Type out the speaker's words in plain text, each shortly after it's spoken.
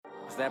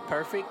that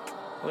perfect?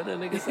 What the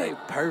nigga say?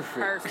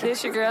 Perfect.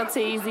 This your girl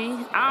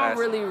Teezy. I don't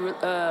really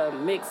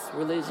mix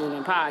religion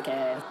and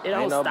podcast. It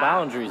don't Ain't no stop.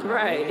 boundaries, man.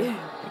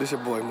 Right. This your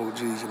boy Moo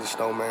G's and the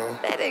Snowman.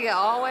 That nigga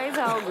always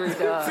hungry,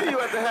 dog. See you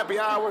at the happy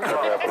hour.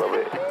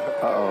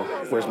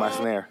 Uh-oh, where's my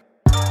snare?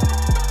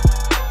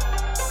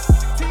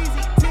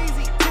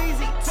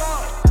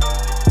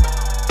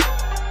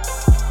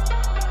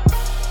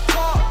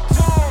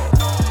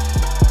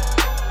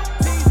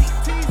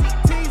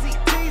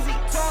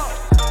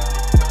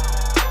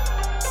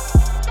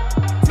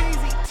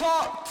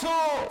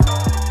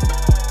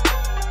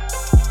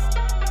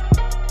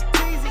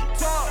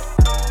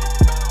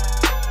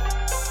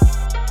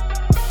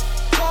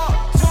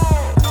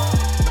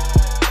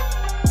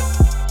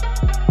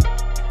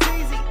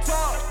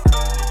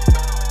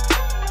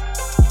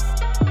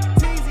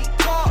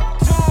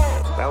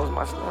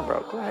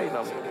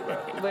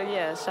 But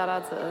yeah, shout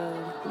out to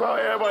Bro,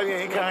 everybody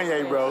ain't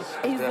Kanye, bro.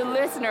 he's the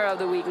listener of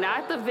the week,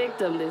 not the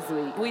victim this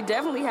week. We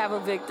definitely have a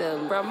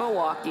victim from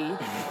Milwaukee.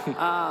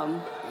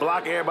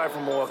 Block everybody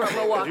from Milwaukee. From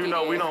Milwaukee, 'cause you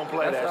know we yeah. don't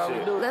play That's that all we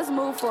shit. do. Let's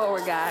move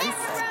forward, guys.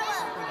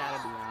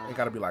 It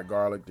gotta be like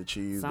garlic, the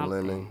cheese, Something. the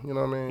lemon. You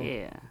know what I mean?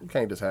 Yeah. You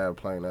can't just have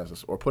plain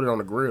essence. Or put it on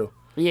the grill.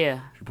 Yeah.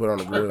 If you put it on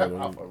the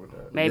grill.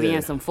 Maybe Yeah.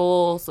 in some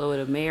full so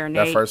it'll marinate.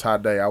 That first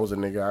hot day, I was a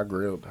nigga. I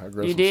grilled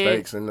You some did?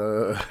 steaks and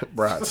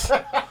brats.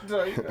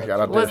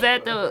 Was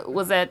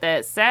that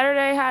that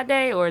Saturday hot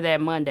day or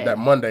that Monday? That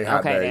Monday hot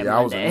Okay, day? that Yeah,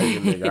 I was a Monday.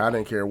 nigga. I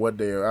didn't care what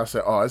day. I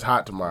said, "Oh, it's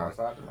hot tomorrow.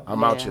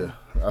 I'm out Yeah. here."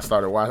 I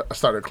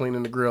started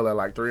cleaning the grill at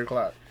like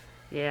 3:00.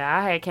 Yeah,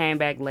 I had came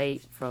back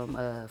late from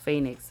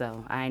Phoenix,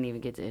 so I didn't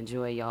even get to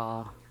enjoy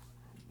y'all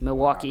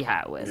Milwaukee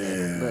hot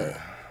weather. But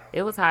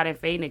it was hot in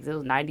Phoenix. It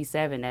was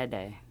 97 that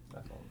day.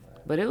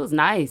 But it was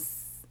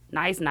nice.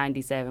 Nice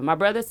 97. My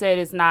brother said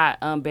it's not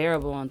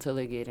unbearable until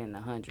it get in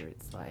the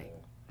hundreds, like,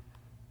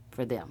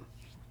 for them.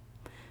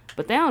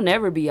 But they don't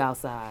never be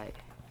outside.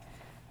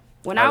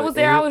 When I was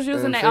there, I was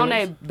using it on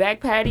their back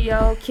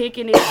patio,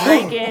 kicking it,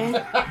 drinking.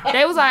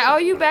 They was like, "Oh,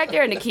 you back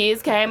there?" And the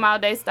kids came out.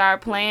 They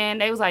started playing.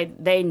 They was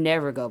like, "They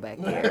never go back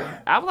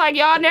there." I was like,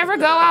 "Y'all never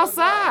go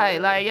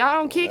outside. Like, y'all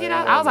don't kick it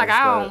out." I was like,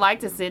 "I don't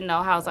like to sit in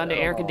no house under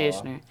air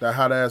conditioner." That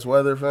hot ass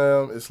weather,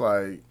 fam. It's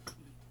like,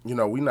 you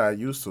know, we not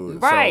used to it.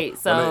 Right,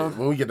 so-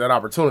 when we get that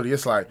opportunity,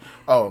 it's like,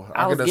 oh,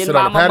 I I was get to getting sit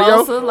my on the patio.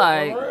 mimosa,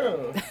 like,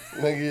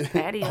 Nigga,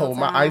 Patio oh,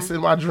 my time. ice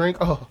in my drink.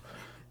 Oh,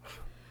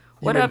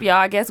 what up, y'all?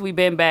 I guess we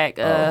been back.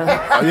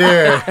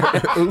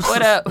 yeah. Oops.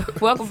 What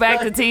up? Welcome back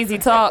to Teezy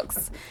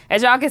Talks.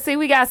 As y'all can see,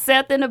 we got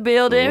Seth in the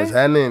building. What's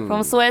happening?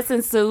 From Sweats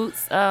and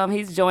Suits.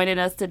 He's joining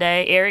us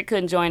today. Eric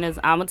couldn't join us.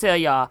 I'm going to tell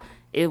y'all,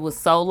 it was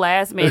so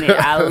last minute.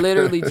 I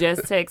literally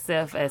just text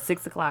Seth at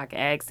 6 o'clock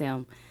and asked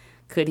him,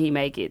 could he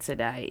make it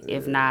today?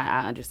 If not,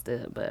 I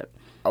understood. But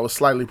I was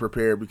slightly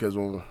prepared because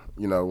when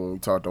we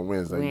talked on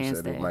Wednesday, you said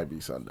Wednesday. it might be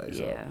Sunday.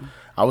 So yeah.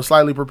 I was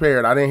slightly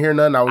prepared. I didn't hear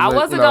nothing. I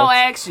wasn't going to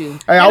ask you. Hey,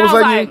 And I was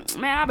letting like,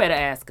 man, I better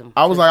ask him.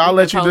 I was like, I'll We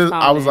let can you just.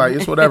 I was postpone like, it.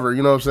 it's whatever.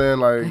 You know what I'm saying?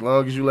 Like, as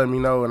long as you let me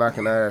know and I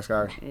can ask,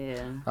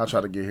 Yeah. I'll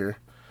try to get here.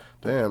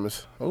 Damn,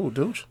 it's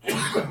douche.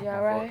 You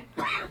all right?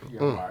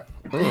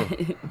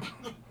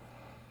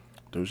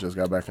 Douche just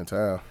got back in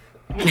town.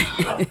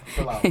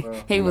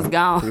 He was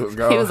gone. He was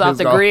gone. He was He off was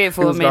the gone. grid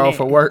for He a was minute. gone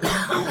for work.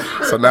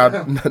 So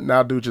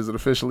now Douche is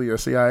officially a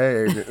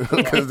CIA agent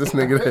because this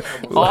nigga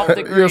Off the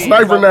you're a grid.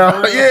 sniper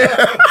now.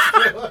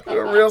 Yeah,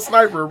 you're a real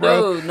sniper,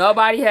 bro. Dude,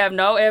 nobody have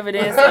no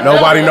evidence.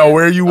 Nobody know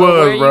where you was,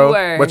 where you bro.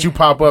 were. But you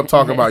pop up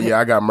talking about, yeah,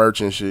 I got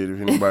merch and shit. If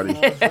anybody,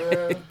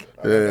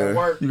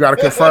 yeah, you got a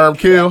confirmed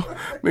kill.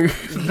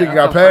 Nigga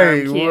got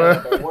paid. Kill.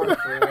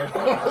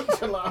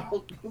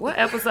 What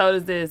episode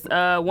is this?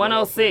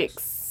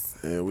 106.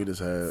 Yeah, we just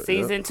had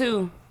Season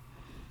 2.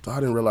 So I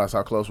didn't realize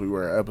how close we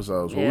were in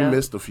episodes. Well, Yeah. we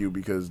missed a few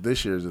because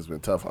this year's just been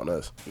tough on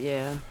us.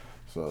 Yeah.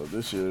 So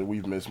this year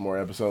we've missed more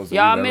episodes than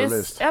Y'all we've ever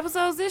missed missed.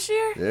 episodes this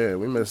year? Yeah,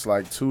 we missed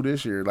like 2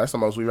 this year. That's the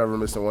most we've ever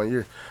missed in 1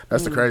 year.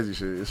 That's the crazy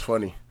shit. It's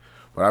funny.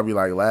 But I be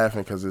like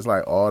laughing because it's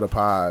like all the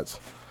pods.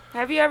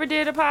 Have you ever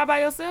did a pod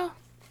by yourself?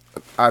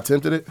 I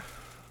attempted it.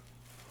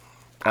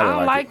 I didn't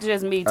don't like it.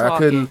 just me I talking.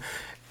 couldn't.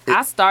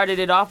 I started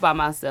it off by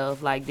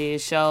myself, like did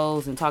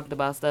shows and talked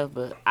about stuff,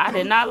 but I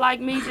did not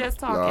like me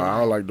just No, talking. I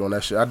don't like doing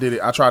that shit. I did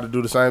it. I tried to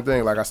do the same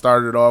thing. Like I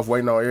started it off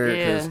waiting on Eric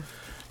because,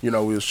 Yeah.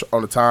 we was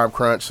on the time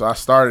crunch. So I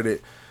started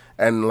it.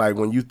 And like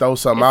when you throw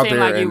something It out seemed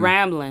there like you and,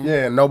 rambling.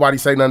 yeah, and nobody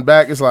say nothing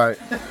back, it's like,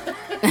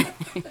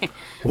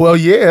 well,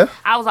 yeah,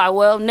 I was like,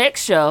 well,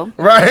 next show.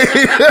 right.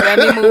 Let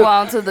me move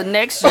on to the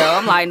next show.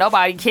 I'm like,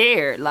 nobody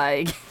cared.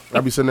 Like, I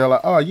be sitting there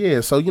like, oh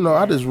yeah, so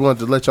I just wanted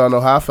to let y'all know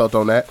how I felt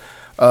on that.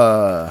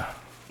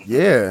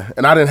 Yeah,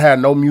 and I didn't have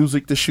no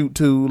music to shoot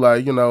to,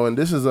 like and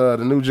this is the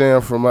new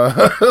jam from like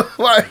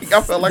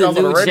I felt like I was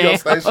on a new radio jam.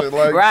 station,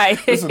 like Right.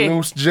 This is a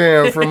new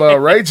jam from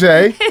Ray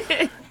J.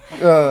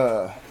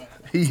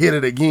 He hit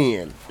it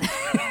again.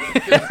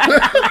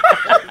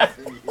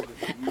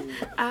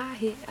 I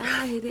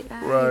hit it.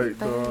 Right,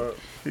 dog.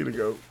 Here to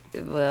go.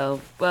 Well,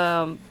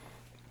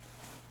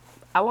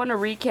 I want to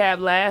recap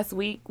last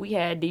week. We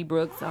had D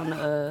Brooks on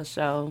the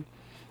show.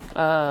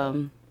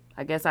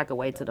 I guess I could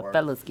wait till the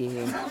fellas get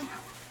here.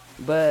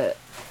 But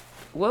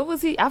what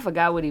was he? I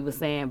forgot what he was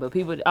saying. But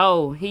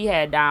people, he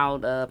had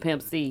down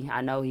Pimp C.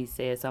 I know he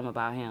said something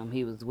about him.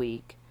 He was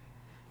weak,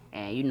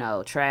 and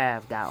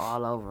Trav got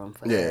all over him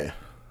for that.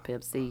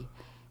 Pimp C,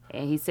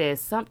 and he said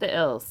something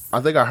else.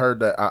 I think I heard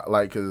that,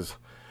 because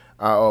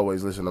I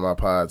always listen to my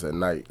pods at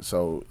night,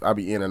 so I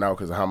be in and out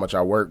because of how much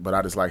I work. But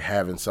I just like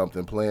having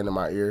something playing in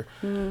my ear.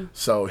 Mm-hmm.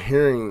 So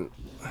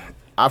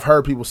I've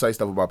heard people say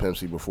stuff about Pimp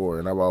C before,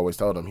 and I've always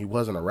told them he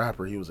wasn't a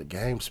rapper. He was a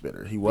game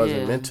spitter. He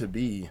wasn't meant to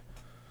be.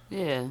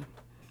 Yeah.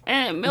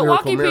 And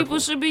Milwaukee people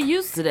should be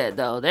used to that,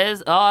 though.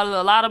 There's a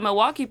lot of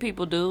Milwaukee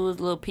people do is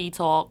little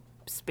P-talk,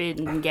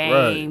 spitting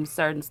game,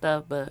 certain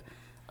stuff, but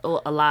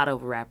a lot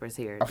of rappers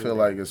here. I feel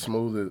like as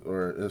smooth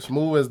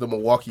as the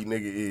Milwaukee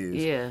nigga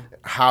is,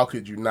 how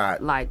could you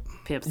not like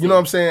Pimp C? You know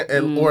what I'm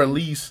saying? Or at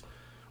least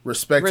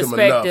respect him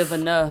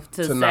enough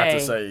to not to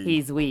say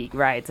he's weak,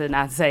 right? To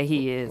not say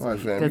he is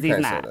weak, because he's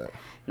not.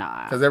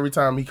 Nah. Because every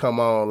time he come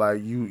on,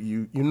 like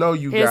you know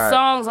his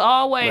songs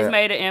always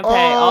made an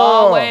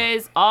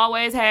impact.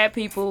 Always had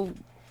people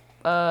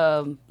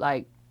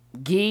like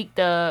geeked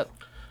up.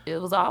 It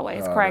was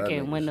always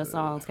cracking when the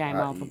songs came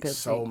on from Pimp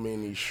C. So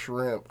many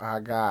shrimp, I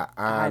got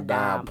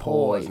iodine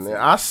poisoning.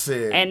 I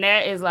said, and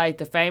that is like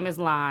the famous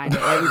line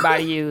that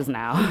everybody use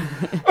now.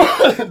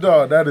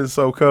 Dog, that is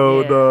so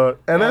cold, dog.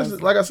 And that's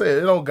like I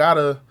said, it don't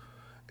gotta.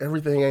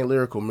 Everything ain't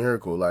lyrical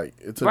miracle. Like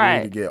it took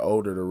me to get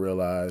older to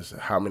realize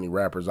how many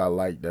rappers I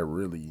like that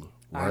really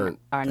weren't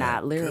are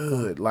not lyrical.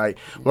 Good. Like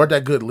weren't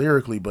that good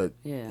lyrically, but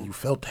you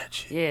felt that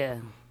shit. Yeah,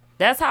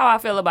 that's how I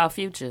feel about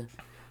Future.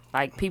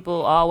 Like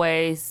people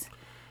always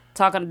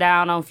talking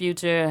down on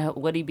Future,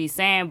 what he be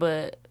saying,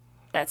 but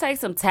that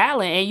takes some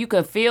talent, and you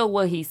can feel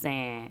what he's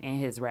saying in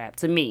his rap.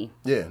 To me,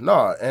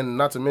 and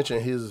not to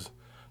mention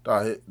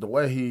the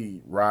way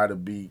he ride a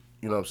beat.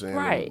 You know what I'm saying?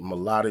 Right.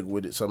 Melodic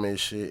with it, some of his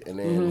shit. And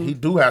then he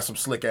do have some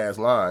slick ass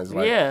lines.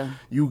 Like,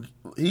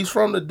 he's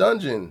from the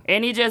dungeon.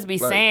 And he just be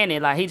saying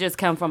it. Like, he just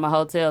come from a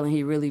hotel and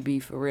he really be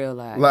for real.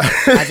 Like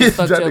I just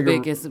fucked your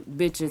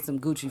bitch in some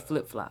Gucci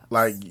flip flops.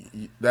 Like,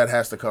 that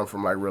has to come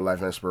from, like, real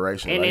life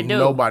inspiration. And like,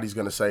 nobody's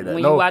going to say that.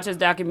 When you watch his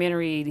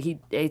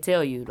documentary, they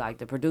tell you, like,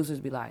 the producers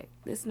be like,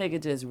 this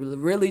nigga just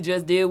really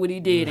just did what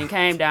he did and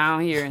came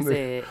down here and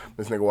said.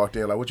 This nigga walked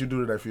in, like, what you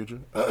do to that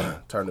Future?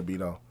 Turn the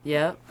beat on.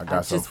 Yeah. I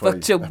got just for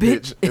fucked your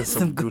bitch in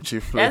some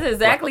Gucci flip. That's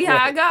exactly how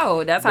I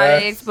go. That's how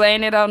they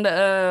explain it on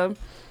the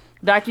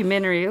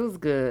documentary. It was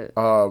good.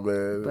 Oh,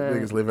 man.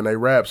 Niggas living their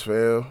raps,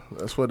 fam.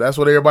 That's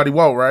what everybody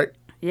want, right?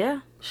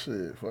 Yeah.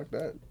 Shit, fuck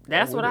that.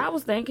 That's what I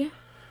was thinking.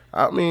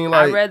 I mean,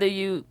 like... I'd rather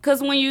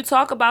because when you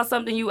talk about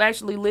something you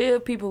actually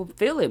live, people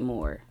feel it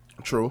more.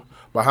 True.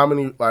 But how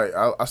many, like,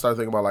 I started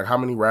thinking about, like, how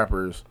many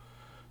rappers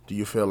do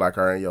you feel like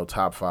are in your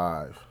top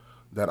 5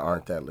 that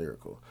aren't that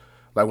lyrical?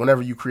 Like,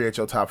 whenever you create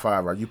your top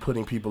 5, are you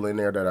putting people in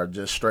there that are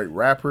just straight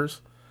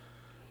rappers?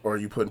 Or are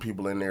you putting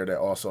people in there that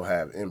also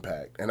have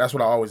impact? And that's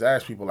what I always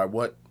ask people, like,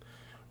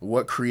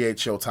 what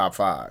creates your top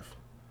 5?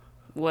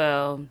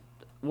 Well,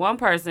 one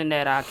person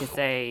that I could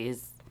say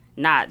is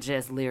not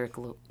just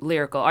lyrical.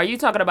 Are you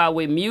talking about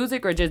with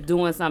music or just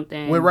doing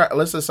something? With rap,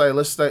 let's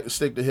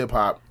stick to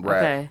hip-hop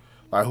rap. Okay.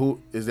 Like,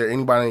 is there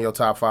anybody in your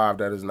top 5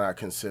 that is not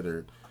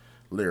considered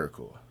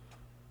lyrical?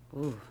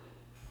 Ooh.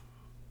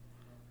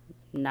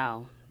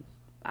 No.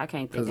 I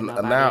can't think of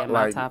nobody in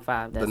my top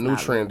 5. That's the new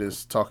trend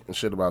is talking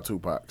shit about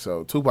Tupac.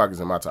 So Tupac is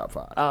in my top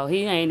 5. Oh,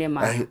 he ain't in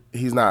my.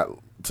 He's not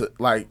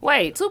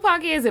Wait,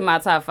 Tupac is in my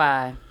top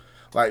 5.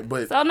 Like,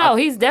 but so no,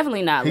 he's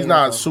definitely not. He's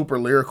not super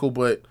lyrical,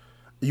 but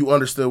you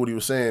understood what he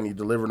was saying. He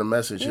delivered a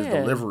message. His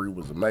delivery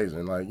was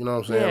amazing. Like, you know what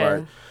I'm saying? Yeah.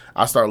 Like,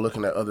 I started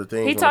looking at other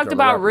things. He talked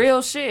about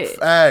real shit.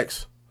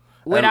 Facts.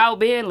 Without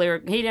being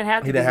lyrical, he didn't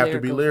have to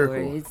be lyrical.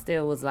 For it. He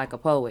still was like a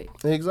poet.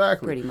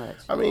 Exactly. Pretty much.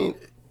 I mean,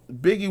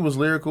 Biggie was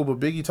lyrical, but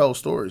Biggie told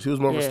stories. He was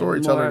more of a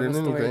storyteller than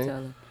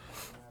anything.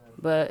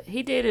 But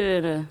he did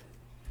it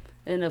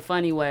in a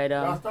funny way,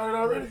 though. Y'all started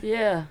already?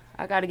 Yeah.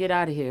 I got to get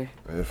out of here.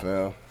 Yeah,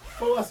 fam.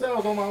 Oh, I said I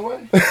was on my way.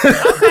 Okay,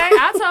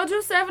 I told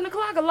you 7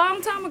 o'clock a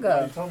long time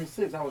ago. You told me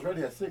 6. I was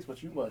ready at 6,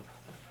 but you wasn't.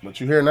 But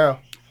you here now.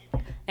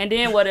 And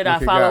then what did I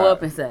follow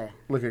up and say?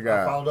 Look at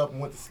God. I followed up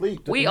and went to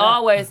sleep. We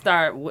always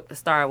start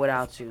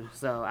without you,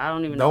 so I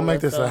don't even know. Don't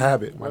make this a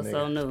habit, my what's nigga.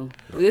 so new?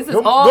 This is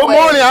Good always.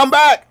 morning, I'm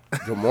back.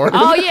 Good morning.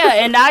 Oh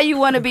yeah, and now you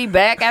want to be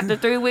back after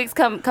 3 weeks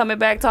coming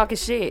back talking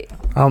shit.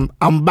 I'm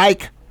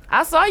back.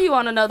 I saw you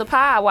on another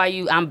pod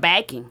while I'm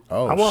backing.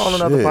 Oh, I went on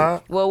another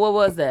pod. Well, what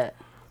was that?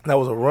 That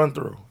was a run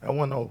through. That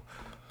wasn't no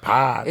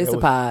pod. It's a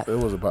pod. It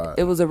was a pod.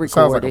 It was a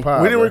Sounds like recording. a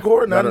pod. We didn't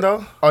record nothing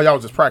though. Oh, y'all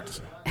was just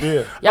practicing.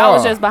 Yeah. Y'all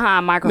was just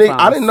behind microphones. Nigga,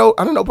 I didn't know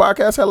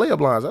podcasts had layup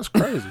lines. That's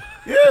crazy.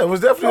 Yeah, it was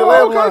definitely a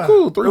layup line.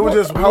 Cool. It was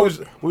just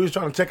we was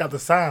trying to check out the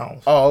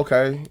sounds. Oh,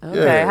 okay.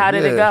 Okay, how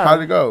did it go? How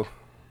did it go?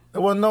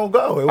 It wasn't no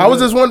go. I was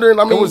just wondering.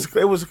 I mean, it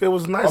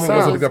was nice was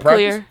sound. it a good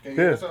practice?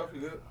 Clear.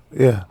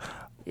 Yeah.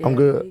 I'm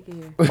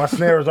good. My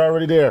snare is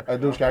already there. Hey,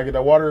 dude, can I get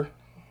that water?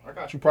 I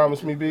got you.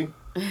 Promised me, B.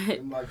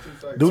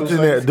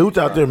 Dude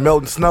out there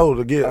melting snow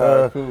to get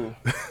Cool.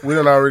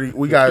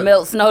 We got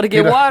Melt snow to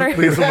get water.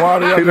 get some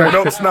water out there,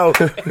 melt snow.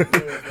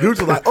 Dude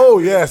was like, oh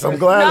yes, I'm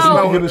glad No.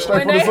 snow. get it straight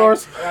When from the they-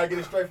 source. I get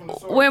it straight from the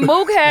source. When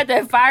Mook had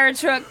that fire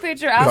truck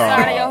picture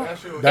outside of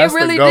your, That's it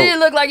really the goat. did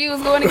look like he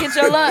was going to get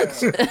your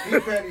lunch.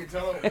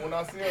 When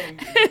I see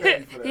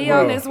him, He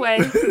on his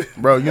way.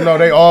 bro, you know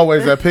they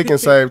always at Pick and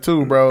Save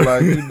too, bro.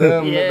 Like you damn,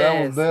 that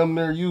Yes. was damn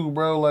near you,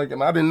 bro. Like,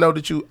 and I didn't know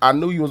that I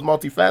knew you was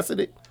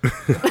multifaceted,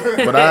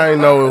 but I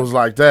didn't know it was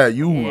like that.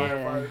 You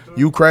Yeah.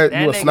 you That a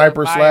nigga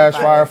sniper slash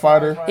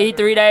firefighter. He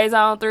 3 days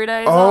on, 3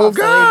 days Oh, off,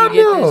 God, so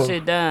he can get no. this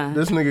shit done.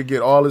 This nigga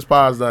get all his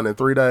pies done in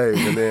 3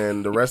 days, and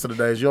then the rest of the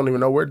days you don't even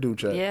know where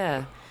Dude at.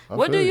 Yeah.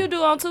 What do feel you you.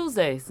 do on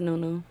Tuesdays,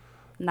 Nunu?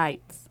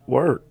 Nights.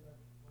 Work.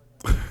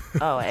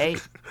 Oh,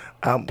 8.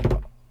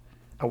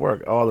 I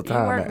work all the You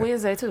time. work man.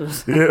 Wednesday too.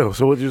 Yeah.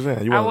 So what you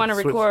saying? You I wanna want to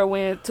switch?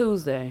 record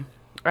Tuesday.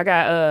 I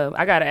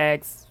gotta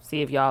ask,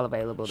 see if y'all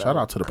available. Though. Shout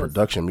out to the 'Cause-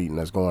 production meeting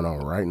that's going on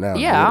right now.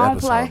 Yeah, I don't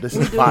Mid-episode. play. This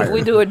We is do, fire.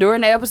 we do it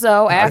during the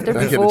episode, after,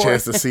 I get before. a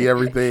chance to see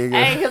everything.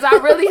 Hey, because I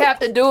really have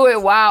to do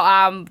it while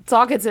I'm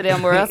talking to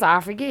them, or else I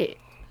forget.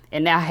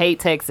 And I hate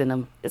texting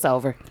them. It's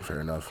over.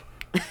 Fair enough.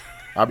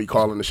 I'll be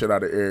calling the shit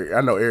out of Eric.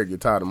 I know Eric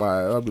get tired of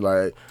mine. I'll be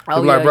like, Oh,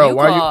 he'll be like, yeah, bro, you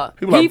why call-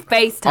 you? He, be he like,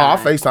 FaceTime.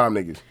 Oh, I FaceTime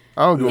niggas.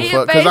 I don't give a He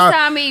fuck.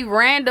 FaceTime me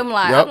random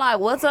like, Yep. I'm like,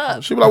 what's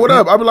up? She be like, what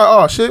up? I be like,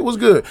 oh shit, what's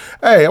good?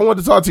 Hey, I want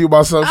to talk to you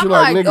about something. She I'm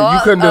like, like, nigga, you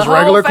oh, couldn't a just whole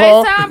regular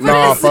call? FaceTime for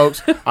Nah, this?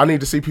 folks. I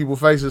need to see people's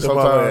faces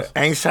sometimes.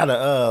 Ain't shot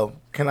a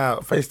can I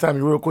FaceTime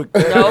you real quick?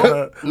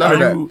 No. None of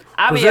that.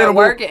 I be at presentable?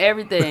 work and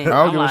everything. I don't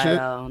I'm give like, a shit.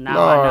 oh,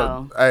 now I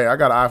know. Hey, I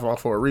got an iPhone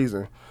for a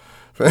reason.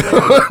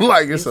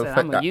 Like it's said, a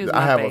 "I'ma use I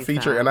my have a FaceTime."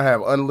 feature and I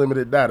have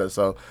unlimited data,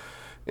 so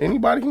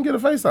anybody can get a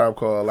FaceTime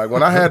call. Like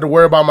when I had to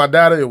worry about my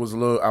data, I was a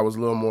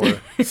little more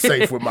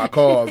safe with my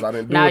calls. I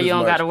didn't do Now it you as don't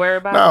much. gotta worry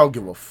about Now I it? don't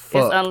give a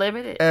fuck. It's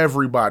unlimited.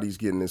 Everybody's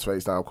getting this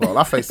FaceTime call.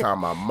 I FaceTime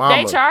my They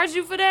mama. charge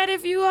you for that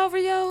if you over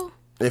yo?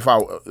 If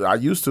I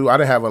used to, I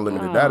didn't have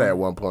unlimited data at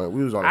one point.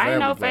 We was on a I family ain't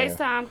know plan.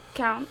 FaceTime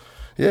count.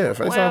 Yeah,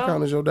 FaceTime Well-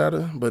 count as your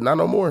data, but not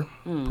no more.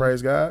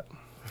 Praise God.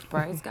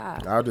 Praise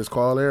God. I'll just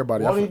call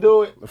everybody. Won't he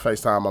do it? I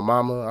FaceTime my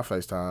mama. I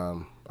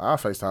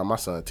FaceTime my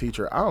son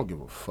teacher. I don't give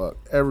a fuck.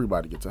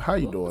 Everybody gets it. How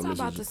you What doing, was I Mrs.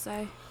 about to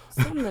say?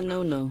 Something to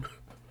Nunu.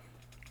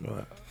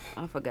 What?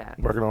 I forgot.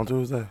 Working on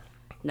Tuesday.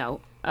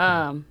 No.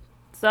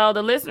 So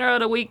the listener of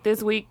the week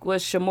this week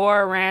was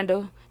Shamora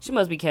Randall. She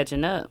must be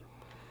catching up.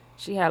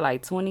 She had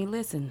like 20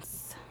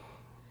 listens.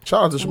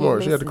 Shout out to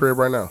Shamora. She at the crib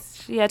right now.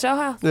 She at your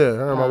house? Yeah,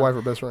 her and my wife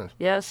are best friends.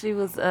 Yeah, she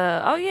was.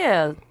 Oh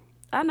yeah,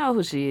 I know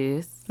who she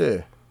is.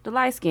 Yeah. The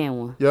light skinned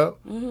one. Yep.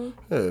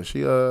 Yeah,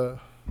 she at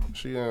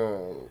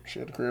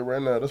the crib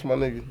right now. That's my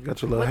nigga.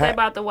 Got your little What they hat.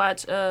 about to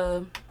watch?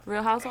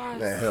 Real Housewives.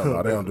 Man, hell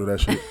no, they don't do that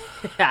shit.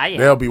 Yeah.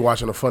 They'll be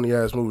watching a funny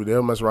ass movie.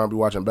 They'll mess around and be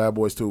watching Bad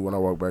Boys 2 when I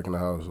walk back in the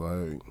house.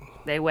 Like,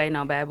 They waiting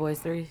on Bad Boys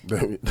 3.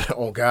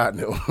 oh God,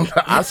 no.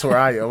 I swear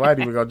I am. I ain't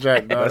even gonna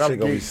jack, dog. That I'm shit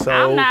gonna be geeked. so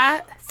I'm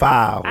not.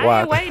 five. I Why?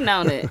 ain't waiting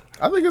on it.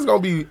 I think it's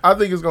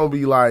gonna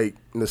be like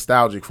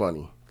nostalgic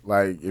funny.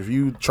 Like if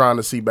you trying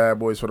to see Bad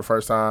Boys for the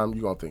first time,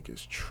 you gonna think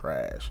it's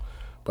trash.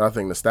 But I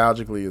think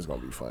nostalgically it's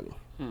gonna be funny.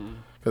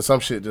 Cause some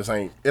shit just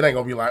ain't. It ain't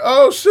gonna be like,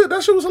 oh shit,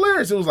 that shit was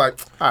hilarious. It was like,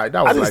 all right,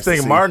 that was. I just nice to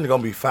think see. Martin's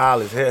gonna be foul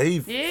as hell. He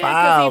Yeah,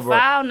 foul, because he bro.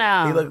 foul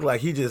now. He look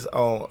like he just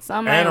on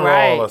Something ain't Adderall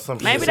right. or some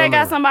shit. Maybe they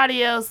got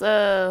somebody else.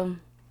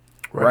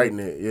 writing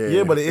it. Yeah,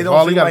 Yeah, but it If don't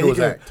all he seem gotta like do he is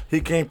can. act.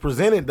 He can't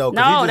present it though.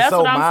 'cause he No, just that's so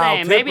what I'm mild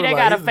saying. Maybe they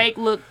tempered, got a like,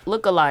 fake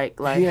look alike.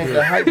 Like, He ain't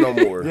that hype no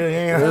more. Yeah, he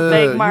ain't yeah,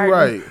 fake you Martin.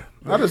 right.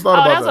 I just thought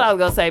oh, about that's what I that. was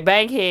gonna say.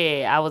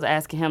 Bankhead. I was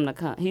asking him to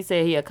come. He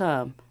said he'll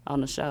come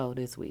on the show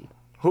this week.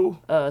 Who?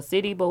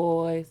 City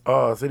Boys.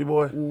 City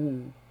Boy.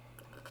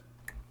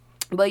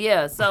 But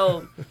yeah,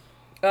 so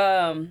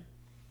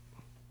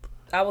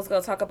I was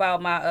gonna talk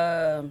about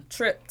my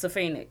trip to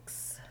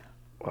Phoenix.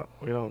 Well,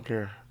 we don't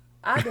care.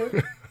 I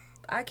do.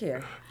 I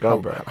care. Go,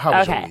 bro. How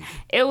was your Okay. week?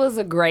 It was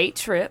a great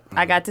trip.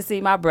 I got to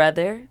see my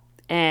brother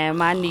and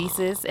my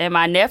nieces and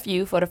my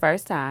nephew for the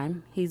first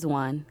time. He's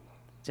one,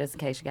 just in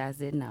case you guys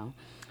didn't know.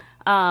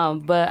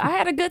 But I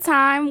had a good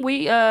time.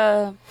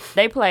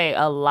 They play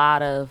a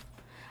lot of.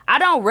 I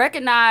don't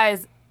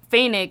recognize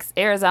Phoenix,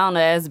 Arizona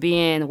as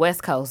being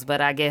West Coast,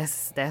 but I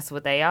guess that's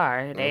what they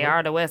are. They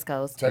are the West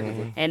Coast,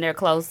 Technically. and they're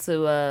close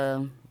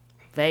to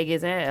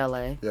Vegas and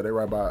LA. Yeah, they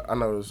right by. I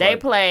know it's They like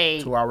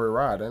play 2-hour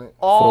ride, ain't it?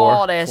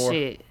 all that Four.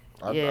 shit.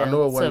 I Yeah,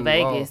 know it to wasn't long.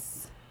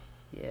 Vegas.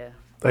 Yeah.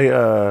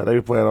 They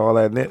be playing all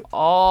that net.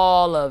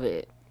 All of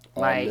it.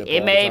 Like nip it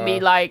all may the be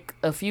time. like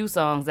a few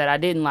songs that I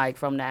didn't like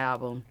from the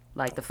album,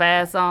 like the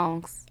fast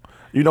songs.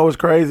 You know what's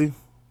crazy?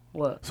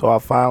 What? So I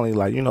finally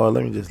like, you know what,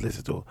 let me just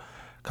listen to it.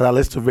 Cause I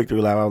listened to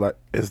Victory Lap. I was like,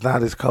 it's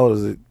not as cold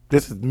as it.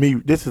 This is me.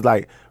 This is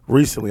like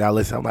recently I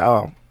listened. I'm like,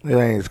 oh, it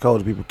ain't as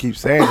cold as people keep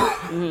saying.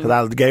 Cause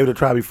I gave it a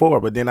try before,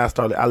 but then I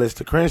listened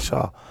to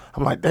Crenshaw.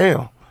 I'm like,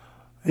 damn,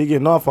 he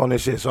getting off on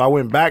this shit. So I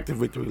went back to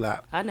Victory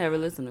Lap. I never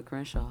listened to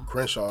Crenshaw.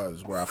 Crenshaw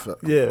is where I felt.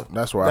 Yeah,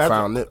 That's where I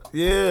found it.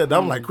 Yeah,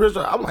 I'm like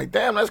Crenshaw. I'm like,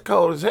 damn, that's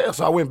cold as hell.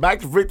 So I went back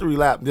to Victory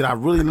Lap. Then I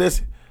really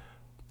listened.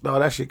 No,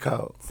 that shit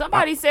cold.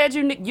 Somebody said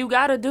you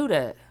gotta do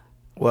that.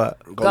 What?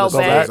 Go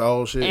listen to back. his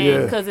old shit.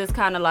 And because it's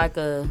kind of like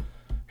a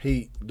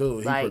He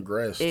like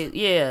progressed.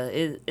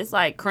 it's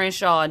like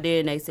Crenshaw, and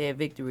then they said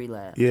Victory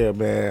Lap. Yeah,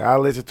 man. I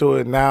listen to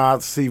it now. I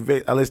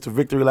listen to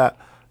Victory Lap.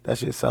 That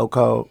shit's so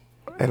cold.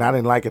 And I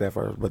didn't like it at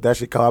first, but that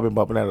shit cold. I've been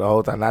bumping that the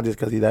whole time. Not just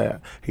because he died.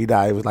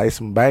 It was like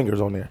some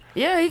bangers on there.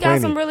 Yeah, he got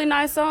Plenty. some really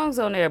nice songs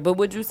on there. But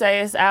would you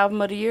say it's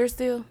album of the year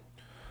still?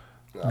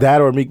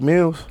 That or Meek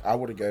Mills. I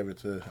would have gave it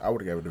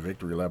to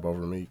Victory Lap over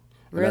Meek.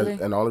 Really?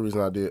 And the only reason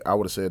I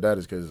would have said that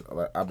is because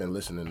I've been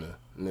listening to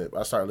Nip.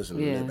 I started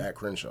listening to Nip at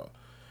Crenshaw.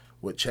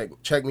 With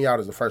Check Me Out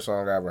is the first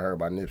song I ever heard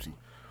by Nipsey.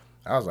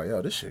 I was like,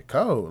 yo, this shit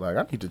cold. Like,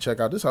 I need to check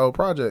out this whole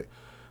project.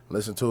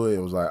 Listen to it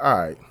and was like, all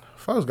right,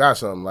 folks got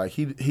something. Like,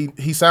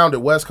 he sounded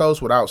West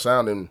Coast without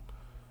sounding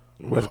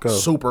West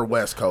Coast. super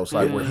West Coast.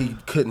 Like, where he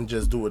couldn't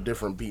just do a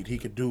different beat. He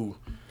could do.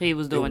 He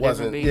was doing It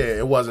wasn't. different beats. Yeah,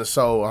 it wasn't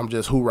so. I'm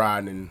just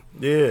hoorahing and.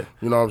 Yeah.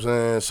 You know what I'm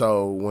saying?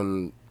 So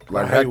when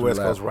I hate West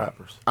Coast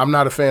rappers. I'm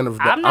not a fan of.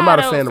 I'm not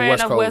a fan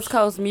of West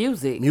Coast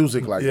music.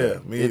 Music like Yeah,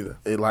 that. me either.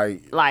 It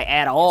like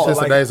At all. since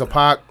like- the days of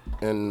Pac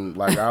and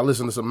like I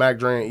listen to some Mac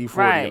Dre and E40.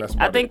 Right. And that's I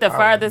about think it. the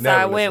farthest never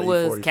I listen went to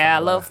was E40 for my life.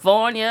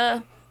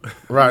 California.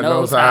 Right.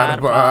 No side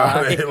to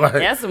party. Like,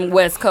 That's some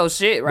West Coast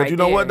shit right But you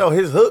know there. what though?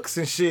 His hooks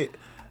and shit,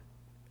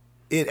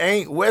 it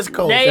ain't West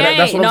Coast. They ain't.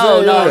 that's what I'm no,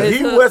 saying, no. yeah. his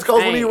He hooks West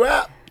Coast when he ain't.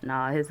 rap,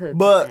 Nah, his hooks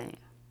but ain't.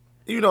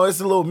 you know it's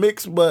a little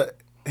mix. But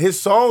his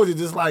songs is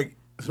just like.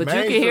 But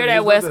you can hear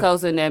that West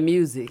Coast in that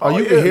music. oh,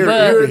 you yeah. can hear it. You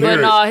But can hear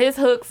it. no, his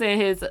hooks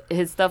and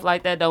his stuff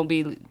like that don't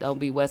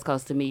be West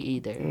Coast to me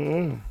either.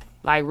 Mm-hmm.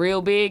 Like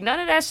Real Big, none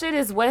of that shit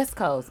is West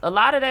Coast. A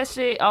lot of that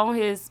shit on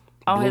his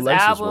Blue Laces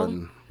album,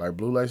 wasn't like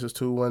Blue Laces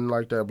 2 wasn't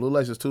like that. Blue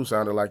Laces 2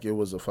 sounded like it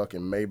was a fucking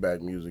Maybach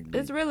music beat.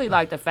 it's really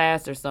like the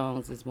faster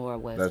songs is more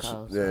West That's-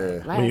 Coast.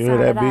 yeah. Last you hear time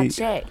that that I beat.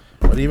 checked.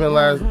 But even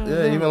last time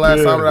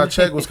that I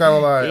checked was kind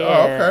of like, Yeah,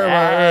 oh, okay,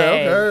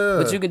 hey.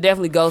 okay. But you could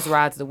definitely Ghost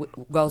Ride the Whip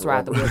like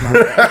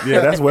that.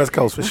 Yeah, that's West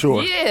Coast for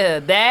sure. Yeah,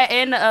 that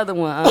and the other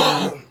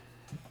one.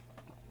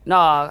 No,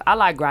 I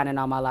like Grinding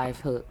All My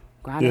Life hook.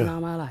 Grinding Yeah.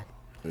 All My Life.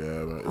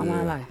 Yeah, but, All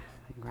my life.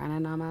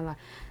 Grinding all my life.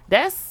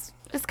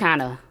 It's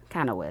kind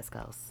of West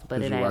Coast, but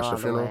Did it you ain't watch all the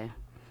the funeral? way.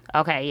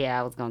 Okay, yeah,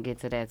 I was gonna get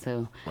to that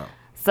too. Wow.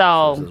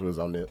 So This was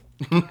on it.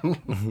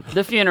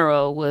 the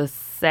funeral was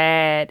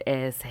sad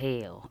as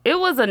hell. It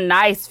was a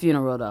nice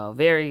funeral though,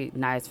 very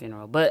nice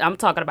funeral. But I'm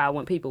talking about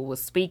when people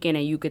was speaking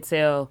and you could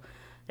tell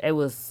it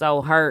was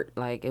so hurt,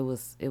 like it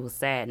was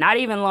sad. Not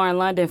even Lauren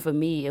London for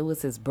me, it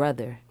was his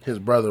brother His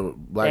brother,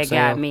 Black that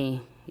Sam. got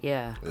me.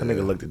 Yeah, That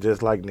nigga looked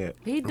just like Nip.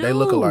 he do. They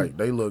look alike.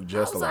 They look I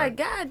just was alike.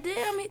 like, God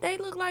damn it, they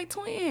look like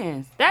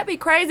twins. That'd be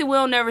crazy.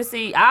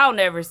 I'll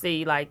never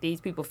see like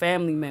these people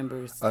family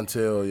members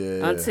Until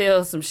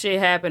until some shit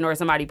happened or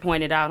somebody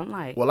pointed out. I'm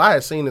like, Well, I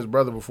had seen his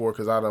brother before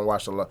because I done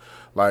watched a lot.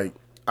 Like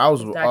I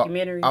was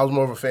Documentaries? I was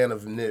more of a fan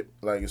of Nip,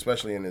 like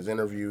especially in his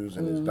interviews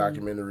and his Mm-hmm.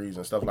 documentaries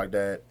and stuff like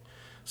that.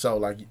 So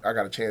like I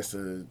got a chance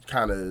to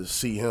kind of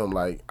see him.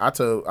 Like I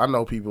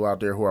know people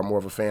out there who are more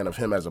of a fan of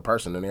him as a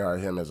person than they are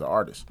him as an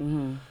artist.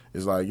 Mm-hmm.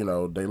 It's like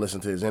they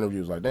listen to his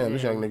interviews, like damn,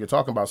 this young nigga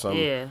talking about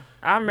something. yeah.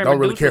 I remember Don't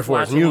really Deuce care was for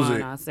his watching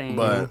music, one I seen.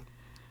 but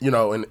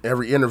in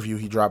every interview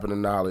he dropping the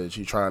knowledge.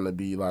 He trying to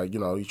be like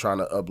he's trying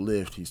to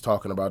uplift. He's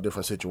talking about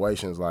different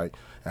situations like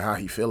and how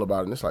he feel about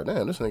it. And it's like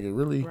damn, this nigga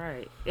really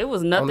right. It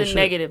was the nothing shit.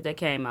 negative that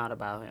came out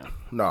about him.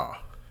 nah.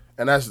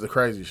 And that's the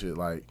crazy shit.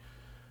 Like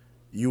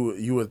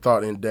you would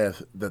thought in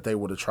death that they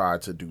would have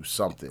tried to do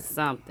something.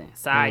 Something.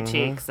 Side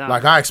chick, something.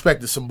 Like I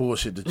expected some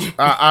bullshit.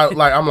 I'm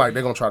like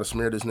they're gonna try to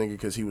smear this nigga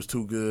because he was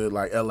too good.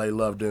 Like LA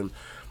loved him.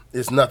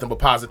 It's nothing but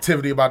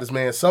positivity about this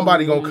man.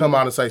 Somebody gonna come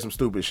out and say some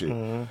stupid shit,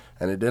 and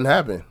it didn't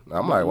happen.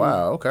 I'm like,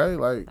 wow, okay.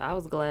 Like I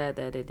was glad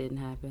that it didn't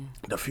happen.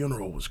 the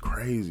funeral was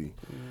crazy,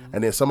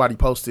 and then somebody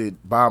posted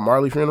Bob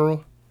Marley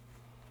funeral.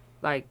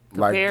 Like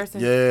Like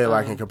comparison.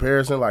 like in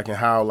comparison, like in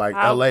how like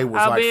How- LA was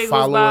how like big was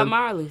Bob following.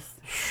 Marley's?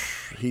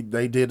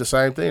 They did the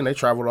same thing. They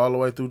traveled all the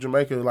way through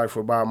Jamaica, like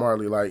for Bob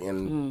Marley, like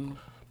in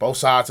both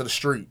sides of the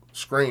street,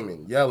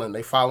 screaming, yelling.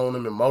 They following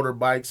him in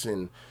motorbikes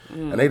and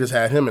they just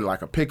had him in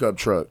like a pickup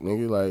truck,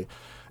 nigga. Like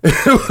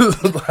it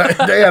was like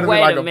they had him in Wait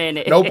like a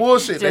minute. no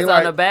bullshit. Just they on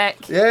like the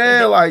back?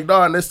 yeah, like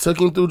dog. And this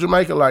took him through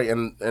Jamaica, like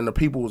and the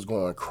people was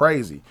going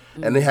crazy,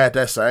 and they had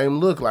that same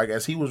look, like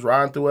as he was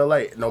riding through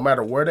LA. No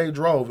matter where they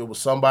drove, it was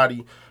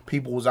somebody.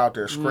 People was out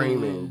there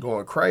screaming,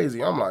 going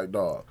crazy. I'm like,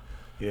 dog.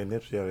 Yeah,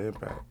 Nipsey had an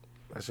impact.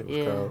 That shit was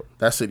Yeah. cold.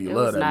 That city It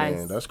love was that nice.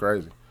 man. That's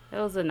crazy. It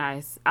was a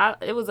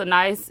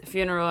nice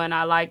funeral, and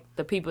I liked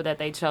the people that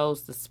they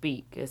chose to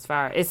speak.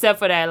 Except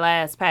for that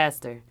last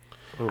pastor,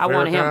 I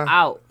wanted him Farrakhan?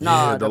 out. No,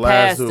 Yeah, the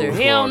last pastor. dude was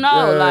He don't going-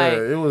 know. yeah, Like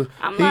it was.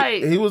 I'm he,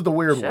 like, he was the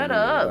weird one. shut man.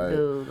 up, Like,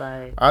 dude.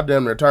 Like I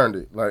damn near turned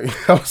it. Like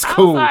that was I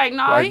cool. was like,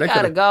 no, he they gotta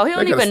coulda- go. He they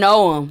don't coulda- even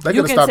know him. They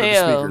You could can have stopped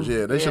tell. at the speakers.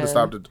 Yeah, they should have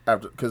stopped it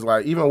after because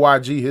like even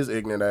YG, his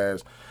ignorant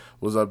ass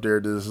was up there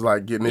just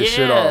like getting his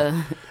shit off.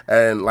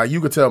 And like you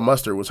could tell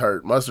Mustard was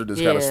hurt. Mustard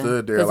just kind of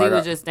stood there. Because like, he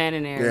was just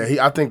standing there.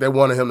 Yeah, I think they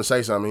wanted him to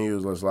say something. He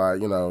was just like,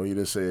 he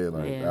just said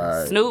like, all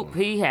right. Snoop,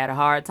 he had a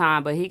hard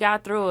time, but he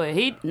got through it.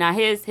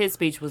 His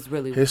speech was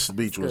really His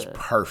speech was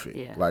perfect.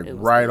 Yeah, like it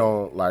was right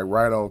good. on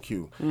right on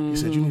cue. He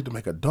said, you need to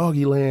make a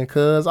doggy land,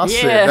 cuz. I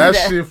said, that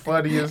shit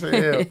funny as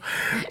hell.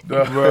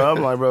 Bro,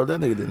 I'm like, bro,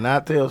 that nigga did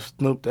not tell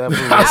Snoop that.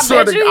 I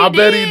swear to God, I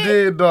bet he did.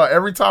 did, dog.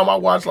 Every time I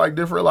watch like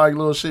different like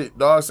little shit,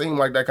 dog, seem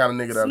like that kind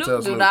of nigga that Snoop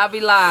tells do Snoop. not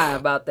be lying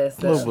about that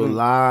stuff. Snoop a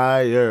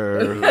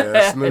liar.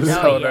 Yeah, Snoop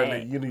No, told he that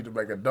ain't. nigga, you need to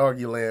make a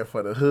doggy land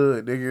for the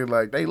hood, nigga.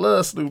 Like they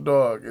love Snoop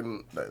Dogg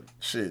and that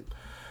shit.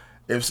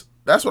 If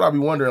that's what I be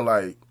wondering,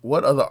 like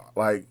what other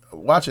like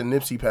watching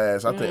Nipsey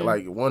pass, I think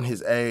like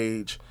his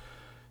age,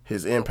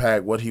 his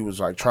impact, what he was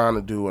like trying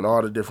to do, and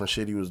all the different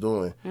shit he was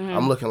doing.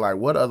 I'm looking like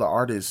what other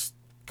artists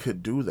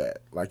could do that.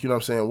 Like you know what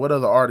I'm saying? What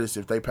other artists,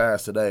 if they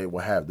pass today, will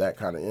have that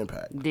kind of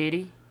impact?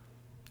 Diddy?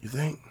 You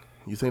think?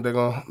 You think they're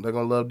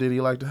gonna love Diddy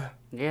like that?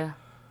 Yeah.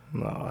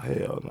 No,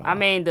 hell no. I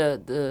mean,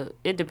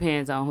 it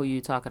depends on who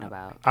you're talking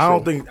about. I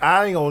ain't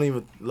gonna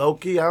even low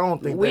key. I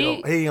don't think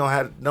We-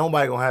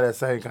 nobody gonna have that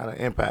same kind of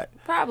impact.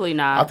 Probably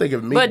not. I think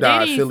if Meek But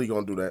died, Diddy- Philly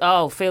gonna do that.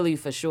 Oh, Philly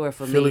for sure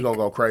for Philly me. gonna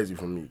go crazy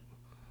for Meek.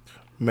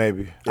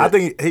 Maybe. Yeah. I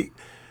think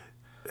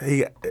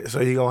he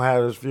gonna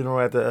have his funeral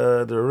at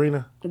the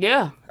arena.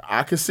 Yeah.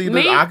 I can see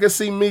Meek? I can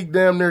see Meek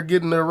damn near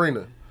getting the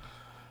arena.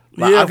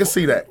 Like, Yeah, I can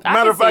see that. I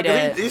Matter can of fact, see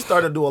that. he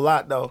started to do a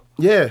lot though.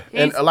 Yeah,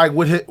 and He's- like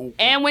with his,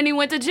 And when he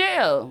went to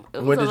jail. It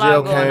was when a the lot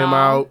jail going came on.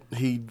 out,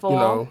 he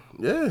for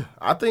yeah.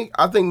 I think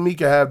Meek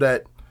can have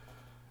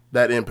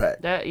that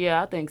impact.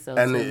 I think so.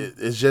 And too.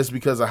 it's just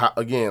because of how,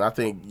 again, I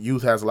think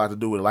youth has a lot to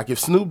do with it. Like if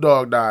Snoop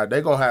Dogg died,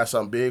 they're gonna have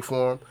something big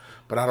for him.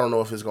 But I don't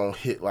know if it's gonna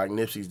hit like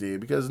Nipsey's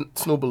did because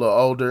Snoop a little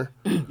older.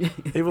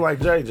 Even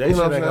like Jay You know shit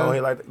what I'm ain't gonna saying?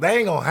 hit like that. They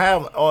ain't gonna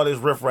have all this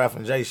riff raff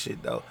and Jay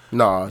shit though.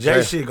 Nah,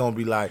 Jay shit gonna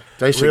be like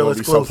Jay shit real gonna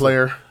be some exclusive.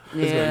 player.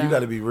 Yeah. You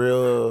gotta be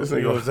real.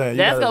 You know what I'm saying?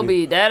 That'll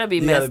be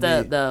you messed gotta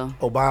up be though.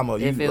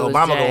 Obama, If it Obama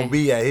was Jay. gonna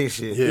be at his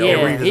shit. Yeah,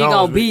 Yeah, Read his he own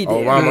gonna shit. be there.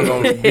 Obama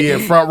gonna be in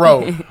front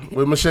row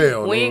with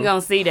Michelle. We ain't dude.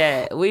 gonna see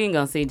that. We ain't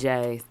gonna see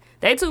Jay's.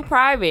 They too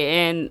private,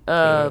 and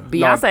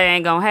Beyonce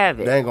ain't gonna have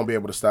it. They ain't gonna be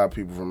able to stop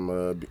people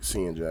from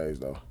seeing Jay's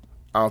though.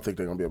 I don't think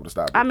they're gonna be able to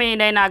stop it. I mean,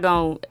 they not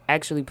gonna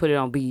actually put it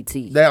on BET.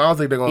 I don't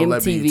think they're gonna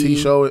let MTV. BET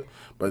show it,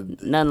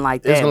 but Nothing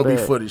like that. it's gonna be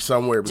but footage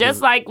somewhere. because-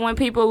 Just like when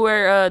people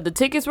were, the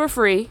tickets were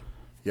free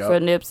Yup. for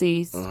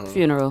Nipsey's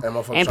funeral, And motherfuckers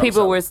and trying to people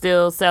sell were it.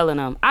 still selling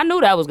them. I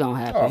knew that was gonna Oh,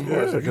 happen. of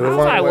course. Yeah, Niggas I was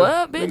like, always-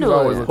 what? Been niggas doing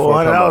always it. look for a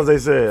 $400 comeback. they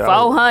said.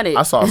 400.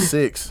 I saw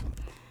 6.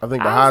 I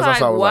think the I highest was I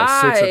saw like,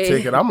 was like 6 a why?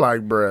 ticket. I'm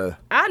like, bruh.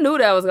 I knew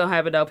that was gonna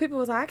happen though. People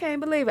was like, I can't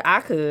believe it.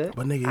 I could.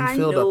 But nigga, I he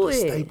filled up knew the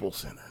it. Staples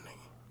Center,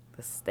 nigga.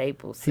 The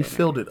Staples. He Center.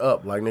 filled it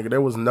up. Like, nigga,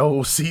 there was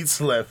no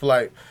seats left.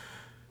 Like,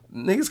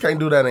 niggas can't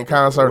do that in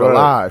concert Right. or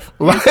live.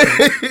 Like,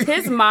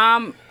 His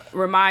mom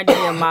reminded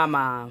me of my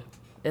mom,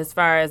 as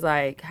far as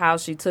like how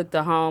she took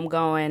the home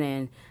going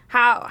and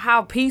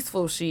how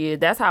peaceful she is.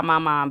 That's how my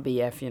mom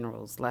be at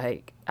funerals.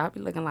 Like I'll be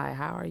looking like,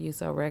 how are you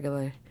so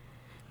regular?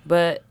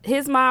 But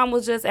his mom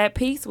was just at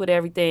peace with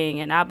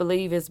everything, and I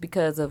believe it's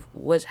because of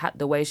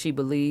the way she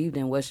believed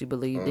and what she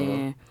believed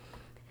in.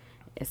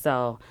 And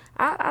so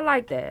I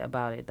like that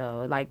about it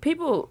though. Like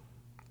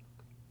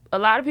a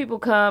lot of people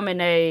come and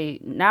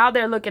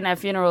they're looking at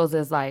funerals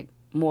as like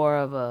more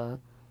of a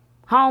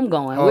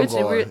homegoing, which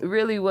is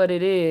really what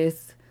it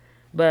is.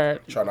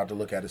 But try not to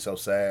look at it so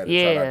sad. And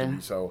Yeah. try not to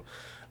be so.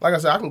 Like I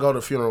said, I can go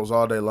to funerals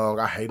all day long.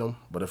 I hate them,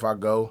 but if I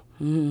go,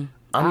 I'm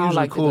don't usually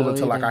like to cool go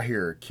until like either. I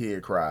hear a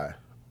kid cry.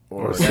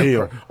 Or see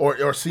him.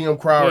 Or see him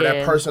cry, or that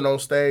Yeah. person on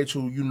stage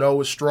who you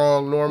know is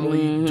strong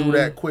normally do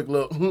that quick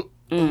little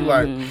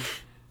like.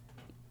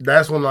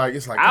 That's when like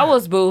it's like I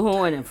was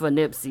boo-hooing for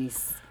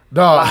Nipsey's.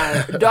 dog.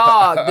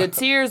 Dog, the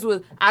tears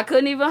was, I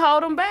couldn't even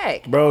hold them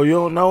back. Bro, you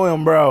don't know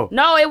him, bro.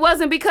 No, it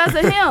wasn't because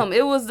of him.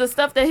 It was the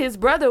stuff that his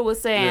brother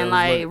was saying, Yeah, it was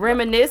like like-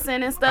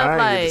 reminiscing and stuff. I didn't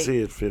get to Like, see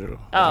his funeral.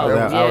 oh, I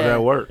was yeah.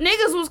 at work.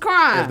 Niggas was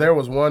crying. If there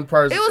was one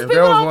person, It was if people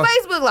there was on one,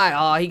 Facebook like,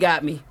 oh, he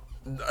got me.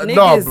 no,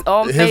 niggas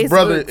on his Facebook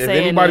brother. If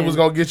saying anybody that. was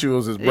gonna get you, it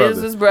was his It brother.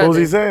 was his What brother. was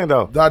he saying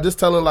though? Dog, just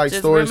telling like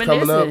Just stories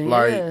coming up, reminiscing,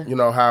 like yeah. you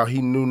know how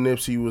he knew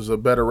Nipsey was a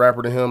better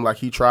rapper than him. Like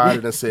he tried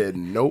it and said,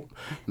 "Nope,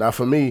 not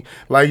for me."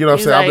 Like you know what I'm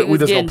He's saying? like, We was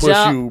just gonna getting push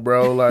jumped. you,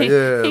 bro. Like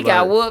yeah, he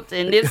got whooped,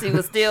 and Nipsey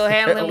was still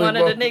handling one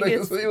of the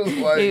niggas. He was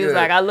like, He was yeah.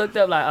 like, I looked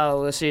up like,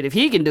 oh well, shit. If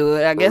he can do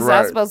it, I guess I'm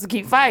Right. supposed to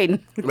keep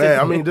fighting. Man,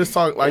 I mean, just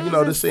talk like you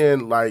know, just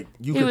saying like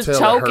you He could was tell it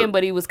choking, hurt.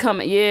 but he was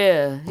coming.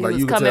 Yeah, he Like was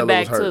you could coming tell it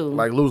back was hurt. too.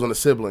 Like losing a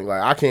sibling.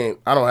 Like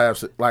I don't have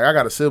like I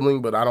got a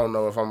sibling, but I don't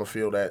know if I'm gonna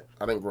feel that.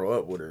 I didn't grow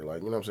up with her. Like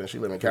you know what I'm saying? She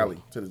live in Cali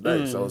to this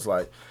day, so it's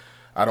like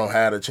I don't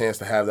have a chance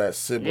to have that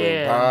sibling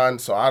Yeah. bond.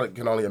 So I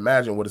can only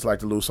imagine what it's like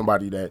to lose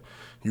somebody that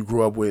you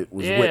grew up with,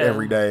 was with Yeah.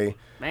 every day,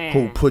 Man.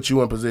 who put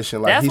you in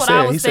position. Like That's he what said,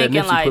 I he was said,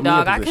 thinking. Nipsey Like, put me in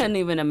dog, I position. couldn't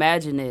even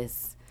imagine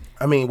this.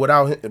 I mean,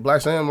 without him,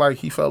 Black Sam, like,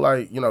 he felt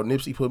like, you know,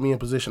 Nipsey put me in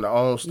position to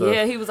own stuff.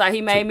 Yeah, he was like, he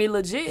made me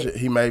legit.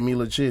 He made me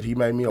legit. He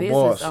made me a Business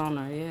boss.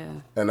 owner, yeah.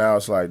 And now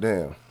it's like,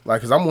 damn.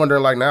 Like, because I'm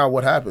wondering, like, now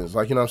what happens?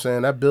 Like, you know what I'm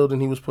saying? That building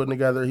he was putting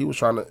together, he was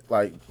trying to,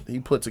 like, he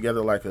put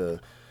together, like,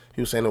 he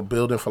was saying a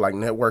building for, like,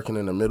 networking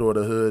in the middle of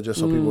the hood just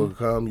so people could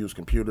come, use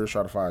computers,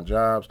 try to find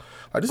jobs.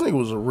 Like, this nigga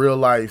was a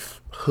real-life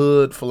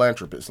hood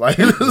philanthropist. Like,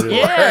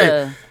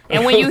 Yeah.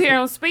 And when you hear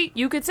him speak,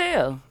 you could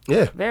tell.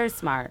 Yeah. Very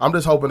smart. I'm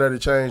just hoping that it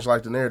changed,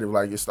 like, the narrative.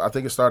 Like, I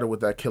think it started with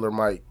that Killer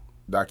Mike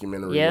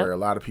documentary where a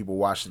lot of people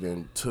watched it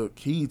and took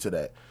heed to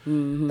that.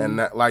 And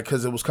that, like,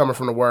 because it was coming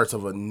from the words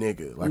of a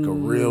nigga. Like, a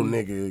real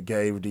nigga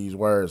gave these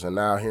words. And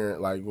now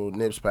hearing, like, well,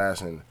 Nip's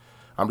passing,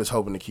 I'm just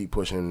hoping to keep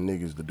pushing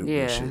niggas to do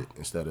good shit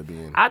instead of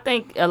being... I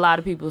think a lot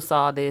of people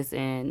saw this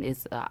and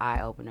it's an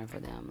eye-opener for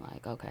them.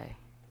 Like, okay,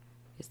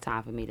 it's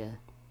time for me to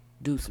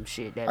do some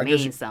shit that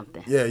means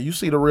something. Yeah, you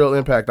see the real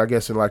impact, I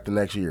guess, in, like, the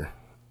next year.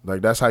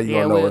 Like, that's how you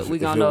gonna know we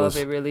gonna know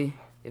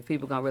if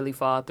people gonna really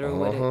fall through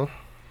with it.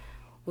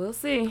 We'll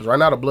see. 'Cause right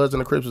now, the Bloods and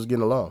the Crips is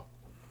getting along.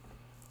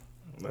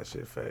 That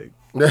shit fake.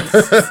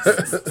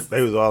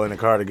 They was all in the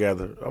car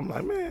together. I'm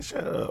like, man,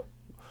 shut up.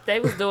 They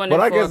was doing it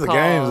But I for guess a the cause.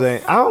 games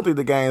ain't. I don't think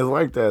the games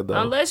like that though.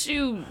 Unless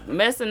you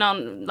messing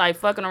on, like,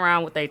 fucking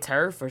around with their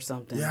turf or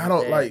something. Yeah, I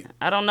don't like...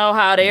 I don't know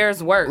how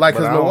theirs work. Like,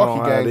 But because I don't Milwaukee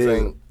know how it gangs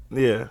is. ain't...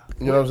 Yeah.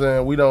 You know what I'm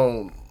saying? We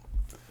don't...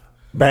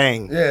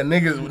 Bang. Yeah,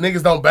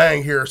 niggas don't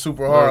bang here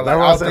super hard. That's Like,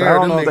 what I'm out saying. there, I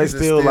don't them know if they niggas is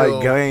still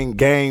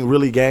like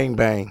really gang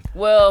bang.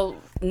 Well,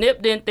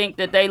 Nip didn't think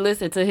that they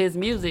listened to his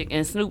music,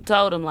 and Snoop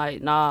told him,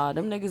 like, nah,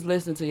 them niggas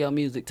listen to your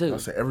music too. I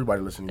said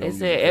everybody listen to They your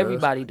said music,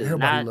 everybody does,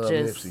 Everybody not love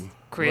just Nipsey.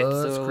 Crips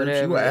Bloods, or Crips,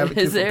 whatever. You an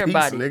advocate It's for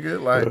everybody. peace,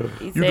 nigga. Like,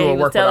 He you said doing he was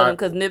work telling him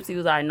because because Nipsey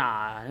was like,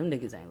 nah, them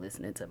niggas ain't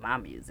listening to my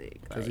music.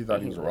 Because he Like,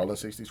 thought he was a Rolling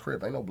 60s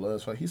Crip. Ain't no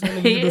Bloods. He said,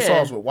 nigga, you do Yeah.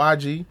 songs with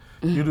YG.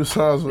 You do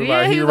songs with, Yeah,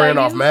 like, he he was ran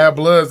like, off Mad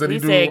Bloods that He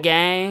he do. said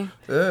Game.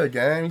 Yeah,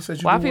 Game. He said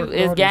you Why do work people with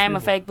all is these Game a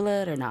people. fake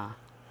blood or nah?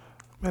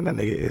 Man, that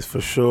nigga is for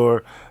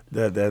sure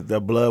the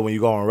blood when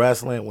you go on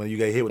wrestling, when you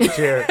get hit with the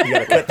chair, you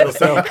gotta cut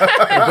yourself and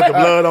put the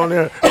blood on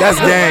there. That's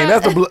gang.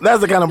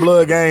 That's the kind of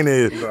blood gang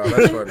is. Nah,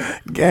 that's funny.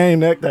 Gang,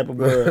 that type of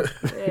blood.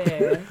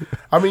 Yeah.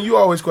 I mean, you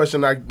always question,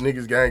 like,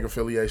 niggas' gang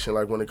affiliation,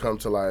 like, when it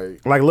comes to,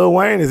 like, Like Lil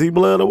Wayne, is he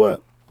blood or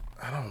what?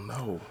 I don't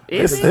know.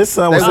 Is His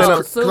son was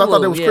Because in I a, thought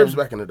they was yeah. Crips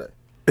back in the day.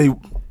 he,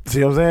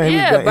 see what I'm saying? He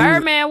Yeah, was,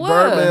 Birdman was.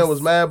 Birdman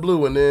was Mad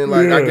Blue, and then,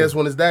 like, I Yeah. guess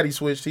when his daddy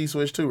switched, he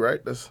switched too, right?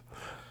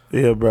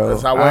 Yeah, bro.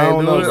 That's how I Wayne don't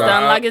do know, it. bro.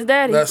 Stunned like his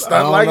daddy. That's I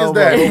stunned don't like know, his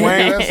bro.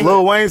 daddy.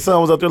 Lil Wayne's son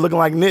was up there looking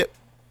like Nip.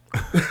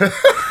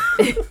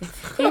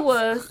 He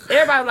was.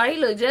 Everybody was like, he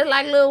looked just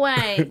like Lil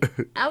Wayne.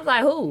 I was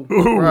like, who?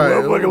 Right.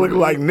 Motherfucker looking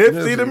like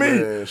Nipsey to me.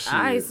 Man, shit.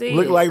 I ain't see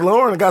Look it. like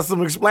Lauren. Got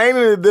some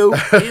explaining to do.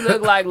 He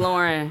looked like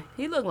Lauren.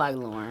 He looked like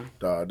Lauren.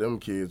 Dawg, them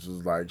kids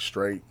was like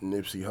straight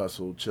Nipsey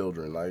Hussle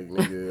children. Like,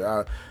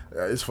 nigga,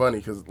 it's funny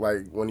because,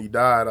 like, when he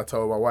died, I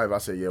told my wife, I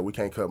said, yeah, we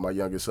can't cut my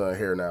youngest son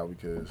hair now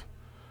because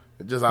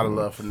just out of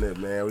love for Nip,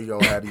 man, we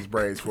gonna have these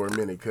braids for a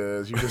minute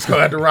because you just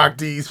gonna have to rock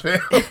these, fam.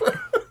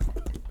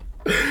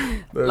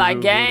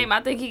 Like Game,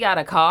 I think he got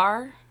a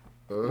car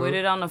with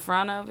it on the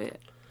front of it.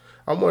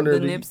 I'm The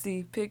wondering,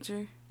 Nipsey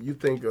picture. you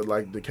think of,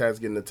 like, the cats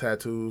getting the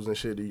tattoos and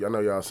shit? I know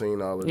y'all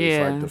seen all of this,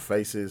 Yeah. like, the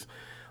faces.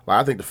 Like,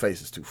 I think the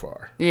face is too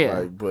far. Yeah.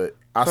 Like, but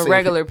I For seen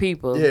regular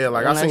people. Yeah,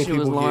 like, I unless seen you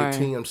was people get Lauren.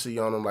 TMC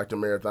on them, like, the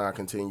marathon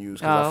continues,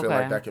 because Oh, I feel okay.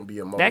 like that can be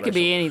a motivational. That could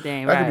be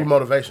anything, That right? could be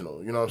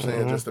motivational, you know what I'm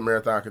saying? Just the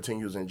marathon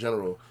continues in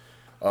general.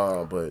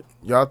 But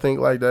y'all think,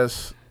 like,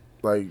 that's,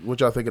 like, what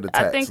y'all think of the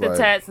tats? I think the like,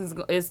 tats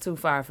is too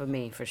far for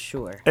me, for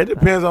sure. It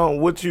depends on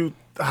what you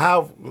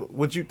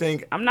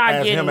think. I'm not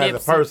as getting him as a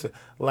Nipsey. person.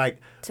 Like,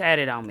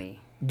 Tatted on me.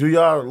 do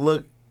y'all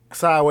look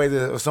sideways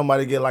if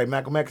somebody get like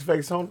Malcolm X's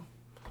face on them,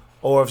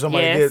 or if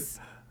somebody Yes. gets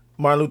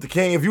Martin Luther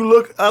King? If you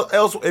look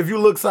if you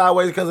look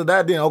sideways because of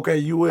that, then okay,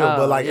 you will. Oh,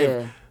 but like, yeah.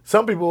 if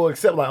some people will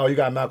accept like, oh, you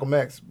got Malcolm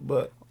X,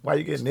 but why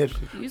you getting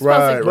Nipsey? You supposed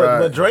Right, to, right.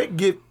 But Drake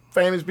get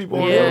famous people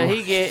on Yeah, him.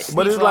 he get.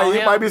 But it's people like on it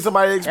him. might be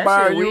somebody That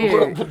inspire shit you.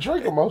 weird. But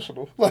Drake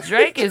emotional.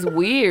 Drake is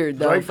weird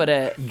though Drake- for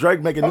that.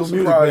 Drake making I'm new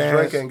music, surprised man.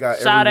 Drake ain't got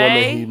every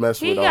woman he Sade,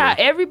 messed he with got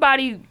on.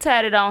 everybody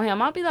tatted on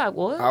him. I'll be like,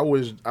 what? I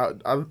wish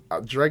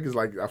Drake is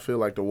like, I feel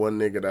like the one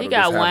nigga that He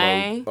just got have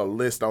Wayne. a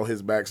list on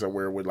his back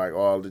somewhere with like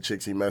all the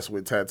chicks he messed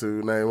with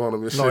tattooed name on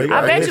him and No, shit. he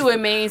got I bet Like, you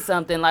it means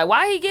something. Like,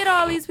 why he get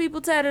all these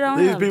people tatted on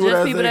These him? people Just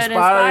that people that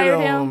inspired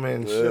inspired him him.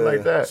 and shit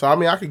like that. So I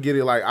mean, I could get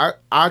it. Like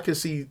I could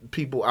see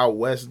people out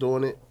west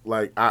doing it.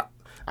 Like I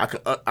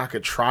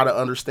could try to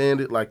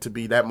understand it. Like to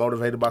be that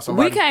motivated by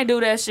somebody. We can't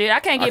do that shit. I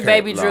can't get can't-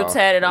 Baby Drew nah,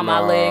 tatted on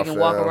my nah, leg and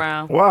walk fam.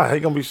 around. Why? He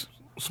gonna be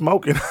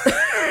smoking.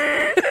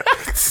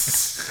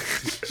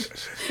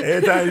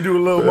 Every time you do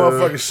a little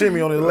motherfucking shimmy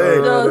on his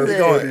leg, Does it's it?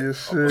 going. Funny as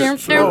shit.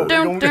 Niggas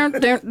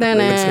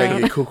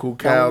can't get cuckoo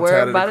cow worry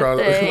tatted about a across.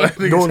 thing. Like, niggas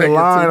Doing the can't get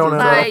line tutu on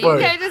that tatted. Like, you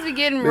motherfucker. can't just be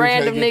getting Niggas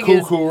random can't get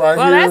niggas. cuckoo right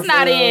Well, here, that's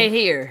not fam. in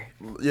here.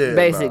 Yeah,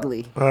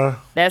 Basically,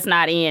 that's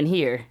not in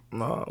here.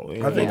 No,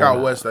 nah. I think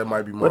out west that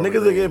might be more. But of a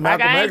niggas that thing. get Like,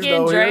 Malcolm I ain't X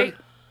getting though. Drake.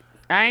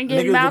 I ain't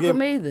getting Niggas that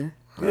Malcolm either.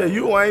 Yeah,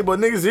 you ain't. But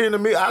niggas here in the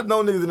middle, I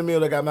know niggas in the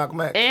middle that got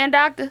Malcolm X. And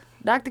Doctor.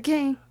 Dr.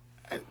 King.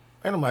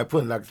 Ain't nobody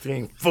putting Dr.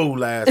 King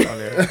fool ass on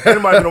there. Ain't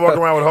nobody gonna walk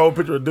around with a whole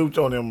picture of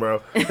Dooch on him,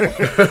 bro.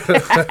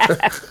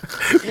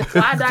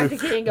 Why Dr.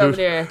 King over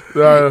there?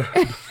 I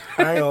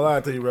ain't gonna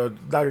lie to you, bro.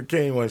 Dr.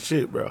 King wasn't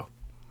shit, bro.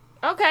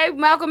 Okay,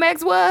 Malcolm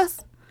X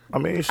was. I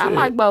mean, shit. I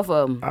like both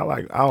of them. I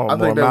don't I more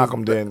think that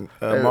Malcolm was- than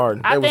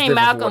Martin. I was think different from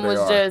Malcolm what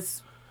was they are.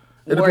 just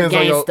It more depends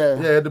on your, gangster.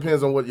 yeah, it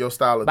depends on what your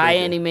style of By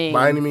thinking. any means.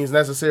 By any means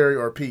necessary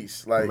or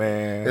peace. Like,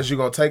 Man. is you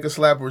gonna take a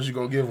slap or is you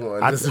gonna give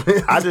one?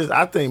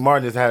 I think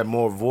Martin just had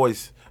more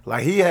voice.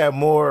 Like he had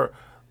more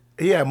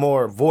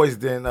voice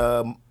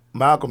than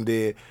Malcolm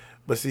did.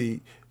 But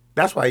see,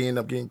 that's why he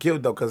ended up getting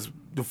killed though. Because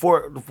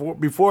before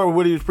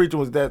what he was preaching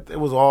was that it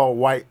was all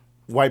white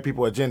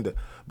people agenda.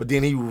 But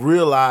then he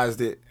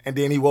realized it, and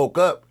then he woke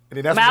up, and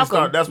then that's when he Malcolm,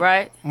 started. That's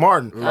right?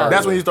 Martin.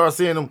 That's when he started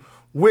seeing him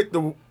with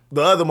the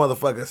other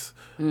motherfuckers,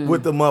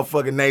 with the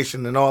motherfucking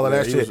nation and all of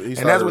that he shit. was- he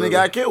And that's when he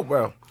started got killed,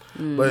 bro.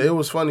 But it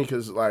was funny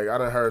because, like, I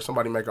done heard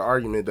somebody make an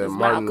argument that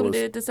Martin Malcolm was.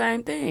 did the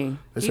same thing.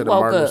 They He said that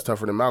woke Martin up. was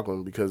tougher than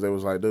Malcolm because they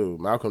was like,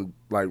 dude, Malcolm,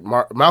 like,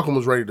 Malcolm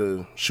was ready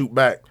to shoot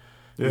back.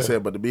 Yeah. He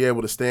said, but to be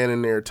able to stand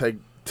in there, take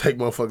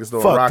motherfuckers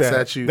throwing Fuck rocks that.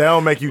 at you, That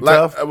don't make you like,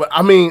 tough.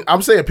 I mean,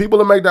 I'm saying people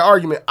that make that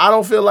argument, I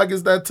don't feel like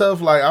it's that tough.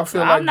 Like, I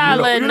feel like I'm not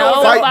letting fight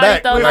nobody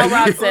back. throw no Like,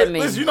 rocks at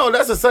me. Listen, you know,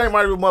 that's the same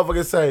argument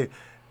motherfuckers say.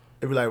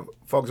 They be like,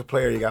 folks a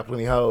player, he got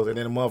plenty hoes. And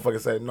then the motherfucker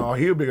say, no,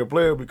 he a bigger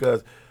player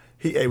because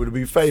he able to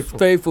be faithful.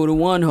 Faithful to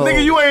one hoe.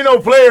 Nigga, you ain't no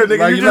player, nigga.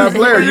 Like, you not a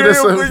player, you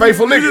just a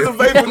faithful nigga. You just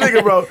a faithful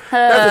nigga, bro. That's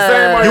the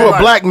same argument. You a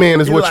like, black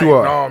man is you what like, you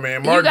are. No,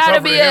 man, Martin gotta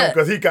tougher be than him a-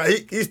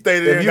 because he stayed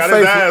there and If you got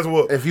his ass faithful,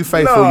 whooped. if you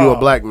faithful, No. you a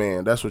black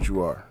man. That's what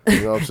you are.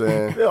 You know what I'm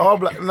saying?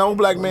 Yeah, no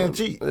black man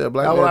cheat. Yeah,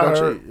 black That's man what I don't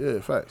heard. cheat. Yeah,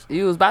 facts.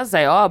 You was about to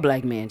say all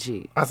black men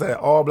cheat. I said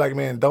all black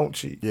men don't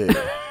cheat. Yeah,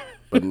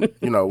 but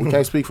you know we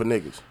can't speak for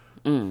niggas.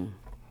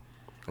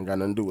 Ain't got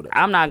nothing to do with it.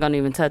 I'm not gonna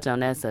even touch on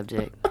that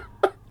subject.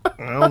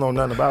 I don't know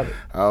nothing about it.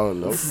 I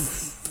don't know.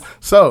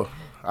 So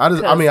I'll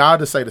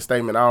just say the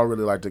statement. I don't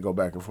really like to go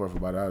back and forth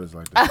about it. I just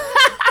like to.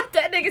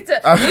 That nigga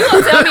you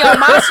gonna tell me on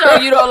my show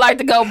you don't like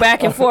to go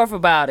back and forth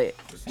about it.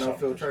 No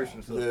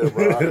filtration. So. Yeah,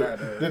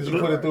 bro. Did you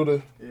put it through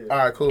the? All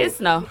right, cool. It's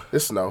snow.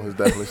 It's snow. It's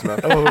definitely snow.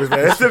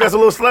 It still got a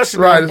little slushy.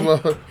 Right as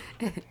well.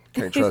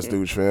 Can't trust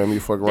dudes, fam. You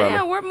fuck around.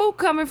 Damn, where Mook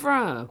coming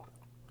from?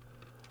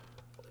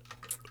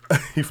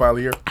 He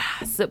finally here.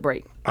 Sip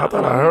break. I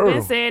thought I heard Been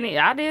him. saying it.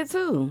 I did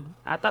too.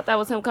 I thought that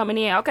was him coming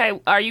in. Okay,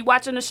 are you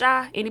watching The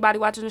Chi? Anybody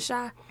watching The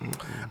Chi?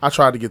 I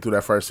tried to get through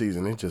that first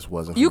season. It just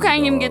wasn't. You for me, can't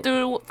even dog. get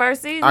through the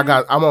first season. I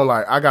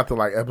got to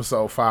like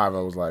episode 5. I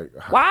was like,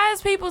 Why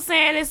is people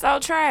saying it's so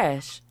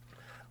trash?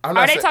 I'm Are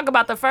not they say- talking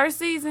about the first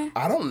season?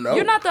 I don't know.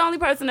 You're not the only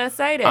person that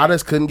say that. I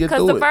just couldn't get Because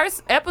through the it.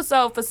 first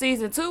episode for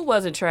season 2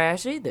 wasn't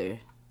trash either.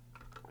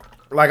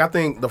 Like, I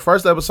think the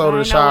first episode I of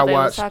the didn't know show I what they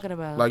was watched, talking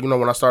about. like, you know,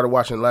 when I started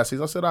watching last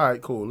season, I said, all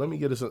right, cool. Let me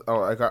get this.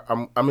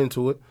 I'm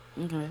into it.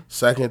 Okay.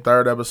 Second,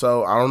 third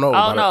episode, I don't know. Oh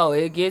about no,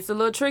 it gets a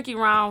little tricky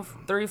round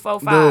 3, 4,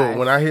 5. Dude,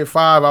 when I hit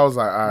 5, I was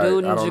like, all right.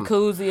 Dude in I the don't-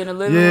 jacuzzi in the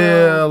living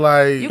Yeah, room.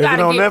 like, You it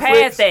gotta on get Netflix?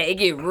 past that. It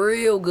get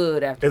real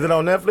good after. Is it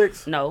on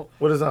Netflix? No,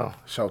 What is it on?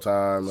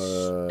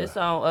 Showtime. it's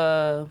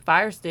on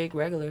Fire Stick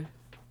regular.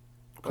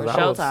 Or 'Cause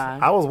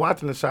Showtime. I was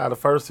watching the show the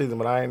first season,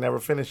 but I ain't never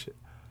finished it.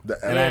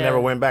 And I Yeah. ain't never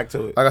went back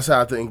to it. Like I said,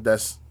 I think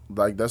that's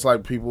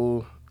like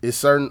people. It's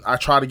certain. I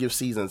try to give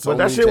seasons. So But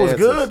that many shit was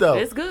chances. good, though.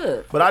 It's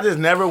good. But I just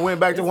never went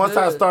back to It's once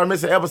I good. started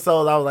missing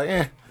episodes, I was like,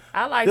 eh.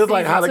 I like Just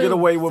like season How to Get 2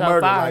 Away with so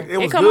Murder. far. Like, it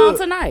was come good. on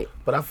tonight.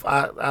 But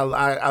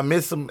I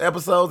missed some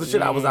episodes and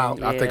shit. I was out.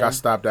 Yeah. I think I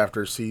stopped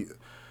after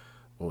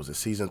what was it,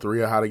 season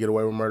 3 of How to Get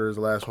Away with Murder is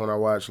the last one I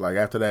watched. Like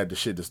after that, the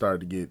shit just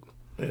started to get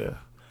Yeah.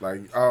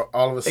 like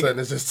all of a sudden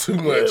it's just too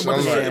Yeah, much. but,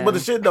 I'm the like, shit, but the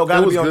shit though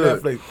gotta It was be on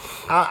good. Netflix.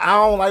 I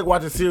don't like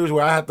watching series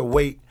where I have to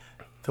wait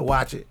to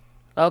watch it.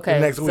 Okay,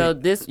 next so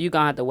week. this you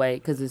gonna have to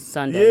wait because it's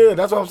Sunday. Yeah,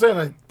 that's what I'm saying.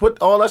 Like, put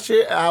all that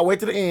shit. I'll wait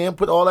to the end.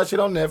 Put all that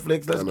shit on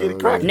Netflix. Let's get it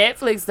cracking.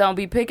 Netflix don't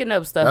be picking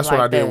up stuff that's like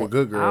what I did that. with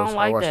Good Girls. I don't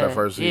like watched that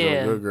first season Yeah.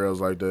 of Good Girls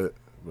like that.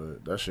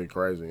 But that shit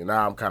crazy. And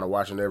now I'm kind of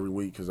watching every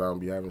week because I don't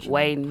be having shit.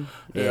 Waiting.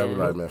 Yeah, I be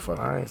like, man, fuck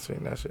it. I ain't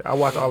seen that shit. I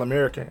watched All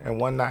American in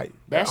one night.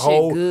 That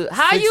whole shit good.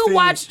 How you 16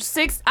 watch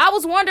 6? I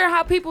was wondering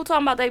how people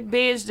talking about they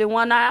binged in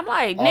one night. I'm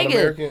like, All nigga,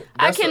 American?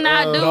 I That's the,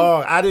 cannot do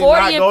Dog, I did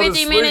 40 not go to and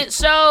 50 sleep. minute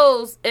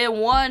shows in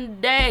one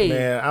day.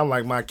 Man, I'm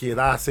like my kids.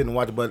 I sit and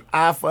watch it, but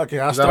I that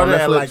on started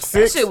at Netflix? like That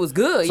 6. shit was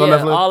good. So yeah,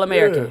 Netflix? All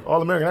American. Yeah,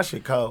 All American. That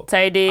shit cold.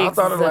 Tay Diggs I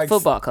thought is it a like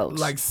football coach.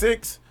 Like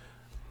 6.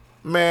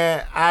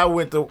 Man, I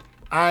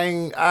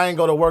ain't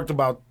go to work till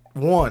about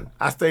 1.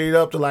 I stayed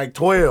up to like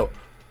 12.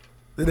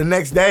 Then the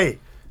next day,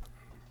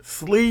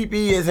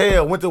 sleepy as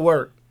hell. Went to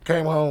work.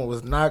 Came home.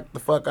 Was knocked the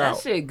fuck that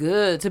out. shit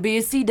good. To be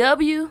a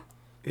CW?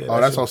 Yeah,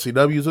 Oh, that's on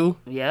CW too?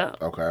 Yeah.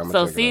 Okay, I'm gonna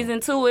So check it season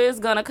 2 is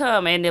gonna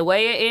come, and the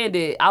way it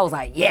ended, I was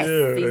like, yes,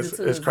 Yeah, season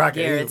 2 it's is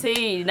cracking.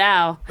 guaranteed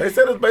now. They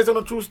said it's based on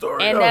a true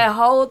story. And though. that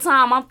whole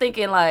time, I'm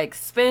thinking like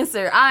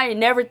Spencer. I ain't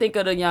never think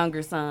of the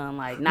younger son.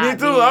 Like not Me too,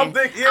 being- I'm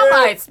thinking, I'm yeah.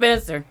 like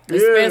Spencer. The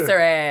Yeah. Spencer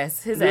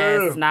ass. His Yeah.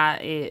 ass is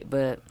not it.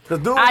 But 'Cause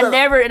dude I that-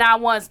 never and I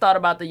once thought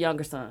about the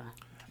younger son.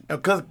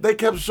 Because they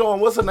kept showing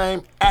what's her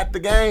name at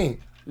the game.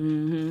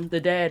 The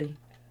daddy.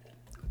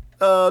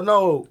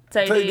 No.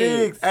 Tay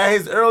Diggs. At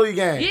his early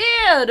game.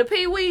 Yeah, the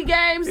Pee Wee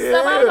games. Yeah.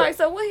 Stuff. I was like,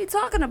 so what he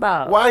talking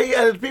about? Why he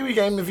at his Pee Wee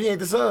game if he ain't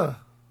the son?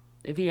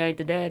 If he ain't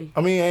the daddy.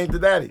 I mean, he ain't the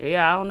daddy.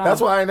 Yeah, I don't know. That's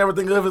why I ain't never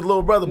think of his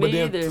little brother. But Me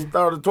then either.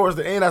 started towards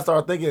the end, I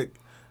started thinking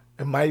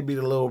it might be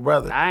the little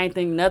brother. I ain't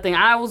think nothing.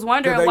 I was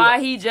wondering 'Cause they- why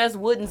he just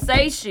wouldn't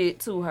say shit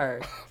to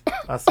her.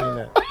 I seen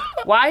that.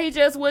 Why he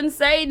just wouldn't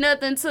say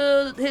nothing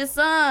to his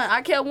son.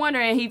 I kept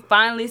wondering. He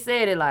finally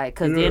said it like,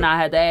 cause then I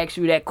had to ask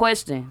you that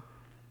question.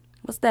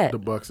 What's that? The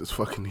Bucks is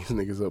fucking these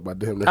niggas up by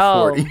damn near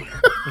Oh. 40.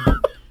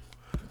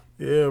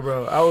 Yeah,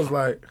 bro. I was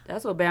like,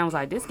 That's what Bam was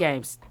like. This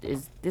game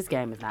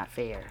is not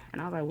fair.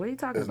 And I was like, what are you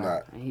talking It's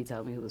about? not. And he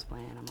told me who was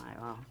playing. I'm like,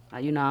 oh,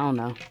 I don't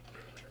know.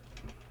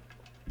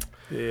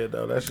 yeah,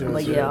 though, that shit But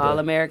was yeah, good, All though.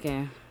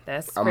 American.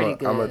 That's I'm pretty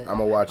good.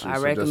 gonna watch it. I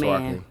so just so I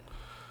recommend.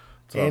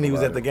 can And he was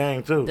talk at the about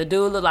game, too. The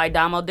dude looked like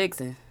Damo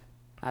Dixon.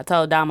 I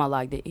told Damo,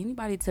 like, did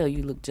anybody tell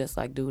you look just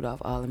like dude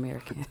off All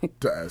American?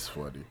 That's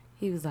funny.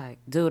 He was like,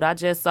 dude, I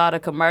just saw the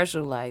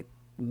commercial, like,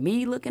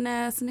 me looking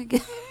ass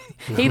nigga.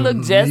 He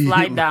looked just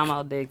like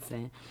Damo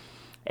Dixon.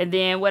 And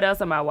then what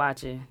else am I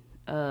watching?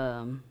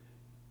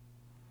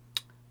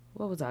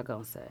 What was I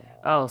gonna say?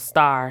 Oh,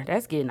 Star.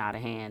 That's getting out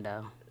of hand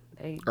though.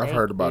 They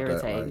heard about that,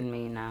 irritating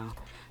me now.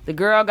 The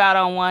girl got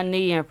on one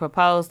knee and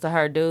proposed to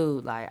her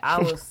dude. Like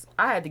I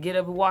had to get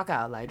up and walk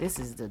out. Like this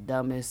is the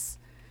dumbest.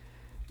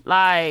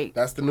 Like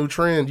That's the new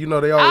trend. You know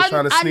they always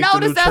trying to sneak the new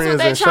noticed that's what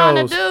trends they in trying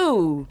shows. to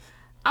do.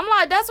 I'm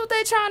like, that's what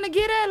they trying to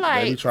get at.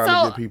 Like, be trying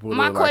so to get people to,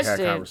 my like, have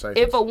question: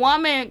 conversations. if a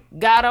woman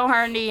got on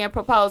her knee and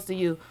proposed to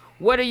you,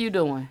 what are you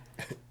doing?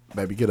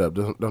 Baby, get up.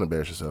 Don't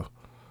embarrass yourself.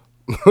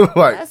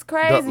 Like, That's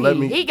crazy. Let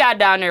me, He got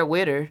down there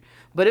with her,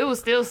 but it was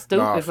still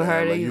stupid Nah, for fam,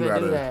 her to like, you even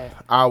gotta, do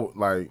that.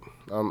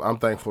 I'm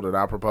thankful that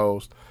I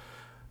proposed.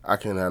 I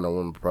can't have no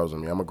woman propose to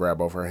me. I'm gonna grab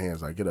both her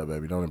hands. Like, get up,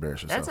 baby. Don't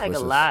embarrass yourself. That's like Let's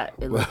a just- lot.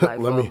 It looks like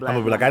let for me- a black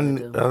I'm going to be like,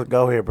 woman to do.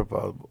 go ahead,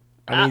 propose.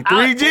 I need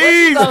I- 3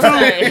 G's, what you gonna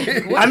too.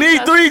 say? What I you need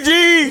gonna-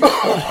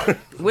 3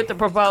 G's. with the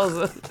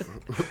proposal.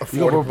 You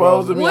gonna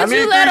propose to me? I Would need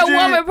you let 3 a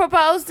G's. woman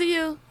propose to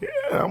you?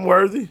 Yeah, I'm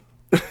worthy.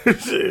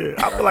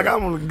 Shit, I feel like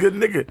I'm a good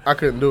nigga. I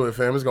couldn't do it,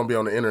 fam. It's gonna be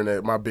on the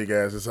internet. My big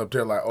ass is up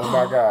there, like, oh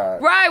my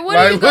god. Right? What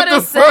Like, are you gonna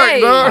the fuck,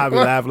 say? dog? I be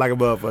laughing like a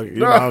motherfucker. You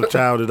know, I'm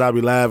childish. I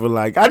be laughing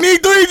like, I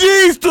need 3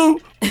 G's, too.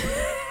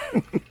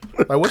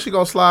 Like, what she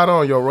gonna slide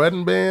on your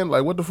wedding band?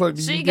 Like, what the fuck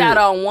do She you got get?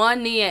 on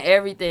one knee and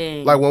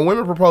everything. Like, when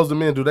women propose to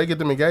men, do they get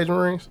them engagement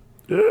rings?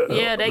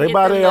 yeah, They get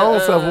buy them their the, own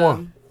self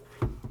one.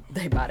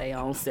 They buy their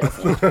own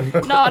self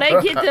one. No,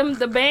 they get them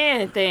the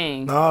band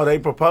thing. No, they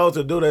propose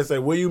to do that. Say,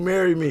 will you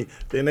marry me?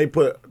 Then they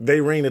put they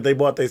ring that they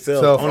bought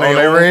themselves Self on on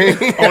their own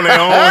ring. on their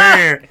own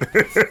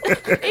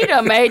hand. He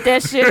done made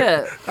that shit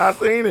up. I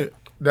seen it.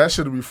 That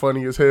should be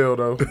funny as hell,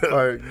 though.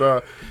 Like,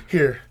 dog,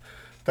 here.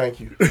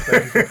 Thank you.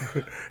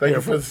 Thank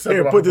you for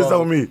Here, put this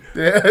on me.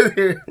 Yeah,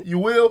 here. You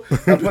will?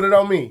 Now put it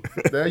on me.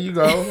 There you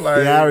go.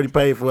 Like, Yeah, I already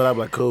paid for it. I'm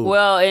like, cool.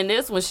 Well, in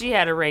this one, she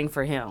had a ring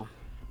for him.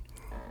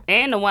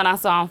 And the one I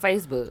saw on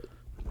Facebook.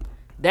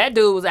 That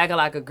dude was acting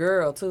like a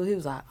girl, too. He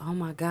was like, oh,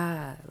 my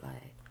God.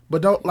 Like,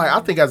 but don't, like, I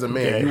think as a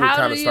man, you would How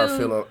kind of do start you-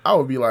 feeling, I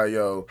would be like,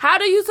 yo, how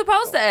do you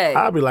supposed to act?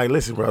 I'll be like,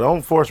 listen, bro,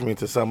 don't force me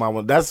into something I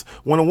want. That's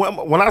when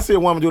when I see a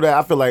woman do that,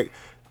 I feel like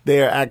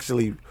they're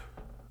actually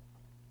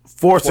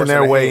forcing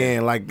their their way hand.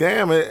 in. Like,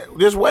 damn it,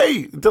 just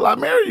wait until I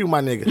marry you,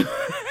 my nigga.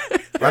 I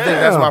think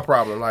that's my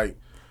problem. Like,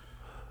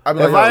 I'd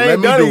be If like, I yo, let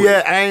ain't me done do it it.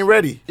 yet, I ain't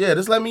ready. Yeah,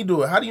 just let me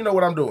do it. How do you know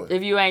what I'm doing?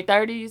 If you ain't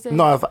 30, you said?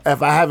 No,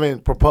 if I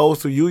haven't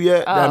proposed to you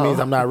yet, that Oh. means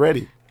I'm not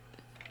ready.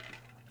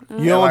 You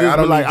Yeah, don't like, just I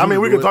be don't like, need I you mean,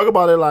 to we do can it. talk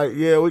about it like,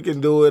 yeah, we can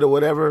do it or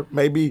whatever.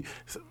 Maybe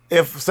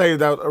if, say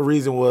that a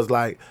reason was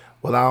like,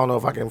 well, I don't know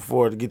if I can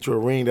afford to get you a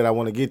ring that I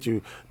want to get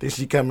you. Then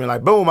she come in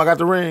like, boom, I got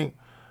the ring.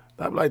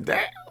 I'm like, damn,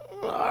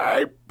 all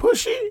right,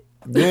 pushy.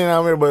 Then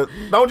I mean, but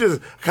don't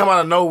just come out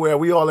of nowhere.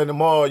 We all in the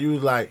mall. You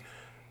was like,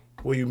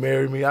 will you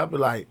marry me? I'd be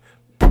like,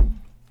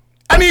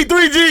 I need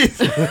 3 G's.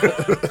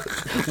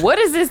 What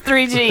is this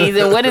 3 G's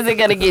and what is it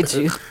going to get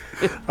you?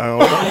 I don't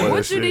know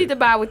What you need to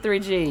buy with 3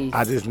 G's?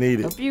 I just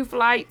need A it. few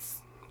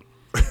flights.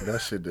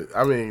 That shit,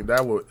 I mean,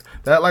 that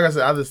like I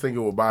said, I just think it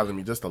would bother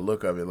me just the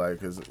look of it. Like,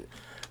 cause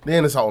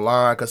then it's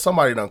online, cause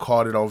somebody done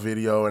caught it on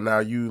video, and now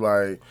you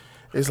like,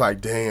 it's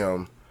like,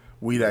 damn,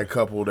 we that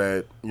couple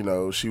that, you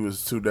know, she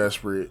was too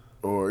desperate,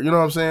 or, you know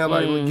what I'm saying?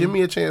 Like, give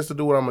me a chance to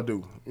do what I'm gonna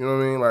do. You know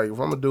what I mean? Like, if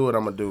I'm gonna do it,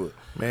 I'm gonna do it.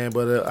 Man,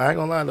 but I ain't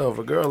gonna lie though. If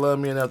a girl love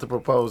me enough to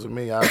propose to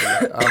me, I'll be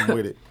like, I'm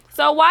with it.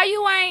 So why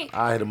you ain't?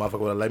 I hit a motherfucker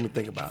with a let me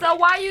think about it. So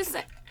why you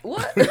say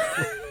what?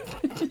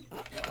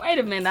 Wait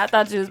a minute. I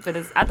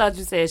thought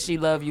you said she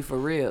love you for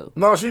real.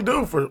 No, she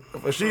do for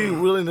she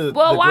willing to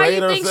Well, why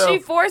degrade you think herself. she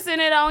forcing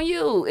it on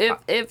you?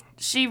 If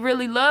she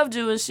really loved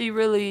you and she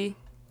really,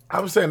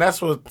 I'm saying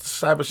that's what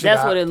type of shit.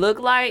 that's what it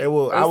looked like. It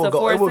will- I It's will a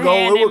go- it forced will go-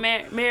 hand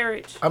it in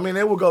marriage. I mean,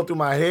 it will go through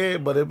my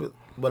head,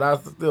 but I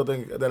still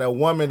think that a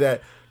woman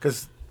that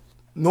because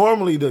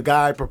normally the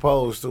guy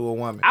proposed to a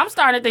woman. I'm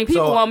starting to think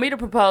people So- want me to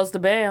propose to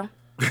Bam.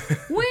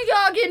 When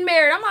y'all getting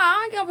married? I'm like,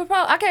 I ain't gonna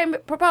propose. I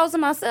can't propose to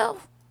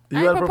myself. You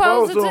I gotta ain't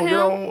propose proposing to to him.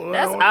 him. You don't-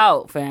 That's don't-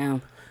 out,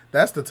 fam.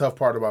 That's the tough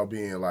part about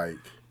being like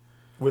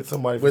with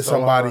somebody with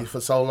somebody for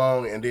so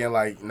long, and then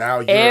like now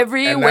you're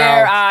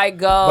Everywhere I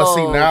go. But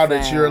see, now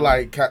that fam. you're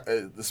like,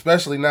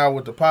 especially now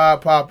with the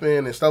pod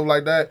popping and stuff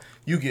like that,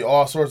 you get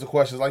all sorts of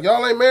questions like,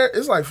 y'all ain't married?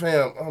 It's like,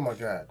 fam, oh my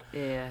God.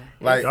 Yeah.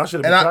 Like, Y'all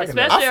should've and been cracking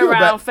that. Especially feel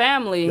around bad-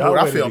 family. Y'all Dude,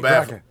 I ready to feel be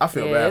bad. cracking. I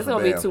feel Yeah, bad it's for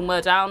gonna be Bam. too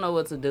much. I don't know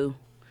what to do.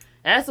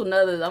 That's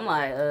another. I'm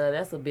like,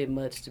 that's a bit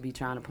much to be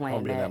trying to plan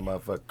I'm being that. that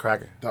motherfucker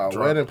cracking. Dog,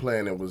 Drunk. wedding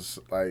planning was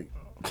like,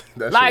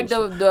 that Like shit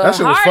was, the that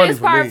shit was funny hardest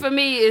for part me. for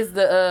me is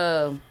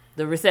the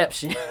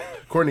reception.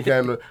 Courtney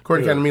came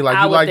to me like,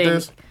 I you would like think.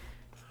 this?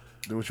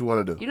 Do what you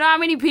want to do. You know how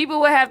many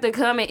people would have to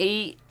come and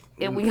eat,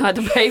 and we have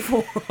to pay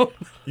for them.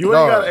 You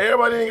No. ain't got.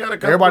 Everybody ain't got to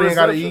come. Everybody to ain't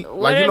got to reception. eat.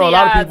 What Like, you are know, a the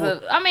lot of odds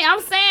people. I mean,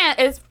 I'm saying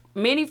it's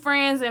many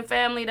friends and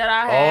family that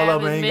I All have.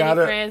 of them As ain't many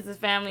gotta- friends and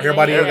family.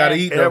 Everybody that ain't gotta have.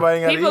 eat, though. Everybody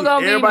ain't got to People eat.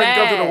 gonna be Everybody can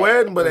come to the mad.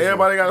 wedding, but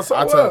everybody got to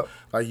I show tell up.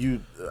 like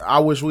you, I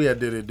wish we had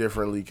did it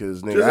differently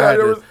because nigga, Just I, like had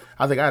there to, was-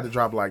 I think I had to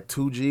drop like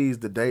 2 G's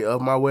the day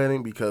of my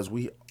wedding because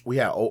we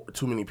had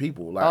too many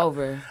people. Like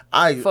Over.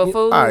 I For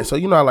food? All right, so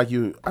you know, like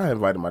you, I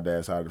invited my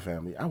dad's side of the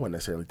family. I wasn't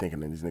necessarily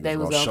thinking that these niggas They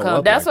was gonna gonna show come.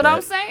 up. That's like what I'm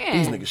that. saying.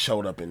 These niggas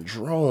showed up in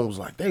drones,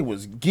 like they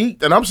was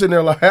geeked, and I'm sitting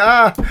there like,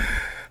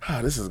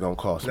 this is gonna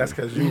cost me. That's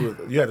because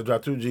you had to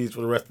drop 2 G's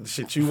for the rest of the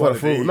shit you for the wanted to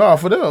food. eat. No,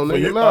 for them,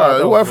 nigga. No,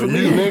 it wasn't for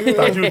me, you. nigga.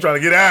 Thought you was trying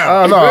to get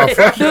out. Oh no,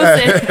 fuck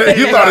that.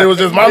 You thought it was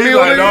just my He's meal,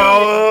 like, nigga?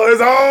 no,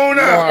 it's on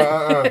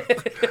now.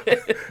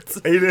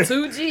 He didn't.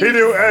 2 G's. He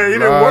didn't. Hey, he didn't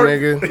Nah, work.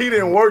 nigga. He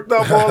didn't work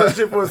up all that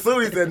shit for a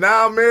suit. He said,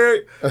 "Now I'm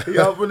married." He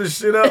opened this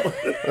shit up.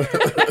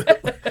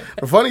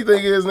 The funny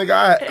thing is,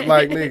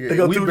 nigga, They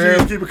go we 2 barely.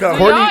 G's, keep it coming.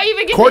 Do y'all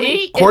even get to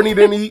eat? Courtney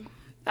didn't eat.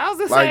 I was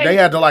gonna Like say, they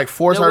had to like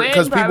force the her wedding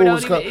because probably people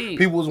was don't even eat.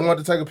 people was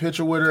wanting to take a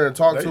picture with her and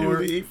talk They to her.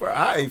 usually eat first.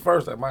 I ate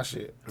first at my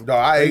shit. No,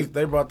 I ate.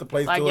 They brought the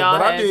place Like to it, y'all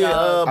but I had did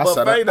y'all- I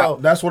said buffet though.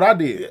 that's what I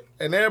did.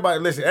 And everybody,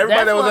 listen,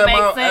 everybody that That's was what at makes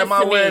my sense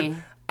to me.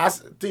 wedding,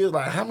 T was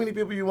like, how many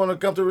people you want to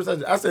come to the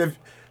reception? I said,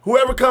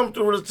 whoever comes to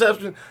the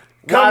reception,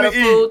 come While to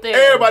the food eat.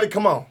 there. Everybody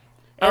come on.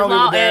 I As don't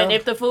long, give a damn. and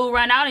if the food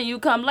run out and you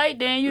come late,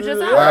 then you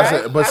just out, Yeah, I right?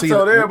 said- but I see,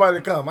 told everybody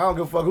to come. I don't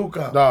give a fuck who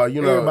come. No, you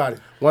know, everybody.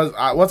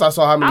 Once I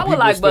saw how many I would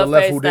people like still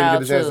left who buffet didn't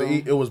get a style, chance to too.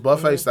 eat, it was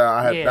buffet style.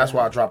 I had Yeah. that's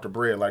why I dropped the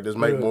bread, like just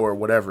make Yeah. more or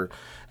whatever.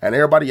 And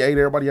everybody ate,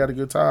 everybody had a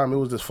good time. It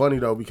was just funny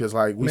though because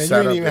like we Man, sat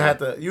you up ain't even there. have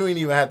to. You ain't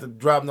even have to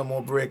drop no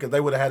more bread because they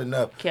would have had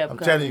enough. Kept I'm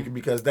telling coming. you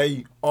because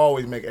they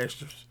always make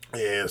extras.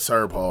 Yeah,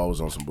 Sir Paul was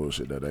on some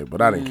bullshit that day,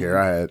 but I didn't care.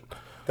 I had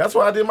That's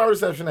why I did my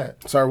reception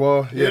at. Sir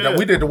Paul. Yeah, Yeah.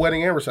 we did the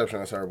wedding and reception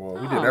at Sir Paul.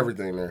 We did Oh.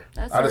 everything there.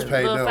 That's I just a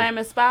paid little them.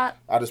 famous spot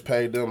I just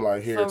paid them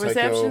like here, for take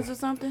receptions your. or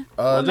something.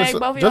 Uh, What just made a-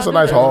 both of just y'all a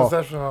nice do that? hall.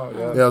 Reception hall. Yeah.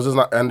 Yeah, it was just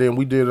not, and then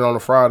we did it on a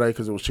Friday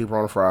because it was cheaper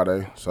on a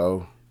Friday.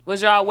 So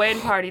Was y'all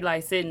wedding party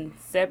like sitting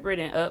separate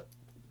and up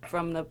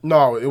from the?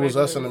 no, it was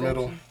Regular us in the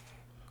middle. reception?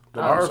 The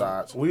Ours,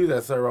 sides. we was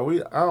at Sarah.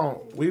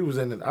 We was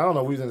in the, I don't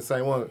know, we was in the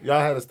same one. Y'all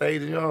had a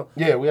stage and y'all.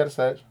 Yeah, we had a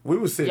stage. We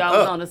was sitting Y'all up.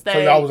 was on the stage. So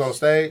y'all was on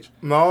stage.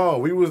 No,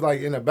 we was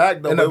like in the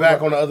back though. In the but back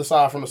we- on the other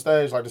side from the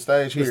stage, like the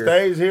stage the here.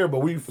 stage here,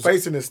 but we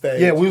facing the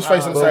stage. Yeah, we was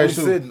facing the But we stage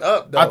too. sitting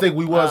up though. I think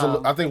we was.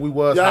 I think we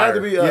was Y'all had hired.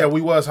 to be, Yeah,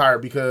 we was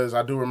hired because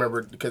I do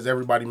remember because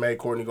everybody made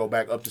Courtney go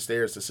back up the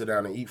stairs to sit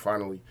down and eat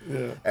finally.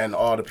 Yeah. And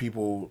all the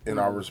people in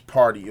our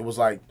party, it was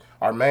like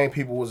our main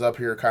people was up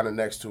here kind of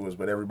next to us,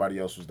 but everybody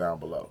else was down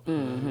below.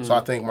 Mm-hmm. So I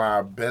think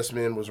my best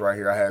man was right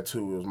here. I had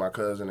 2. It was my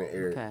cousin and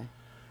Eric. Okay.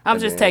 I'm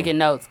just then- taking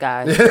notes,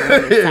 guys.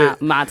 It's time-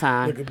 my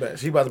time. Look at that.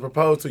 She about to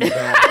propose to you.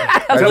 Now.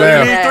 Hey, Tell her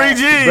bam. you need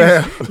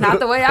 3 G's. Bam. Not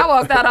the way I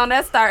walked out on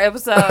that Star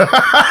episode.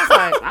 I was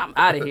like, I'm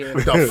out of here.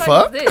 What the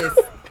fuck? is this?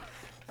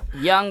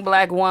 Young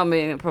black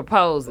woman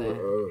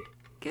proposing.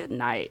 Good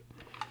night.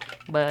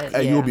 But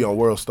Hey, yeah. you'll be on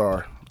World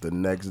Star the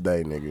next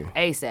day, nigga.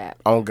 ASAP.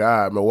 On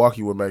God,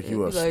 Milwaukee would make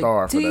you a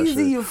star for that Teasy,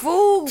 shit. you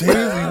fool.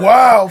 Teasy,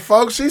 wow,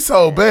 folks, she's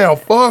so bad.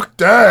 Fuck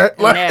that.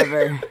 Like,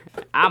 Never.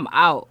 I'm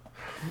out.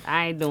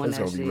 I ain't doing there's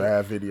that gonna be shit.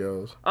 mad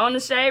videos. On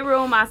the Shade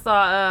Room, I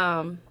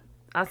saw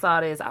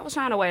this. I was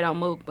trying to wait on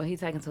Mook, but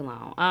he's taking too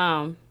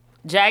long.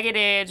 Jagged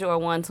Edge or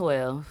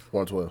 112?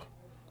 112.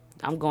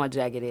 I'm going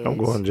Jagged Edge. I'm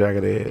going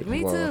Jagged Edge.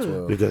 Me Going too.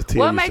 112. Because T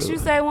What used makes to- you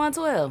say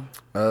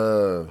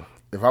 112?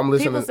 If I'm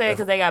listening, People say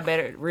because they got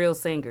better real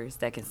singers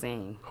that can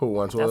sing. who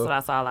 112? That's what I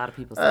saw a lot of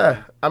people say.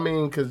 I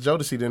mean, because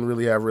Jodeci didn't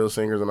really have real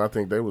singers, and I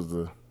think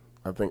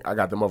I think I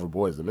got them over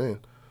Boys to Men.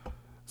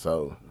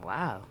 So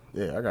Wow.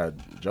 yeah, I got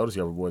Jodeci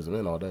over Boys to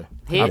Men all day.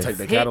 Hits, I'll take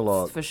the hits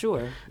catalog. for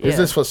sure. Is Yeah.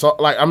 this for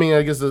like? I mean,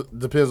 I guess it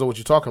depends on what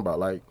you're talking about.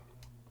 Like,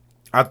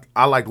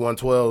 I like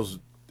 112's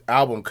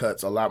album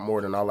cuts a lot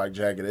more than I like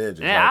Jagged Edge.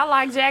 Yeah, I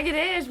like Jagged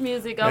Edge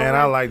music. Man, over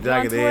I like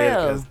Jagged Edge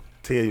 112. because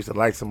T used to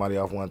like somebody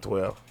off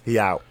 112. He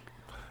out.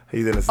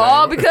 He's in the same.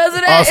 Oh, because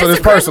of that. Oh, so it's this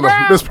a Chris personal.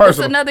 Brown. This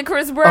personal. It's another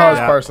Chris Oh, Brown. it's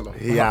personal.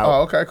 He out.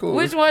 Oh, okay, cool.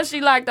 Which one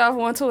she liked off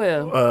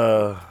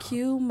 112?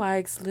 Q,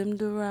 Mike, Slim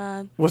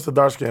Duran, What's the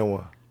dark skin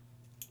one?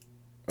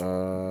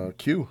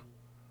 Q.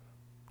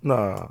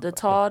 Nah. the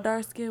tall,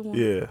 dark skinned one.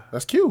 Yeah.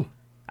 That's Q.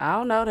 I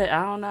don't know that.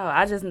 I don't know.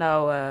 I just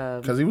know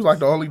Because he was like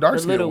the only dark the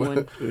skinned little one.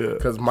 one. Yeah.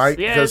 Because Mike,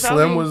 Yeah, because it's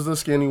Slim only- was the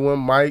skinny one.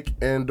 Mike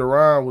and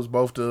Duran was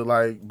both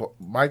the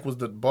Mike was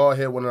the bald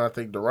head one, and I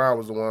think Duran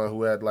was the one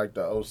who had like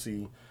the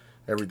OC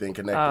everything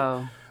connected.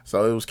 Oh.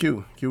 So it was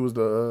Q. Q was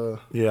the.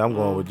 Yeah, I'm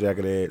going with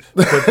Jagged Edge.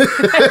 But,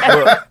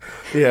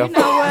 yeah, You know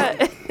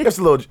what?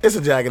 it's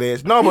a Jagged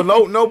Edge. No, but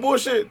no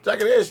bullshit.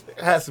 Jagged Edge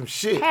had some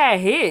shit Had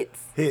hits.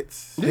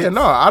 hits. Yeah,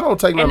 no, I don't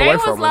take And nothing they away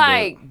was from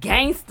like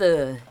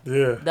gangster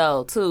Yeah.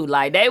 though too.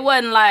 Like they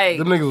wasn't like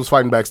them niggas was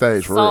fighting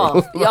backstage for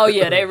real. soft. Oh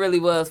yeah, they really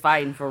was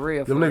fighting for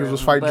real. Them for niggas real.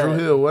 was fighting But- Drew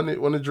Hill, wasn't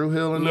it? When Drew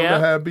Hill and them Yeah,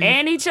 that had beef.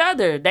 and each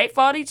other. They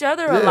fought each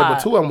other a Yeah, lot. but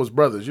two of them was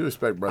brothers. You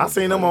expect I brothers.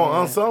 seen them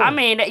on Unsung. I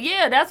mean,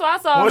 yeah, that's what I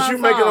saw. Once on you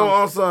make it Unsung.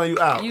 on Unsung, you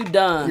out. you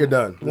done. You're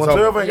done. It's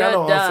 112 over. ain't got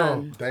no You're Unsung.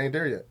 done. They ain't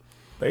there yet.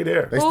 They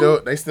there. They Who? still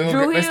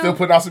Drew they Hill? still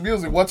putting out some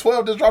music.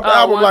 112 just dropped the Oh,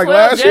 album like 112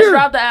 last just year.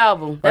 dropped the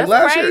album. Like That's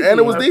last crazy. year, and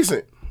it was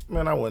decent.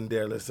 Man, I wouldn't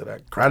dare listen to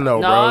that I crap.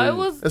 know, No, bro. it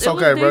was- It's it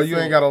was okay, bro. You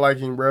decent. ain't gotta like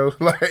him, bro.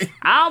 Like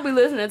I don't be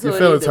listening to your it.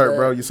 feelings either, hurt, but-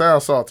 bro. You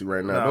sound salty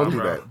right now. Nah, Don't do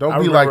bro. that. Don't I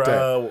be like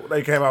remember, that.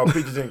 They came out with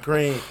Peaches and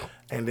Cream,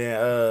 and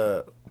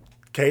then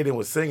Caden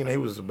was singing. He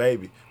was a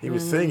baby. He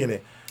was singing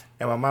it,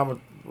 and my mama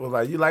was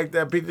like, "You like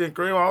that Peaches and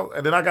Cream?"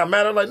 And then I got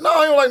mad. I was like, "No,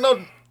 I don't like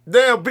no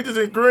damn Peaches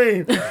and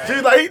Cream."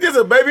 She's like, "He just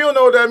a baby. He don't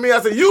know what that means."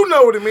 I said, "You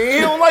know what it means. He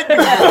don't like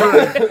Peaches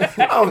and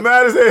Cream." I was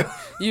mad as hell.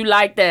 You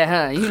like that,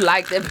 huh? You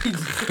like that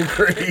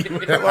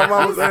piece My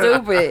mama said,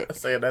 stupid.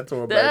 Saying that to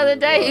him. The other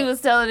day he was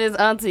telling his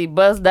auntie,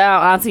 bust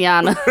down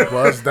Auntiana.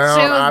 bust down.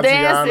 She was Auntiana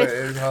dancing.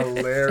 is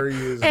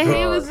hilarious. And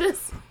he dog. was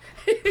just,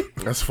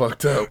 That's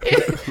fucked up.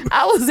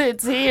 I was in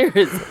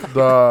tears.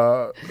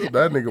 Dog,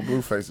 that nigga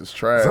Blueface is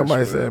trash.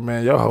 Somebody man. said,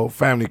 "Man, your whole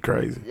family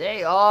crazy."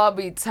 They all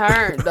be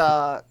turned,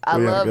 dog. I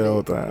We had a love good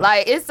old it. time.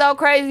 Like, it's so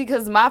crazy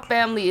because my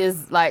family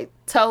is like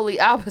totally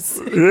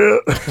opposite Yeah.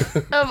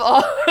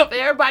 of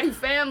everybody's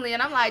family.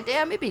 And I'm like,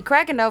 damn, it be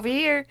cracking over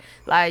here.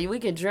 Like, we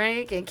can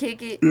drink and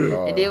kick it.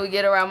 And then we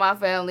get around my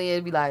family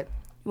and be like,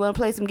 you want to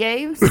play some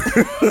games? You want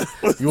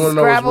to know what's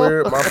Scrabble.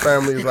 weird? My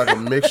family is like a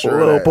mixture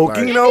Little of that. Like,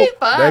 Pokino. It be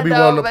fun, they be though,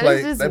 wanting to but play.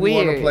 it's just They be wanting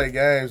to weird. play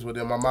games, but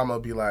then my mama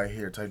be like,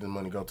 "Here, take the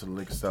money, go to the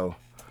liquor store.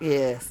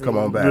 Yeah. see. Come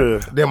on back." Yeah.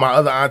 Then my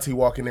other auntie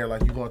walk in there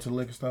like, "You going to the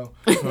liquor store?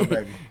 No,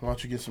 baby. Why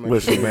don't you get some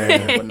extra Listen,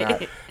 man, man. but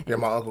not." Then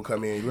my uncle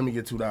come in. Let me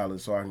get $2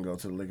 so I can go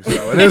to the liquor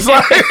store. And it's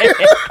like,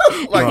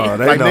 No,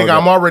 they like know nigga, that.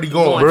 I'm already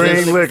going.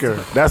 Bring liquor.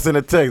 That's in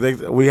the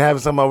text. We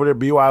having some over there.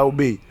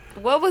 BYOB.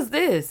 What was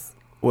this?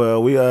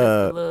 Well, we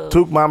little-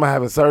 Took Mama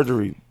having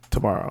surgery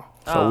tomorrow,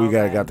 so Oh, we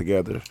okay. got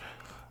together.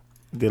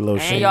 Did a little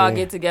And shit. y'all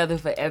get together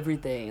for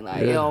everything.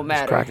 Like, it Yeah, don't it's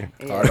matter. cracking.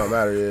 Yeah. Oh, it don't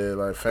matter. Yeah,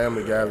 like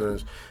family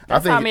gatherings.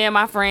 That's I how think me and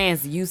my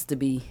friends used to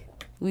be.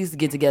 We used to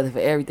get together for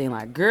everything.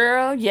 Like,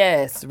 girl,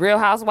 yes, Real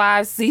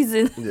Housewives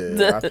season,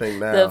 Yeah, I think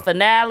now. the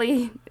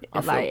finale,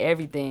 I feel- like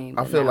everything.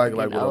 I But feel now like we're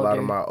with getting a lot of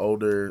older. my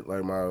older,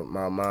 like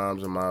my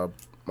moms and my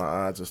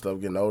aunts and stuff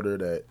getting older,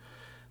 that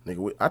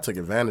nigga, I took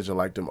advantage of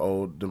like them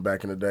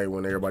back in the day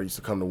when everybody used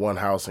to come to one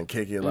house and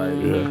kick it. Like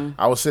Mm-hmm.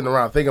 I was sitting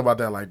around thinking about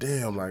that, like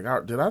damn, like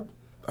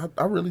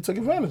I really took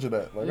advantage of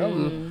that. Like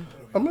Mm-hmm.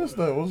 I missed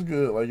that. It was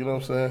good. Like you know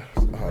what I'm saying?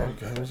 Oh,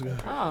 okay, it was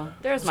good. Oh,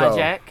 there's my So-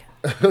 Jack.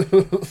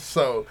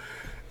 So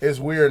it's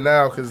weird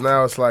now because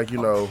now it's like,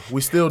 you know,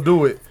 we still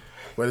do it,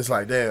 but it's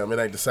like, damn, it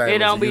ain't the same. It as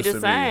don't be used the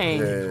to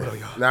same.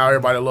 Yeah. Now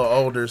everybody a little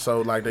older,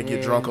 so like they get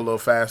Yeah. drunk a little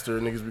faster.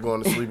 Niggas be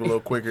going to sleep a little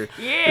quicker.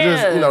 Yeah.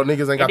 It's just, you know,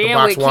 niggas ain't got And the then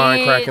box with wine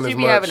kids, cracking you as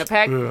be having much.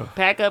 to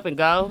pack up and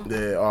go.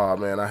 Yeah, oh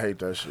man, I hate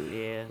that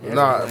shit. Yeah.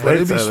 Nah, but They it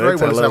be tell- straight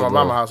they when it's tell at us, my bro.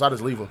 mama house. I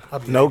just leave them.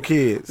 No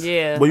kids.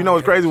 Yeah. But you know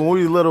what's crazy? When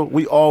we was little,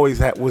 we always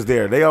was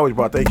there. They always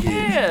brought their kids.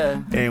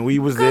 Yeah. And we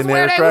was Because in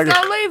where there they was cracking.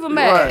 going to leave them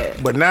at?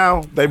 Right. But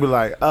now they be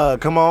like,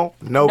 come on,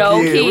 no No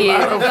kids. We like,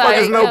 kids. "How the fuck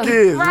is no Like,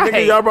 kids? right.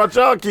 Nigga, y'all brought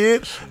y'all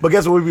kids. But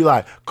guess what? We be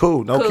like,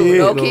 cool, no Cool, kids.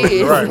 no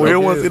kids. Right, We no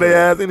don't want to see kids,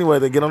 their ass anyway.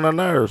 They get on our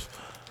nerves.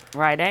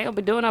 Right. They ain't going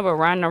to be doing nothing but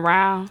running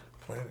around.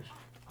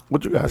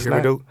 What you got, Here we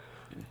Snack? do.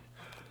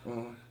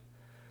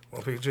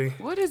 One PG,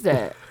 What is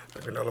that?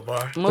 granola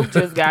bar. Mook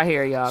just got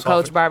here, y'all.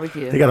 Coach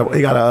Barbecue. He got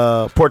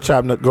a pork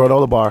chop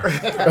granola bar.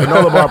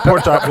 Granola bar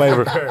pork chop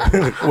flavor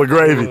with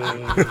gravy.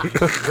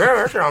 Girl,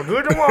 that sound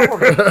good to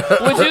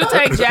motherfucker. Would you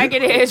take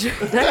Jagged Edge?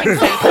 That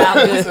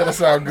sound good. That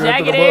sound good.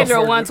 Jagged to the Edge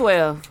or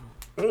motherfucker.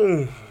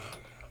 112?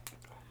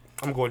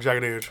 I'm going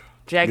Jagged Edge.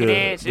 Jagged Good.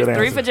 Edge. Good It's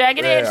 3 answer. for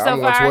Jagged Edge Yeah, so I'm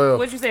far. 112.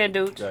 What you saying,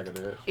 dude?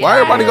 Why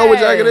everybody go with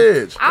Jagged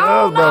Edge? I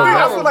don't know.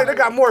 I feel like they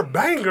got more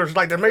bangers,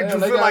 like that make you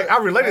they feel got- like I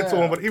related to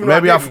them, but even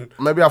Maybe though I I didn't.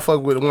 maybe I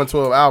fuck with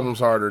 112 albums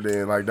harder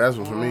than like that's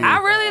what for me. I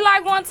really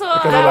like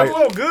 112. Because That like- was a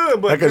little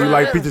good, but Because you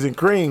like peaches and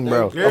cream,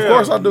 bro. Yeah. Of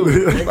course I do.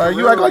 Like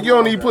you act like you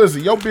don't eat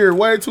pussy. Your beard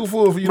way too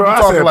full for you Bro, to be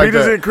I talking said like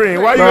peaches that. and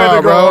cream. Why you had Nah,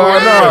 to bro. go?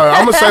 Nah,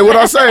 I'm gonna say what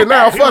I say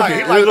now. He Fuck like, it.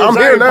 he like Lil I'm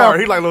here Zane now. part.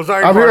 He like Lil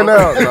Zane I'm here part.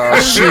 now. Nah,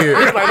 shit.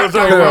 He like Lil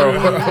Zane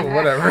part.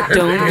 Whatever.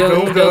 Dum,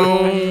 dum, dum.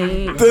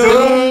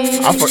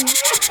 I fuck.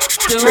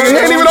 Nigga, he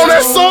ain't even on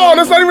that song.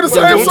 That's not even the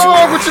same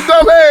song with your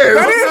dumb ass.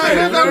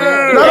 Not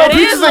on That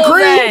Peaches is and Lil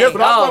Cream. Zane. That's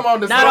what I'm Oh, talking about.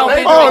 This not song. on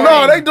Peaches Oh and no,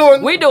 Cream. they doing.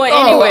 We doing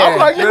Oh, Anywhere. I'm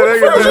like, Yeah, what the they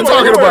fuck you doing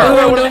talking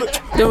Anywhere.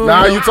 about?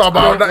 Now you talk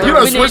about you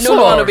done We need switched new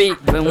on the songs.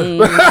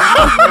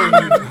 beat.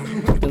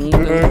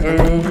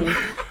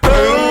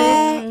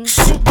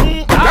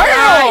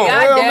 Alright,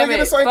 Damn, goddamn nigga, it.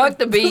 this ain't Fuck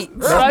the beat.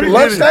 Fuck the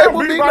Lunch beat. table,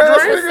 big ass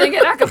nigga. Sing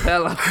it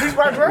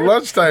acapella.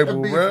 Lunch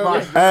table, bro.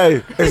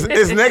 Hey,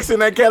 is next in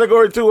that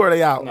category too, or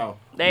they out? No.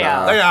 They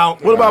out. They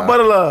out. What about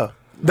Butter Love?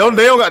 None of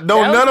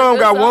them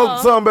got one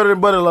song better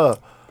than Butter Love.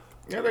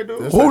 Yeah, they do.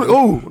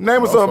 Who?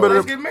 Name a song better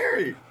Let's than get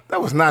married.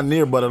 that was not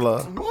near Butter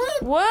Love.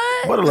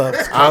 What? Butter Love.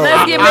 Let's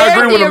get I married.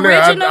 agree with The him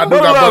there. I original. do got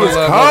butter love.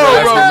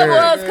 cold, bro.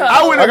 That was cold.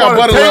 I went I got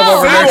butter love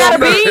over I there. gotta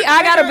be.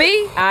 I gotta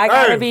be. I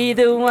gotta Hey. be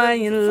the one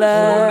you They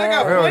love.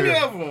 got plenty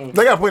of them.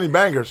 They got plenty of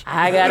bangers.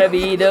 I gotta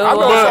be the I know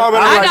one. a song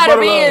better I than gotta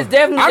Butter be Love. is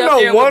definitely I up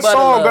there know one with Butter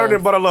song Love. better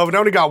than Butter Love, and they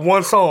only got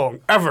one song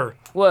ever.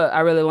 What? I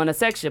really want to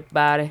sex your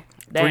body.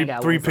 They ain't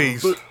got Three one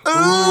song. piece.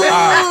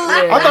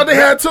 I thought they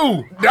had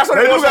two. That's what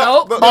they do.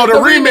 Nope. Oh, the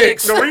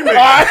remix. The remix.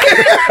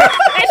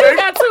 They just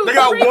got two. They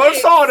got Three one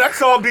hits. song. That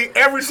song beat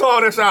every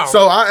song that's out. So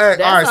all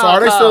right. So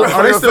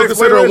are they still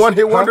considered a one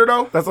hit wonder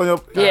though? That's on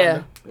your.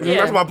 Yeah.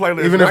 That's my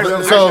playlist. Even if I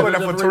so- play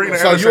that for Tarina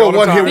So Anderson you a all the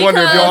one hit time.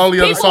 wonder if your only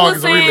other people song was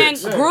is a saying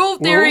remix. Groove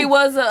Theory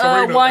was a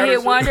Tarina one hit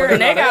Anderson. wonder,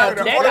 and they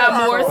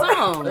got more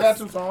songs. They got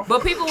two songs.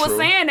 But people was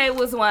saying they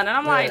was one, and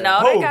I'm like, no,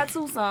 Who? they got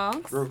two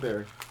songs. Group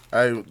there.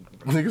 Hey,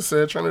 nigga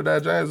said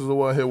Trinidad James is a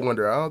one hit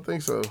wonder. I don't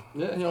think so.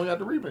 Yeah, he only got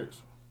the remix.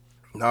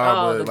 Nah,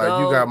 Oh, but the like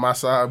you gold. got my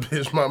side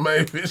bitch, my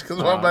main bitch, because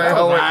my main that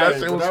hoe, was that nice,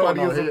 shit but was that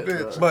funny as wasn't a no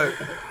hit, bitch. But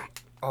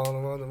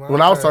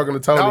When I was talking to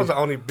Tony- that was the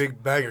only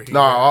big banger. He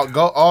Nah, had.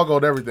 all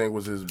gold everything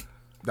was his.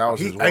 That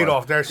was He his ate one.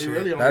 off that shit.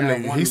 really That only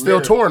had nigga, one he's still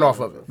lyric. touring off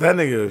of it. That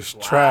nigga is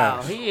Wow,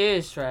 trash. he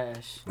is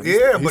trash.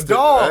 Yeah, He's but still-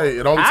 dog. hey,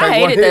 it only I take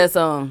one hated that hit.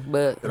 song, but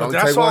It only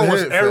That take one song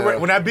was hit. everywhere.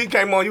 fam. When that beat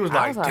came on, you was I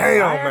like, was like, damn,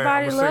 why man.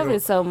 everybody I'm love single.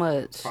 it so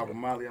much. Papa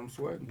Molly, I'm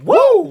sweating.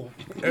 Woo!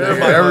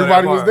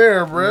 Everybody was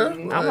there, bruh.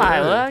 I'm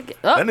like,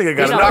 well, That nigga got he it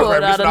done without pulled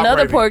gravy. out It's without another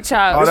gravy. pork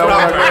chop. Oh, that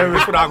Without was- gravy.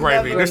 It's without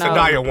gravy. This the No.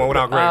 diet one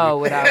without gravy. Oh,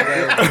 without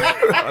gravy.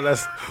 Oh,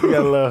 that's we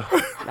got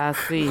I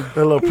see. a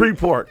little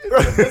pre-pork,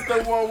 It's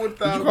the one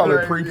without You call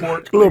it gravy.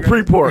 pre-pork? a little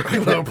pre-pork,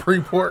 Little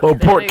pre-pork. little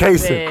pork Nigga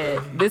casing. said,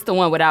 this the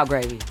one without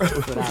gravy.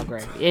 It's without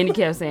gravy. And he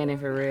kept saying it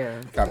for real.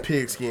 Got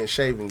pigskin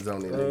shavings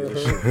on it, nigga.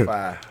 This shit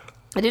fire.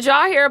 Did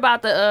y'all hear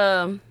about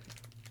the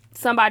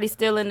somebody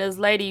stealing this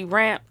lady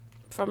ramp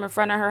from in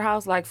front of her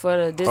house, like for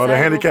the disabled Oh, the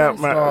handicap.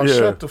 person? Oh, Yeah.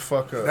 shut the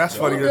fuck up. That's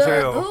funny Who as the-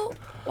 hell. who-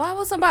 Why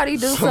would somebody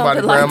do Somebody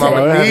something like grandmama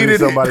Oh, that? that had to be needed it.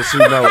 somebody she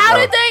knows. How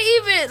did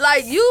they even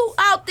like you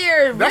out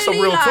there? That's really,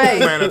 a real like, tool,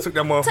 man, that took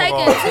that motherfucker taking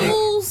off.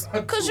 tools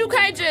because you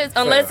can't just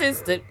unless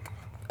it's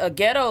a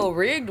ghetto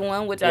rigged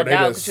one, which I Well, they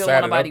doubt just because you don't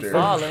sat want it up nobody there.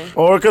 falling.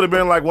 Or it could have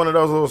been like one of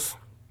those little,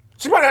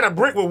 She might have had a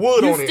brick with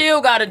wood You on it.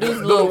 still got to do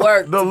some little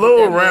work. the to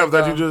little put that ramps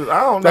that you motherfucker. just, I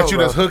don't know. That you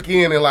bro. just hook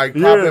in and like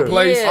pop Yeah. in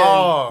place. Yeah.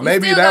 Oh. You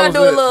Maybe still that gotta was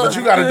do a it. little- But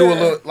you got to do a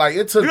little. Like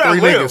it took You gotta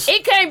 3 live. niggas.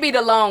 It can't be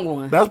the long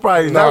one. That's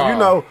probably Nah. you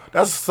know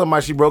that's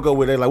somebody she broke up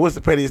with. They like, what's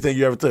the pettiest thing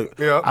you ever took?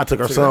 Yeah. I took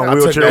her son I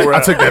took wheelchair that, I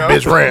ramp. took that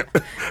bitch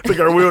ramp. took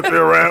her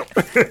wheelchair ramp.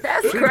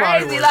 That's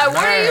crazy. Like,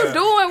 what are you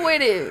doing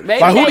with it?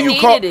 Maybe Like they who do you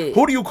needed call? it.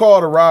 Who do you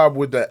call to rob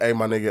with that? Hey,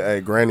 my nigga.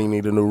 Hey, Granny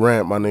need a new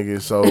ramp, my nigga.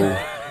 So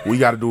we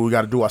got to do what we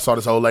got to do. I saw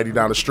this old lady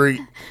down the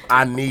street.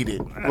 I need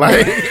it.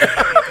 Like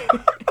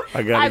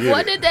I gotta Like, get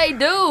what it. did they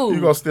do? you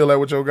gonna steal that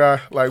with your guy?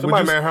 Like would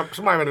Somebody you,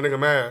 made a nigga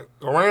mad.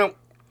 Around.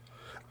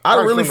 I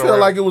Probably really shouldn't feel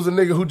have like it was a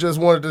nigga who just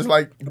wanted to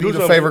like be the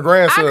something. favorite I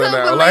grandson couldn't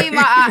now. believe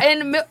Like,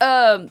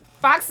 and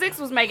Fox 6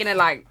 was making it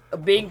like a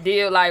big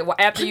deal. Like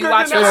after you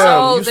watch your couldn't damn,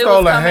 shows, you it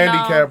stole was a coming on.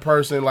 handicapped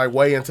person like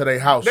way into their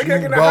house. They You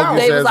can't get in the bogus house.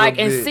 They as was a like,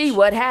 and bitch. see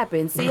what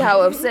happened. See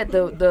how upset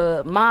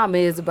the mom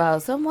is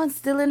about someone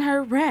stealing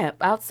her ramp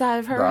outside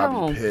of her Bro, I'd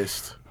home. be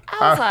pissed.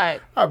 I was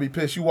like, I'd be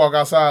pissed. You walk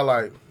outside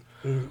like,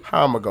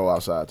 how I'm gonna go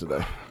outside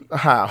today?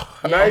 How?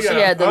 yeah, she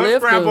had to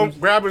lift Unstrap him. him,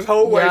 grab his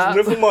whole waist, Yeah.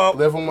 lift him up.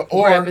 Lift him,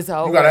 or Grab his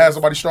whole you gotta have waist.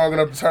 somebody strong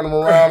enough to turn him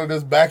around and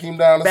just back him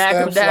down the Back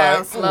him steps. down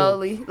like,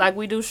 slowly, like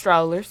we do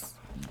strollers.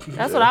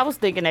 That's what I was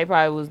thinking they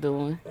probably was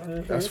doing.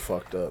 That's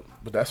fucked up.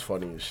 But that's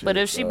funny as shit. But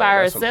if she dog. by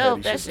That's some herself,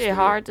 petty that to shit steal.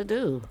 hard to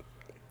do.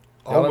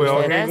 Oh, well, Yeah,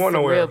 he ain't that's going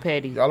real nowhere.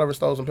 petty. Y'all ever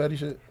stole some petty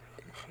shit?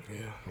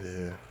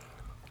 Yeah.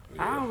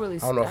 I don't really. I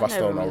don't know if I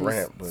stole never no really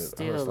ramp, but I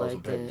steal stole some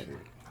like petty that. shit.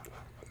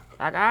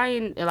 Like I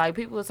ain't like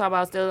people was talking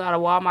about stealing out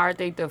of Walmart. I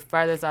think the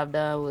furthest I've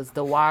done was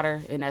the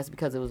water, and that's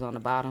because it was on the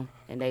bottom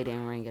and they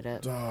didn't ring it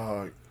up.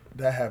 Dog,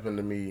 that happened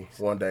to me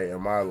one day,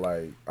 and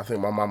I think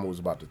my mama was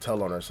about to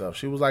tell on herself.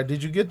 She was like,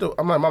 "Did you get the?"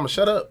 I'm like, "Mama,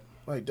 shut up!"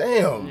 Like,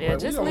 damn, Yeah, like,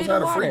 just we almost leave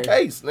had the a free water.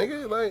 case,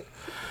 nigga. Like,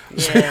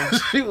 Yeah.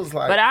 she was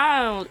like, But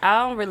I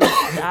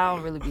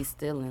don't really be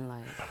stealing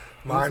like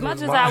as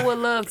much as I would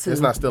love to.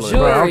 It's not stealing.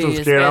 Jewelry, Bro, I'm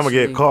too scared I'm gonna get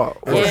especially.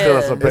 caught. We're Yeah.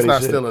 stealing some petty it's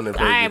not shit. stealing if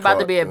they I ain't get about to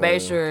caught. be at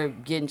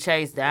Bayshore getting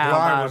chased down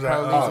Mine by was the at-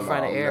 police oh, in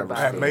front of no, never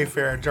everybody. At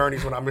Mayfair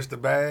Journeys when I missed the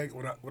bag,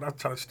 when I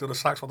tried to steal the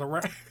socks from the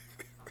rack.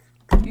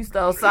 You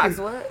stole socks?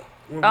 What?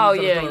 When Oh we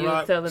was yeah, on the you ride,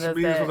 was telling us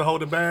Speedy was supposed to that.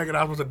 hold the bag, and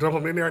I was supposed to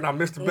dump them in there, and I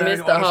missed the bag.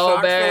 Missed all the whole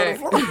socks fell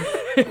bag. on the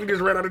floor. We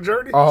just ran out of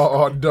Journey.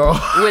 Oh, dog.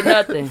 With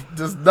nothing.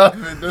 Just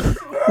nothing. Just,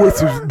 with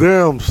some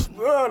Dems.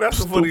 Oh, that's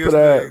the funniest Stupid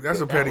ass. thing.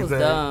 That's a petty was thing.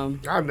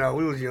 dumb. I know.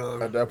 We was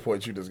young. At that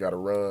point, you just gotta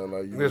run.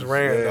 Like you Just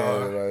ran,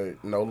 dog.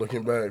 Like no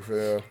looking back,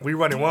 fam. We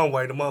running one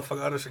way. The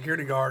motherfucker other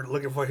security guard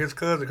looking for his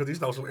cousin because he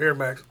stole some Air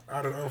Max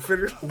out of the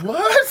fitters.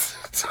 What?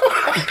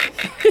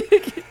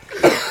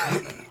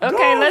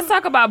 Okay, let's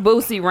talk about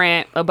Boosie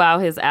rant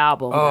about his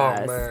album, Oh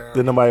guys. man,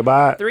 Did nobody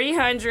buy it?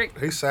 300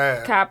 he's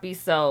sad. copies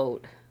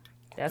sold.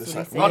 That's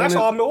what he said. Oh, that's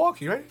all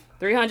Milwaukee, right?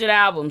 300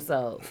 albums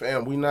sold.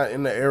 Fam, we not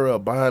in the era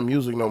of buying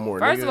music no more.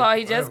 First nigga. of all,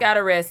 he just got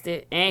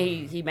arrested, and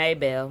he made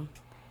bail.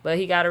 But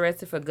he got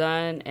arrested for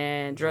gun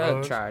and drug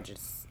Drugs?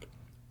 charges.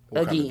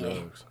 What kind of Again.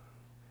 drugs?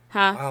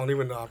 Huh? I don't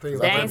even know. I think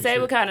They ain't say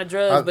what kind of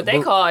drugs, but they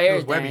Bo- call was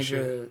everything webby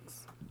shit.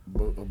 drugs.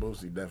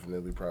 Boosie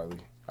definitely probably.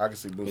 I can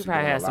see Boosie. He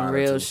probably doing had a some line or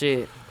real two.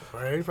 shit.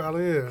 Man, he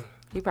probably is.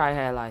 He probably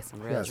had like some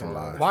He real had some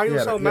drugs. lines. Why you He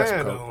had so a- he had some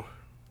mad coke. though?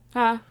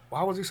 Huh?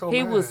 Why was he so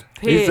He mad? was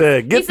pissed. He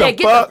said, "Get the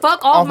fuck fuck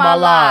Off my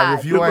live.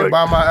 If live. you ain't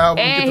buy my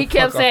album, And get he the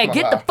kept fuck saying, off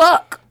get my the live."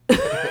 fuck.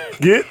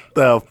 Get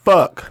the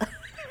fuck.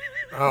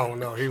 I don't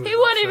know. He He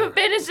wasn't even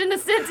finishing the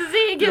sentence. He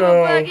didn't give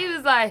a fuck. He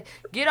was like,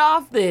 get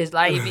off this.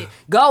 Like, if you,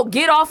 go,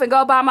 get off and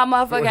go buy my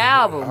motherfucking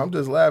album. I'm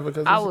just laughing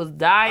because I was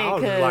dying I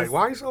was just because. like,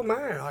 why you so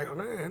mad? Like,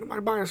 man,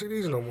 nobody buying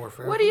CDs no more,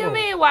 fam. What do you Come on.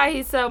 mean why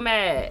he's so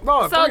mad?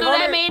 No, so do that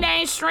 300? mean they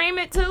ain't stream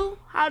it too?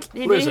 How, did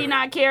he Listen,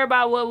 not care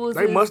about what was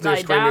They his, must have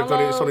like, streamed it so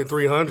downloads? they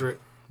 300.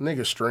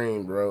 nigga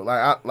stream, bro.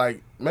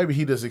 Like maybe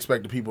he just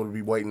expected people to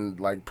be waiting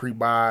like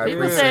pre-buy.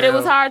 People pre-sale. said it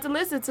was hard to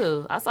listen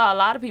to. I saw a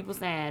lot of people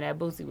saying that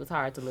Boosie was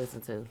hard to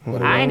listen to.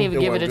 But I ain't even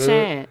it give it a wasn't good.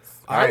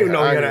 chance. I didn't know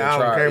he had an even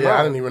album tried. came Yeah, I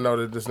out. didn't even know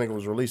that this nigga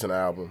was releasing an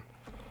album.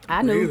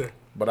 I Me knew. either.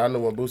 But I knew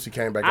when Boosie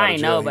came back I out of ain't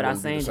jail, know, he but I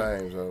wouldn't be the seen it.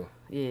 same. So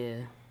Yeah.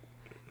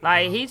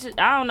 Like, he just,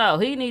 I don't know.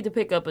 He need to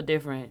pick up a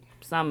different,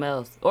 something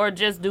else. Or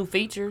just do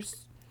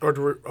features.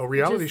 Or a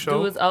reality Just show.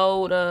 do his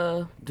old,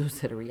 do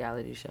to the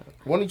reality show.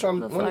 when he trying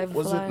to, Little when, Flavor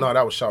was it? Flav. No,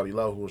 that was Shawty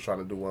Low who was trying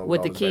to do one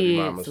With all the his baby kids,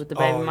 mamas. with the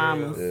baby Oh, yeah.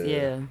 mamas.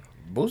 Yeah.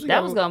 Boosie That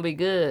got- was going to be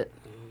good.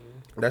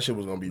 That shit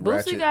was gonna be Boosie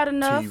ratchet got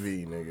enough.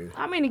 TV, nigga.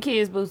 How many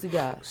kids Boosie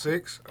got?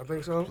 6, I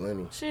think so.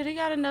 Plenty. Shit, he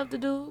got enough to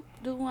do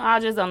one. I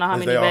just don't know how Is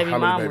many they all- baby how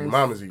mamas. many baby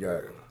mamas he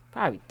got?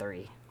 Probably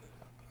 3.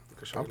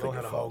 Because I'm she thinking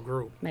had a 4. whole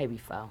group. Maybe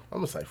 4. I'm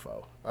gonna say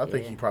 4. I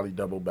think Yeah. he probably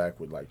doubled back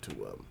with like 2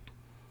 of them.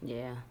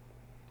 Yeah.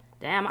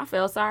 Damn, I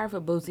felt sorry for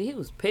Boosie. He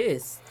was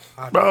pissed.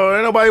 Bro,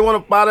 ain't nobody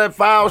want to buy that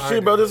foul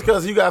shit, bro, just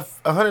because you got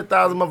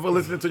 100,000 motherfuckers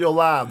listening to your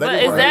live. They But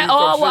just is wanna that hear you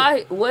all talk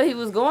shit. what he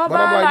was going But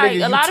by? I'm like, Like, nigga, a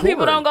you lot of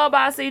people touring. don't go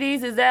by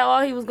CDs. Is that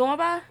all he was going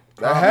by?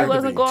 That had He to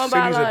wasn't be. going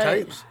by CDs like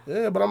and tapes.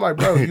 Yeah, but I'm like,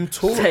 bro, you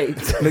touring.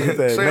 tapes. Nigga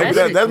said, Sam maybe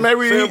Goody- that's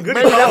maybe Sam he, Goody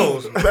maybe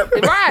closed.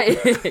 Right.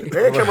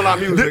 They ain't coming out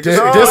music. This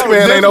No, man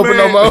this ain't open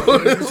no man- more.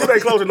 Shit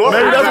ain't closing north.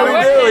 maybe that's what he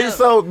Right. did. He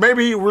sold.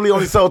 Maybe he really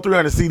only sold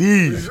 300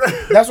 CDs.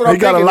 That's what He I'm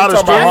got a thinking. lot You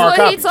of talking about hard That's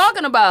what he copies.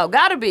 talking about.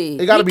 Gotta be.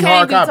 It gotta he be can't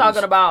hard be copies.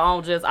 talking about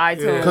on just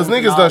iTunes. Because and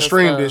niggas all done that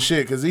streamed stuff. this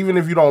shit. Because even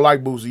if you don't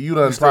like Boosie, you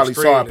done still probably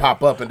saw streamed it it.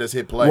 pop up and just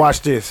hit play.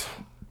 Watch this.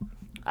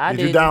 I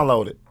Did you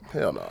download it?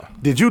 Hell no.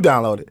 Did you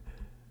download it?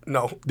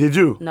 No. Did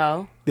you?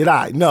 No. Did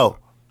I? No.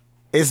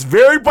 It's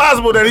very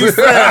possible that he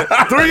said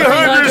 300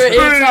 300 in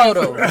streams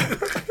total.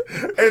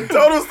 and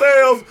total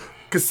sales,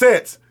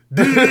 cassettes,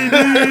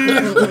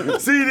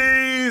 DVDs,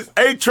 CDs,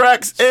 8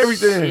 tracks,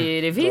 everything.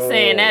 Shit, if he's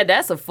saying that,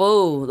 that's a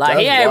fool. Like,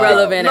 he That's ain't wild.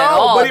 relevant No, at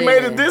all. but he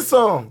made then. it this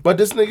song. But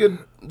this nigga.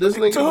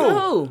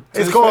 Who?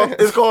 It's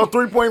called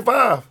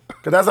 3.5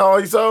 because that's all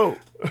he sold.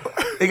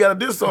 He got a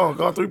diss song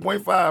called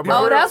 3.5. Bro.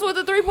 Oh, that's what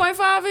the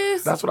 3.5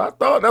 is? That's what I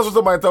thought. That's what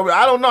somebody told me.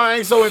 I don't know. I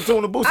ain't so in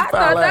tune to Boosie I Foul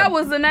thought that album.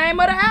 was the name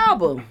of the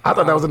album. I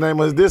thought that was the name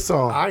of his diss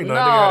song. I ain't know No,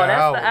 that nigga had an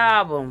that's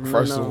album. the album.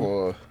 First No. of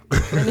all. The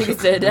nigga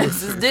said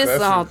that's his diss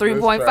That's song, it.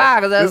 3.5,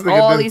 because This that's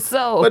nigga all did- he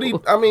sold. But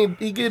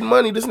he getting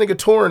money. This nigga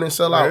touring and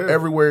sell out Yeah.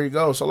 everywhere he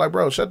goes. So like,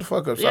 bro, shut the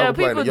fuck up. Stop Yeah,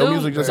 complaining. people Your do.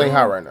 music just ain't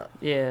hot right now.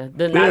 Yeah, not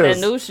that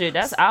Yes. new shit.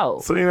 That's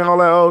out. So you know all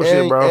that old shit,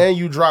 And, bro. and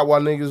you drop while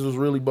niggas was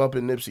really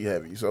bumping Nipsey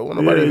heavy. So when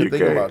nobody Yeah, even you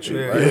thinking can't- about you.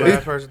 Yeah, Like, that's the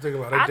last person thinking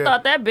about it. I They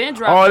thought that been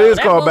dropped. Oh, it though. is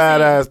That called Boosie-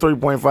 Badass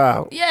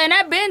 3.5. Yeah, and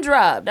that been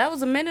dropped. That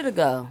was a minute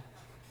ago.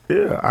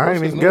 Yeah, I what's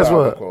ain't his even. new Guess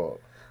album what? called?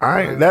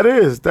 I ain't. That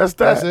is. That's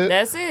that. That's it.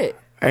 That's it.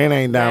 Ain't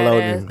Badass.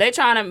 downloading.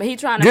 He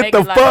trying to Get make the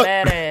it like fuck,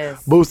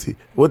 badass. Boosie,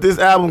 with this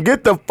album.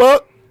 Get the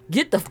fuck.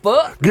 Get the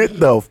fuck. Get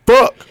the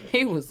fuck.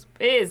 He was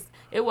pissed.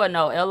 It wasn't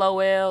no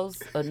LOLs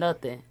or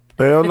nothing.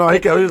 Hell no, he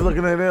kept just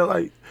looking at it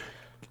like,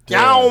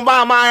 y'all don't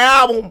buy my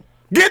album.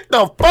 Get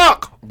the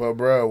fuck. But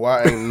bro,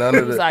 why ain't none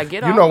of was the? like,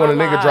 "Get you off know when a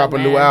my nigga line, drop a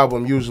new man."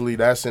 album, usually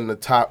that's in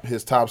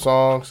his top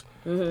songs.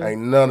 Mm-hmm.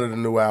 Ain't none of the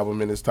new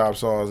album in his top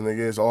songs,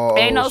 nigga. It's all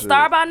Ain't no old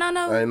star shit. by none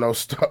of them? Ain't no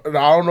star. I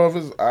don't know if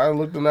it's. I ain't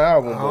looked in the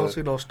album. I don't But,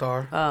 see no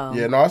star. Oh.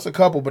 yeah, no, it's a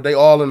couple, but they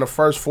all in the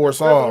first 4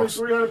 songs.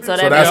 So So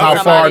that's means how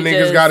far somebody niggas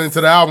just- got into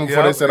the album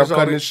before they Yep, said I'm it's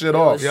cutting only- this shit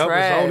off. Yep,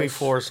 Trash. it's only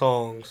 4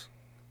 songs.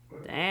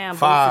 Damn,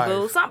 Five.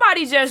 Boosie Boo.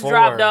 Somebody just 4.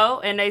 dropped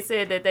though, and they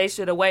said that they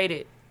should have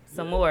waited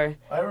some more.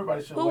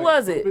 Everybody should Who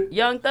was it?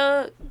 Young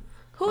Thug?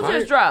 Who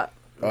just dropped?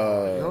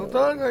 Young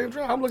Thug ain't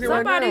drop. I'm looking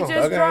Somebody right now. just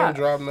Thug ain't dropped.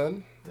 dropped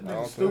nothing. I don't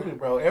think. Stupid,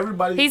 bro.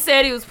 Everybody. He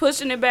said he was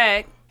pushing it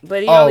back,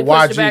 But he Oh, only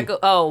pushed YG. it back.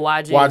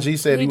 YG. YG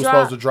said he was dropped-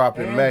 supposed to drop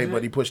in May,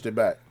 but he pushed it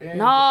back.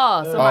 No,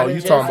 Oh, somebody you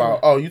just- talking about?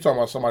 Oh, you talking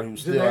about somebody who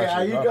still Janae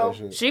actually Aiko? dropping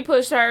shit? She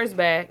pushed hers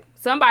back.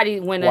 Somebody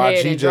went ahead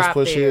YG and just dropped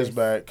pushed theirs. his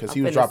back because he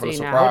I'm was finna dropping a see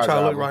now. I'm surprise trying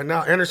to look album. right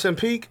now. Anderson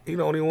Peak, he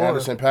the only one.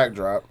 Anderson Paak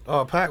drop.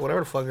 Pack,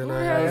 whatever the fuck his name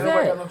Where is. is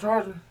Nobody that? got no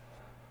charger.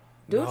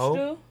 Deuce No.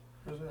 do?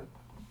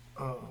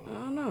 I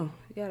don't know.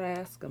 You gotta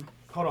ask him.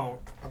 Hold on.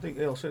 I think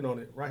L sitting on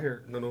it. Right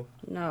here. No.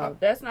 No,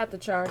 that's not the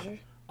charger.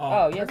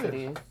 Oh, yes it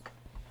is.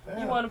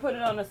 You want to put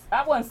it on the...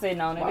 I wasn't sitting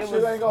on it. My It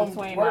shit ain't gonna was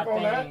between my work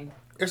on that. thing.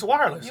 It's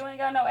wireless. You ain't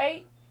got no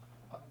 8?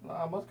 No,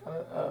 I must kind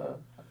of.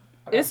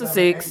 It's a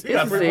 6. You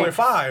got It's a 6.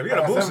 3.5. You got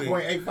a Boosie.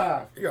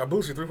 7.85. You got a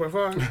Boosie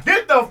 3.5.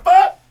 Get the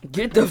fuck.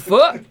 Get the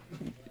fuck.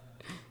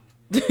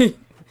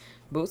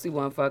 Boosie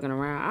wasn't fucking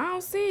around. I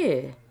don't see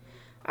it.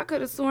 I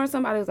could have sworn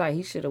somebody was like,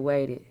 he should have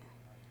waited.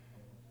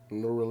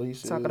 No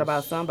release. Talking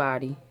about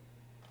somebody.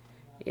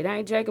 It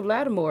ain't Jacob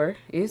Lattimore,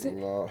 is it?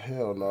 No,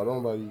 hell no.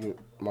 Don't nobody get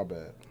my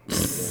bad.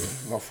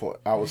 My fault.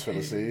 I was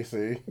finna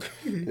see.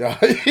 Yeah.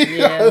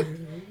 Yeah.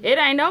 It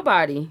ain't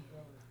nobody.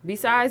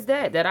 Besides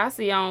that I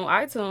see on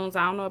iTunes,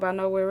 I don't know about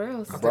nowhere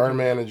else.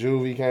 Birdman and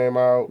Juvie came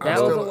out.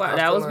 That was a while.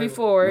 That was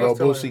before Lil it.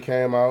 Boosie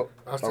came out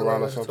I still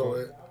around or listen to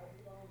something. it.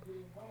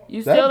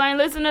 You that- still ain't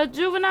listening to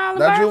Juvenile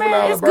and That Birdman?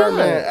 Juvenile It's and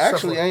Birdman good.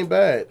 actually ain't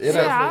bad. It ain't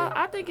Yeah,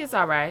 I think it's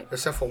all right.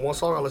 Except for one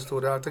song I listened to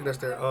it. I think that's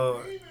their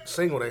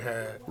single they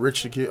had.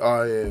 Rich the Kid.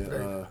 Oh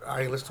yeah.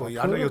 I ain't listened to it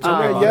yet. I know you're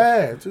talking about it.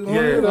 Yeah,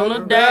 200 On on the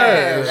the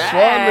dash. dash.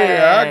 Funny,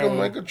 I Hey. can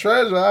make a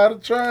treasure out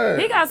of trash.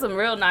 He got some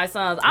real nice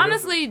songs.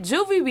 Honestly,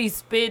 Juvie be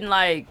spitting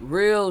like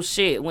real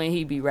shit when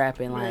he be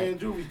rapping. Like, Man,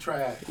 Juvie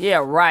trash.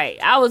 yeah, right.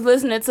 I was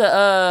listening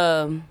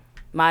to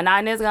My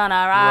Night Is Gonna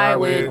Ride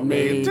With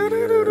Me.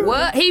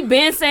 What? He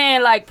been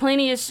saying like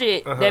plenty of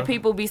shit that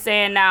people be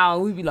saying now,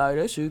 and we be like,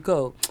 that shit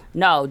cold.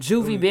 No,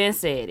 Juvie been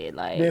said it.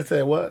 Like, Then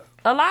said what?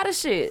 a lot of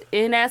shit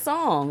in that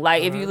song.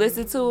 Like, if you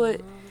listen to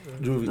it,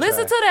 Juvie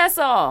listen trash. to that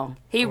song.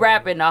 He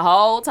rapping the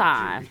whole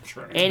time,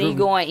 and he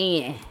going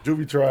in.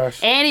 Juvie trash.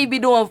 And he be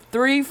doing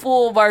 3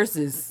 full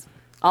verses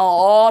on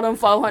all them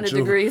 400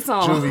 degree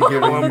songs. Juvie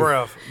giving One you,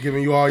 breath.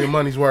 giving you all your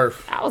money's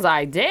worth. I was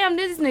like, damn,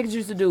 these niggas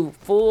used to do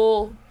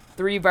full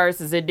 3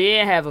 verses and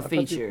then have a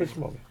feature.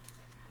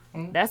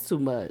 That's too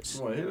much.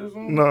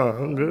 No,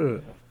 I'm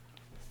good.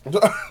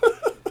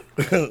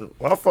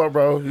 My fault,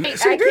 bro.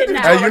 I could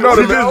not. Hey, you know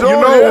She just it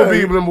joined, would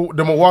be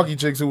the Milwaukee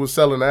chicks who was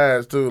selling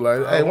ass too. Like,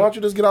 hey, why don't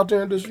you just get out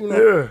there and just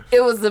Yeah.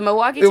 It was the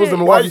Milwaukee It was the chick?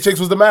 Milwaukee chicks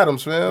was the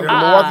madams, fam. The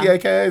Milwaukee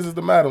AKAs is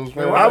the madams,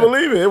 man. I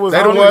believe it. It was. They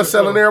I the don't ones even-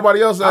 selling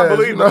everybody else ass. I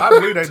believe you know? I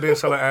believe they been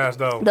selling ass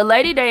though. The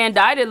lady they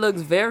indicted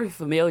looks very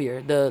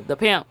familiar. The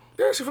pimp.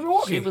 Yeah, she from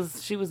Milwaukee.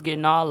 She was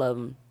getting all of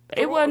them.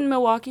 It wasn't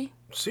Milwaukee.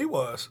 She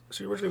was.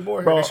 She originally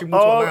born here. Bro, Then she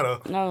moved to Atlanta.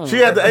 No. She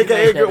had the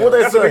AKA girl. What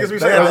they That's what say? niggas be They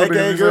saying. had the That's what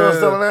AKA niggas girl said.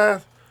 selling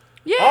ass.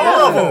 Yeah.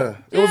 Yeah.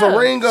 It was a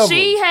ring of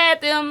She them. had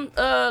them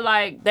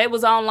like they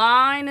was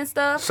online and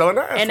stuff. Selling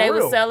ass, And for they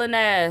real. was selling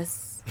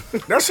ass.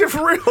 That shit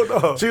for real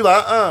though. She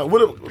like,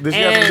 what? Did she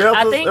have And some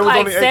I deltas? think It was like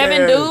only 7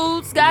 AKA.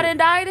 dudes got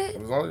indicted. It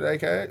was only the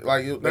AKA.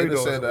 Like, they They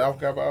just doing said the Alpha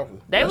Kappa Alpha.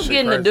 They That was shit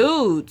getting crazy. the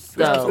dudes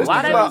though. This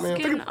Why think they about- was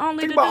getting only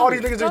think the about all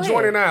dudes? these niggas Go just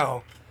joining ahead.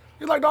 now.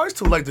 You're like, dog, it's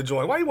too late to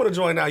join. Why you want to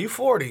join now? You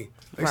 40.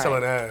 They Right.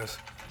 selling ass.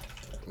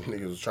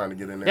 Niggas was trying to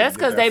get in there. That's and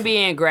get because that they be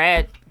in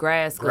grad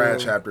school. Grad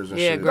chapters and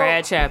yeah, shit.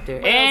 grad chapter.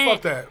 Man, and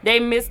fuck that. they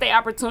missed their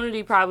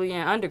opportunity probably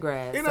in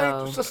undergrad. It ain't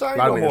So the same A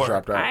lot no of niggas more.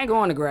 dropped out. I ain't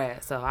going to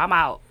grad, so I'm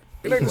out.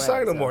 It ain't the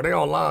same no more. They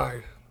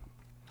online.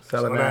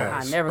 Selling Selling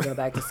ass. I never go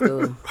back to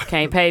school.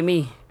 Can't pay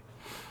me.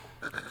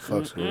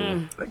 Fuck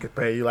school. They could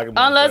pay you like a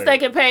Unless they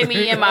can pay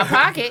me in my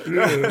pocket.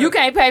 You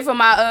can't pay for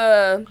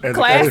my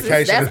classes.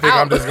 Education. That's Think I'm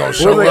out. just gonna What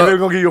show they up. they're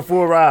gonna give you a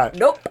full ride?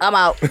 Nope, I'm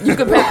out. You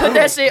can put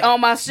that shit on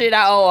my shit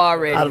I owe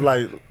already. I'd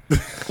like,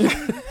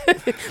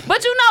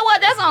 But you know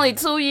what? That's only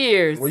 2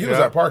 years. Well, you was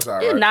at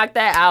Parkside, You right? knock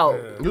that out,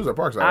 You was at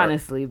Parkside, right?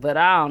 honestly. But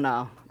I don't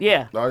know.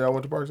 Yeah. No, y'all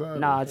went to Parkside?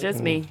 No, just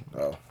me.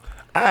 Oh.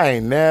 I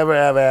ain't never,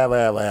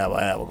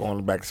 ever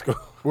going back to school.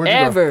 Where'd you go?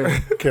 Ever.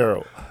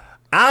 Carol,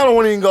 I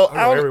don't even go.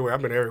 I've been everywhere.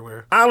 I've been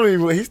everywhere. I don't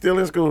even. He's still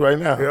in school right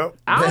now. Yep.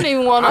 I don't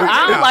even want to.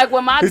 I don't like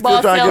when my He's still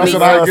boss trying tell to me.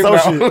 get I his get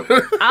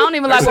associate. I don't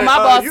even like when my say,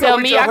 boss you tell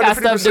know, me we I got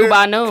stuff 150%. due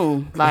by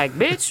noon. Like,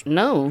 bitch,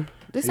 noon.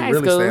 This He ain't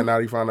really school. staying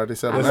out. He found out they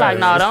selling I was ass. like,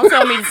 no, don't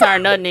tell me to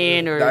turn nothing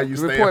in Now or you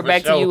staying report for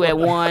back to sure. you at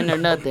 1 or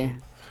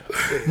nothing.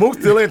 Mook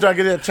still in trying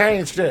to get that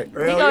change check. He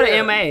go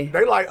to MA.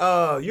 They like,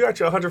 you at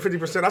your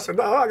 150%. I said,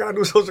 no, I gotta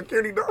do Social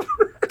Security number.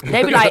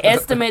 They be like,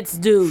 estimates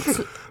due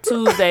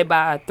Tuesday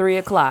by 3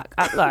 o'clock.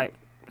 I like,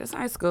 this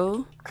ain't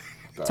school.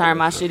 Turn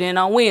my shit in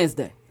on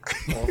Wednesday.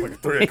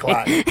 3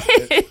 o'clock. They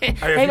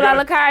be like,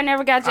 look, I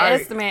never got your I-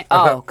 estimate.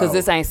 Oh, because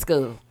this ain't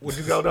school. Would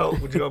you go though?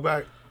 Would you go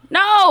back?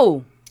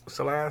 No,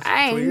 So last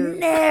I 2 ain't years?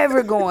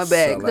 never going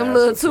back. So Them last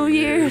little for 2 2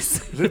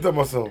 years. She told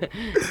myself,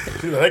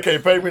 she like, they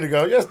can't pay me to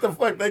go. Yes, the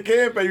fuck, they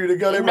can pay you to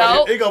go. They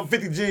Nope. like, it go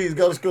 50 G's,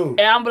 go to school.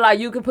 And I'm be like,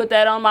 you can put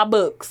that on my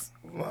books.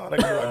 No, they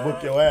can like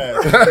book your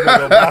ass. You gotta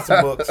go buy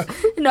some books.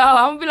 No,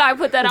 I'm gonna be like,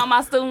 put that on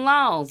my student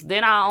loans.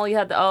 Then I only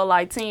have to owe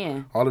like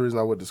 10. Only reason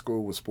I went to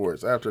school was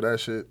sports. After that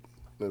shit,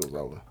 it was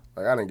over.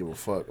 Like I didn't give a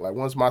fuck. Like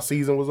once my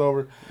season was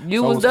over,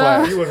 You so was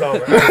done? You was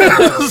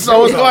over.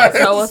 so was class.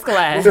 So was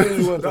class.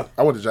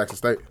 I went to Jackson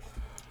State.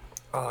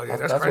 Oh yeah,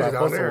 that's That's crazy what I down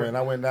supposed to there. win.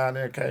 I went down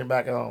there, came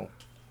back home.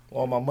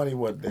 All my money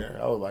wasn't there.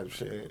 I was like,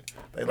 shit.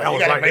 They That was you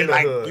gotta like pay in the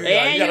hood.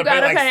 And you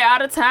gotta pay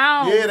out of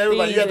town. Yeah, they was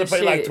like, you had to fees and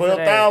pay like shit for that.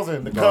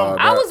 $12,000 to come.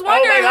 I was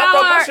wondering I how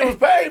thought my our, shit was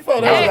paid for.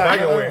 Hey, I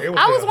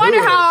I was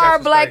wondering how our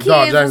black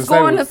kids was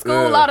going to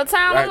school out of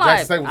town. I'm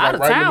like, out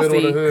of town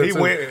fee. He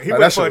went that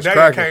for a shit was day and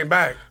cracking. came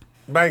back.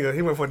 Banger.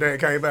 He went for a day and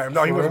came back.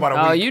 No, he went for about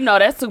a Oh, week. you know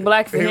that's too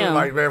black for He was him.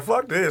 like, man,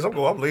 fuck this. I'm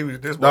leaving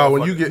this. No,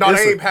 when motherfucker. you get- no,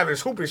 it's they a- ain't having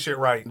his hooping shit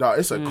right. No,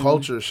 it's a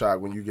culture shock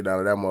when you get out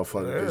of that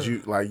motherfucker because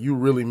you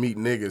really meet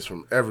niggas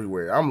from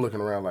everywhere. I'm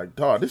looking around like,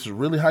 dog, this is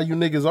really how you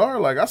niggas are.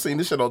 Like I seen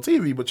this shit on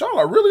TV, but y'all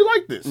are really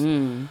like this.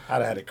 I'd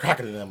have had it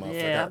cracking in that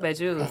motherfucker. Yeah, I bet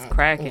you it was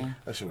cracking.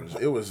 That shit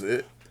was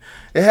it.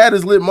 It had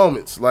its lit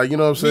moments, like you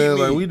know what I'm saying.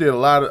 Like I did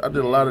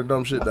a lot of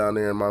dumb shit down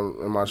there in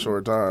my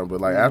short time. But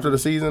like after the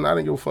season, I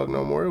didn't give a fuck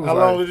no more. It was How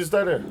like, long did you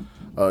stay there?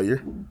 A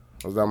year.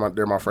 I was down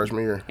there my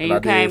freshman year. And you I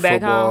came did back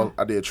football. home?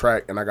 I did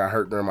track, and I got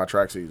hurt during my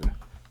track season.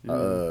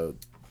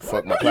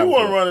 Fuck my You clavicle.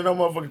 wasn't running no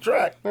motherfucking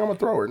track. Man, I'm a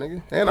thrower,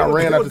 nigga. And I was-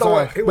 ran he at was the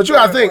throwing- time. he was But you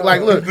gotta throwing, think,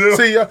 like, look,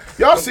 see, y'all see.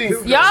 Y'all see,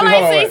 hold on,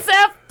 ain't wait. see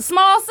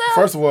small self?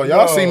 First of all,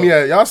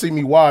 y'all see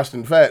me washed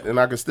and fat, and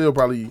I could still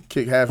probably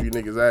kick half you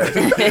niggas'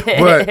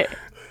 ass.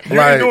 But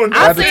like doing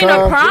I at the seen the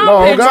time, prom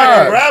no, picture.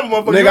 God, Grab a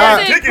motherfucker. nigga, You I,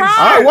 ain't kicking prom?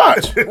 I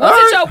watch. Was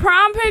it your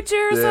prom picture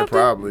or Yeah, something?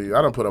 probably.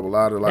 I done put up a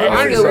lot of like. That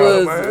I ain't nigga seen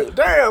him, was- man.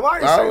 Damn, I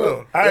ain't seen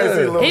him. I didn't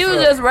see a little He was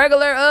stuff. just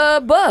regular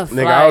buff. Nigga,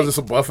 like, I was just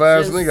a buff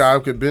ass just- nigga. I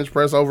could bench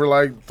press over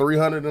like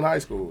 300 in high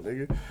school,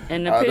 nigga.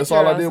 in the That's picture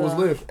all I did was saw.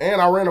 lift, and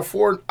I ran a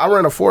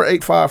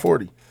 4.85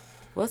 40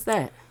 What's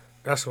that?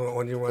 That's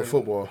when you went.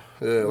 football.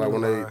 Yeah, like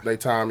when they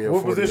time me a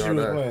What 40 position yard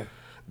you was dash. playing?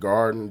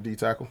 Guard and D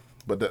tackle.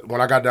 But when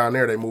I got down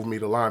there, they moved me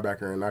to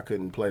linebacker, and I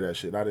couldn't play that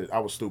shit. I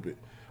was stupid.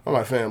 I'm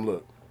like, fam,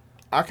 look,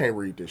 I can't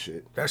read this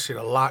shit. That shit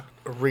a lot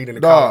of reading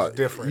the college Dog, is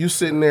different. you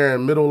sitting there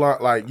in middle line,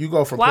 like you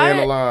go from playing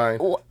the line.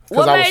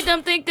 What I made was,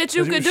 them think that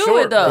you could you do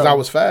short, it though? Because I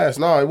was fast.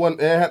 No, it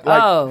wasn't. It had,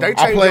 like, Oh. they I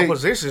changed played- your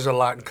positions a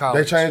lot in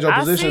college. They changed your I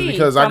positions see.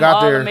 because I From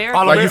got there.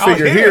 All-American. Like you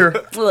figure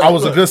All-American. here, I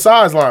was a good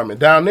size lineman.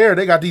 Down there,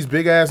 they got these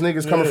big ass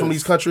niggas coming from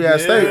these country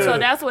ass states. So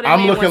that's what it I'm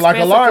mean looking when like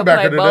a Spencer could linebacker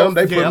play to them. both.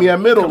 They put Yeah. me at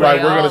middle, Could like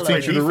play we're gonna all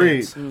teach you to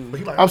read. But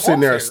he like, I'm sitting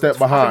there a offense. step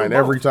So he behind do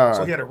every both. time.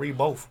 So he had to read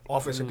both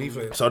offense and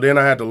defense. So then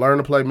I had to learn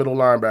to play middle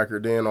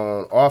linebacker. Then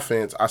on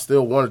offense, I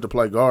still wanted to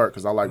play guard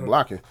because I like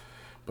blocking.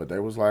 But they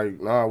was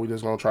like, nah, we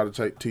just gonna try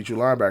to teach you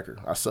linebacker.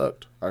 I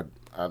sucked.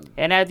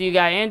 And after you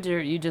got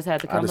injured, you just had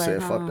to I come just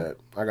back said, home. fuck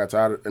that. I got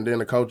tired of, and then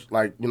the coach,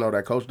 like, you know,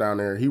 that coach down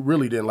there, he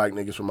really didn't like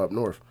niggas from up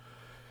north.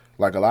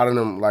 Like, a lot of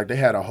them, like, they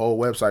had a whole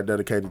website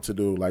dedicated to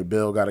do, like,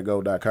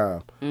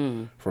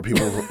 billgottago.com for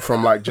people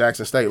from, like,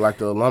 Jackson State. Like,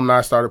 the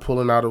alumni started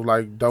pulling out of,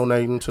 like,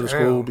 donating to the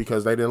school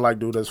because they didn't like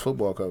dude as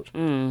football coach.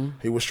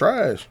 He was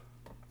trash.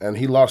 And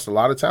he lost a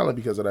lot of talent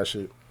because of that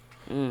shit.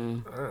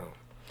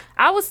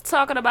 I was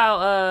talking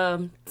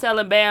about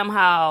telling Bam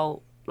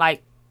how,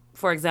 like,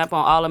 for example,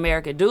 on All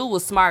American, dude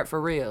was smart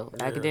for real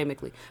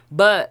academically,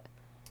 but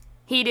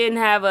he didn't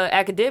have an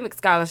academic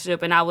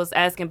scholarship. And I was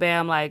asking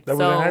Bam, like, That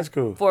was in high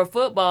school. for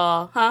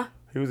football, huh?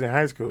 He was in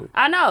high school.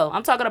 I know.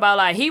 I'm talking about,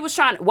 like, he was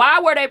trying. Why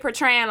were they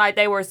portraying like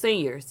they were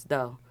seniors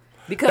though?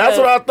 Because That's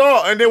what I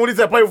thought. And then when he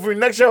said play for me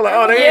next year, I'm like,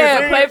 oh, they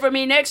ain't play seen for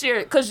me next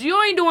year, because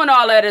you ain't doing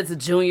all that as a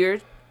junior.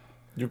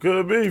 You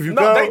could be if you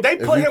No, come. they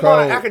put you him on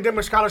an call-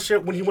 academic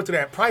scholarship when he went to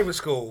that private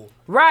school.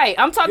 Right.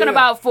 I'm talking Yeah.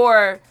 about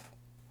for,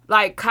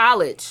 like,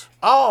 college.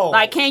 Oh.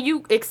 Like, can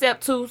you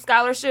accept 2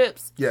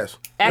 scholarships? Yes.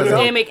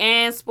 Academic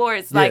and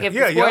sports. Like, if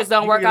Yeah, the sports yeah.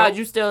 don't work You know. out,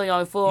 you still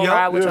on full Yeah,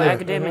 ride with your yeah.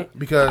 academic.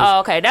 Because Oh,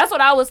 okay. That's what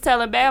I was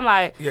telling Bam.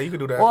 Like, Yeah, you could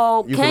do that.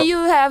 well, You can could- you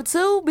have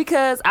 2?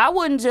 Because I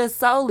wouldn't just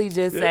solely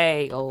just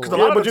say, oh. Because a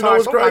lot but of the you know time,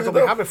 what's sometimes crazy, they'll be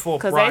though? having full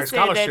 'Cause ride they said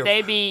that scholarships.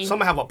 they be-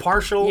 Some have a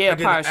partial Yeah, and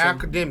then partial. an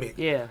academic.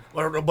 Yeah.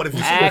 But if you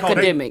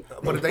Academic.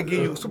 but if they give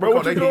you Bro,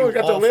 what they you give doing? you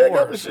Got your all leg 4.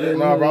 up and shit.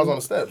 nah, bro, I was on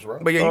the steps, bro.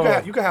 But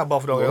yeah, you can have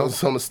both of I those.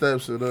 was on the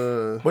steps at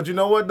But you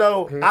know what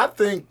though? I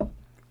think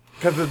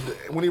because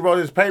when he wrote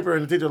his paper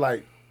and the teacher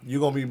like, you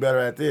gonna be better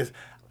at this.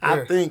 I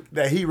Yeah. think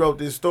that he wrote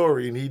this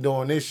story and he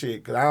doing this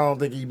shit because I don't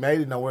think he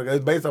made it nowhere.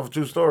 It's based off a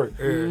true story.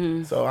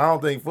 So I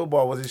don't think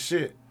football was his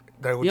shit.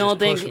 They were You just don't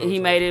think pushing he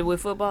him. made it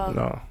with football?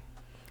 No.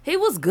 He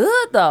was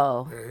good,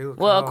 though. he was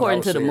Well, good.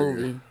 according That to the was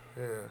serious. movie.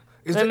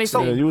 Is Let it- me so,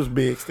 see. Yeah, you was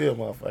big still,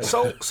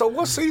 motherfucker. So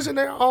what season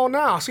they're on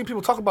now? I see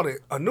people talk about it,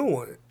 a new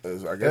one. I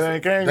That guess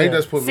ain't came they yet.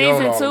 just put me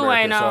Season on 2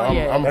 All-American, ain't so on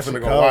yet. I'm That's finna a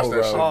go cold, watch that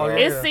bro. shit, Oh, bro.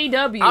 yeah. It's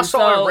CW, I saw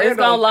so it it's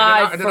random, gonna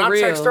live and for then I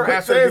real. text her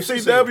after Say you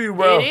see CW,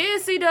 bro. It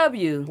is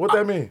CW. What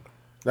that mean?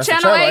 That's the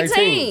Channel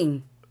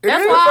 18.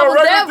 That's is why I on was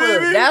regular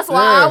never. TV? That's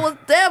why Yeah. I was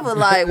never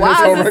like, It's why on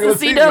is regular this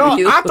the TV.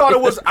 CW? I thought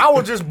it was. I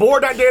was just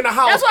bored that day in the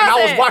house, That's what and I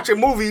I was said. watching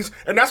movies,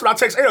 and that's when I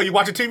text Elle. You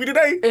watching TV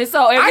today? And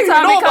so I every didn't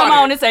time even it know come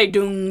about on, it. it say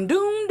doom,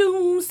 doom,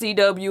 doom,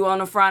 CW on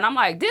the front. I'm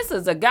like, this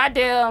is a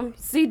goddamn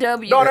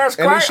CW. No, that's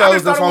And crazy. these I shows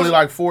just that's thought it only was-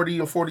 like 40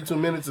 and 42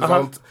 minutes is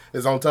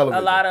on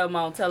television. a lot of them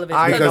on television.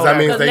 I because know that that.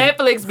 means Because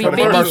they Netflix be for the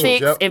commercials,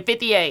 56 yep. and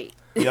 58.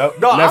 Yep.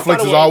 No, I thought Netflix it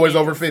is was- always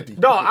over 50.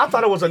 No, I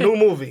thought it was a new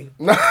movie.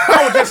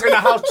 I was just in the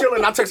house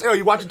chilling. I text,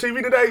 you watching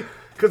TV today?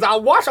 Because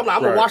I'm like, I'm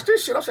going Right. to watch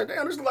this shit. I said,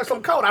 damn, this is like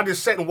something cold. I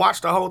just sat and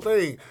watched the whole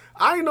thing.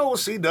 I didn't know it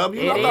was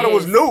CW. I thought it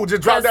was new.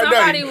 Just dropped that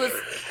somebody day. was.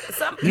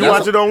 You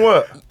watch it on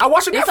what? I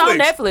watched it It's Netflix. on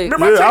Netflix.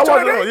 Remember I Yeah, I texted you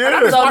watched that it. day? Yeah. And I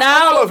just So watched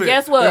all now, of it.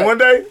 guess what? In one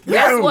day?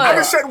 Guess Dude. what? I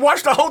just sat and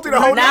watched the whole thing the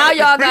whole Now day.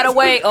 y'all gotta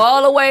wait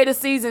all the way to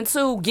season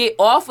 2, get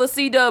off of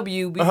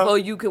CW before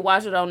you can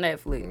watch it on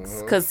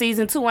Netflix. Cause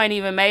season 2 ain't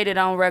even made it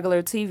on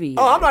regular TV.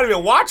 Oh, I'm not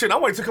even watching.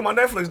 I'm waiting to come on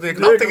Netflix then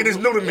because I'm thinking it's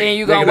new to me. And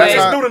you gonna Nigga, that's wait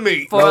how- It's new to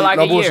me. for like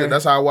no a bullshit. year.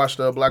 That's how I watched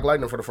Black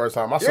Lightning for the first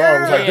time. I saw it.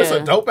 I was like, this Yeah. a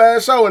dope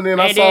ass show. And then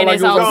I And saw then like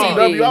it's it was on on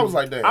TV. CW. I was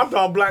like, damn. I'm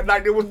talking Black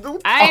Knight. It was new.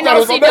 I ain't thought know it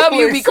was on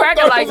CW be Netflix.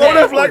 cracking like Oh, that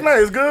that. Black Knight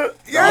is good.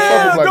 Yeah,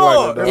 fuck with Black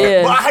dog. Lightning, though.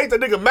 Yeah. But I hate the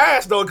nigga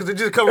mask though because it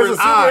just covers his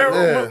It's a eyes.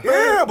 superhero.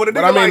 Yeah, but the nigga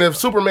But I mean, like, if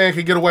Superman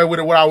could get away with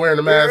it without wearing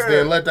the mask, Yeah.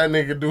 then let that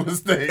nigga do his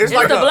thing. It's It's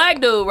like the a- black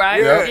dude,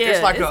 right? Yeah,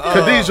 it's like a,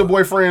 Khadijah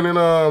boyfriend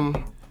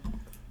in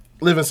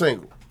Living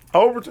Single.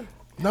 Overton.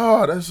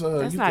 No, that's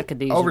That's you not think-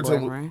 Khadijah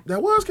Overton. boyfriend.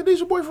 That was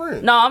Khadijah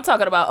boyfriend. No, I'm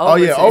talking about Oh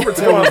yeah,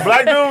 Overton. Overton. The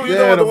black dude? You Yeah,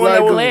 know the the one that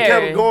black was dude.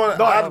 kept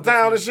going out of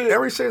town and shit?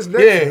 ever since Yeah,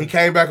 Netflix, he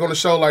came back on the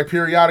show like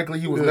periodically.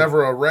 He was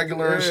never a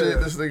regular and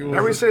shit. This nigga was.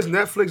 ever since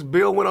Netflix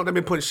bill went up, they've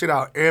been putting shit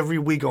out every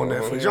week on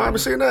Netflix. Y'all ever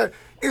seen that?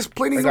 It's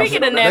plenty. They got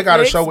Speaking of They got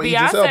a Netflix, show with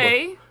Idris Elba.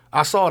 Beyonce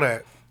I saw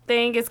that.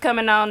 thing is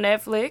coming on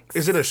Netflix.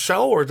 Is it a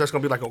show or is that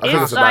gonna be like a? think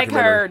It's a like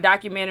documentary. her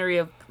documentary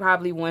of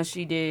probably when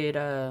she did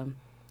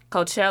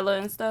Coachella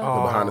and stuff.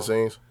 The behind the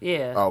scenes.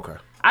 Yeah. Oh, okay.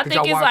 I Did think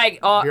y'all it's watch like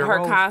all Beer her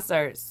Rose?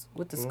 concerts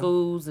with the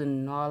schools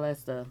and all that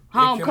stuff.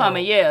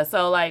 Homecoming, yeah.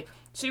 So like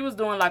she was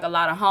doing like a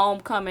lot of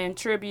homecoming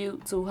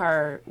tribute to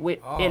her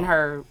in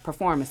her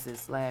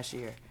performances last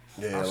year.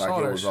 Yeah, I like saw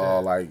it that was shit.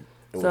 all like.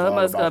 was So it all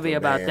must gonna be the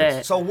about bands.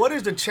 that. So what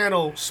is the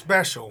channel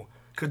special?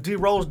 Cause D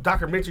Rose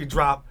documentary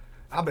drop.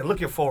 I've been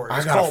looking for it. I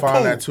It's gotta called find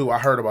Pooh. that too. I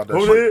heard about that.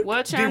 Who shit. did?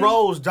 What D channel?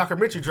 Rose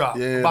documentary drop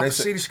Yeah, about they the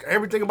say- city,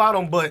 everything about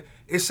him, but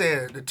it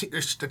said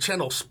the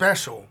channel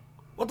special.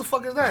 What the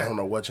fuck is I that? don't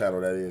know what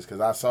channel that is because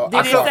I saw. Did I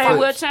it saw say clips.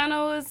 what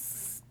channel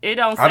is? It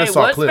don't I say just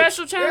saw what clips.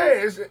 special channel.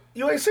 Yeah,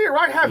 you ain't see it,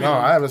 right? Have you? No,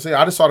 I haven't seen.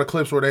 I just saw the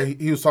clips where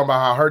he was talking about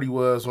how hurt he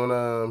was when he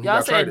Y'all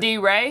got said traded. D.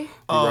 Ray.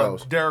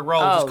 Rose. Derrick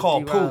Rose. Oh, It's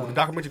called D-Rose. Pooh. The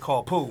documentary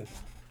called Pooh.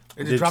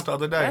 It just Did- dropped the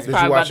other day. That's Did you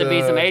probably about watch, to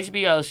be some uh,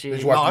 HBO shit.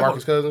 Did you watch No, I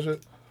Marcus Cousins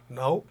shit?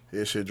 No,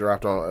 His shit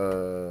dropped on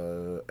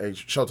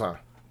Showtime.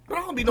 but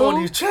I don't be knowing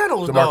these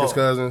channels, DeMarcus dog.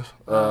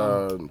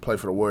 Cousins play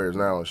for the Warriors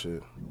now and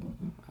shit.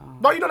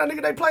 Bro, you know that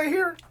nigga they play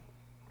here?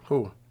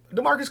 Who?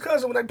 DeMarcus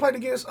Cousins when they played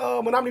against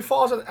Menominee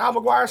Falls at Al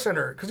McGuire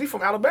Center, because he's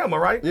from Alabama,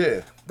 right?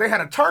 Yeah. They had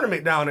a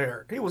tournament down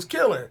there. He was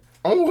killing.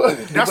 Oh, what?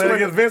 That's Played when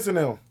against Vincent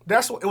now.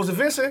 it was a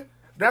Vincent.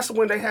 That's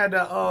when they had the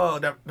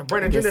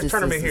Brandon Guess Jennings this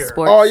tournament is the here.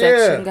 sports Oh, yeah.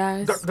 section,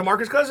 guys.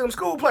 DeMarcus Cousins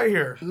school play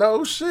here.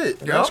 No shit.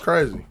 That's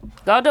crazy.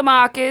 Go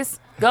DeMarcus.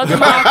 Go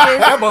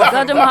DeMarcus.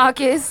 Go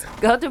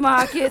DeMarcus. Go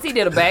DeMarcus. He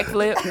did a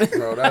backflip.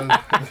 Bro, that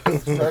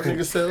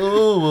nigga said,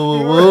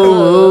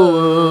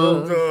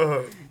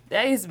 ooh.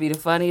 That used to be the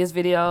funniest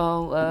video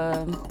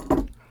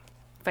on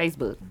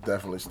Facebook.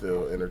 Definitely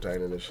still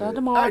entertaining and Go shit.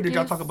 DeMarcus. Hey, did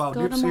y'all talk about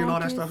Go Nipsey and all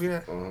that DeMarcus. stuff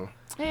yet?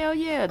 Hell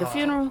yeah, the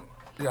funeral.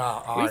 Yeah,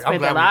 all We right.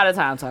 spent a lot of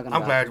time talking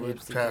about I'm glad we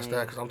Nipsey, passed man.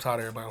 that because I'm tired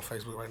of everybody on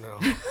Facebook right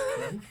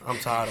now. I'm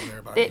tired of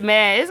everybody.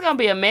 Man, it's gonna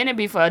be a minute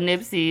before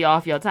Nipsey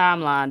off your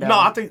timeline, though. No,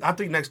 I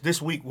think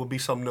this week will be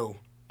something new.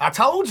 I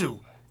told you.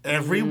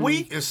 Every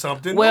week is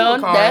something Well,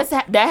 new. Carl.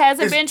 that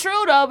hasn't It's- been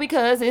true though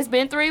because it's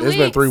been 3 weeks. It's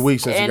been 3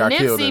 weeks since he and got Nipsey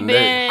killed in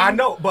been. I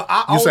know, but I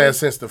You only, saying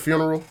since the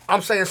funeral?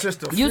 I'm saying since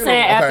the You funeral.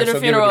 saying after Okay, the so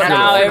give it funeral the now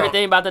funeral.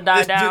 everything about to die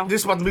this, down?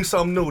 This about to be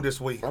something new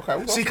this week. Okay,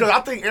 we See, go. because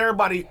I think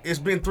everybody, it's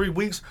been 3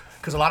 weeks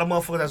because a lot of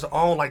motherfuckers that's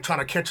on like trying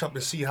to catch up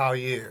and see how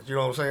he is. You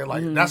know what I'm saying?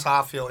 Like that's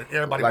how I feel. And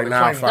everybody Like wanna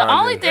now claim I'm him. fine. The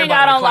only Yeah. thing Everybody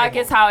I don't wanna like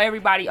claim is how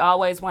everybody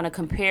always want to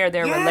compare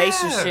their Yes.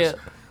 relationship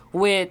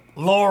with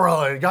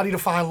Laura, y'all need to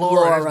find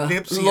Laura. Laura,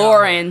 That's Nipsey.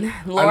 Lauren I need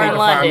to London.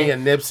 find me a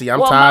Nipsey.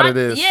 I'm Well, tired my- of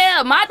this.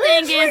 Yeah, my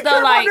thing Bitch, you is ain't though, care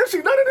about like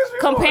Nipsey, none of this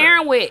before.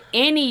 comparing with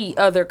any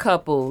other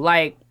couple,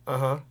 like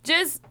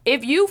just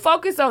if you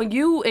focus on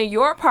you and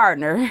your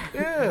partner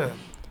Yeah.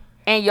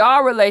 and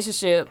y'all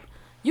relationship.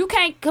 You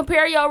can't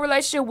compare your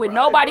relationship with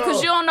nobody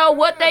because you don't know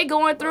what they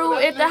going through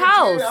at the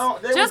house.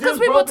 Just because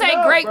people take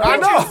great I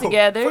pictures For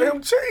together.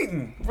 him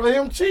cheating. For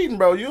him cheating,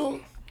 bro. You.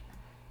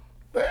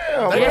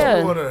 Damn. They Yeah.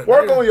 just wanna-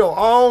 Work they- on your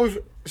own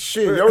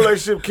shit. Your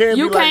relationship can't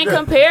You be like can't that.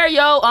 compare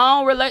your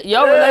own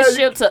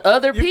relationship to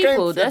other You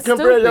people. can't That's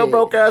compare your stupid.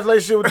 broke ass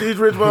relationship with these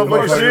rich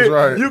motherfuckers Motherfuckers shit.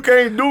 right. You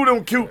can't do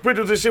them cute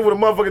pictures and shit with a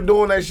motherfucker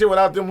doing that shit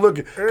without them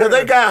looking. Cause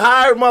they got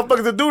hired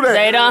motherfuckers to do that.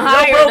 They done your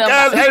hired broke them.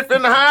 ass ain't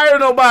finna hire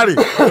nobody.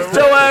 Sit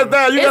your ass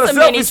down. You It's got a a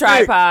mini selfie stick.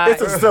 tripod.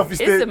 It's a selfie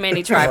stick. It's a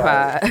mini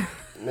tripod.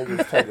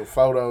 Niggas taking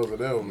photos of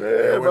them. Man.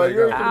 Yeah, bro, Where they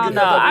you go? ain't I don't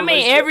know. I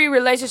mean, every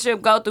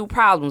relationship go through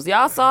problems.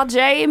 Y'all saw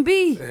J and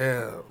B.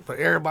 Yeah, but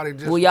everybody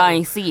just. Well, y'all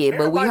ain't see it,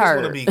 but we everybody just heard.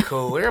 want to be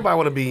cool. Everybody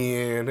want to be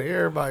in.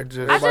 Everybody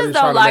just. I just Everybody's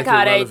don't trying to like make it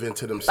how they relevant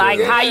to themselves.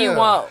 like how you Yeah.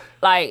 want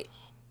like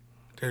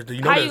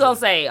How you gonna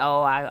say,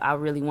 oh, I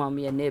really want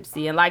me a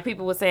Nipsey? And like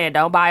people were saying,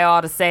 don't buy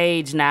all the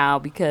sage now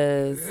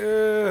because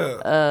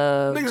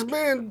niggas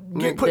been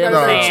they put were that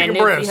in saying chicken Nipsey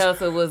breast.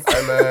 Hussle was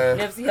man.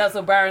 Nipsey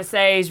Hussle burned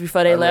sage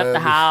before they left man, the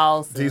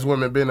house. These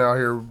women been out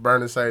here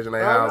burning sage in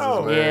their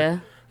houses, man. Yeah,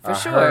 for I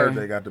sure. heard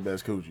they got the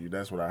best coochie.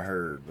 That's what I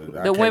heard. But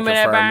I The can't women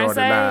that confirm burn nor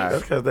deny.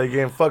 That's because they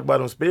getting fucked by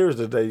them spirits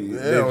that they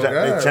oh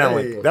God,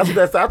 channeling. hey.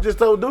 That's I just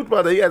told Duke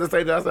about that. He had to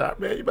say that. I said,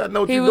 man, you better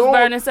know what He you're was doing.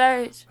 burning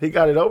sage. He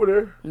got it over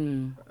there.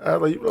 I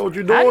was like, you know what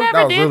you're doing? I never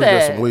That was did really that.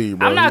 just some weed,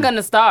 bro. I'm not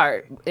gonna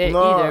start it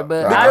No, either,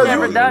 but because I've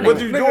never you- done what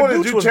it. you Nigga, doing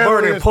is Dooch you was channeling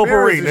burning spirits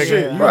potpourri, and nigga.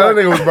 shit. Bro,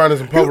 that nigga was burning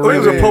some It potpourri.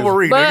 was a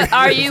potpourri, But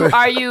nigga.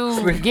 are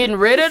you getting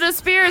rid of the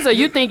spirits, or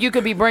you think you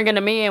could be bringing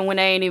them in when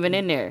they ain't even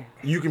in there?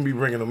 You can be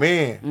bringing them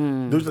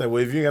in. Dude said,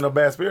 well, if you ain't got no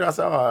bad spirit, I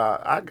said,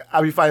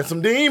 I be fighting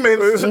some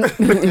demons.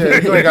 Yeah,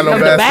 you ain't got no From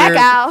the bad back spirit.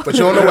 out. But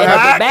you don't know what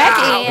happened.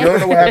 Back You don't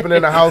in. know what happened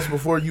in the house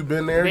before you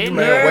been there. You Been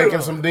may there.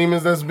 awaken some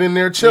demons that's been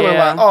there chilling.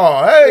 Yeah. Like,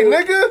 oh, hey,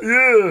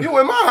 nigga, you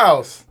in my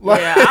house.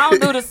 Like, Yeah, I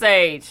don't do the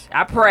sage.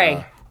 I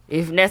pray.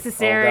 If Oh,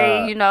 necessary,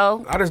 God. you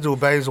know, I just do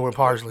basil and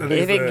parsley.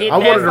 if it get I'm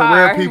that one of the far,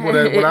 rare people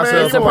that when I say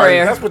it's a somebody-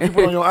 prayer. That's what you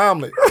put on your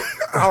omelet.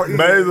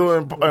 Basil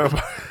and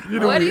you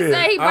know What he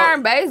say? He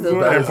burned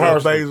basil. And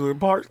parsley. Basil and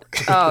parsley.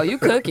 Oh, you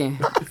cooking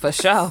for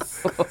sure.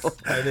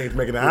 That nigga's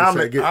making an Say,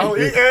 omelet. get- I don't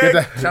eat get egg.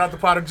 that- Shout out to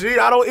Potter G.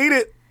 I don't eat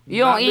it.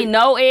 You don't eat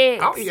no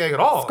eggs. I don't eat egg at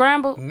all.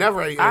 Scrambled?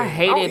 Never ate egg. I don't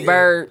hated eat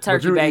bird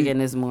turkey you bacon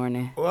this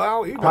morning. egg. Well, I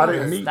don't eat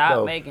Potted egg. meat, Stop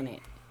though. making it.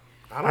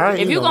 I ain't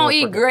If you no gonna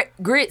eat motherfucker.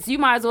 grits, you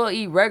might as well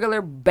eat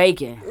regular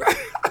bacon.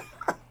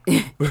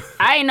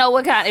 I ain't know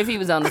what kind, if he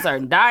was on a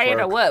certain diet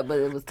or what, but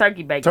it was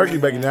turkey bacon. Turkey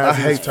bacon, I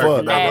nasty hate as turkey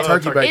fuck. Nah. bacon.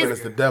 Turkey bacon It's-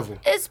 is the devil.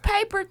 It's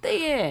paper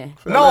thin.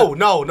 No.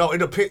 It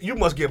depends. You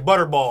must get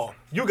Butterball.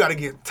 You got to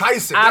get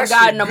Tyson. I've That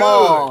gotten shit them good.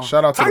 all.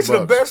 Shout out to Tyson, the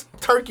the Bucks.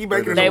 best turkey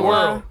bacon in They the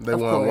world. won. They Of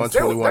won course.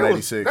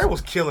 121-86. They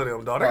was killing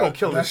them, dog. They gonna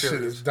kill that this shit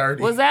shit. is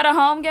dirty. Was that a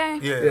home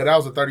game? Yeah. Yeah, that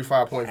was a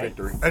 35-point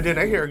victory. And then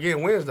they here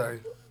again Wednesday.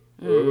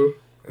 Mm.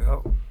 Yeah.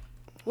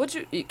 What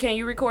can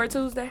you record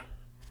Tuesday?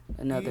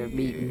 Another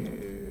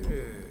meeting.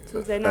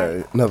 Tuesday night.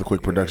 Hey, another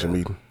quick production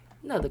meeting.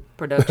 Another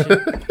production.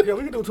 Yeah,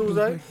 we can do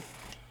Tuesday.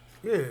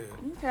 Yeah.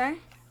 Okay.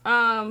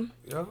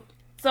 Yeah.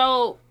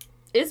 So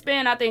it's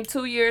been, I think,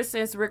 2 years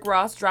since Rick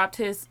Ross dropped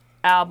his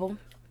album,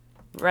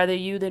 Rather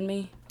You Than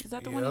Me. Is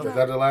that the one he Is dropped?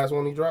 that the last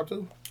one he dropped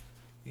too?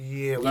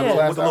 Yeah,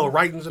 Yeah. with the little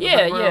writings in the Yeah,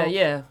 background.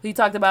 yeah. He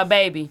talked about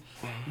Baby.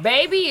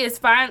 Baby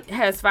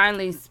has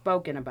finally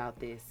spoken about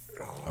this.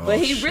 But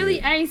he really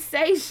ain't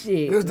say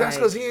shit. That's Like,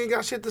 because he ain't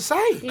got shit to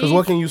say. Because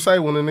what can you say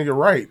when a nigga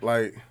write?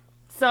 Like,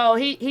 So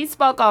he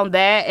spoke on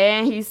that,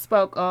 and he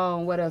spoke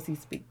on, what else he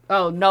speak?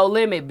 Oh, No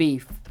Limit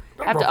beef.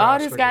 After broke all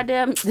ass this nigga.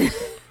 goddamn,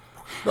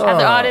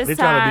 after all this They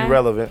trying to time, be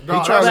relevant. he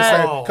trying to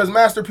say, Oh. because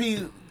Master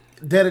P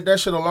did that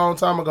shit a long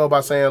time ago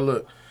by saying,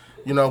 look,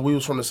 you know, we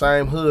was from the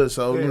same hood,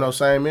 so, you know,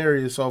 same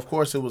area, so of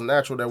course it was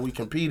natural that we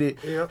competed.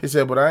 Yeah. He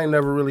said, but I ain't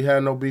never really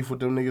had no beef with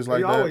them niggas like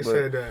He that. always But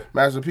said that.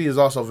 Master P is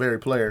also very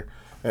player.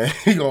 And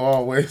he gonna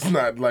always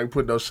not, like,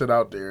 put no shit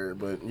out there,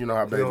 but you know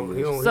how baby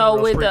He is. don't So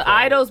real with street the cred.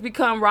 idols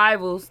become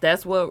rivals,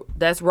 that's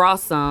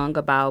Ross song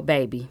about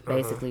Baby,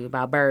 basically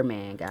about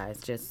Birdman,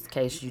 guys. Just in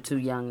case you too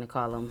young to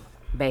call him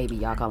Baby,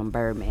 y'all call him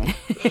Birdman.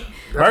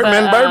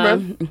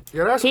 Birdman.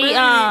 Yeah, that's me.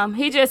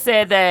 He just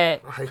said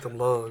that I hate them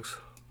lugs.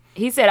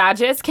 he said I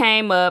just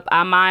came up,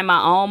 I mind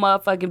my own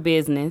motherfucking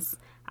business.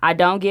 I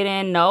don't get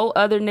in no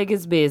other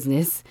nigga's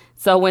business.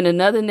 So when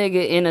another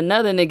nigga in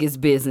another nigga's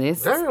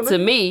business, Damn, to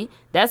nigga. me,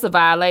 that's a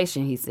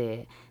violation, he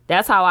said.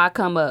 That's how I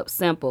come up,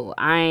 simple.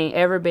 I ain't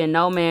ever been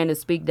no man to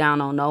speak down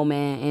on no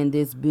man in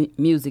this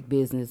music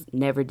business.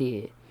 Never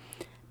did.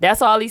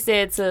 That's all he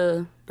said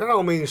to That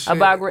don't mean shit.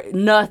 about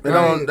nothing. It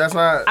don't, that's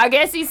not. I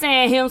guess he's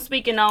saying him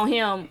speaking on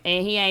him,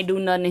 and he ain't do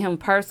nothing to him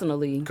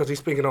personally. Because he's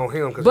speaking on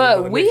him.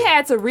 But we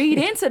had to read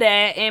into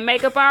that and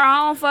make up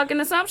our own fucking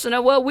assumption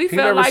of what we He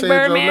felt never like said your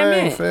Birdman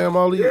name, meant. fam.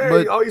 All he, Yeah,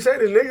 but all you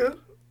said is nigga.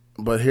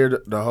 But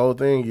here, the whole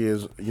thing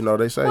is, you know,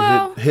 they say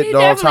Well, hit he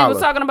dogs definitely holler.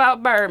 was talking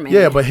about Birdman.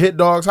 Yeah, but hit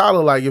dogs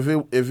holler. Like if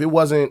it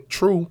wasn't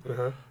true,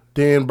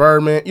 then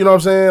Birdman, you know what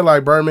I'm saying?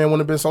 Like Birdman wouldn't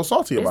have been so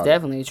salty it's about it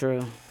definitely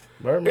true.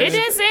 Birdman. It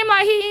didn't seem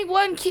like he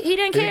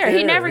didn't care.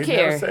 He never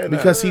cared. said that.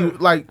 because he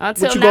like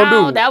Until what you now,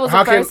 gonna do? that was the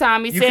How first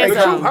time he you said can't- The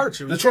something. truth hurt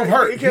you. The truth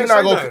hurt. He He can't not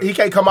say gonna. nothing. He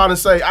can't come out and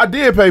say I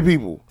did pay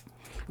people.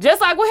 Just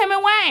like with him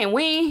and Wayne,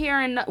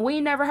 we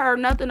ain't never heard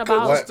nothing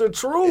about. It's the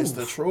truth. It's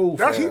the truth.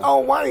 That's he fam. owe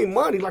Wayne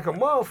money like a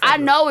motherfucker. I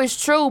know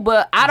it's true,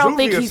 but I don't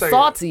think Julia he's say it.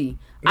 salty.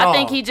 I No.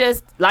 think he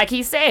just, like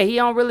he said, he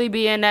don't really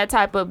be in that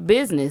type of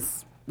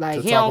business. Like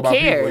To he talk don't about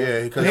care. people,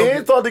 yeah, because He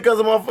ain't thought because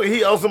of motherfucker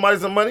he owed somebody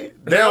some money.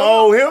 They don't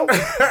owe him.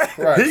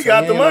 right, He so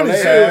got the ain't money. on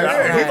Shit. their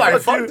ass. Yeah, he like,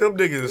 Fuck fuck you. them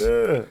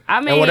niggas. Yeah. I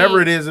mean, And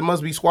whatever it is, it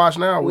must be squashed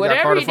now. We got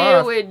whatever Carter he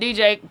 5. did with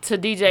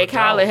DJ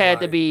Khaled had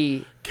to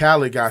be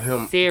Khaled got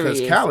him serious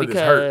because Khaled is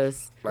hurt.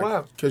 because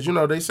Wow. Because you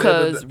know they said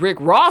Because that Rick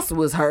Ross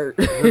was hurt.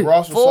 Rick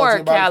Ross was for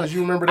salty about it Khaled. 'cause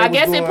you remember they I was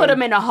guess it doing- put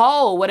him in a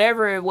hole,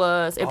 whatever it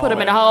was. It put him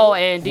in a hole,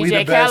 and We DJ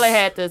the Best. Khaled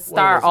had to What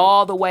start was it?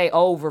 all the way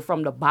over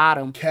from the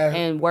bottom Cash-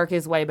 and work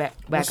his way back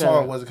what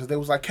song up. was it? Because they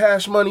was like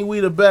Cash Money, we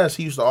the best.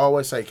 He used to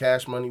always say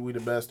Cash Money, we the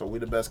best, or we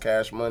the best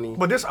Cash Money.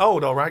 But this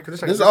old though, right? 'Cause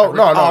This old,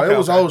 no, okay, it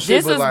was okay. old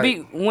shit. This but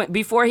was like,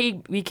 before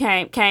he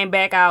came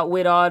back out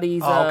with all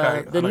these Oh, okay. I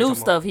know the what new you're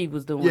stuff he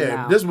was doing. yeah,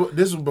 now. this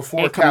was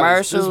before And Khaled.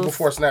 This commercials. was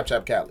before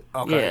Snapchat Khaled.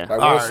 Okay. Yeah. Like when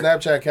All right.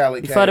 Snapchat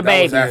Khaled Before the came,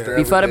 that was baby. after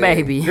Before the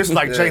everything. baby. This is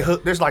like Yeah. J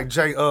Hood. This is like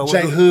J. J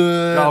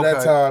Hood Oh, that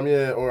okay. time,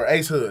 yeah, or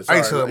Ace Hood. Sorry.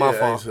 Ace Hood, my Yeah,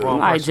 fault. Ace Hood. Wrong.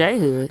 Like J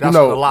Hood. You That's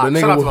know, the locks. the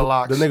Shout out to nigga, the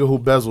locks. the nigga who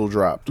bezel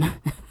dropped. It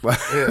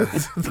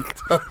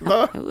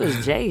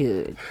was J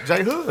Hood.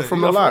 J Hood From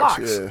you the know, locks,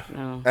 Locks. yeah.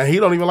 No. And he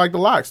don't even like the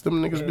locks.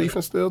 Them niggas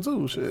beefing still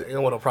too. Shit. You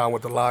don't want no problem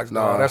with the locks.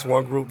 No, Nah. that's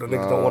one group that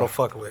niggas don't want to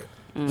fuck with.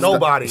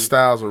 Nobody,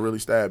 Styles will really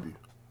stab you.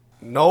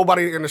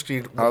 nobody in the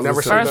street I was never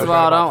gonna said say First of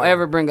nothing all, about don't that.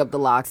 ever bring up the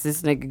locks.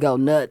 This nigga go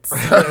nuts.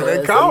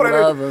 They call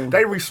love it. him.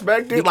 They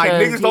respect it. Like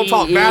Because niggas don't he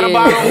talk bad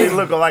about is- He him.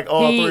 look like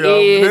all He three of them.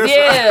 is,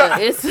 yeah.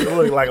 It's,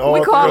 Look like all we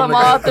three call of them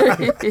them. all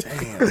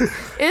three.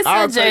 It's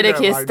I'll a take that,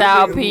 Jadakiss like,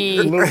 style this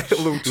P.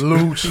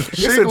 Looch.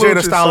 It's a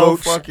Jada style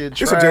Looch. Fucking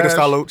It's a Jada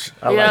style Looch.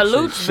 I Yeah,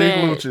 like Luch Sheik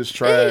been. Luch is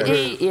trash.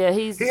 Yeah,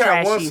 he's He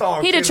had one trashy.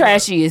 song. He the Kid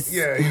trashiest.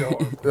 Yeah, you know.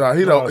 Nah,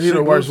 he No, he the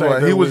Sheik worst Luch ain't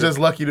one. He that was weird. just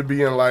lucky to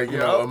be in like you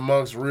know Yeah.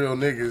 amongst real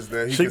niggas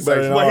that he Sheik could say.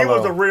 better shit. than Well, he all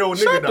was the of real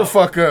Shut nigga the though.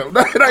 fuck up.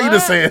 Now you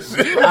just saying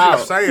shit. You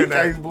just saying You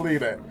that. can't believe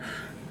that.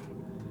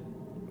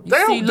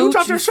 Damn, See, Dude Luch,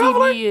 out there you see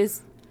shoveling? he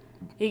is.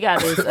 He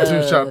got this Dude out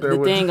there the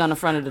with- thing on the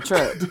front of the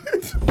truck,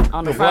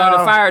 on the front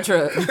of the fire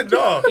truck.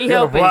 No, He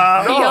helping.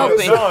 plow. He No,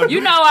 helping. no,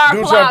 You know our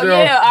Dude's plow. out there on-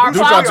 Yeah, our Dude's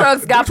plow out there-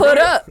 trucks got put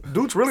up.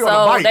 Dude's really So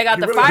on the bike. they got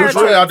He the really- fire Dude's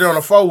really truck. out there on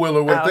a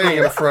 4-wheeler with Oh, thing in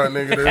yeah. the front,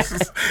 nigga. This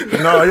is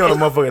No, you on a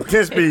motherfucking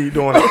 10-speed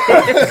doing it.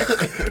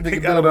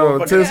 nigga doing it on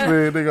 10 speed,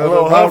 A nigga.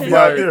 little on the Huffy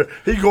out bike. there.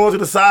 He going to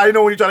the side. You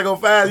know when you try to go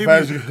fast, you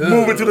Fast, be you-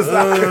 moving to the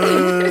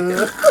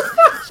side.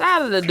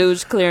 Shout out to the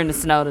dudes clearing the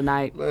snow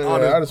tonight. Man,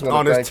 On his- I just on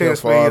want to his thank him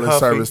for all 10-speed his Huffy.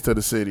 service to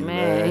the city,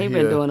 Man, man. he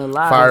been doing a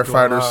lot.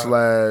 Firefighter He's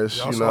doing slash,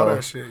 Y'all you saw know.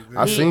 that shit.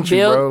 I He seen you,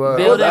 build- bro. like-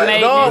 build Dog,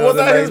 maintenance, was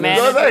that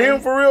management. him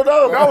for real,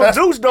 dog? That was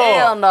Deuce dog.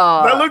 Hell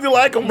no. That looked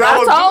like him. I That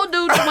was told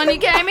dude when he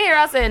came here,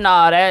 I said,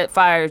 "Nah, that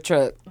fire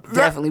truck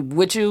definitely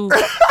with you."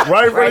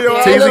 right in front of your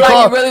there. eyes. It looked like he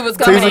called- really was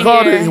coming TZ in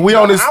called here. it. We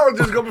on this. I was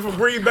just coming from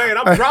Green Bay and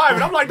I'm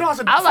driving. I'm like, no, I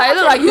said, I was like, it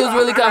looked like he was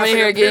really coming in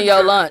here getting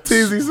your lunch.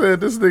 TZ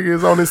said this nigga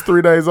is on his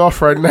 3 days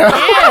off right now.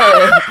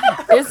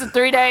 Yeah, it's a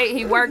 3-day.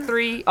 He worked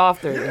 3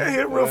 off 3. Yeah, he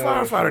a real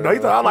firefighter. though. He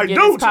thought I like Get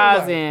his Deuce. pies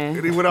Like, in.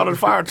 and he went out in the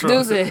fire truck.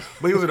 Deuce.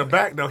 But he was in the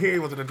back though. He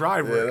wasn't the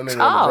driver. Yeah, that nigga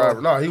Oh. on the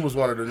driver. No, he was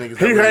one of the niggas.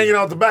 He that hanging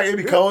out the back. It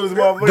be cold as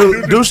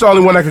motherfucker. Deuce the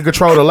only one that could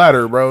control the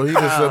ladder, bro. He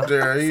just up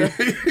there.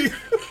 He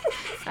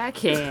I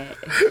can't.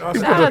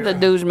 Shout out to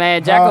douche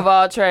man, jack of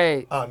all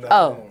trades. Oh, no.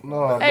 Oh,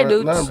 no, Hey, bro,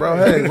 dude. nothing, bro.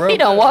 Hey, bro. he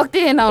done walked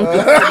in on me.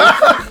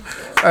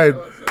 Hey,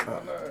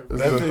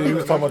 That's it. He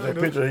was talking about that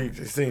picture he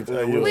seen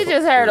today. We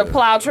just heard a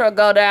plow truck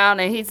go down,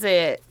 and he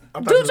said,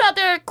 "Dude out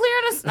there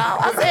clearing the snow."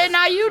 I said,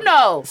 "Now you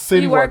know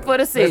City he worked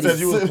worker. for the They city." said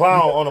you was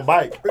plowing on a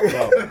bike. So,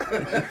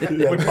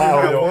 you had a plow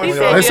on your- He on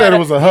said your- They you said had it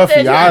was a he Huffy.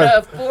 said you had I-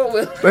 a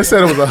 4-wheeler. they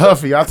said it was a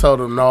Huffy. I told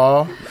him,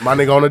 no, my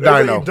nigga on the They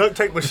said dyno. you duct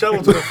tape a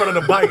shovel to the front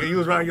of the bike and you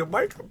was riding your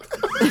bike.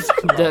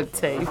 Duct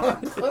tape.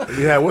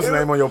 You had what's the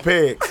name on your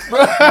peg?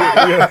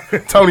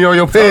 Tony on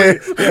your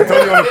peg. Yeah,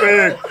 Tony on the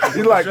peg.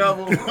 He like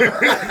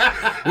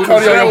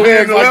Tony on your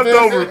peg like this.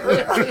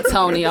 leftover.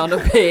 Tony on the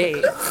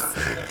pig.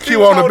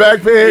 Q on the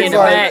back peg. In the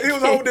Like, back. He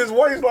was holding his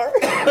waist like.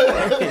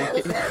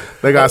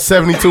 they got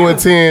 72 and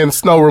 10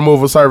 snow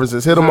removal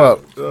services. Hit them up.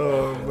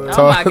 Oh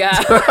my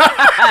God.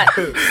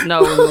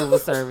 Snow removal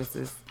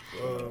services.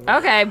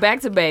 Okay,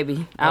 back to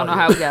baby. I don't know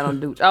how we got on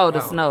Dooch. Oh,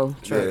 the snow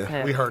truck.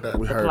 Yeah. We heard that.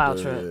 We We heard plow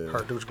that, truck. yeah.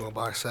 heard dude's going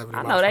by 70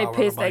 I miles know per they hour on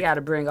pissed the they bike. got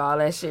to bring all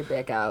that shit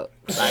back out.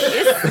 Like,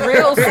 it's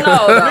real snow,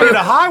 Nigga, though. the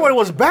highway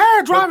was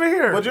bad driving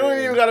here. But you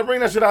ain't even got to bring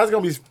that shit out. It's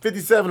gonna be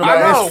 57 I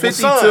tomorrow. know. It's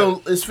 50 son.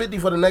 till it's 50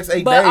 for the next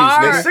 8 But days, our,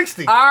 nigga.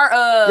 60. our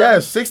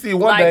Yes, 60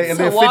 one like, day and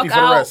to then 50 walk for the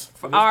out rest.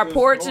 our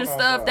porch and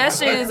stuff, that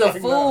shit is a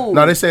fool.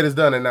 No, they said it's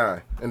done at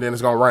 9, and then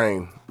it's gonna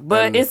rain.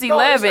 But And- it's No,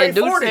 11.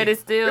 Dude 8:40. said it's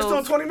It's still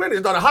still. 20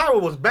 minutes. No, the highway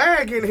was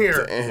bad getting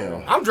here.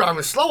 Damn. I'm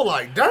driving slow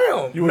like,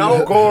 damn. You no in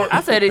the car.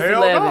 I said it's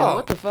Hell 11. no.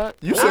 What the fuck?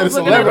 You I said was it's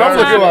looking at 11. I'm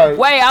the looking time. like-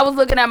 Wait, I was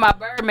looking at my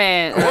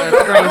Birdman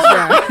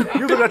screenshot.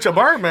 You look at your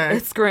Birdman.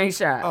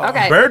 Screenshot.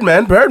 Okay.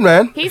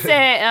 Birdman. He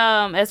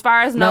said, as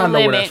far as Now no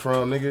I know where that's limit,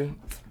 from, nigga.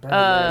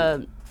 uh,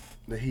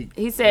 The heat.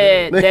 he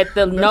said that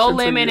the That no shit took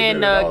limit me a and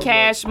minute. I the was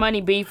cash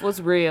money beef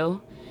was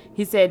real.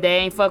 He said they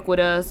ain't fuck with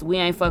us, we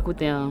ain't fuck with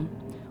them.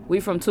 We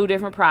from 2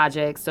 different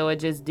projects, so it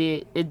just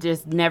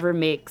never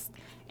mixed.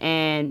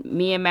 And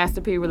me and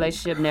Master P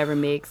relationship never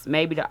mixed.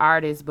 Maybe the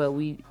artists, but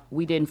we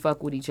didn't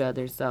fuck with each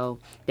other, so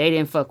they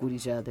didn't fuck with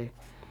each other.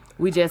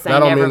 We just ain't That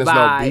don't never mean there's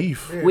no vibe.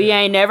 beef. We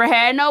ain't never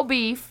had no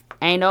beef.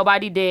 Ain't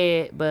nobody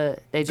dead,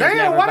 but they just Damn,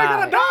 never why they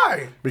vibe. gotta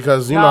die?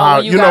 Because you No, know how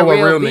when you you know got what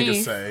real real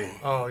beef. niggas say.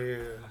 Oh, yeah.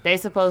 They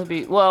supposed to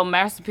be. Well,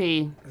 Master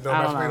P. No,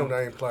 I Master P don't know.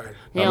 don't ain't play.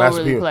 He don't Master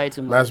really P, play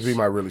too much. Master P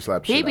might really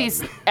slap He shit be, out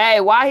of you. hey,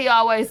 why he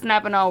always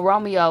snapping on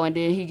Romeo and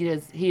then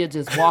he'll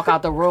just walk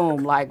out the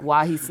room like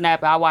while he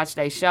snapping. I watch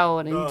they show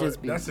and he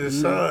just be. That's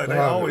his son. They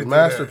Nah, always do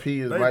Master that.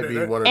 P They might do be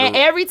that. one of And the.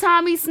 every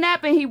time he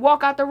snapping, he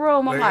walk out the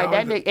room. I'm They like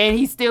that always nigga, and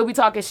he still be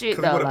talking shit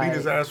 'Cause he though. would have beat Like,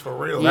 his ass for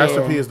real.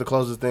 Master Yeah. P is the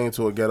closest thing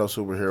to a ghetto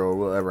superhero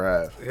we'll ever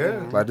have. Yeah.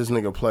 Like this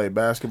nigga play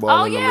basketball.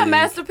 oh in the yeah, league.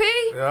 Master P.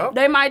 Yeah.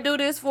 They might do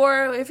this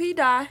for if he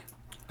die.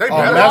 They Oh,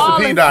 better. Master P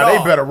Orleans. died. They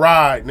No. better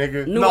ride,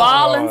 nigga. New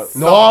Orleans.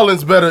 New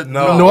Orleans better.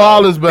 No. New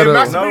Orleans better.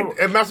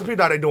 If Master P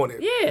died, they doing it.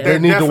 Yeah. They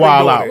need to definitely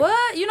wild doing out. it.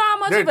 What? You know how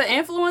much They- of an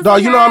influence? Dog,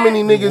 he you know how had?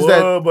 many niggas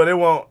that. Well, but it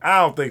won't. I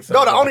don't think so.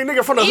 No, the only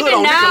nigga from the hood Even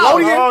on now,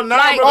 Nickelodeon. Oh, nah,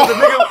 like, but the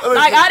nigga,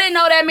 like I didn't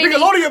know that many.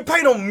 Nickelodeon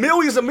paid him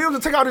millions and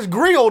millions to take out his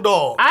grill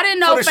dog. I didn't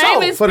know For the show.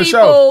 famous For the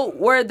people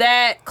were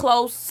that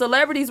close.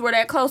 Celebrities were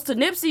that close to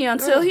Nipsey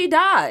until he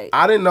died.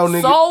 I didn't know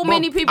niggas. So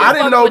many people I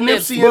didn't fuck know with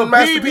Nipsey Nipsey. and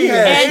Master P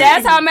had. And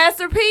that's how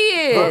Master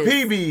P But is.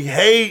 P be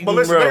hating, But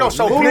listen, bro. they gonna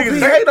show Who P. P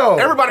hate on?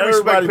 Everybody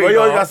respect P. But you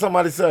always dog. got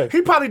somebody to say.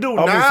 He probably do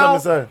Always now,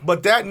 something to say.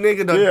 but that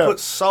nigga done Yeah. put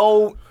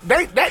so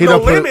that He no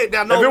done put- limit.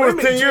 That no If it was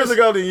limit 10 years just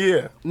ago, then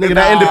yeah.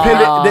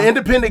 Nigga, the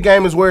independent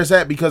game is where it's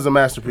at because of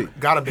Master P.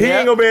 gotta be. He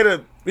ain't gonna be able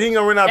to. He ain't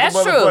gonna run out That's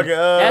the true. motherfucking.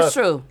 That's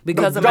true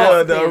because of the,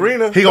 Master the P.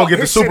 arena. He gonna get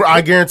the his super. shit-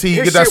 I guarantee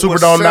you his get that shit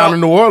was Superdome down sell-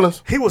 in New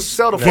Orleans. He was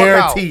sell the fuck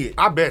Guarantee out. it.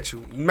 I bet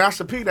you,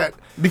 Master P. That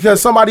Because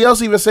somebody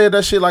else even said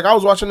that shit. Like I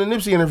was watching the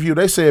Nipsey interview.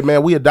 They said,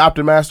 "Man, we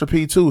adopted Master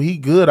P too. He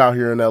good out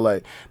here in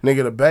L.A.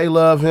 Nigga, the Bay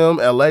love him.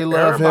 L.A.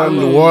 love Everybody him.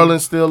 love New him.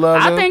 Orleans still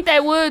love him. I think they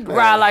would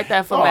ride like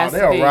that for Oh, Master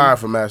they'll P. ride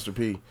for Master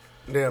P.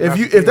 yeah, If Master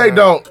you P, if they yeah.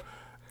 don't,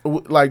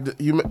 like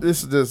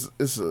this is just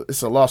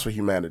it's a loss for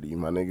humanity,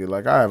 my nigga.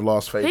 Like I have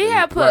lost faith. He in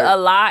had put like, a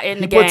lot in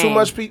the He game. put too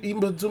much. He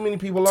put too many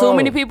people on. Too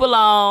many people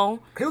on.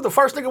 He was the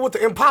first nigga with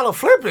the Impala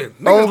flipping.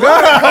 Niggas Oh love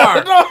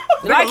that God! car.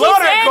 Like he love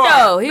that said car.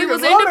 though, he Niggas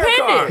was love that car.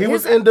 independent. He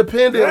was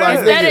independent. Like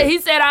Instead nigga. he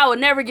said, I would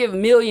never give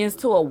millions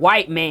to a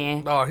white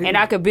man, Oh, he- and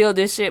I could build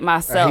this shit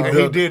myself.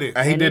 he did it.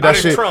 And he And did he that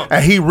did shit. Trump.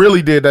 And he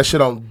really did that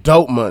shit on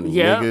dope money.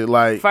 Yeah, Nigga.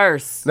 Like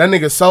first. that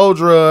nigga sold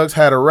drugs,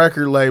 had a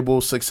record label,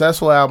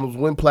 successful albums,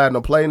 went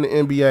platinum, played in the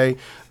NBA,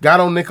 got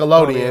on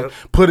Nickelodeon, Oh, yeah.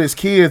 put his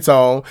kids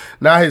on.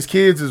 Now his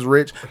kids is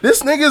rich.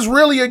 This nigga's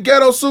really a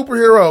ghetto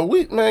superhero.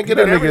 Man, get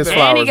that nigga his everything.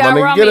 flowers. And he got my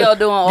nigga. Romeo Get doing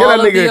get all that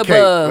of nigga the a cake.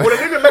 above. When a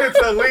nigga made it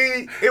to the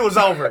league, it was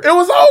over. It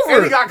was And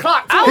over. he got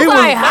clocked too. I He was was-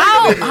 like,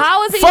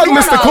 how is he Fuck doing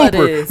Mr. all of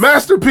Cooper. this?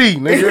 Master P, He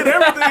did nigga.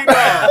 everything,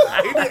 dog.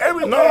 He did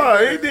everything. No,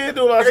 he did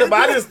do a lot of shit,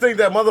 but I just think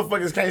that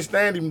motherfuckers can't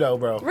stand him though,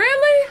 bro.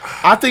 Really?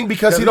 I think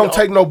because he don't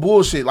take no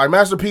bullshit. Like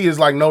Master P is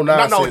like no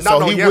Not nonsense. no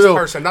So he yes will.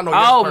 person. Not no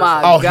yes Oh person.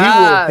 my Oh, he will-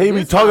 God. He be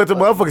This talking to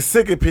motherfucker- motherfuckers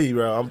sick of P,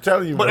 bro. I'm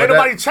telling you, But bro. ain't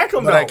nobody check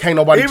him But though. that can't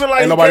nobody. Even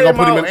like ain't he nobody came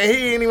gonna put him out, in. and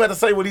he ain't even have to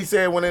say what he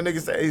said when that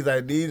nigga said. He's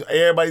like,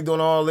 everybody doing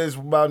all this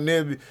about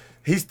Nipsey.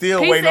 He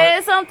still He waiting said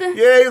on. something?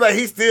 Yeah,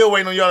 he's still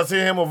waiting on y'all to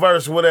send him a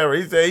verse, or whatever.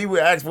 He said he would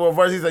ask for a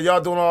verse. He said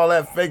y'all doing all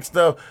that fake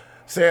stuff,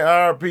 saying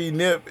RP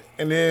Nip,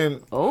 and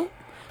then Oh.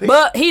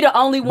 But he the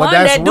only one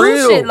that's that do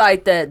real. shit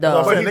like that though.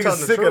 I'm saying he niggas telling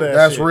the sick of truth. that.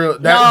 That's shit. real.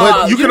 That, No,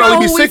 but you you can know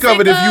only be who we sick of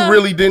it sick if you of?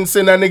 really didn't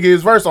send that nigga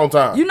his verse on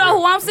time. You know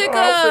who I'm sick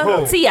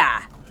of?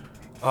 T.I.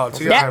 Oh,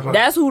 T.I.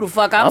 That's who the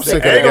fuck I'm sick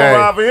sick of. of Ain't gonna that.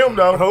 ride for him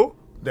though. Who?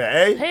 The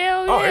A.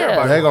 Hell Oh, yeah.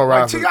 everybody. They gonna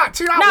ride Like,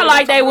 for T.I. Not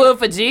like they would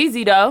for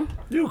Jeezy though.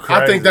 You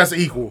crazy. I think that's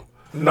equal.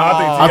 No, I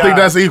think I think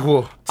that's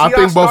equal. I T.I.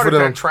 think both of started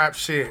them. that trap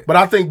shit. But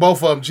I think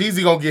both of them.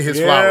 Jeezy gonna get his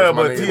Yeah, flowers.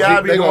 my but nigga.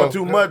 T.I. be They doing gonna-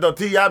 too much though.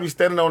 T.I. be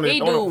standing on He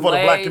it do for the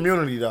black way-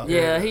 community though.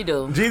 Yeah, he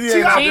do. Jeezy ain't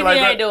T.I. acting like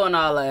Jeezy ain't that. doing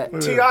all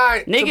that.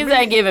 T.I. to Niggas me-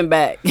 ain't giving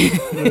back.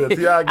 Yeah,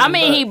 T.I. I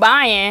mean, he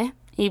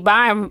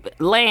buying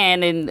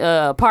land and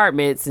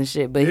apartments and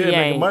shit, but He he ain't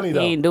making ain't money,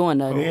 though. he ain't doing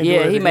nothing. He ain't Yeah,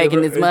 doing he it.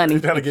 making his money.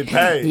 He trying to get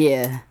paid.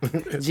 Yeah,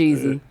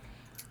 Jeezy.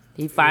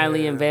 He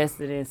finally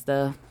invested in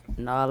stuff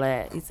and all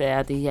that. He said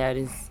after he had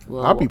his,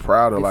 well, I'll be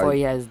proud of, before like-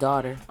 he had his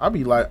daughter. I'd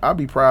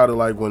be proud of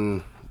like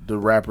when the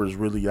rappers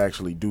really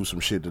actually do some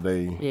shit that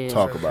they Yeah.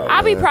 talk about.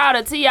 I be man. proud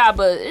of T.I.,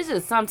 but it's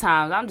just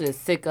sometimes I'm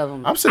just sick of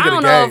him. I'm sick I of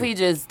the don't know if game. he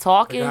just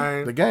talking.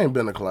 The game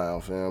been a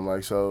clown, fam.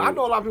 Like so. I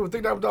know a lot of people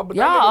think that, but Y'all that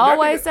nigga,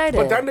 always say that.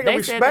 But that nigga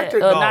They said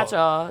respected, that. dog. Not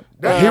y'all.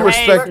 He Hayes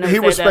respected. them He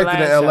said respected that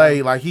the last L.A.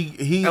 show. Like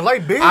he. LA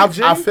big, I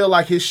G. feel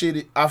like his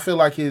shit. I feel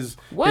like his.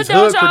 What his don't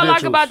hood y'all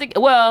like credentials- about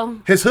the?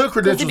 Well, his hood cause he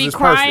credentials be is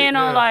crying perfect.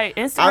 on like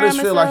Instagram. I just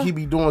and feel like stuff. he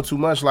be doing too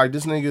much. Like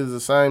this nigga is the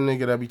same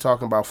nigga that be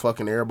talking about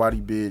fucking everybody,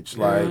 bitch.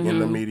 Like in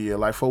the media.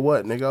 Like for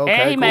what, nigga? Okay,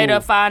 Mm-hmm. And he made cool.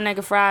 up Five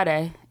Nigga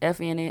Friday.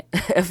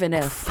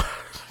 FNF.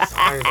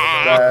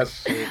 That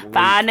shit,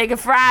 Five Nigga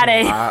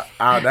Friday.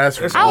 that's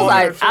It's I was all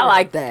like, that I shit.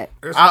 like that.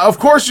 of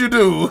course you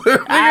do.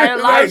 I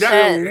like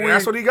Hey, that.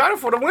 that's what he got it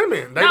for the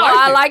women. They No, like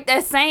I it. like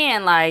that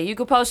saying. Like, you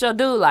could post your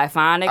dude like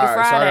Fine Nigga All right, so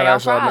I Friday gotta on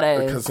ask y'all,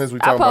 Fridays. 'cause since we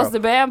I talking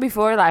posted Bam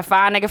before like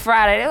Fine Nigga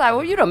Friday. They're like,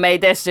 well, you done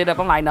made that shit up.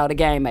 I'm like, no, the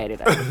game made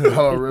it up. Hold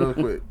on, real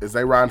quick. Is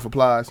they riding for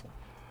Plies?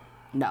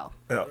 No,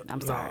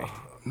 I'm sorry.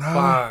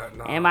 Fine,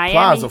 no. In Plies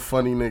Miami. a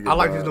funny nigga. I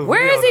like dog. this dude.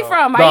 Where is he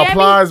from? Dog, Miami.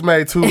 Plies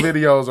made 2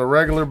 videos, a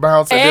regular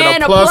bounce and then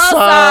And a a plus plus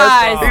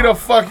size. size. He the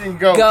fucking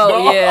goat. Go,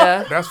 dog.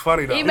 yeah. That's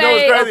funny though. He You know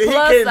what's made crazy? a He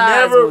plus can size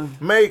never one.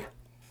 make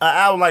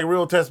album like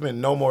Real Testament,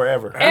 no more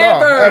ever.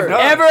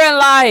 Ever in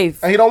life.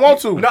 And he don't want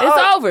to.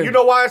 It's over. You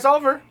know why it's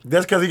over?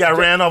 That's because he got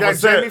ran off That on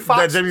set. Jamie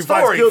Foxx That Jamie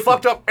story Foxx killed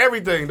fucked up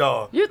everything,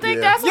 dog. You think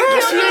Yeah. that's what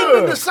Yes, killed he him? ain't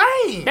been the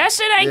same. That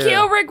shit ain't Yeah.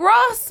 killed Rick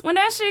Ross when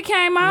that shit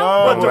came out.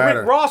 No. But the matter.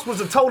 Rick Ross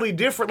was a totally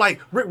different. Like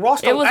Rick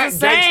Ross, It don't was the act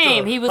same.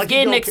 gangster. He was Like,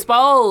 getting don't-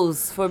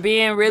 exposed for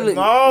being really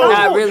No.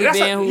 not really That's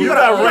being a- who You he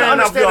got was. ran off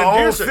understand your the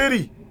own difference.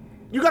 city.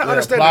 You gotta Yeah,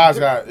 understand. Plies the-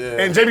 got, yeah.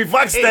 And Jamie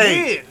Foxx It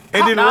stayed did.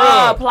 and didn't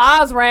Nah, run.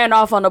 Plies ran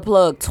off on the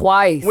plug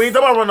twice. We ain't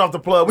talking about running off the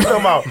plug. We talking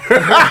about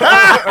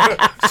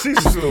She's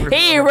stupid.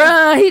 He ain't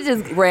run. He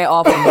just ran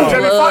off on the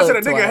Jamie Foxx said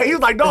a plug nigga. twice. He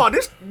was like, dog,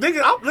 this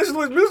nigga. I'm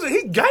listening to his music.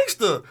 He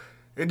gangster.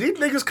 And these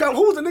niggas come.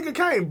 Who was the nigga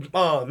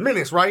came?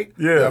 Menace, right?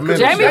 yeah. Menace.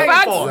 Jamie Jamie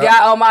Foxx Foxx.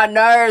 got on my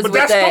nerves But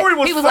with that story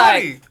was he was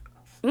funny.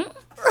 like,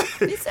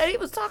 he said he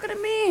was talking to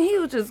me and he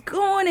was just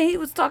going and he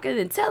was talking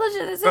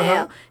intelligent as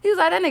hell. He was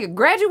like, that nigga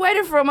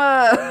graduated from No,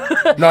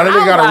 that I nigga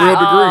was got a real like,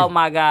 degree. Oh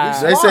my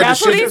god. They said That's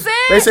the what shit. he said.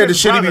 They said the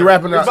shit he be brother.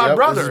 rapping It's out. my Yep,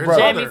 brother. it's his It's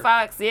brother. Jamie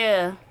Foxx,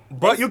 yeah.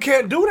 But you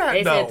can't do that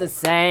They though. said the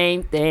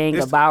same thing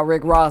It's- about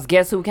Rick Ross.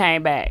 Guess who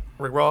came back?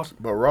 Rick Ross.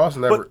 But Ross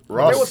never. But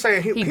Ross, they were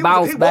saying he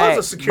bounced back,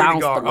 was a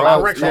security bounced guard, a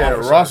around. correctional yeah,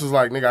 officer. Ross was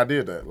like, nigga, I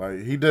did that.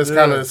 Like he just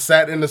kind of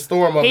sat in the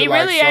storm of He it.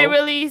 Like, really so, ain't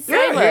really say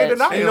Yeah, he much. ain't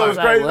denying You know what's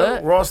Like, crazy? what?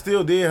 though? Ross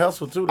still did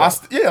hustle too. Though.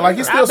 Like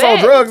he still I sold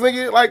bet. drugs,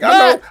 nigga. Like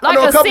I But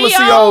know a couple of CO,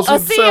 COs who a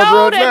sell CO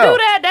drugs that now. do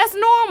that, that's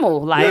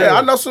normal. Like, Yeah,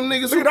 I know some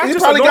niggas who Nigga, that's he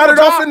just probably a got it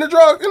normal off job. in the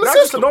drug in the That's just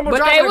a system. normal But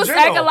job they in was jail.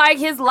 acting like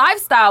his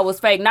lifestyle was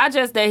fake. Not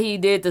just that he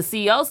did the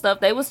CO stuff.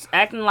 They was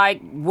acting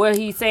like where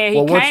he said he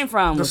Well, once- came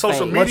from the was social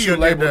fake. media- Once you did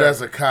labeled that.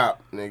 as a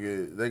cop, nigga,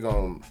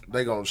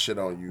 they gon' shit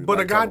on you. But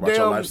like, a talk about your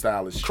goddamn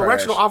lifestyle is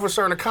correctional trash.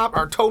 officer and a cop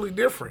are totally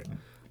different.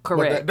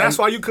 Correct. That's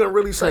why you couldn't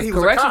really say Because he was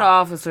a correctional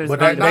cop. officers, But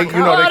don't- they- you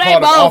know, well, they they call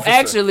them both officer.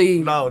 actually.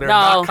 No, they're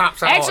not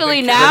cops at all.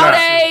 Actually, They can't.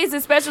 nowadays,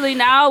 especially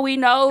now, we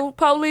know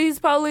police.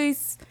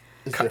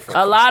 It's different.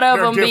 A lot of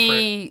They're them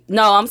be.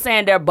 No, I'm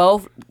saying they're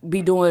both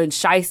be doing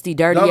shiesty,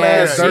 dirty Dumbass,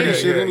 ass dirty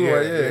shit. shit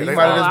anyway. Yeah, he They-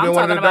 might have Oh, just I'm been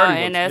one talking of the about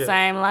dirty in ones. that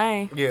same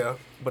lane. Yeah,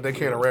 but they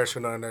can't arrest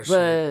you none of that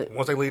But- shit.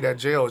 Once they leave that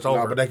jail, it's No,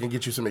 over. but they can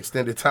get you some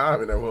extended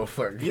time in that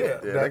motherfucker. yeah,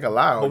 they can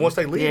lie on But you. once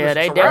they leave, Yeah, it's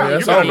they a wrap. definitely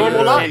You got a can normal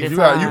get life. extended You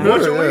got time. you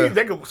Once good, you yeah. leave,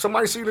 they can,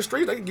 somebody see you in the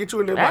street, they can get you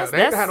in there. They ain't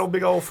That's- had no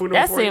big old funeral.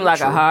 That for seemed you. like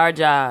a True. hard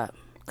job.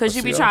 Because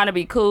you be see, trying to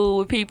be cool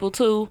with people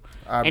too.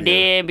 I And be-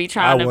 then be I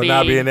trying to will be.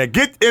 not be in there.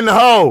 Get in the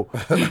hole.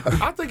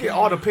 I think it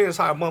all depends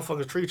how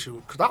motherfuckers treat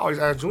you. Because I always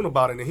ask June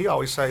about it, and he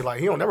always say like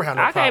he don't never have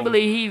no I problem. can't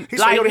believe He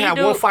like, said he only he had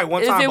do- one fight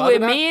one is time. it but with other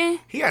than that, men?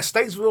 He had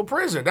Statesville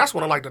Prison. That's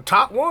one of like the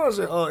top ones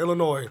in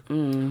Illinois.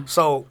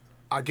 So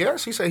I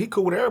guess he said he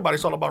cool with everybody.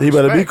 It's all about He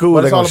better be respect. cool.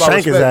 But They it's all gonna about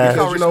shank his respect ass.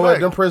 because you know what?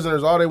 Respect. Them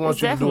prisoners, all they want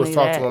It's you to do is definitely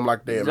talk to that. them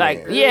like they're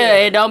Like, man. yeah,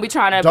 and don't be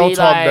trying to Don't be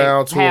talk like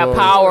down to have 'em.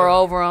 power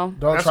over them.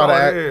 Don't That's try to all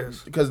it act is.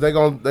 because they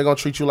gonna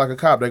treat you like a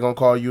cop. They gonna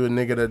call you a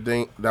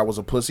nigga that was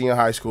a pussy in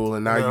high school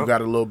and now Yeah. you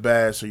got a little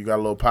bad, so you got a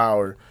little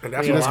power. And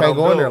that's you what just I can't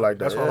don't go in do. there like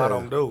that. That's what yeah. I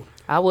don't do.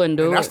 I wouldn't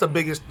do And it. that's the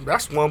biggest.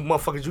 That's one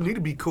motherfuckers you need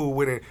to be cool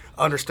with and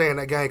understand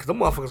that game because the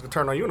motherfuckers can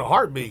turn on you in a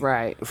heartbeat.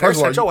 Right. First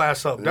of all, set your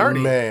ass up dirty.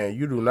 Man,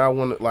 you do not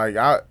want to like.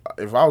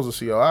 If I was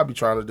a CO, I'd be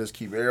trying to just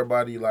keep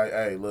everybody like,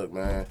 hey, look,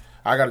 man,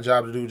 I got a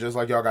job to do just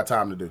like y'all got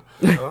time to do.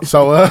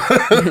 So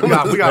We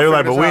got They were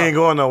like, but we ain't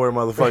going nowhere,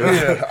 motherfucker.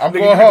 yeah, I'm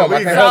going home.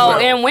 I can't help So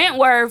it. in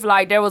Wentworth,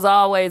 like there was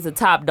always a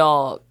top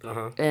dog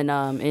Uh-huh.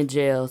 in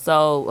jail.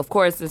 So of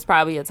course there's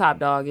probably a top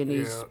dog in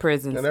these Yeah.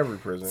 prisons. In every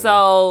prison.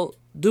 So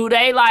do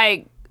they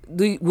like?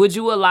 Would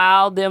you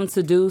allow them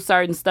to do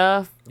certain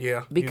stuff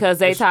Yeah. because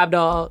they top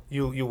dog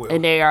You will.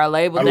 and they are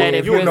labeled I mean, that in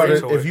if you know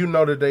prison? that, if you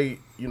know that they,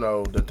 you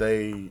know that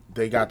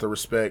they got the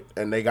respect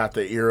and they got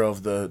the ear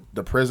of the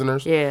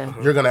prisoners, Yeah.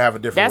 you're gonna have a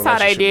different. That's how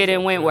they relationship did with in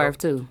them. Wentworth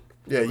too.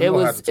 Yeah, you It gonna have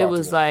was to talk it to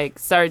was them. like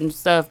certain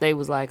stuff they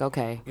was like,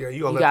 okay, Yeah, you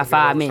you gonna let got them get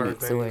 5 over certain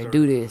minutes things or or-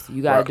 do this.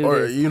 You gotta do or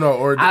this. you know,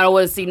 or I don't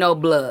want to see no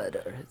blood.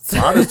 Or,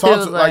 I just It talk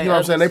was to like you know what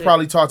I'm saying. They other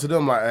probably talk to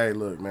them like, hey,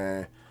 look,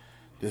 man,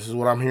 this is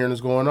what I'm hearing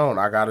is going on.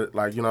 I got it,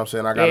 like you know what I'm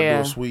saying. I got to Yeah.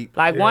 do a sweep.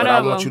 Like, but one I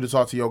of want them- you to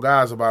talk to your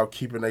guys about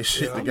keeping their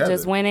shit shit. together.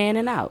 Just went in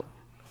and out.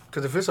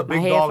 Because if it's a My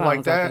big dog like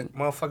headphones, I that, think.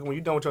 motherfucker, when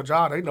you done with your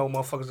job, they know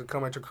motherfuckers that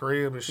come at your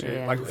crib and shit.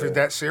 Yeah. Like if it's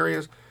that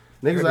serious,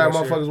 Niggas do have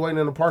that shit. motherfuckers waiting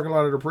in the parking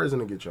lot of the prison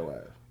to get your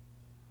ass,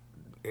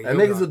 and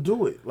you niggas know, will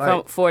do it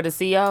like For the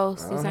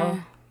COs, you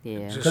saying? Yeah.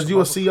 Just- because you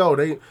a CO,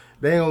 they ain't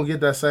gonna get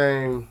that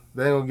same.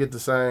 They ain't gonna get the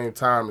same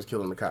time as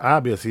killing the cop. I'll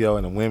be a CO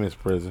in a women's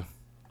prison.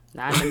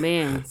 Not in the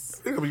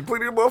men's. There gonna be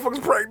plenty of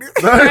motherfuckers pregnant.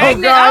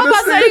 Pregnant? I was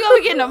about to say this you gonna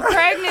be getting them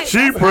pregnant. She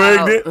That's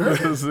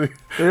pregnant.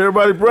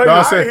 Everybody Dawg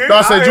pregnant. said,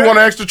 Dawg said, you want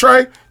an extra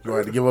tray? You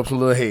had to give up some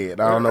little head.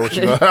 I don't know what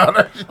you know. Right.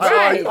 That's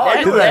you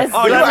like that's that? good.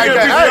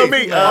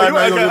 Hey, you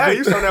like that? Hey,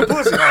 you saw that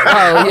pussy?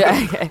 Oh,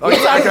 yeah. We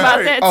talking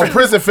about that Oh, too.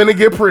 prison finna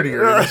get prettier.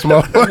 This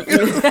motherfucker.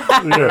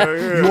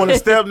 Yeah. You want to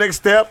step, next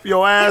step,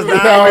 your ass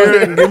down No.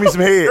 here and give me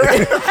some head.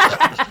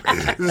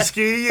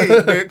 Ski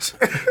bitch.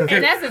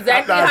 And that's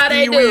exactly Nah, how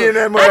they Steve, we in do.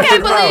 that I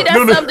can't motherfucker believe that's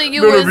Nunu- something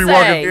you Nunu would be say.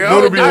 walking- You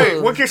Nunu would be do.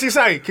 walking- What can she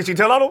say? Can she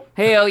tell on him?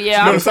 Hell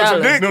yeah, I'm such a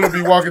telling. dick. Nunu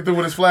be walking through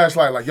with his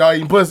flashlight like, y'all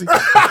eating pussy?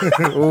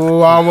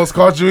 Oh, I almost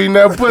caught you eating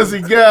that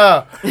pussy,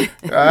 girl. All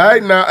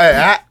right, now.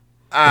 Hey,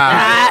 Get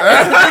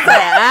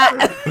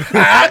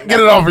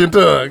it off your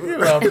tongue.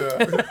 Get it off your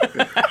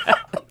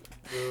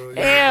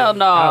Hell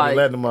no. I'll be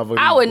letting the motherfuckers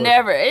I would push.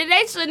 never.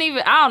 They shouldn't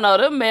even. I don't know.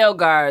 Them male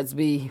guards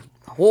be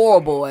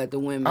horrible at the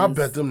women. I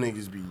bet them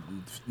niggas be Well,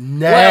 on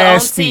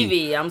nasty.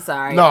 TV. I'm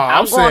sorry. No,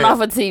 I'm saying going off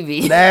of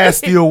TV.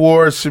 Nasty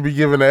awards should be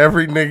given to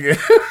every nigga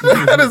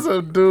that is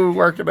a dude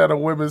working at a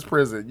women's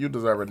prison. You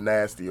deserve a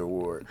nasty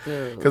award.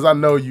 Because I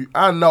know you.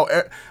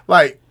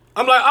 Like,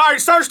 I'm like, all right,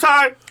 search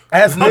time.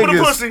 as Open the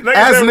niggas. pussy. Niggas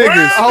As said,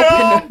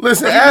 niggas.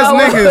 Listen, as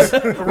niggas.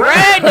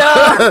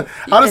 Random.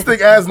 I just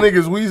think as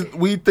niggas,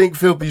 we think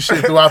filthy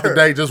shit throughout the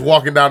day just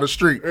walking down the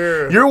street.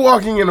 You're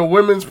walking in a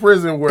women's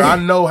prison where I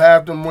know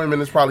half them women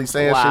is probably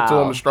saying shit to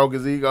him to stroke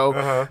his ego.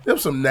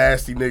 There's some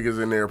nasty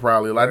niggas in there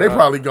probably. Like, they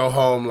probably go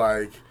home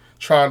like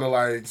trying to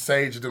like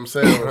sage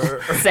themselves.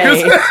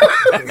 Say,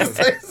 They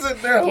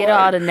sit there get like,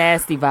 all the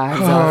nasty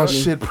vibes oh off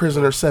me. shit,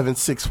 prisoner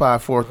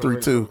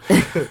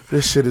 765432.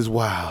 This shit is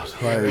wild.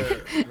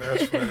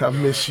 Like, I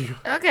miss you.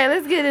 Okay,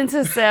 let's get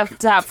into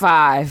top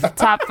 5.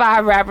 Top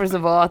 5 rappers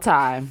of all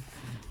time.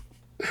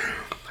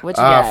 What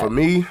you got? For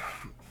me,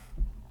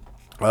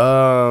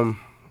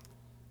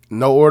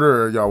 no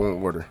order or y'all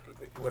want order?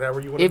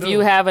 Whatever you want to If do. you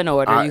have an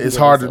order, you can It's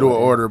give hard us to do an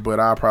order. order, but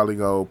I'll probably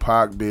go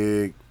Pac,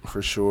 Big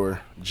for sure,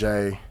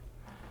 Jay.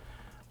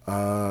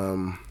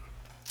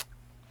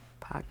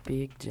 Pac,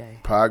 Big J.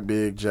 Pac,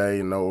 Big, Jay,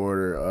 in no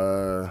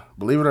order.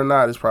 Believe it or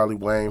not, it's probably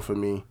Wayne for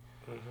me.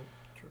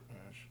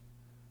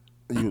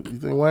 You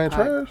think Wayne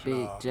trash? Pac,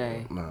 Big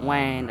J.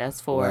 Wayne, that's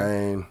 4.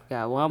 Wayne.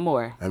 Got one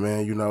more. And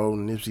man, you know,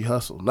 Nipsey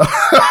Hustle. No,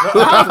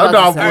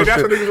 about to say. Hey,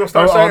 that's what niggas gonna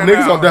start saying niggas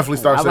now. gonna definitely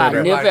start How saying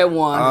about that. Nip at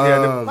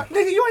 1? Like,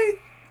 nigga, you ain't.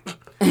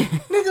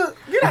 Nigga,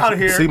 get out of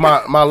here. See,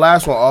 my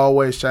last one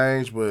always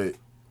changed, but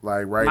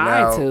like right Mine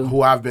now, too.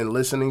 who I've been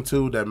listening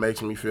to that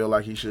makes me feel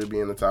like he should be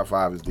in the top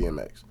 5 is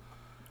DMX.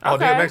 Oh,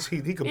 Okay. DMX,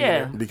 he could be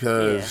Yeah. there.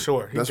 Because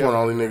Sure, he that's one of the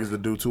only definitely- niggas to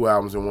do 2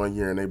 albums in 1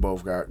 year, and they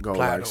both go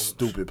like Platinums.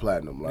 stupid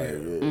platinum. Like,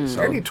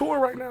 so, And he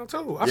touring right now,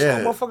 too. I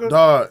yeah, saw a motherfucker.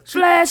 dog.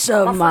 Flesh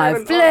of my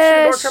friend in,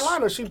 North flesh.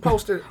 Carolina, she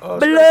posted.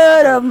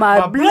 Blood of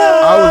my blood.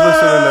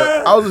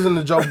 I was listening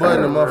to Joe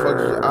Budden and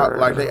motherfuckers.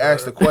 Like they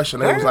asked the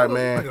question, they was like,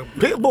 man,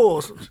 Pit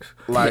bulls.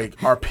 like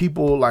are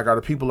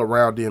the people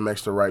around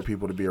DMX the right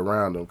people to be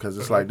around him? Because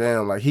it's like,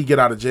 damn, like he get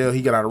out of jail,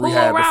 he get out of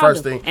rehab. The around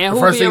first him? thing, And the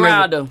who first be thing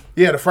around they, him?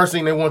 Yeah, the first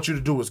thing they want you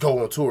to do is go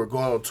on tour.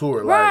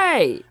 Like,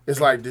 Right. it's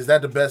like, is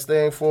that the best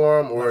thing for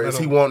him, or is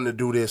he wanting to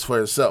do this for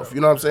himself? You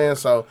know what I'm saying?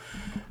 So,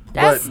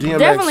 That's but DMX,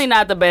 definitely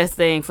not the best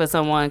thing for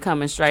someone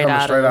coming straight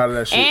out of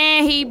that shit.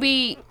 And he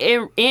be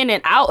in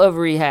and out of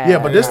rehab. Yeah,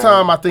 but this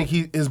time I think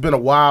it's been a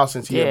while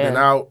since he had been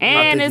out. I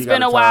And think it's he got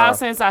been a the while time.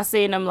 since I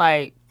seen him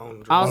like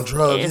on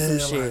drugs. and some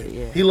Yeah, shit. like,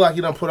 Yeah. he like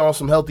he done put on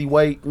some healthy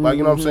weight. Like,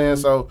 you know what I'm saying?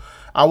 Mm-hmm. So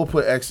I would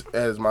put X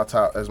as my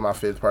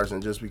 5th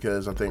person just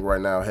because I think right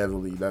now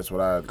heavily that's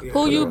what I.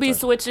 Who you be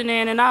switching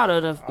in and out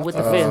of with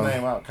the His fifth?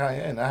 name out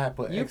Kanye, and I had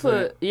put You X in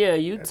put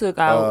you took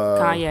out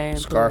Kanye and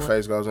put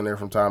Scarface goes in there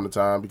from time to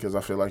time because I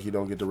feel like he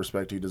don't get the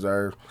respect he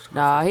deserves.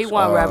 Nah, he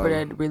one rapper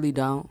that really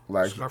don't.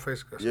 Like,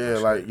 Scarface. yeah,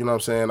 like, you know what I'm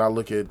saying? I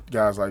look at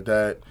guys like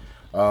that.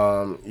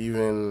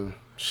 Even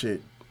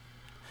shit.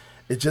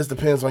 It just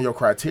depends on your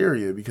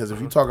criteria because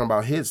if you're talking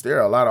about hits, there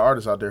are a lot of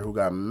artists out there who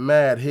got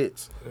mad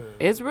hits.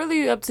 It's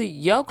really up to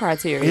your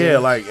criteria. Yeah,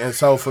 like, and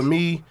so for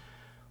me,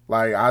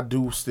 like, I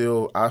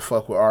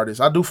fuck with artists.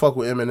 I do fuck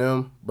with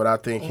Eminem, but I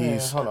think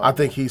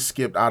he's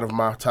skipped out of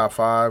my top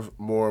 5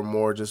 more and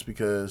more just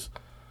because.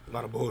 A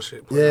lot of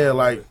bullshit. Yeah,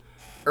 like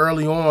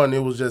early on it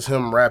was just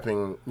him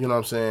rapping. You know what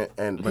I'm saying?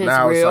 But His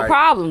now it's real like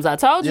problems. I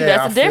told you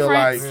that's the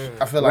difference.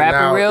 I feel like Rapping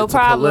now real it's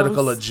problems. a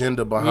political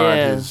agenda behind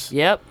his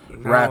Yep.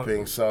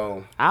 rapping.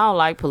 So I don't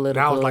like Now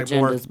political it's like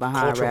more agendas behind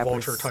culture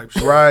rappers. vulture type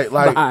shit. right,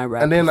 like, Behind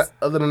and then rappers.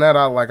 other than that,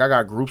 I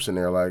got groups in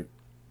there like.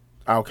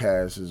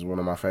 Outkast is one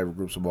of my favorite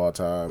groups of all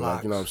time.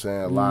 Like, you know what I'm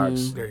saying? Mm-hmm.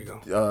 Locks. There you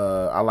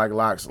go. I like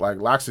Locks. Like,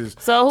 Locks is.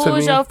 So to who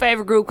is me- your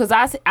favorite group? Because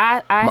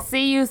I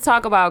see you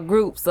talk about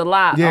groups a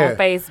lot on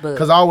Facebook.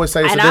 Because I always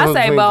say it's And the I difference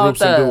say between Bone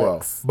groups and duo.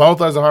 Thugs. Bone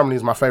Thugs and Harmony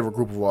is my favorite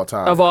group of all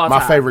time. Of all my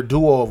time. favorite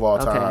duo of all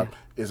Okay. time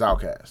is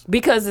Outkast.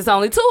 Because it's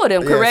only 2 of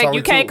them, Yeah, it's correct? only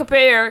You can't 2.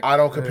 compare I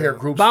don't compare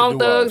groups Bone to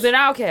duos. Thugs and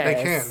Outkast.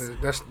 They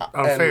can't. That's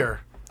unfair.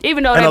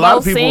 Even though And they a lot both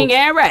of people- sing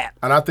and rap.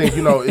 And I think,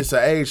 it's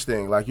an age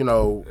thing. Like,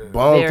 Bone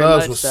Very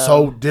Thugs much was so.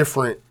 so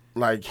different.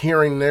 Like,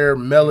 hearing their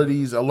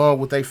melodies along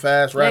with their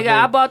fast rapping.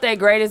 Nigga, I bought their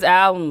greatest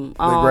album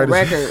on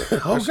record.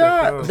 Oh,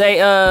 God.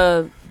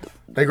 They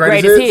They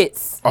greatest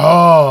hits.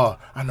 Oh,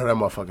 I know that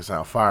motherfucker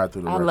sound fire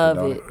through the I record. love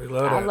don't it. They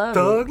love I that. love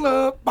Thug it.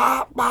 love,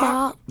 bop,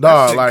 bop.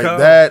 Dog, shit like cold.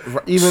 that,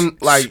 even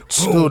like,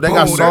 dude, they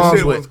got boom, that songs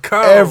shit was with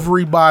cold.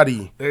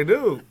 everybody. They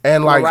do.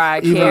 And like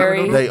Mariah even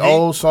Carey. they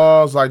old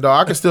songs, like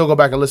dog, I can still go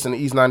back and listen to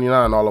East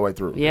 99 all the way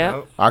through.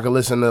 Yeah. I can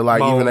listen to like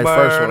Mo even their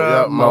first one. Murder,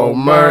 Yep, Mo Mo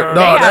Murder. Murder.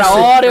 Dog, They got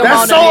all that them shit,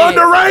 that's on so the hit.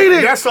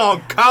 underrated. That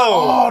song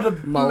cold. Oh,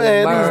 Mo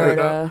man,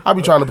 Murder. I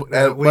be trying to put,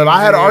 but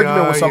I had an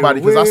argument with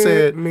somebody because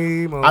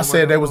I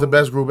said they was the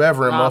best group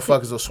ever, and Nah,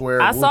 motherfuckers will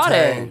swear. I saw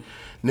Wu-Tang,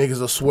 niggas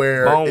will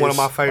swear. Bone, one of it's-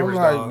 my favorites,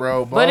 I'm like, dog.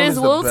 bro, But Bone is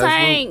the best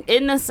Wu-Tang group.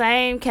 in the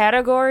same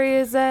category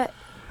as that?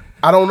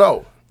 I don't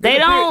know. They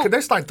don't. Cause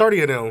there's like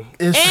 30 of them.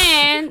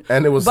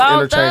 And it was both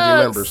interchanging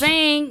thugs members.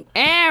 sing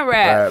and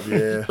rap,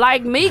 yeah.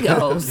 like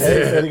Migos. He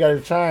said he got to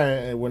try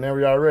and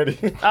whenever y'all ready.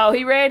 Oh,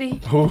 he ready?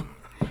 Who?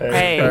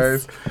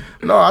 Hayes.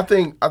 No, I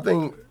think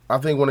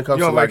when it comes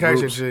You to on like vacation,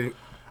 groups, G.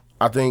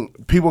 I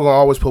think people gonna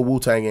always put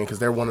Wu-Tang in because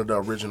they're one of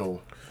the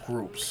original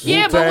groups.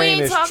 Yeah, but we Wu-Tang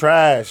ain't is talking.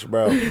 trash,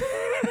 bro.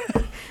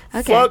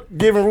 Okay. Fuck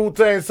giving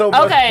Wu-Tang so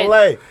much Okay.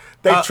 play.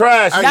 They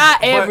trash. Not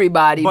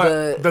everybody,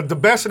 but the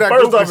best of that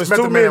First group off, is it's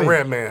Method too Man and many.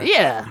 Redman.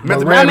 yeah. But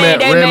Method Redman, Man-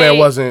 they Redman made-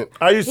 wasn't.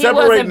 Are you He separating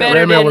wasn't them? better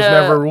Redman than was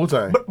never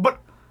Wu-Tang. But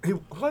he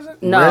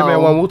wasn't. No.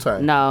 Redman won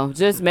Wu-Tang. No,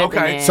 just Method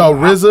Okay, Man. So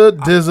RZA,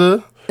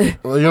 DZA,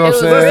 well, you know what I'm was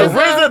saying?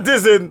 RZA. RZA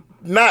doesn't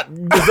not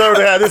deserve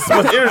to have this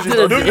much energy.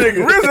 though. Them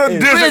niggas-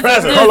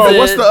 RZA. Hold on,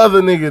 what's the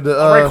other nigga? The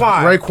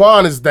Raekwon.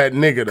 Raekwon is that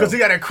nigga Because he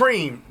though. got that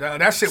cream.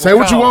 That shit. Say was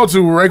what you cold. want to.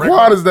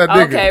 Raekwon is that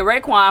nigga. Okay,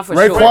 Raekwon for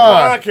Raekwon. sure.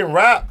 Raekwon can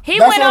rap. He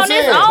That's went what I'm on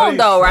his saying. own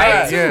though,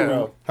 right?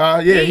 Yeah.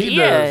 Huh? Yeah, he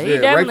Yeah, does. he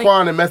Yeah, definitely-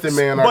 Raekwon and Method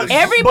Man are. But the-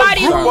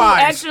 Everybody who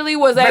group-wise, actually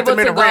was Method able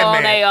Man to and go on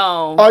Redman. their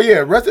own. Oh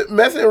yeah,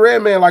 Method and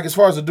Redman, like as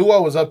far as the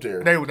duo was up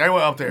there. They were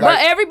up there. But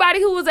everybody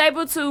who was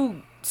able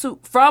to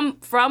from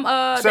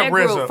that Except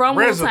group, RZA. from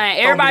RZA Wu-Tang, threw me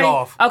everybody.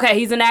 off. Okay,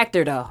 he's an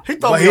actor though. he threw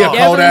But me he a off.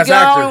 cold ass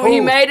Definitely actor. He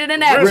Who? made it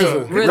an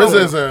actor. RZA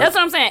is a- That's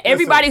what I'm saying.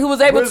 Everybody who was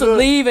able to RZA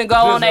leave and go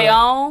on their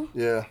own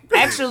Yeah.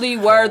 actually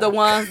were the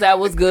ones that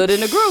was good in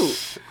the group.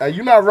 Hey,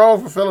 you're not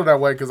wrong for feeling that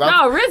way because No,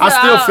 I RZA,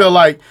 still feel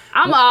like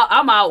I'm out.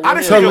 I With didn't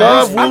him. think of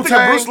love Bruce- I think of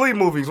Wu-Tang? Bruce Lee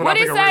movies when What I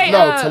he think say? of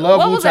No, to love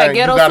what was that? Wu-Tang,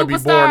 you Ghetto gotta be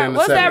born Superstar? in the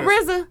What's that?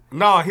 70s. RZA?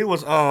 No, he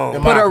was In Put my a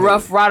opinion.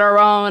 Rough Rider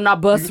on and I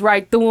bust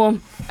right through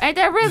him. Ain't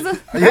that RZA?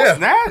 Yeah.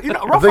 that. You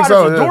know, Rough think Riders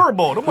so, was yeah.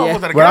 durable. Them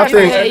motherfuckers at a But I gas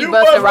think- station. Yeah, he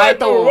busted right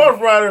through him.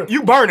 Rough Rider.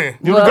 You burning.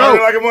 You Well, the Burning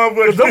goat. like a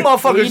motherfucker. Them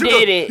motherfuckers, You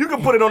did it. You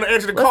can put it on the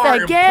edge of the What's car that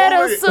and ghetto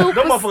pull it.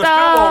 Them motherfuckers still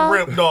superstar? on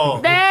rip,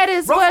 dog. That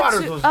is Rough what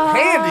Riders you. was handy.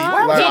 What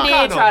happened to He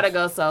them did try to condoms?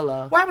 go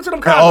solo. What happened to them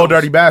And condoms? Old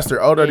Dirty Bastard.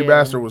 Old Dirty Yeah.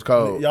 Bastard was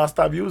cold. Y'all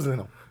stop using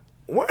them.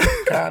 What?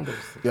 Condoms.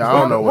 Yeah, I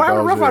don't know What what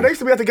happened to Rough those Riders? They is. used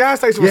to be at the gas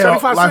station for Yeah,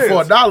 75 like cents.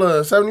 for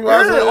 $1, 75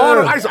 Yeah, cents.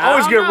 I used to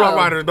always I get don't Rough know.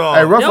 Riders, dog.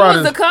 Hey, Rough Them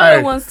Riders. was the color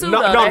Hey, ones too,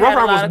 No, though. no, They Rough had a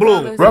Rider lot was of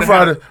blue. colors. Rough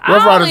Riders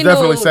only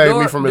definitely knew saved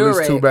me Dur- from at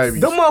least two Durex.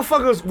 babies. Them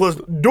motherfuckers was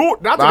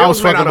I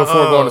was fucking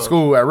before going to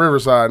school at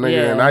Riverside, nigga,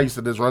 Yeah. and I used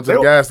to just run to the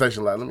They- gas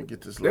station like, let me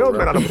get this. They was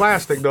made out of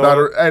plastic, Nah,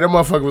 dog. hey, that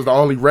motherfucker was the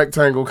only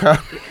rectangle kind.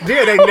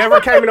 Yeah, they never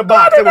came in a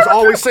box. They was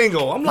always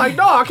single. I'm like,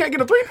 dog, I can't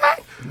get a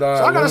 3-pack. Nah,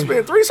 So I gotta let me-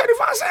 spend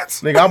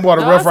 $3.75. Nigga, I bought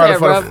a No, Rough I Rider said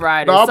for Rough the.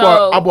 Rider. No,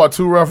 So- I bought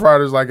 2 Rough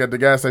Riders like at the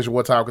gas station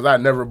one time because I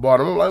had never bought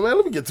them. I'm like, man,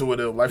 let me get two of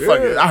them. Like, fuck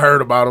it, I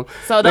heard about them.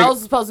 So those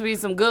are supposed to be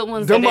some good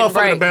ones. Them that didn't motherfuckers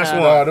break, the best huh?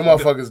 one. Them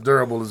motherfuckers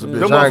durable as a bitch.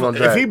 Them I ain't gonna motherfuckers-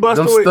 jack. if he bust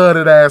them through it-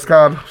 studded ass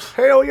condoms.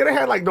 Hell yeah, they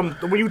had like them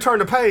when you turn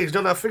the page.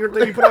 Don't that figure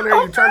thing you put on there?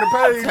 You turn the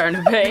page. Turn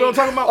the page. You know what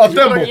I'm talking about? A You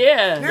put thimble.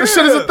 Yeah. This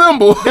shit is a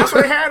thimble. That's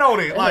what they had on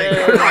it. Like,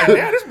 like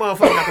damn, this motherfucker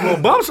got the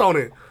little bumps on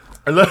it.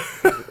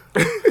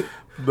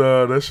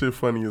 Nah, that shit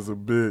funny as a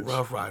bitch.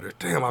 Rough Rider.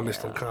 Damn, I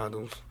missed them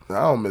condoms.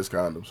 I don't miss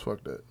condoms.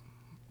 Fuck that.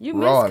 You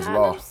Raw missed is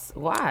law. condoms?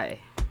 Why?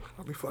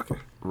 I'll be fucking.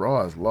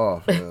 Raw is law,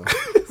 fam.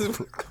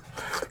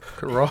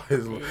 Raw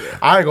is.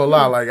 I ain't gonna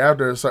lie. Like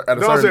after at a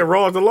No, I certain. said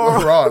raw is the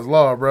law. Raw is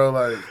law, bro.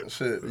 Like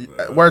shit.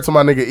 Word to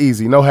my nigga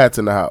Easy. No hats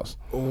in the house.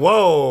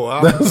 Whoa.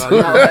 No hats in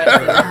the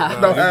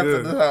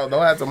house. No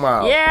hats in my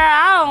house. Yeah,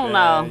 I don't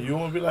know. You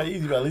want to be like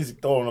easy, but at least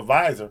throw on a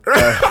visor. For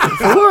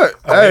what?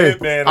 Hey,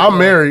 headband I'm on.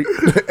 married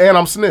and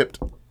I'm snipped.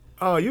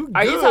 Oh, you good.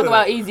 Are you talking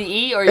about Easy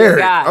E or your Eric.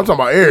 guy? I'm talking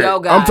about Eric. Your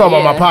guy, I'm talking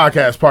yeah. about my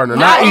podcast partner,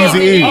 not Not Easy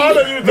E. Eazy-E. I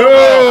thought you was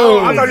No.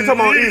 I thought you were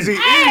talking about Easy Hey,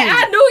 E.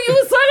 I knew you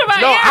was talking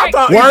about No, I Eric.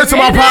 thought Word to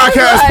my It is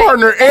podcast like-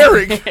 partner,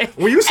 Eric.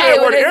 when you said Hey,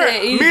 word what is Eric,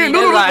 it? me Easy, and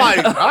Noodle was it's like,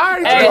 like- all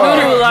right. Hey,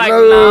 Noodle was like,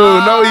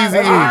 No Easy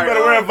You E.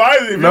 better wear a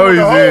visor. If No you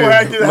Easy want the whole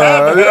hat, E. just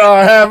half of it.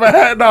 Have a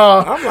hat, no.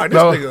 I'm like, this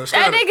No. nigga.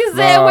 That nigga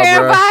said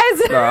wear a bruh.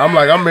 visor. Nah, I'm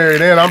like, I'm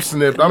married and I'm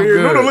snipped. I'm Me and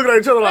Noodle good. looking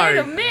at each other Wait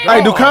a like, minute.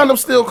 Hey, do condoms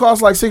still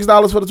cost like $6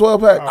 for the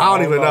 12-pack? I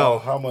don't even know.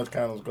 how much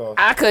condoms cost.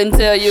 I couldn't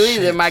tell you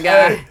either, my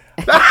guy.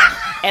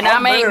 And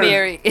I ain't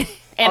married.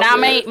 And I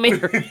ain't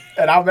married.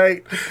 And I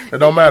made. It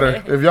don't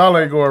matter if y'all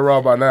ain't going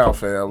raw by now,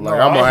 fam. Like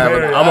No, I'm gonna I'm have.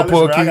 married. I'm gonna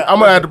pull. Listen, I got- I'm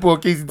gonna have to pull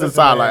Kesey to the Listen,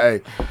 side. man.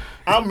 Like, hey,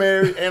 I'm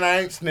married and I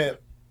ain't snipped.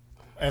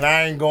 And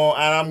I ain't going,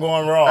 and I'm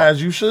going raw. as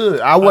you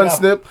should. I wasn't got-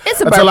 snipped It's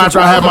a until birthday after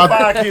I had my.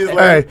 5 kids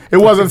later. Hey, it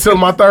wasn't until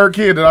my 3rd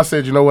kid that I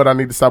said, you know what, I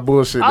need to stop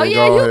bullshitting. Oh, and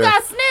yeah, go you ahead.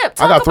 got snipped.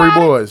 I got Talk 3 about it.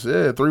 boys.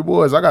 Yeah, 3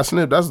 boys. I got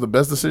snipped. That's the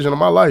best decision of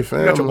my life, fam.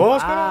 You got your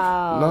balls cut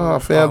off? Nah,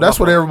 fam. That's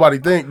what everybody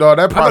think, dog.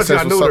 That I thought you process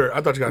got was so. neutered.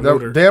 I thought you got That-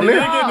 neutered. Damn near.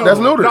 No. That's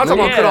No, neutered. I'm talking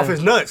about nigga. cut off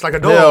his nuts like a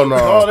dog. Hell no.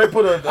 Oh, they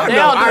put a. They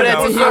don't do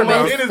that to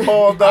humans. in his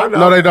balls, though.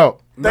 No, they don't.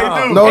 They do.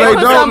 No, They they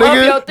put don't, something up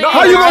your nigga. thing,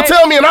 How you gonna right?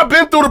 tell me? And I've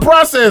been through the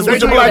process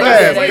with do your black your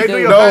ass. thing. They do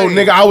your No, thing.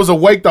 nigga, I was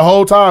awake the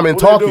whole time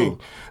and What they talking.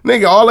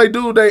 Nigga, all they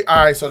do, all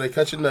right, so they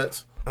cut your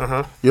nuts.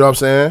 Uh-huh. You know what I'm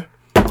saying?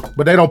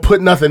 But they don't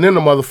put nothing in the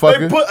They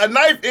motherfucker. put a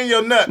knife in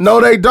your nut.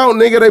 No, they don't,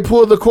 nigga. They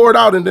pull the cord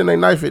out and then they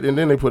knife it and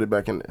then they put it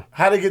back in there.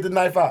 How they get the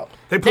knife out?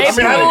 They put They I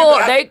mean, how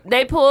pull, they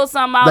they pull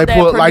something out They that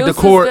pull like the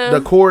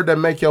produces cord that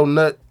make your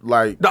nut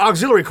like the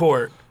auxiliary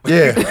cord.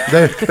 Yeah,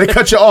 they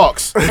cut your aux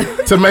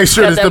to make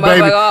sure Cut that the that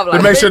baby, motherfucker off to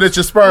like make sure that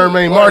your sperm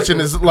ain't marching.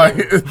 Is like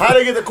How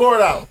they get the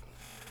cord out?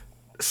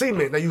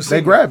 Cement. They use they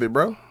cement. grab it,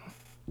 bro.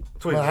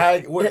 Tweet. Well, how,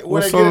 where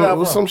With they get it out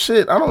with from? some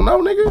shit. I don't know,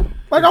 nigga.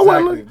 Like I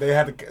Exactly. wasn't. They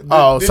had to.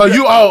 Oh, so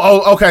you?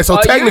 Oh, okay. So Oh,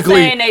 you technically,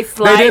 saying they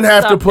sliced didn't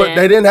have to put. something.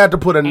 They didn't have to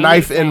put a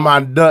knife in Anything. my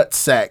nut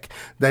sack.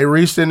 They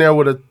reached in there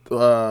with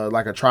a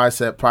like a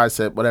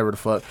tricep, whatever the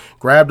fuck.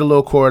 Grabbed the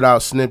little cord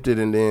out, snipped it,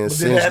 and then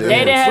cinched They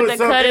it. didn't have Put to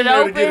something cut it in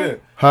there to get open?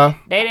 in. Huh?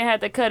 They didn't have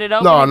to cut it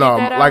open. No, to no.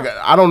 Get that Like out?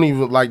 I don't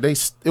even like they.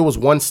 It was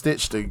one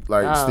stitch to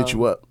like stitch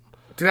you up.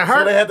 Did that So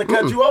hurt? they had to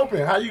cut you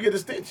open. How you get a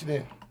stitch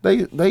then?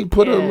 They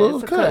put a Yeah, little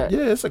it's a cut. cut.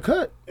 Yeah, it's a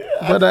cut.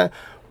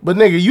 But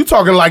nigga, you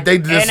talking like they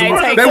just they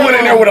take they went in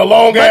some- there with a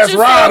long But ass you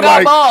still rod got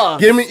like balls.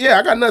 give me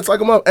I got nuts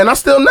like I'm up and I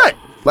still nut.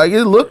 Like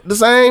it looked the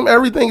same,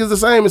 everything is the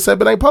same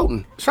except it ain't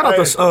potent. Shout out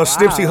to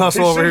Snipsey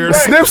Hustle over here.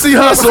 Snipsey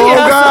Hustle, oh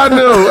God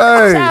no.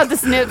 Hey. Shout out to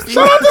Snipsey.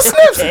 Shout out to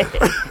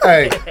Snipsey.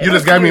 Hey, you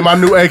just gave me my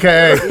new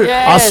AKA. I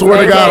Yes,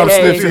 swear to God I'm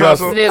AKA. Snipsey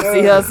Hustle.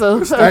 Snipsey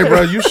Hustle. Hey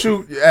bro, you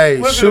shoot shoot That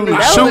was a shoot good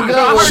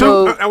one,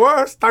 shoot. dude. That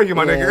was. Thank you,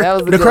 my Yeah, nigga. that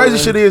was a The good crazy one.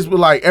 shit is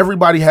like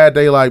everybody had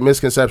they like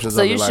misconceptions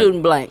So of you it. Like,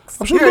 shooting blanks?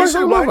 I'm shooting Yeah, you blanks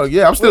shooting like a blanks. motherfucker.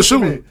 Yeah, I'm still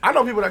shooting. I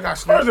know people that got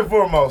First snipped. and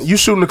foremost, You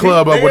shooting the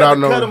club they up without had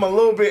to cut knowing. him a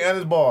little bit at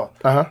his ball.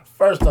 Uh-huh.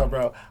 First up,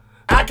 bro,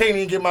 I can't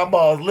even get my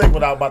balls licked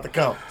without about to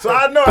come. So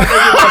I know I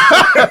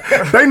can't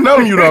get my They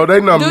numb you though. They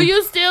numb Do you.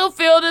 you still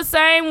feel the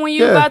same when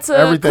you Yeah, about to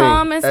everything.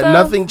 come and stuff?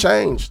 nothing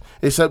changed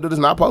except that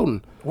it's not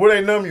potent. Where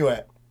they numb you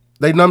at?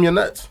 They numb your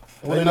nuts.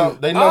 They numb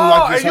Oh,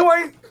 like and this. you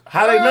ain't.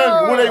 How they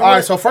numb you? Where they, All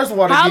right, so first of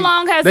all, How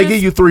long has they this,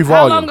 give you 3 How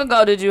volumes. long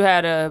ago did you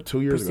have a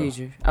 2 years ago.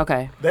 procedure?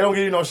 Okay. they don't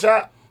give you no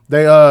shot?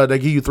 They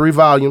give you 3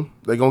 volume.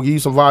 They gonna give you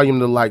some volume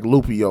to like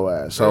loopy your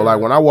ass. So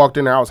like when I walked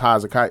in there, I was high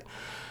as a kite.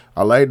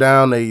 I laid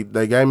down. They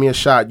gave me a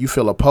shot. You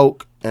feel a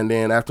poke, and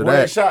then after Where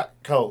they that, shot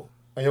cold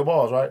on your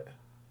balls, right?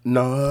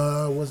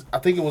 no, I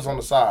think it was on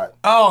the side.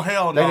 Oh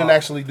hell They no. didn't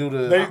actually do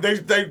the.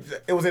 They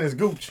it was in his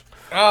gooch.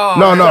 Oh,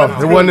 No,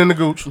 it wasn't in the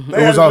gooch. It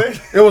was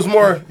had it was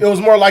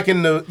more like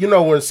in the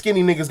where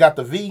skinny niggas got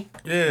the V.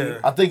 Yeah.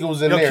 I think it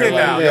was in Your there. kid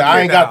Like, now, yeah, your I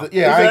kid ain't got now.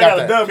 the I ain't got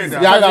that. W. Yeah, I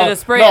Because got of the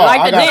spread, like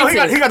I the got,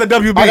 dentist. He got the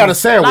WB. I got a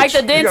sandwich. Like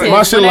the dentist.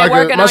 My shit when they like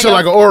working my on shit your-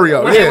 like an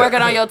Oreo. When they Yeah.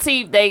 working on your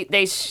teeth,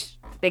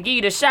 they give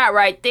you the shot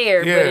right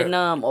there, Yeah. but it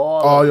numb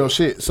all. All your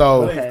shit.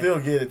 So They still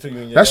get it to you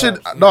in your that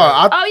shit. gums. No,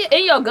 I. Oh yeah,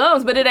 in your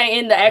gums, but it ain't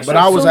in the actual. But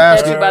I was soup that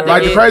asking you about to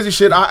like the get. crazy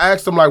shit. I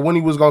asked him like when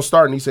he was gonna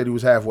start, and he said he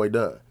was halfway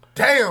done.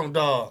 Damn,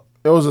 dog.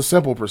 It was a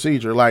simple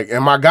procedure. Like,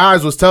 and my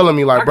guys was telling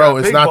me like, I bro, got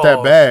it's big not that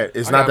balls. bad.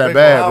 It's I not got that big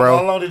bad, How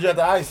bro. long did you have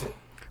to ice it?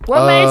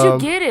 What made you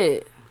get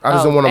it? I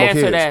just didn't want no more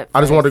answer kids. that I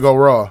just first. wanted to go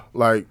raw,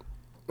 like,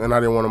 and I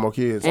didn't want no more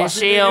kids. And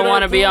she don't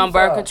want to be on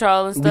birth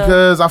control and stuff.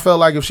 Because I felt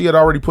like if she had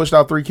already pushed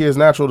out 3 kids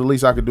natural, the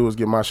least I could do is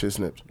get my shit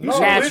snipped.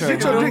 Natural.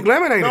 Get your dick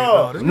laminated.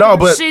 No. dog. No,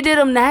 but She did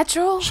them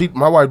natural.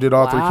 my wife did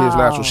all 3 kids Wow.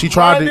 natural. She I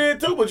tried to.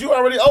 did too, but you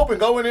already open.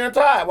 Go in there and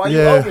tie it. Why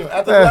Yeah. you open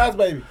after the Yeah. last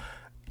baby?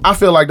 I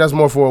feel like that's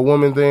more for a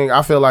woman thing.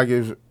 I feel like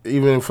if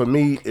even for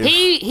me, if,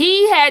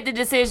 He had the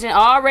decision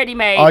already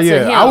made. Oh, to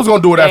yeah. him I was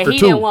gonna do it that after he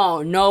 2. didn't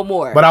want no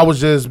more. but I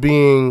was just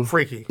being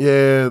Freaky.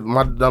 Yeah,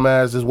 my dumb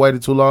ass just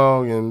waited too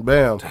long, and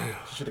bam.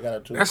 Should have got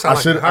it too. That sounds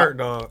like should've- it hurt,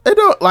 dog. It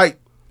don't like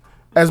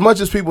as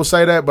much as people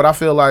say that, but I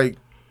feel like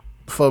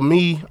for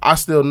me, I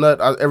still nut.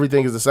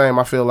 Everything is the same.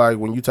 I feel like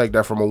when you take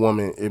that from a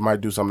woman, it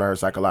might do something to her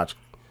psychologically.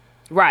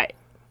 right.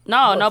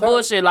 No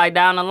bullshit. Like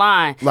down the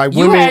line, Like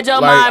you women, had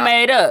your like, mind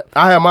made up.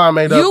 I had mine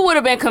made up. You would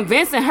have been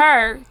convincing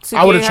her to.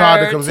 I would have get tried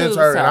to her convince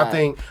to her, and I side.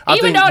 think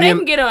even though they then-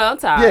 can get on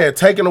time. Yeah,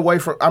 taken away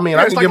from. I mean,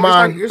 I it's can like- get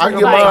mine. it's I like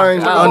can get a mine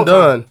like a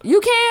undone.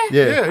 You can.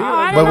 Yeah, Oh,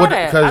 I didn't but know what?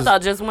 that. I Because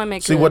thought just women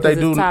could. see what they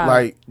 'cause do. it's time.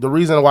 Like the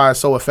reason why it's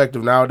so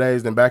effective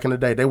nowadays than back in the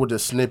day, they would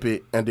just snip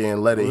it and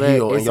then let it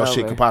heal, and it's your shit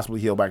over. could possibly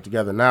heal back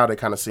together. Now they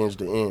kind of singe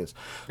the ends.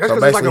 That's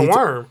 'cause it's like a basically,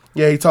 worm.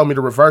 Yeah, he told me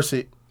to reverse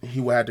it. He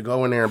would have to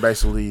go in there and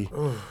basically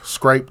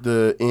scrape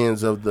the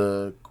ends of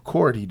the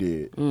cord he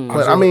did.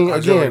 But I mean,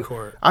 Auxiliary again,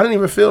 cord. I didn't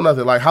even feel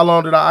nothing. Like, how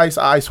long did I ice?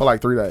 I iced for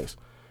like 3 days.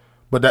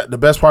 But the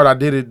best part, I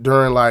did it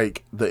during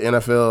like the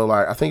NFL.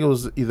 Like, I think it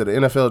was either the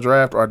NFL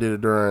draft or I did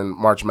it during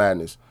March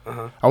Madness.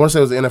 I want to say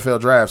it was the NFL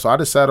draft. So I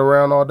just sat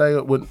around all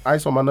day with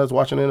ice on my nuts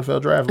watching the NFL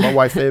draft. My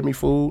wife fed me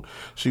food.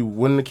 She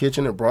went in the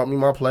kitchen and brought me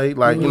my plate.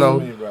 Like, you know.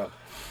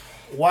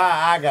 Why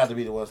I got to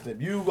be the one snip?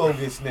 You go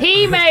get snipped.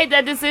 he made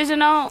that decision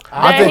on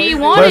I that think, he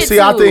wanted but see,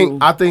 to.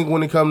 I think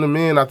when it comes to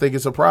men, I think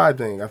it's a pride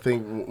thing. I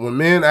think when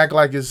men act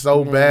like it's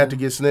so bad to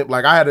get snipped,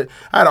 like I had an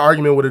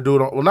argument with a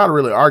dude. Well, not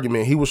really an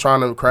argument. He was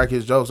trying to crack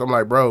his jokes. I'm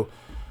like, bro,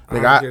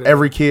 nigga,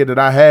 every kid that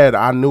I had,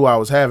 I knew I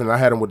was having. I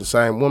had him with the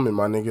same woman,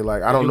 my nigga.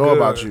 Like, I don't know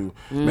about you.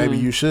 Maybe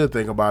you should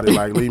think about it.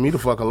 Like, leave me the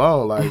fuck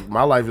alone. Like,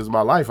 my life is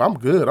my life. I'm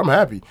good. I'm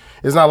happy.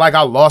 It's not like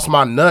I lost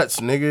my nuts,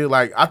 nigga.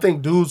 Like, I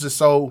think dudes is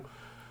so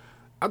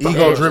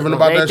ego driven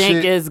about They that think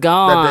shit. it's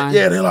gone.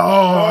 Yeah, they're like,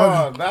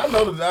 oh. I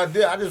know that I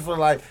did. I just feel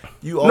like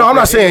you. No, I'm open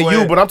not saying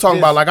anyway. you, but I'm talking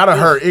about like I done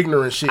This- heard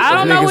ignorant shit. I of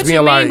don't know niggas what being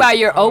you mean like, by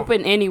you're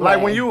open anyway.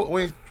 Like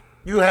when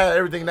You had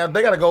everything. Now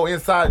they gotta go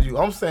inside you.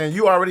 I'm saying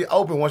you already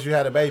open once you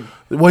had a baby.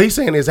 What he's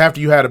saying is after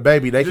you had a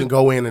baby, they can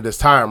go in at this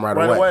time right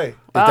away. If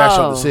that's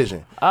your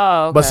decision.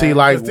 Oh, okay. But see,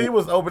 like, If she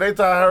was open, they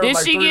tied her. Did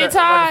like she three get da-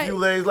 like tied? a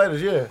few days later,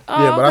 yeah.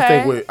 Oh, yeah, but I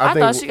think okay. I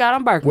thought she got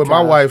on birth with my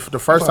control. wife, the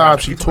first time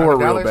she You talking tore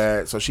about real Dallas?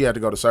 bad, so she had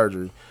to go to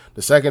surgery.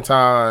 The second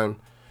time,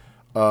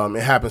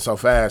 it happened so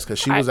fast because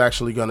she was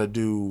actually gonna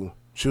do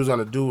an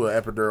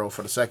epidural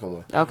for the second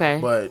one. Okay.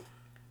 But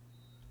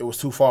it was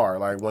too far.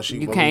 Like when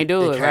You can't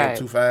do it, came right.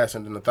 too fast,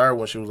 and then the third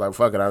one she was like,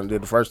 "Fuck it, I done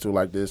did the first two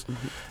like this,"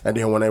 and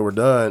then when they were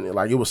done,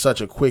 like it was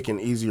such a quick and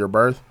easier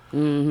birth.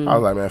 Mm-hmm. I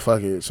was like, "Man,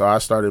 fuck it." So I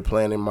started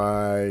planning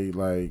my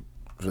like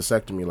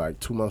vasectomy like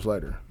 2 months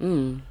later.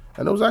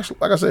 And it was actually,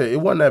 like I said,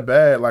 it wasn't that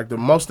bad. Like, the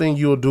most thing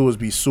you'll do is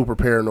be super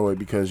paranoid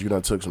because you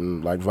done took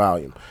some, like,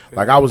 volume.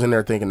 Like, I was in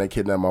there thinking they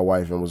kidnapped my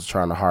wife and was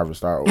trying to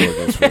harvest our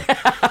organs.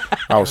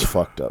 I was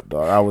fucked up,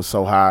 dog. I was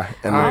so high.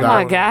 And Oh,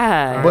 my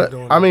God. But,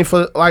 I mean,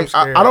 for, like,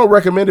 I don't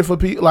recommend it for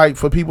people, like,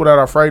 for people that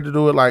are afraid to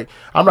do it. Like,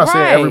 I'm not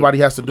saying Right. everybody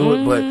has to do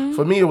it, but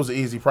for me, it was an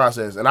easy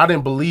process. And I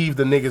didn't believe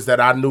the niggas that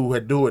I knew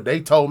had do it.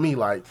 They told me,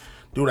 like,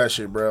 do that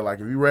shit, bro. Like,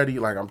 if you ready,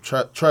 like,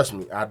 trust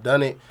me. I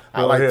done it.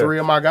 I like 3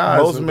 of my guys.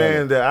 Most have done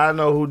men it. that I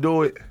know who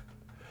do it,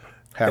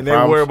 Have and they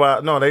problems.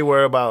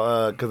 worry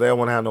about because they don't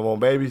want to have no more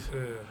babies.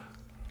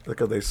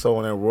 Because they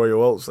sowing in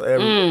Royal Oats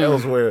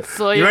elsewhere.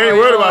 So you you're ain't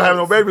worried Royal about having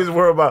no Oats. babiys.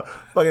 Worried about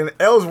fucking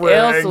elsewhere.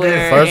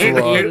 Elsewhere. First Ain't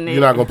of all, getting it.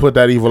 you're not gonna put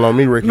that evil on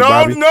me, Ricky No,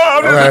 Bobby. no,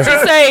 I'm just Get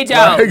your sage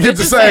out. Get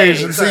the sage.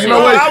 See, you know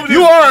No, I what? was You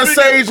just are a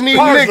speaking sage needing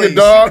parsley. nigga,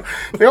 dog.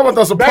 I'm gonna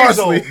throw some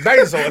Basil, parsley,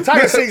 basil,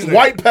 Italian seasoning.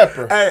 white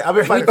pepper, Hey, I've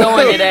been fighting.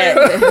 Throwing it at.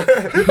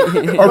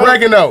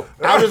 oregano.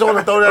 I just want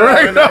to throw that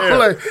out in the Oregano. air.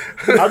 Like,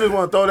 I just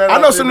want to throw that. I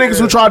out know in some the niggas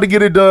air. who tried to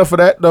get it done for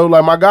that though.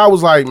 Like my guy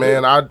was like,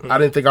 man, I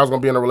didn't think I was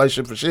gonna be in a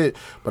relationship for shit,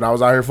 but I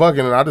was out here fucking,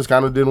 and I just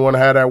kind of didn't want to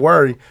have that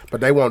worry.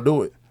 But they won't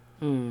do it.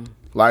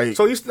 Like,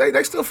 So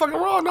they still fucking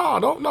wrong? No,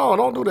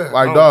 don't do that.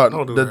 like, No, dog,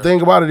 don't do the that.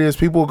 thing about it is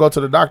people will go to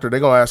the doctor, they're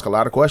going to ask a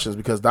lot of questions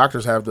because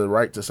doctors have the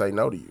right to say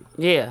no to you.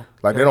 Yeah.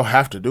 Like, they don't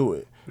have to do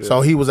it.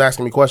 So he was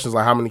asking me questions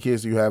like, how many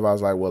kids do you have? I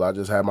was like, well, I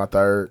just had my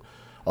third,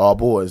 all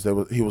boys.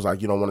 He was like,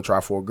 you don't want to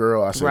try for a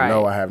girl? I said, Right.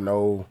 no, I have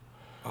no.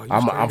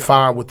 I'm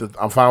fine with the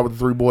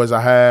 3 boys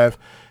I have.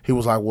 He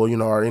was like, well, you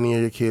know, are any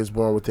of your kids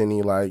born with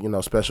any, like, you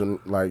know, special,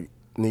 like,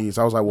 needs?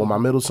 I was like, well, my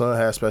middle son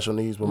has special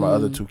needs, but my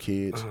other 2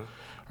 kids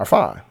are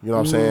fine. You know what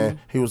I'm saying?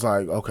 He was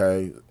like,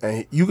 okay.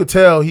 And you could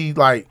tell he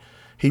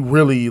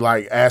really,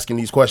 like, asking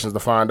these questions to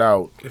find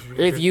out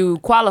If you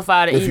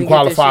qualify to if even you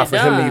qualify get for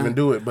this shit him to done. even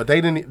do it. But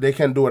they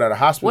couldn't do it at a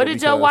hospital. What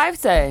did your because wife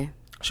say?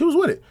 She was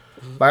with it.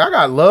 Like, I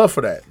got love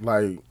for that.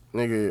 Like,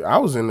 nigga, I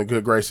was in the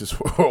good graces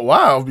for a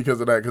while because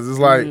of that. Because it's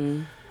like,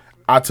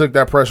 I took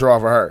that pressure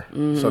off of her.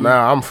 So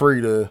now I'm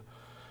free to,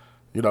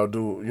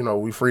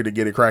 we free to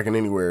get it cracking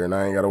anywhere, and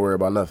I ain't got to worry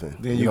about nothing.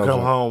 Then you know what come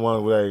I'm home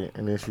one day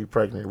and then she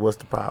pregnant. What's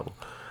the problem?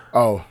 saying?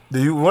 Oh. Do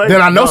you wait?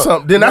 Then I know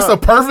something. Then that's a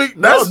perfect.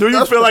 No, do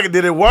you feel like it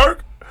did it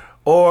work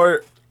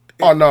or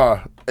Oh, no.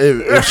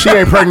 If she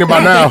ain't pregnant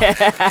by now,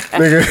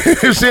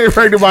 nigga, if she ain't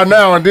pregnant by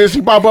now and then she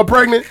pop up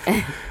pregnant,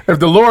 if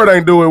the Lord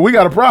ain't do it, we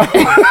got a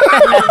problem.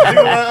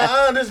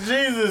 this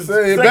Jesus?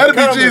 It better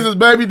be Jesus,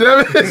 baby, damn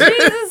it.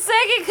 Jesus'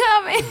 second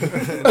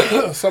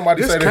coming.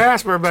 Somebody This say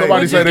Casper, baby.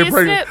 Somebody Would say you they get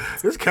pregnant.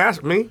 snipped? This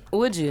Casper, me?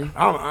 Would you?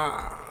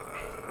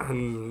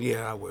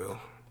 Yeah, I will.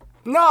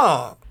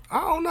 No, I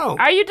don't know.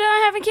 Are you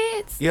done having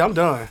kids? Yeah, I'm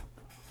done.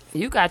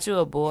 You got you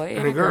a boy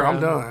and a girl, I'm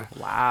done.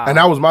 Wow. And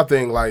that was my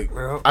thing. Like,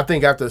 I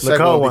think after the second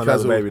Nicole one, wanted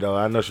because another of, baby though.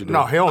 I know she did.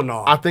 No, hell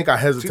no. I think I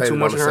She hesitated too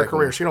much on in the her second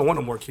career. one. She don't want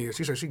no more kids.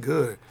 She said she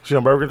good. She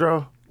on birth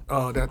control.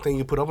 That thing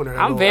you put up in there. that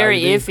I'm little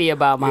very IUD. iffy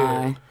about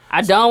mine.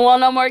 I don't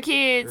want no more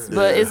kids,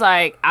 but it's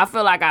like I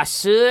feel like I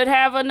should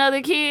have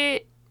another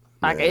kid.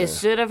 Like it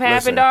should have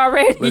happened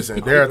already.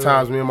 Listen, there are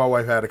times me and my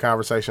wife had a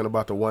conversation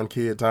about the 1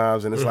 kid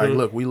times, and it's like,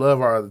 look, we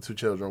love our other 2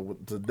 children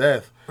to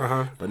death,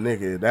 but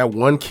nigga, that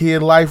 1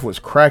 kid life was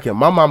cracking.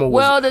 My mama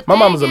was Well, the my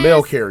mama's a thing mail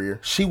is- carrier.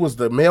 She was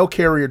the mail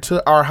carrier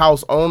to our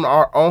house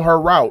on her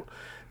route.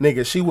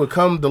 Nigga, she would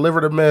come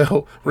deliver the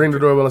mail, ring the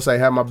doorbell, and say,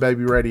 "Have my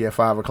baby ready at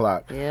 5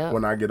 o'clock Yeah.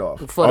 when I get off."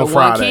 For on the 1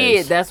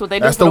 Fridays. kid, that's what they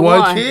do That's for the the 1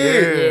 one.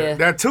 kid. Yeah.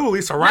 That too,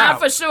 it's a wrap. Not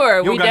for sure.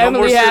 You We don't got no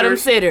more definitely had them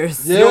sitters.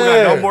 sitters. You don't got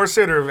Yeah. no more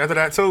sitter after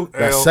that too.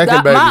 That L.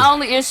 second baby. My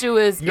only issue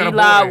is You got a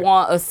Eli boy.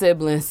 want a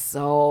sibling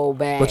so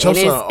bad. But your And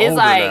son older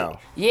like, now.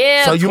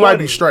 yeah. So you might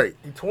be straight.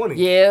 You 20.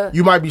 yeah.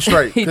 You might be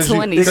straight. He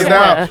 20, Because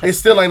yeah. now it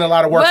still ain't a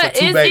lot of work But for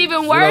 2 it's babies. even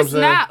You know what I'm worse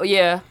saying? now.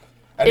 Yeah.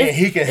 And then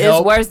he can help.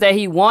 It's worse that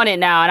he wanted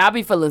now, and I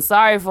be feeling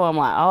sorry for him.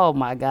 Like, oh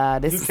my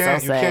god, this You is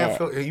can't. so You sad.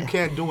 can't. You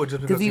can't do it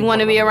just because Because he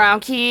want to be around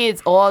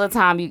kids all the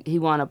time. He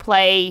want to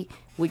play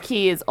with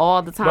kids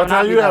all the time. By the I'll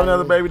time be you have like,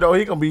 another baby, though,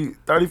 he gonna be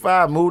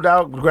 35, moved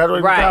out,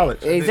 graduated Right. from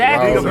college.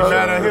 Exactly. He gonna be Oh,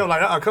 mad at him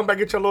like, come back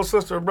get your little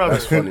sister and brother.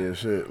 That's funny as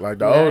shit. Like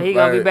the Yeah, old, he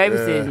gonna be like,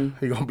 babysitting.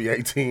 he gonna be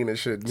 18 and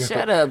shit.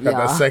 Shut up, Got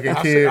y'all. that second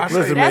I kid. say- I say-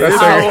 Listen, That's man, it's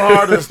hard. so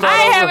hard to start. I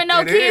ain't over. having no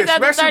It kids is,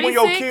 after especially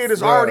 36. when your kid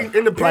is already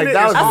independent. Like, It's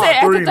that was- I hard. said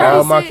after Three, 36. dog.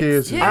 All my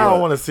kids is Yeah. I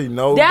don't want to see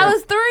no.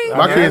 Dallas 3?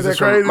 My Yeah, kids that is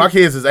from, crazy? my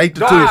kids is 8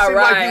 to 2. All seemed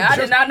like right. you I just-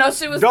 did not know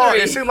she was Dog,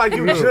 3. it seemed like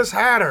you just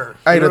had her.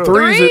 Hey, the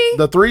threes, Three?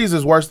 the threes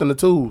is worse than the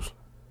twos.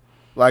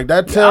 Like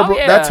that terrible,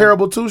 yeah. that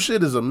terrible two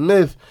shit is a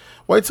myth.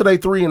 Wait till they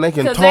 3 and they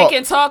can Because talk. they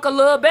can talk a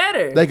little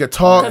better. They could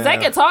talk. Because they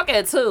can talk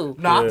at 2.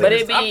 No, I think But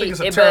it's- it be I think it's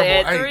a but terrible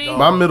at eight, 3. dog.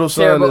 My middle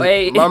son Terrible is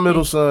eight. my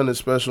middle son is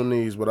special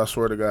needs, but I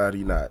swear to God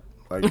he not.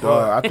 Like,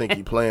 dog, I think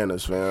he playing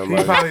us, fam. He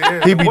Like, probably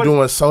is. he be What-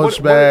 doing so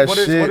what- bad what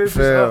is- shit, what is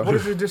his, fam. what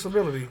is his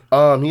disability?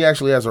 He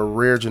actually has a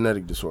rare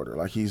genetic disorder.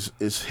 Like his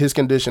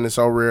condition is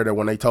so rare that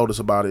when they told us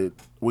about it,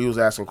 we was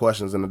asking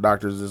questions and the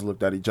doctors just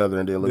looked at each other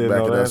and then looked Didn't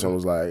back know at us that. and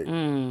was like,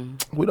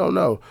 "We don't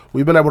know."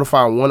 We've been able to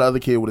find one other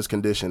kid with his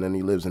condition and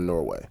he lives in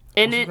Norway.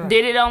 And did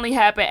it only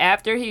happen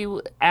after he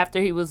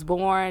was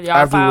born? Y'all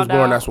After he was found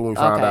born, out? that's when we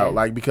found Okay. out.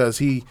 Like because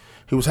he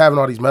was having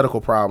all these medical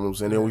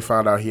problems and then we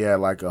found out he had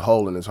like a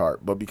hole in his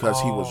heart. But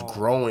because he was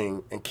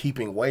growing and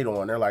keeping weight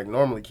on, they're like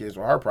normally kids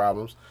with heart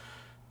problems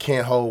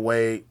can't hold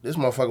weight. This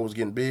motherfucker was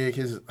getting big.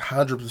 His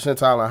 100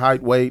 percentile in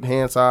height, weight,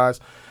 hand size.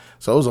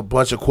 So it was a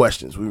bunch of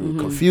questions. We were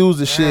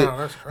confused as shit.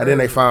 that's And then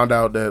they crazy. found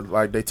out that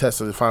like they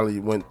tested, finally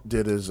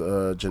did his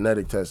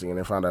genetic testing, and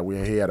they found out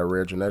he had a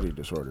rare genetic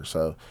disorder.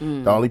 So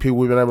the only people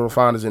we've been able to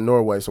find is in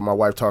Norway. So my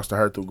wife talks to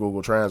her through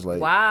Google Translate.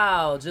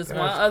 Wow, just one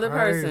other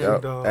crazy. person.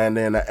 Yep. dog.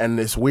 And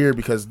it's weird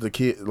because the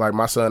kid, like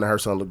my son and her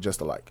son, look just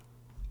alike.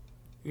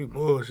 You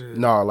bullshit.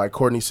 No, like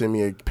Courtney sent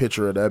me a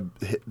picture of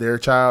their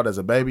child as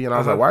a baby, and I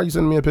was like, "Why are you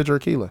sending me a picture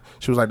of Keelan?"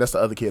 She was like, "That's the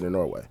other kid in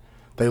Norway.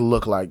 They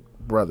look like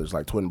brothers,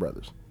 like twin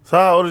brothers." So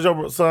how old is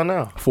your son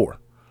now? 4,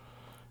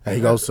 and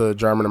he goes to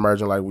German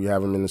Emergent. Like we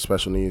have him in the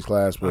special needs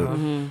class, but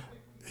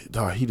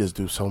dog, he just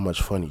do so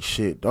much funny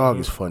shit. Dog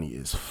is funny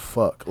as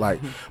fuck. Like,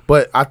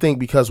 but I think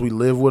because we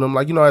live with him,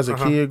 like as a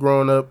kid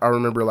growing up, I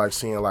remember like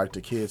seeing like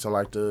the kids in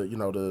like the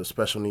the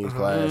special needs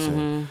class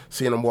and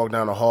seeing them walk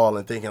down the hall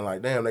and thinking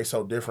like, damn, they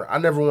so different. I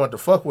never wanted to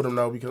fuck with them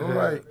though because I'm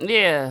like,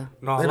 Yeah.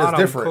 No, a that lot is of them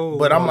different. cool,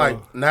 but I'm dog.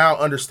 like now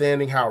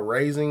understanding how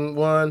raising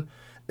one.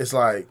 It's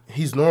like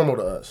he's normal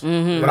to us,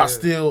 but I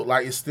still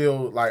like it's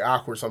still like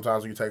awkward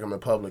sometimes when you take him in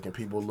public and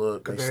people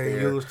look, they They stare.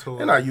 ain't used to it.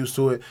 They're not used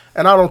to it,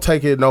 and I don't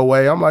take it no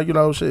way. I'm like,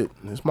 shit,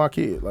 it's my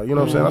kid. Like, what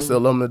I'm saying? I still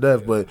love him to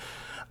death, but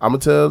I'm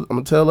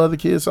gonna tell other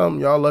kids something.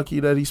 Y'all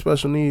lucky that he's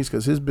special needs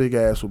because his big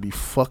ass will be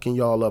fucking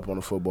y'all up on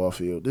the football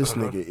field. This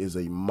nigga is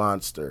a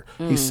monster.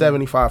 He's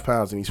 75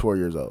 pounds and he's 4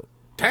 years old,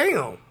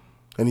 Damn.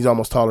 and he's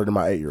almost taller than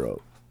my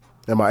 8-year-old.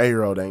 And my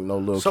 8-year-old ain't no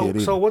little kid either.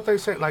 So what they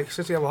say, like,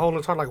 since he have a hole in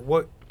his heart, like,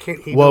 what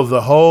can he Well, do?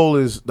 the hole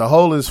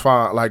is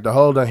fine. Like the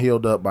hole done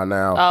healed up by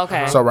now. Oh,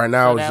 okay. So right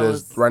now So it's that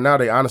just was- right now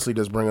they honestly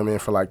just bring him in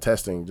for like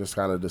testing, just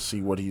kind of to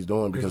see what he's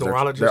doing because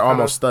neurologist they're kinda-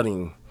 almost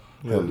studying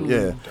him.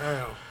 Yeah.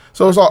 Damn.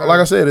 So it's all like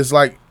I said. It's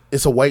like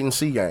it's a wait and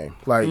see game.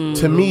 Like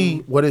to me,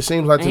 what it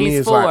seems like to And me he's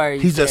is 4, like you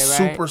he's just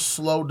said, right? super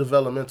slow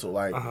developmental.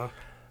 Like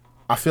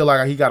I feel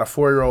like he got a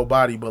 4-year-old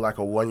body, but like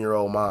a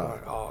 1-year-old mind.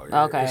 Oh,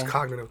 yeah. Okay. It's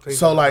cognitive thinking.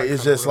 So like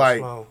it's kinda just real like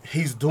slow.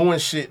 he's doing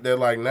shit that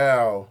like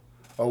now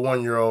a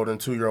 1-year-old and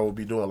 2-year-old would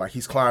be doing. Like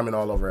he's climbing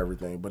all over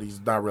everything, but he's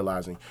not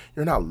realizing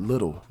you're not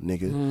little,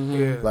 nigga.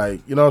 Yeah.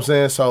 Like you know what I'm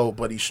saying. So,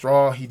 but he's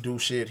strong. He do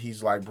shit.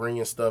 He's like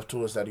bringing stuff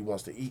to us that he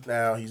wants to eat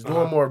now. He's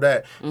doing more of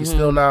that. He's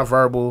still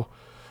nonverbal.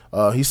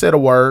 He said a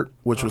word,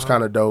 which was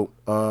kind of dope.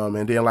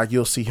 And then like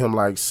you'll see him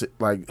like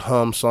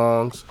hum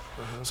songs.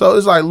 So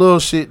it's like little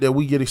shit that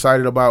we get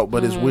excited about,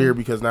 but it's weird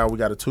because now we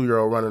got a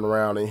 2-year-old running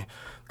around and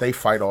they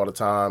fight all the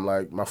time.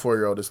 Like my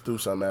 4-year-old just threw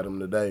something at him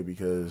today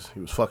because he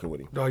was fucking with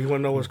him. Dog, you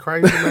want to know what's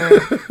crazy,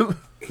 man?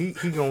 he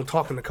gonna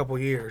talk in a couple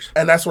years.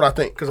 And that's what I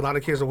think. Because a lot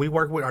of kids that we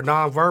work with are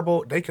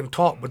nonverbal. They can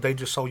talk, but they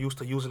just so used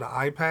to using the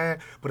iPad.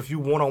 But if you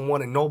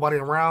one-on-one and nobody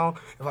around,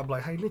 if I'm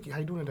like, hey, Nikki, how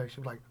you doing today?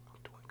 She'd be like, I'm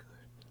doing good.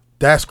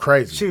 That's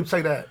crazy. She would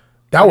say that.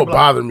 That would Like,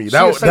 bother me. she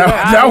That would would say that.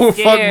 that I'd would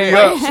be fuck me scared.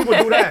 up. She would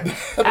do that.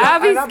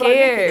 I'd be And I'd like,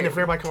 scared. and if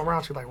everybody come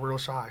around, she's like real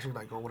shy. She'd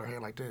like go with her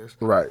hand like this.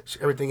 Right.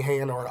 Everything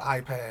hand or the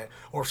iPad.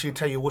 Or she'd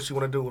tell you what she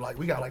want to do. Like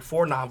we got like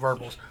 4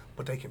 nonverbals,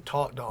 but they can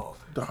talk, dog.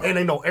 And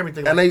they know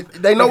everything. And Like,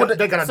 they know what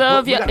they got a So book-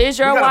 if we your- got- is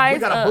your we got wife we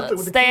got a booklet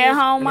with the stay-at-home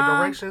kids and the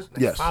mom? directions.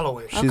 They Yes. follow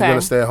it. She's Okay. been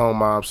a stay-at-home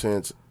mom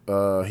since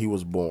he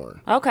was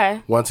born.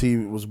 Okay. Once he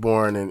was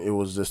born, and it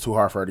was just too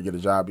hard for her to get a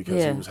job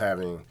because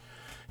Yeah.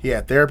 he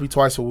had therapy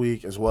twice a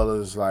week as well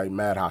as like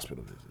mad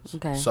hospital visits.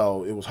 Okay.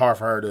 So it was hard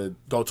for her to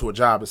go to a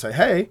job and say,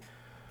 "Hey,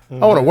 I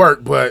want to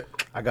work, but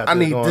I got I this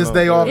need going this on."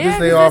 day off, Yeah, this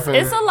 'cause day off."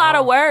 it's a lot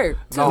of work.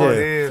 No, it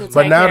Yeah. is. to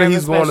But take now care that of he's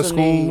his going to special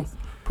school, needs.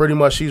 pretty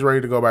much she's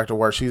ready to go back to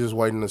work. She's just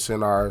waiting to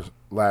send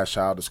last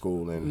child to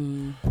school,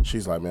 and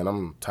she's like, man,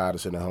 I'm tired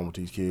of sitting at home with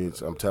these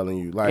kids. I'm telling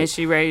you, like, And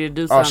she ready to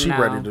do oh, something she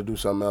now. ready to do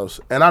something else,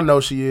 and I know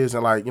she is,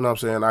 and like, you know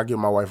what I'm saying, I give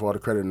my wife all the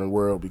credit in the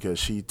world because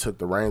she took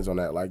the reins on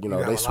that. Like, you know,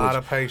 You got a lot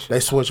of patience. they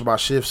switched my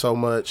shift so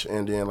much,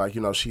 and then like,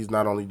 you know, she's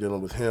not only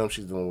dealing with him,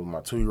 she's dealing with my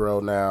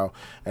 2-year-old now,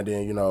 and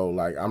then, you know,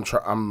 like I'm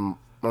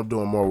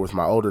doing more with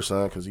my older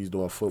son because he's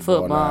doing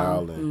football now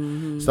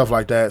and stuff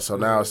like that. So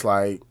now it's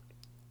like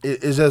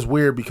it's just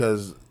weird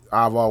because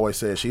I've always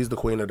said she's the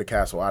queen of the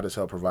castle. I just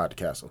help provide the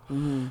castle.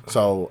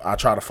 So I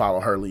try to follow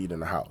her lead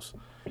in the house.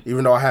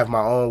 Even though I have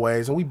my own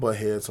ways and we butt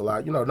heads a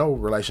lot, you know, no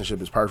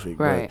relationship is perfect.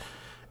 Right.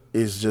 But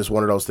it's just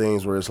one of those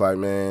things where it's like,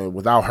 man,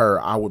 without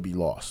her, I would be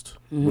lost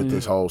with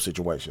this whole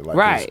situation. Like,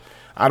 Right.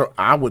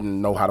 I wouldn't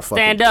know how to fucking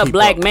Stand up, keep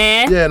black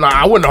man. Yeah, no,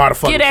 I wouldn't know how to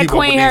fucking Give that keep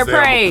queen up her with these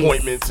damn praise.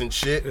 appointments and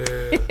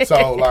shit.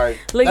 So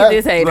like, Look at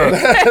this hater. Look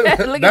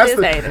at that's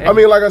this hater. I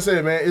mean, like I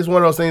said, man, it's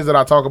one of those things that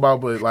I talk about,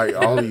 but like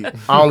I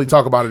only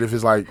talk about it if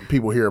it's like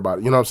people hear about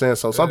it. You know what I'm saying?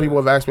 So some people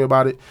have asked me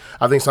about it.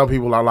 I think some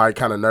people are like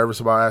kind of nervous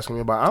about asking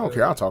me about it. I don't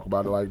care. I'll talk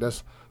about it. Like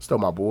that's still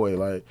my boy.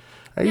 Like,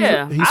 hey,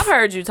 yeah, he's I've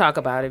heard you talk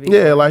about it before.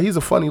 yeah, like he's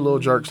a funny little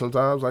jerk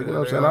sometimes. Like, you know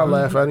what I'm saying? I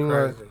laugh at him.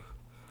 Like,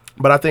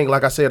 but I think,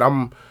 like I said,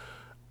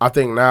 I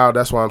think now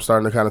that's why I'm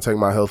starting to kind of take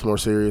my health more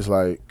serious,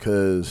 like,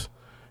 because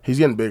he's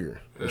getting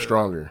bigger and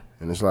stronger.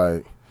 And it's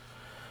like,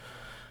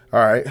 all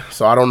right,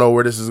 so I don't know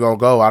where this is going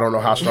to go. I don't know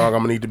how strong I'm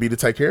going to need to be to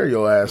take care of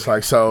your ass.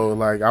 Like, so,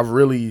 like, that's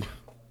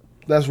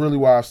really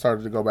why I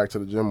started to go back to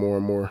the gym more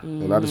and more.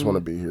 And I just want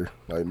to be here.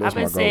 Like, that's I've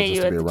been my goal, seeing just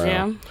you to at be the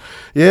around. gym.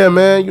 Yeah,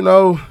 man, you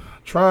know,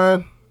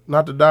 trying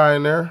not to die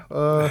in there.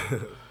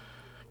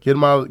 Getting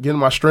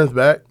my strength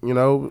back, you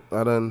know.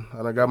 I done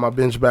got my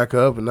bench back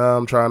up, and now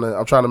I'm trying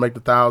to make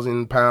the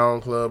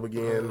 1,000-pound club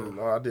again.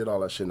 I did all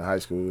that shit in high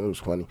school. It was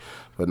funny,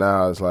 but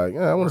now it's like,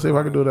 yeah, I want to see if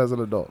I can do it as an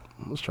adult.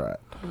 Let's try it.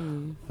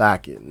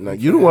 Back it. Now,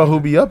 you the one who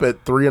be up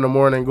at 3 a.m.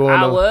 going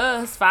I to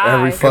was 5.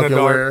 every fucking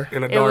where.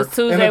 In the It was dark.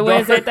 Tuesday, In the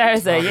Wednesday, dark.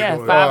 Thursday. Yeah,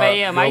 5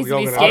 a.m. I used to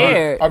be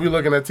scared. I'll be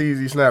looking at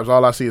TZ snaps.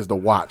 All I see is the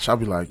watch. I'll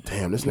be like,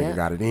 damn, this nigga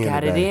got it in. Got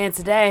today. it in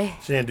today.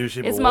 She didn't do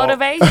shit. It's but walk.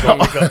 motivation.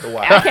 Look up the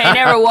watch. I can't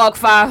never walk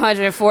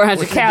 500, 400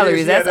 What she calories. did,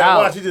 she That's had that out.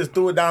 watch, she just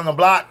threw it down the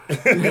block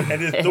and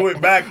just threw it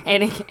back.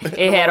 And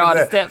it had all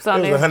the steps on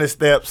It was there. 100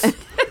 steps.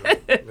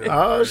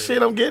 Oh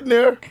shit, I'm getting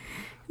there.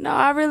 No,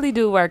 I really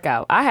do work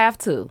out. I have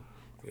to.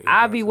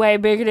 I'd be way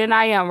bigger than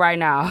I am right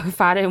now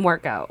if I didn't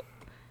work out.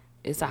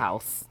 It's a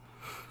house.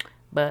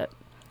 But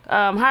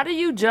how do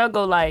you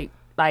juggle like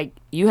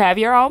you have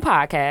your own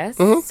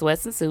podcast,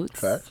 Sweats and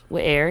Suits, Facts.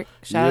 with Eric.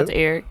 Shout out to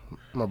Eric.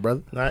 My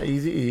brother. Not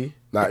easy E.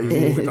 Not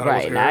easy.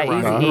 Right, not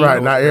easy.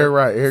 Right, not Eric.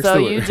 Right, Eric So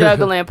Stewart. you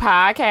juggling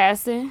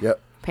podcasting, Yep.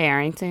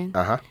 parenting.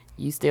 Uh huh.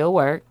 You still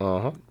work.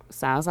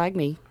 Sounds like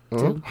me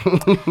too.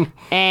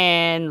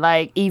 And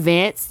like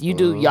events,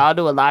 y'all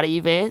do a lot of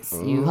events.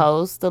 You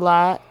host a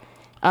lot.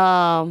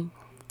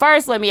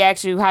 First, let me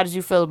ask you, how did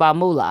you feel about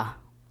Moolah?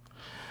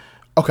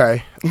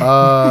 Okay.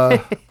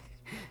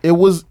 It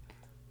was.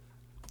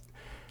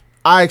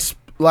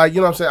 Like,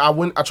 you know what I'm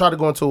saying? I tried to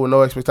go into it with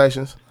no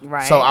expectations.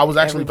 Right. So I was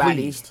actually Everybody.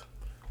 pleased.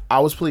 I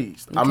was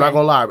pleased. I'm not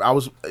gonna lie. I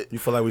was You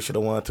feel like we should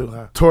have won too,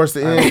 huh? towards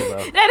the end.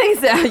 That ain't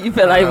sound you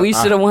feel like we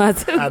should have won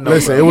too. I know,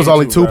 Listen, bro. it was Me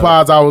only too, 2 bro.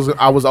 pods I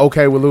was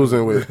okay with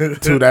losing with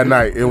to that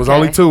night. It was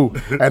only 2.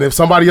 And if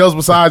somebody else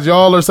besides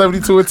y'all or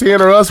 72-10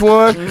 or us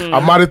won, I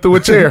might have threw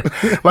a chair.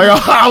 Like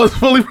I was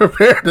fully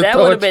prepared to That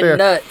throw a would have been chair.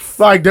 nuts.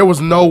 Like there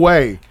was no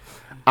way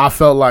I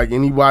felt like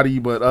anybody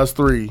but us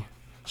 3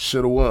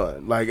 should have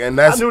won. Like, and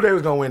I that's knew they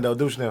was gonna win though,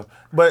 Deuce-Nell.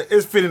 But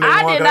it's fitting they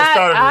I won did 'cause they not.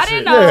 started I this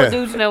didn't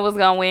shit. know Duchner was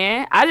gonna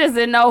win. I just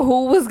didn't know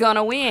who was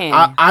gonna win.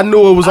 I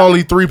knew it was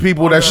only 3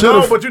 people that should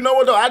No, have. but you know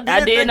what though? I did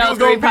did think know it was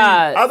gonna 3 be.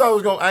 pods. I thought it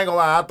was gonna. I ain't gonna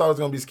lie. I thought it was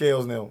gonna be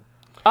Scales now.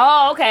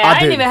 Oh, okay. I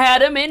didn't even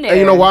have them in there. And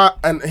you know why?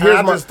 And here's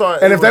I my. just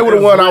thought And it if they was-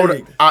 would have it was won, I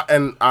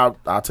would.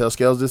 rigged. I'll tell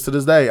Scales this to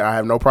this day. I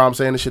have no problem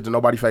saying this shit to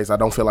nobody face. I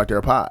don't feel like they're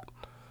a pod.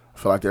 I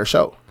feel like they're a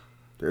show.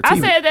 They're a I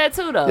TV. said that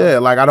too, though. Yeah,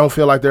 like I don't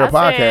feel like they're a I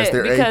podcast. said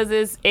They're because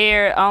it's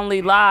aired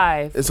only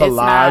live. it's a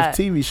live not-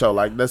 TV show.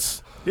 Like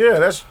that's. Yeah,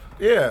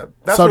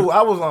 that's So- who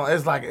I was on.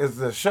 It's like it's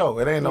a show.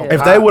 It ain't no. Yeah.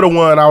 If they would have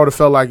won, I would have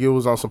felt like it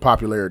was on some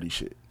popularity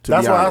shit. To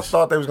That's be why I honest.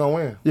 thought they was gonna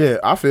win. Yeah,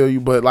 I feel you,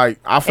 but like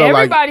I felt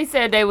like Everybody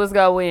said they was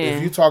gonna win.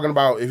 if you talking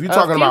about a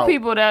few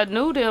people that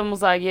knew them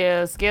was like,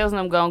 yeah, Scales and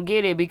them gonna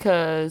get it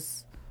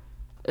because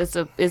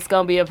it's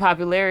gonna be a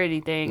popularity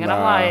thing. And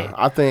I'm like,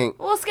 I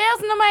think well,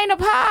 Scales and them ain't a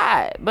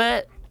pod,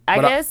 but I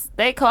But I- guess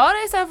they call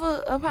themselves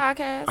a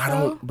podcast. I so.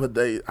 don't. But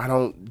I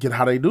don't get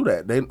how they do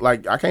that. They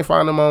like I can't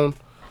find them on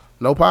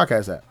no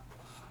podcast app.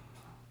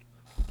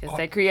 Guess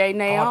they creating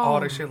their All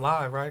own. that shit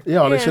live, right? Yeah,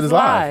 all that Yeah, shit it's is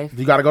live. live.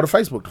 You got to go to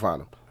Facebook to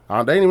find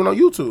them. They ain't even on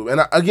YouTube.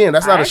 And again,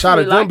 that's not I a shot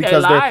at actually them like their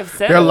because live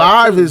their setup,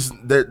 live too. is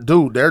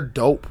they're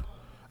dope.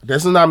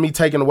 This is not me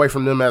taking away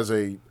from them as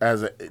a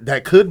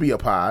that could be a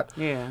pod.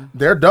 Yeah.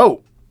 They're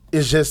dope.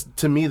 It's just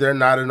to me they're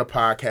not in a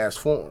podcast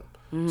form.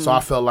 Mm-hmm. So I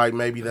felt like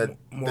maybe that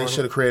they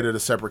should have created a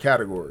separate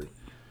category.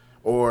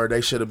 or they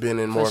should have been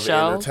in more of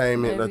show, an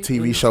entertainment, a maybe?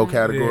 TV show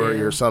category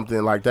Yeah. or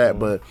something like that.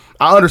 But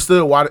I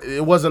understood why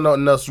it wasn't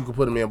nothing else you could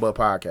put them in but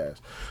podcast.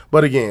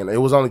 But again, it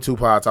was only 2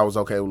 pods. I was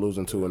okay with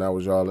losing 2, and that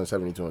was y'all in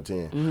 72 and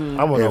 10.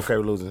 I wasn't okay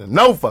with losing.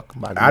 No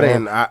fucking body. I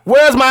man. didn't.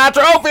 Where's my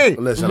trophy?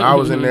 Listen, I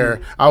was in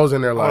there. I was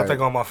in there I want like. to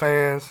thank all my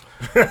fans.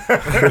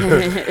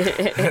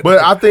 But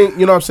I think,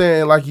 you know what I'm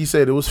saying, like you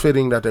said, it was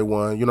fitting that they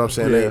won. You know what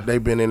I'm saying? Yeah.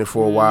 They've been in it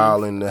for a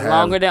while and to have,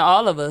 Longer than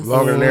all of us.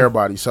 longer than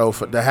everybody. So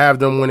to have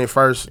them win it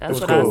first, That's it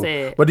was what I cool.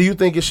 said. But do you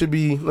think it should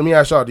be, let me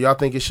ask y'all, do y'all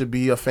think it should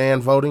be a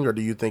fan voting or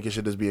do you think it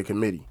should just be a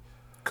committee?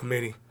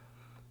 Committee.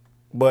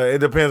 But it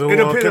depends on It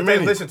who on the depends if they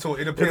committee. listen to it.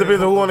 It It depends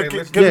depends on who on the they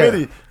listen to.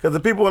 committee. Because the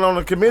people on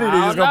the committee, they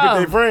I just don't gonna know.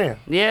 pick their friend.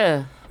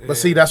 Yeah. But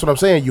see, that's what I'm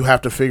saying. You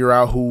have to figure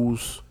out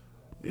who's.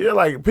 Yeah,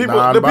 like people,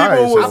 Nah, the people bias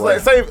who was is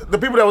like, like- say the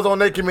people that was on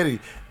that committee,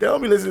 they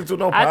don't be listening to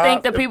no. I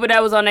think the pod. people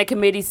that was on that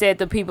committee said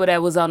the people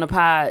that was on the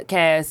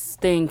podcast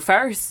thing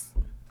first.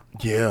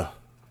 Yeah.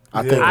 I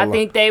I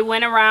think they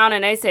went around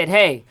and they said,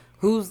 "Hey,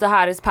 who's the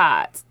hottest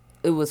pods?"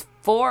 It was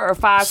 4 or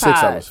 5 6 of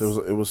pods. us.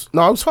 It was,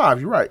 no, it was 5.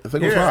 You're right. I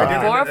think it was Yeah, 5.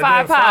 and 4 or And then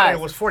 5 Friday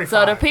pods. was 45.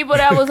 So the people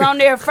that was on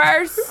there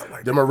first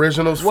Them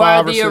originals, were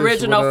 5 or the 6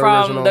 original were the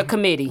from original. the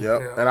committee.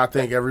 Yep. And I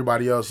think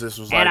everybody else, this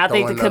was like And I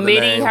think the throwing other committee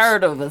names.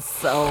 heard of us,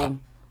 so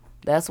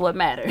that's what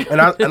mattered.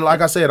 And like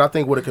I said, I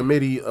think with a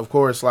committee, of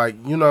course, like,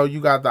 you know,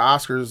 you got the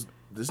Oscars.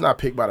 It's not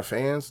picked by the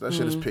fans. That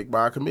shit is Mm-hmm. picked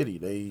by a committee.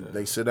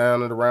 They sit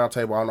down at the round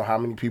table. I don't know how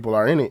many people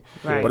are in it,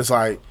 Right. but it's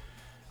like,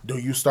 do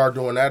you start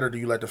doing that or do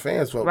you let the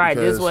fans vote? Right,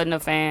 Because, this wasn't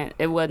a fan.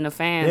 It wasn't a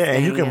fan. Yeah,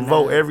 and you can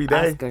vote every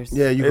day. Oscars.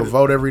 Yeah, you can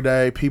vote every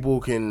day. People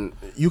can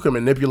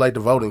manipulate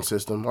the voting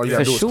system. All you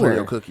gotta For do is clear sure.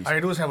 your cookies. All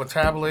you do is have a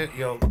tablet.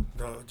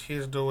 The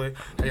kids do it.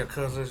 Tell your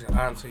cousins, your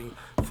auntie,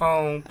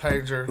 phone,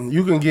 pager.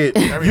 You can get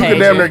you Every can day.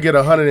 damn near get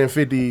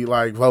 150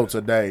 like votes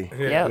a day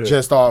Yep.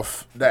 just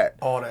off that.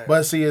 All that.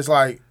 But see, it's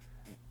like,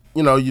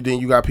 you know,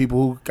 you got people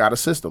who got a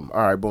system.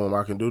 All right, boom,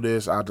 I can do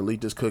this. I'll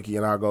delete this cookie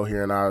and I'll go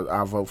here and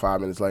I'll vote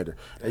 5 minutes later.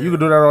 And you can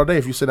do that all day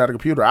if you sit at a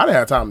computer. I didn't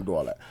have time to do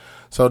all that.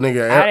 So I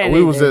nigga, didn't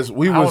we was either. just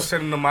I was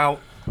sending them out.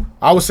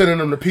 I was sending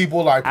them to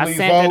people like, I please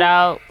sent vote. it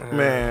out.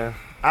 Man,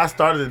 I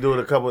started to do it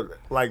a couple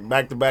like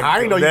back to back. I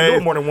didn't know you could do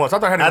it more than once. I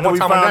thought I had it After one we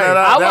time a found day. that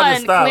out, I that just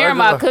wasn't stopped. clearing I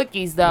my just-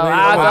 cookies though. Man,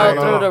 I no, go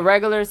no. through the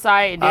regular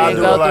site, I then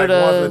do go it like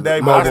through once a the day.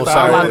 mobile I site.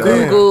 started my Yeah.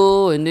 then.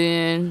 Google, and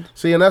then.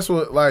 See, and that's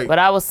what like. But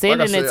I was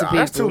sending said, it to I- people.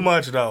 That's too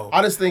much, though.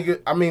 I just think,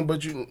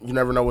 but you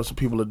never know what some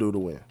people will do to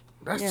win.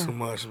 That's Yeah. too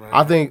much, man.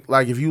 I think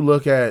like if you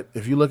look at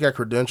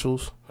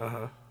credentials,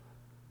 Uh-huh.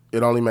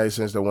 it only made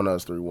sense that one of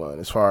us 3 won.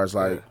 As far as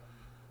like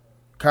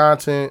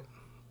content,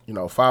 you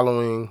know,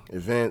 following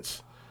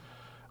events,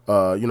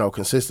 you know,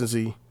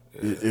 consistency.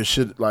 It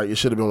should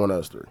have been one of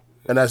us 3,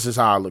 and that's just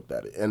how I looked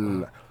at it.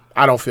 And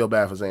I don't feel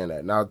bad for saying that.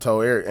 And I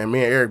told Eric, and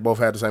me and Eric both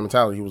had the same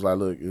mentality. He was like,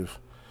 "Look, if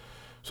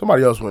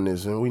somebody else win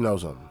this, and we know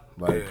something,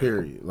 like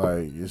period,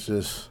 like it's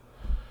just."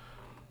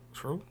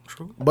 True.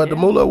 But the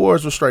Moolah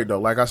Awards was straight though.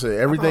 Like I said,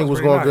 everything was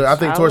pretty going good. nice. I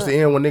think towards the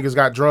end when niggas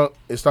got drunk,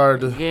 it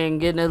started to.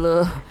 Getting a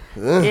little.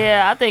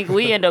 Yeah, I think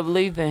we end up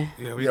leaving.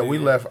 Yeah, we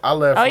left. I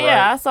left. Oh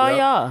yeah, right. I saw Yep.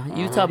 y'all.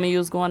 You told me you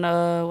was going to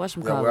Yeah, well, I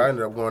whatchamacallit.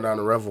 ended up going down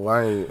to Revel.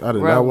 I did not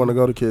Revel. want to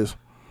go to Kiss.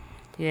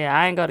 Yeah,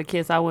 I ain't go to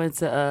Kiss. I went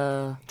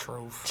to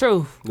Truth.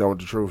 Truth. That was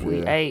the truth. We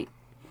Yeah. ate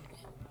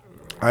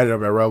I ended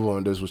up at Revel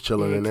and just was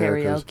chilling in there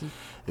because karaoke.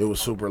 it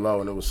was super low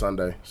and it was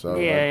Sunday. So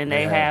Yeah, and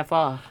they half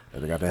off.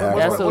 they got the That's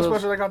half. What what-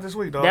 special they got this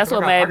week, dog? That's I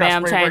what got- made I got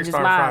Bam spring break change his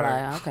starting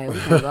mind. Friday. Like,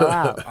 okay, we can go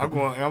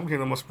out. I'm getting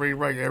them a spring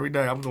break every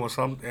day. I'm doing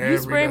something every You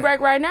day. spring break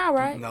right now,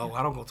 right? No,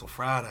 I don't go till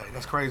Friday.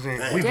 That's crazy. We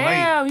late.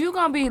 Damn, you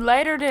gonna be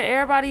later than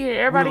everybody.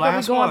 Everybody We gonna be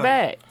last going one.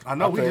 back. I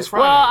know. We Okay. just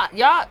Friday. Well,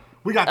 y'all.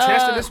 we got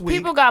tested this week.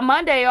 People got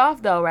Monday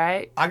off though,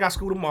 right? I got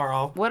school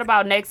tomorrow. What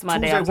about next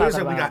Monday? Tuesday, I'm talking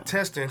Wednesday, we about? got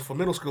testing for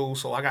middle school,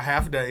 so I got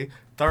half a day.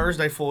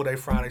 Thursday, full day.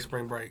 Friday,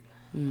 spring break.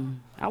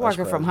 I'm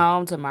working from crazy.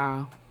 home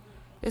tomorrow.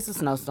 It's a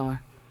snowstorm.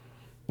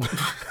 You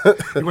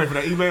waiting for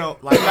that email?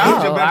 Like,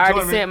 Oh, I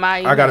already sent my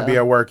email. I gotta be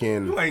at work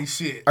in. You ain't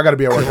shit. I gotta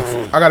be at work.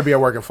 I gotta be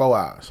at work in 4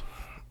 hours.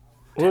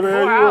 Where the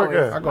hell 4 you work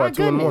hours. I at? go My at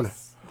 2 in the morning.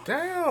 goodness.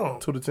 Damn.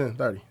 2 to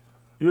 10:30.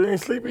 You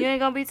ain't sleepy? You ain't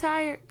gonna be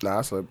tired? Nah,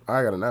 I slept.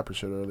 I got a nap and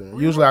shit earlier.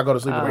 Usually I go to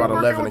sleep at Why about you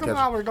 11 working to with them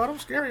catch. hours, dog? Them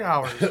scary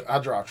hours. I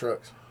drive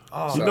trucks.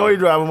 You know you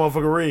drive a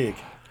motherfucking rig.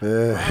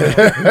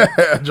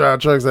 I drive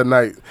trucks at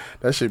night.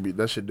 That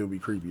should do be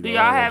creepy. Do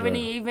y'all have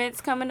any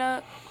events coming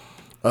up?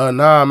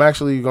 Nah, I'm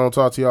actually gonna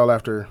talk to y'all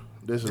after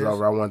this is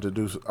over. I want to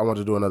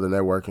do another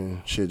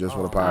networking shit just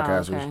for the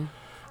podcasters. okay.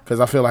 Cause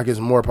I feel like it's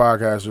more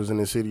podcasters in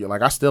the city.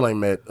 Like I still ain't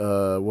met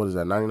what is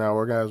that, 99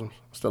 Orgasms?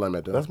 Still ain't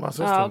met them. That's my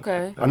sister. Oh,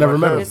 okay. I never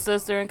met His them.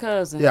 sister and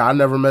cousin. Yeah, I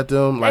never met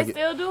them. They Like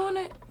still doing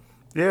it?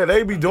 Yeah,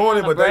 they be doing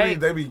it, On a but break?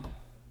 they be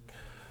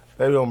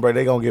on break.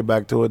 They gonna get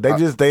back to it.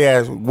 They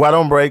asked what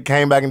on break,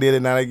 came back and did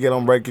it. Now they get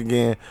on break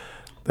again.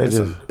 They it's,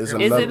 just it's Is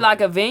another, it like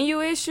a venue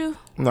issue?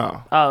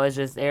 no. Oh, it's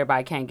just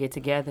everybody can't get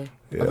together.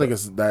 I think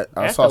it's that.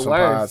 I That's saw the some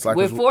worst. pods like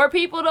With it's- 4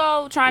 people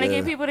though, trying to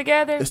Yeah. get people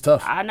together, It's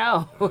tough. I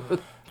know.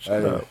 Hey,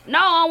 No,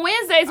 on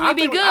Wednesdays we I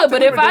be think- I good, think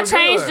but we if been I doing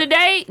change good. the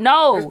date,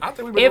 no. I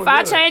think we been If doing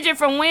I good. change it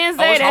from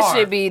Wednesday, it's that hard.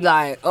 should be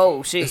like,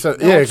 oh shit.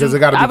 yeah, because it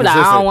got to be I be like,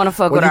 consistent. I don't want to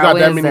fuck when with you our got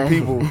that Wednesday. many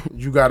people,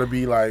 you got to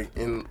be like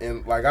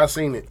in like I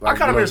seen it. Like, I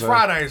kind of you know miss what I'm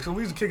saying? Fridays because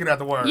we used to kick it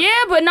after work. Yeah,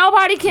 but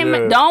nobody can.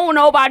 Yeah. Don't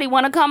nobody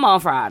want to come on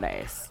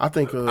Fridays. I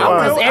think. Because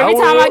will. every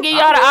time I give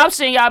y'all the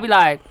option, y'all be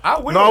like, I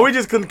will. No, we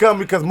just couldn't come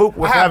because Mook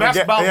was I had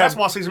having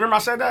basketball season. Remember I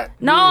said that?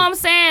 no, I'm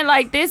saying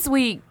like this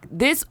week.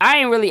 I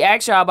ain't really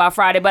asked y'all about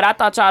Friday, but I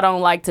thought y'all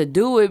don't like to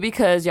do it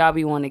because y'all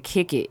be want to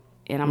kick it.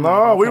 And I'm No,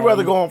 like, we okay.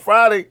 rather go on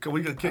Friday. Cause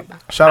we could kick.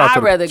 shout out I'd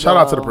to rather the, shout go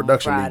out to the on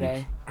production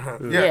Friday.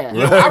 meeting. Yeah,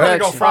 Yeah. I rather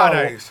go Production.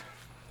 Fridays.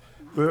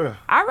 Yeah.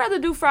 I'd rather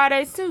do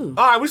Fridays too.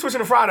 All right, we switching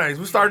to Fridays.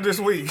 We started this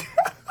week.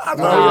 No,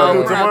 No, we gotta do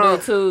we're gonna tomorrow. do I'm on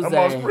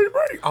Tuesday. spring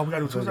break. Oh, we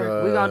gotta do Tuesday.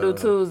 We're gonna do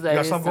Tuesday. You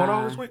got this something going on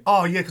time. this week?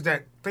 Oh yeah, cause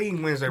that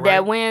theme Wednesday, right?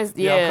 That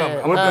Wednesday, Yeah, I'm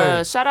yeah. coming. I'm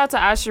coming. Shout out to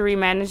Ashery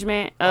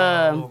Management.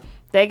 Oh.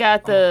 They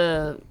got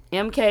the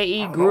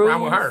MKE I'm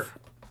around with her.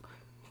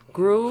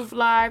 Groove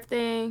Live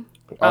thing.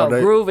 Oh, Oh,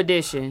 they- Groove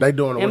Edition. they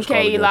doing it, what's called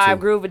MKE again, Live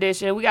too. Groove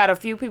Edition. We got a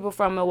few people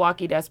from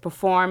Milwaukee that's Is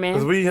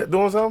performing. we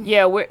doing something?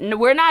 Yeah,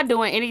 we're not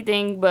doing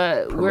anything,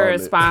 but we're Promote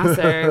it.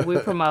 sponsored. We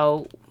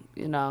promote.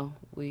 You know,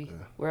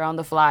 we're on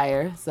the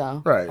flyer.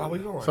 So Right. How we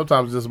doing?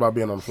 Sometimes it's just about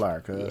being on the flyer.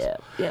 Cause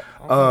yeah.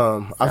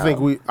 I think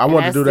I And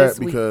wanted to that's do that this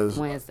week, because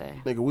Wednesday.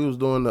 nigga, we was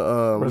doing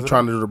the we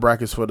trying to do the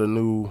brackets for the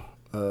new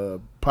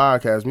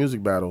podcast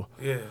music battle,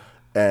 Yeah.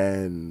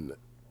 and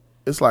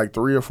it's like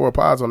 3 or 4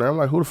 pods on there. I'm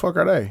like, who the fuck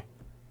are they?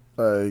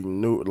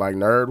 New like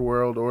Nerd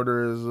World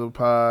Order is a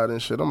pod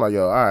and shit. I'm like,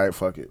 yo, all right,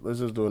 fuck it, let's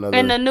just do another.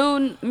 And the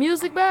new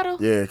music battle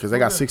yeah, because they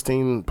got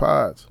 16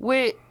 pods.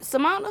 with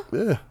Samana.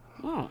 Yeah,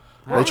 Oh,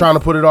 they trying to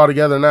put it all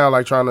together now,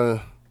 like trying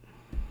to.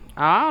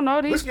 I don't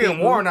know these It's getting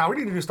people. warm now. We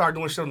need to start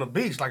doing shit on the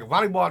beach, like a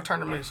volleyball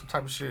tournament, some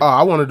type of shit. Oh,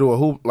 I want to do a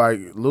hoop like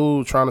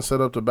Lou trying to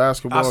set up the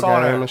basketball I saw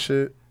game that. and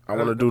shit. I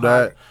want to The do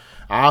that.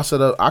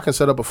 I can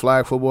set up a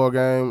flag football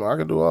game. I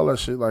can do all that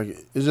shit. Like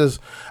it's just,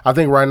 I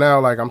think right now,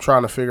 like I'm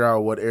trying to figure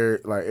out what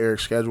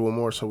Eric's schedule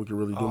more so we can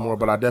really do more.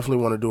 But I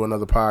definitely want to do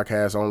another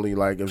podcast only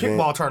like event.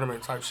 Kickball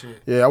tournament type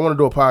shit. Yeah, I want to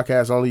do a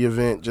podcast only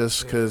event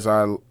just because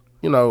I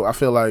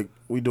feel like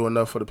we do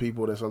enough for the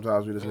people that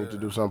sometimes we just need to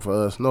do something for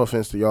us. No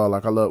offense to y'all,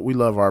 like we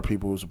love our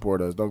people who support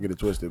us. Don't get it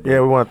twisted.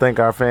 Yeah, we want to thank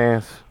our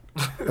fans.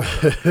 Funny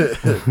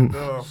Like you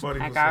our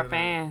said that.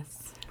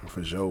 fans.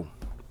 for sure.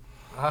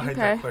 I hate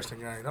Okay. that question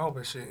game. I hope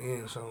that shit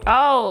ends soon.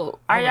 Oh,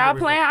 are I'm y'all gonna be-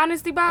 playing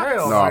Honesty Box?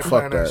 Hell No, I ain't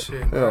fuck playing that.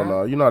 shit, Hell man.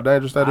 no. You know how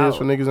dangerous that is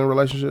for niggas in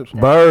relationships.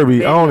 Burby,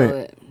 Been own through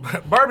it.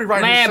 Burby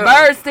right Man, himself.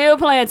 Bird's still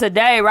playing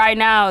today, right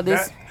now.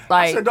 This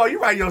I said, like no, you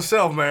write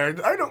yourself,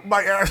 man. I don't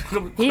might ask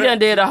him. he done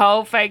did a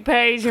whole fake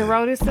page and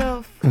wrote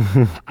himself.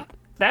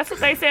 That's what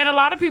they saying. A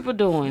lot of people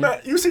doing. Man,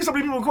 you see so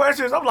many people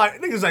questions. I'm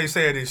like, niggas ain't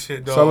saying this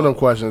shit, dog. Some of them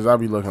questions I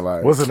be looking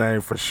like. What's the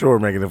name for sure?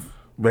 Making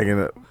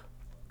it.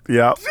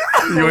 Yeah,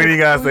 you ain't even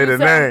gotta say the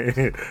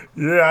name.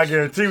 Yeah, I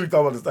guarantee we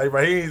talking about the same.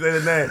 But he ain't say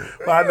the name.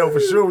 But I know for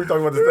sure we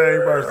talking about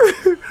the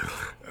same person.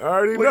 I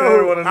already We know.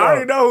 already know. I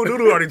already know who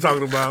Doodoo already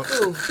talking about.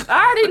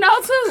 I already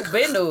know too.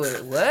 Been to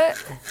it.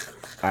 What?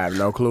 I have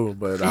no clue,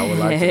 but I would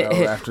like to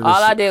know after this.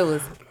 All I did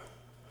was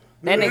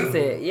that nigga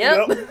said,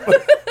 "Yep."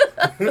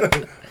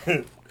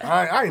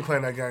 I ain't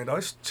playing that game though.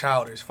 It's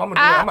childish. If I'm gonna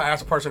do it, I'm gonna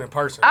ask a person in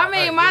person. I Like,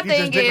 mean, hey, my you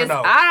just thing dick or is,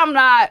 no? I'm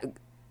not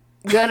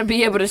gonna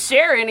be able to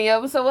share any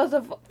of them. So what's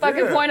the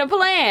fucking Yeah. point of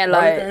playing?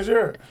 Why you Like, think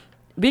sure?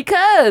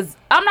 because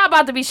I'm not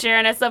about to be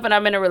sharing that stuff, and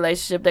I'm in a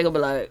relationship. They gonna be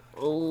like,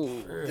 "Ooh."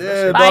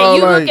 Yeah, Like, dog,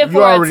 you looking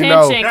for already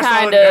know.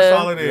 attention, That's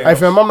all it is. Hey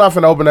fam, I'm not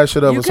finna open that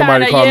shit up You if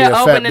somebody kinda, call me yeah, a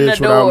fat opening the bitch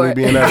without me door.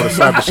 being able to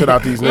slap the shit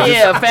out these niggas.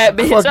 Yeah, fat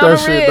bitch Fuck on that the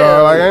shit, real.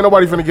 dog. Like ain't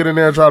nobody finna get in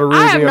there and try to read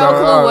I have me. no and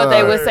clue what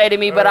they would say to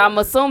me, but I'm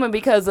assuming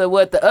because of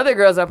what the other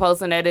girls are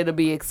posting that it'll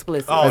be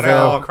explicit. Oh, Hey, they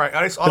fam. all crazy.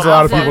 There's a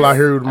lot of people out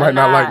here who might I'm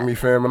not not. like me,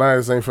 fam, and I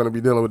just ain't finna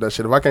be dealing with that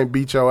shit. If I can't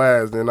beat your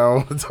ass, then I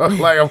don't talk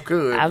like I'm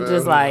good. I'm fam.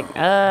 just like,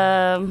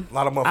 A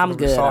lot of motherfuckers I'm be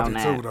good salty on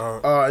that. too,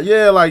 dog.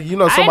 yeah, like you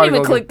know, I ain't somebody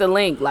even gonna click the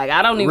link. Like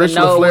I don't even Rich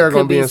know LaFleur what gonna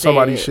could be in said.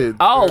 somebody's shit.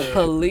 Oh,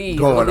 please,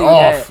 Going believe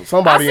off. that.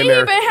 Somebody I in see there.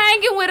 you been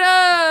hanging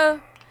with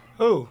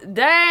Who?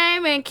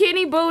 Dame and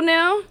Kenny Boo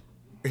now.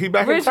 He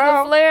back Rich in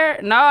town?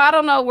 LaFleur. No, I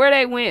don't know where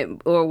they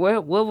went or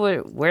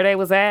where they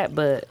was at,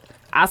 but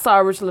I saw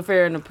Rich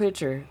LaFleur in the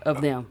picture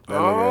of them.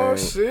 Oh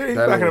shit! He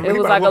that back in nigga- the It he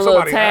was about like to a whoop little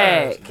somebody's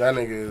tag. ass. That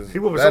nigga is. He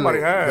whooping that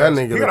somebody's nigga- ass. That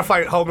nigga. He gotta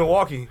fight Hope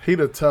Milwaukee. He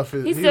the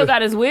toughest. He still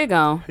got his wig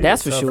on.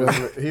 That's for sure.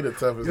 He the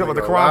toughest. You talking about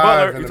the nigga Karan alive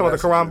Butler? in You the talking about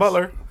the Karan messages.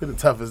 Butler? He the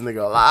toughest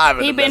nigga alive.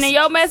 He been in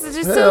your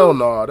messages too. Hell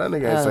no, that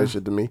nigga ain't say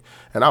shit to me,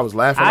 and I was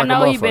laughing. I like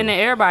know a he been in motherfucker.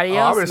 everybody I've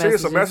else. been seeing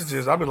some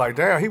messages. I be like,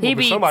 damn, he He whooping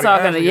be somebody's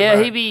talking ass. to to get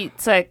back. he be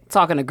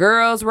talking to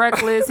girls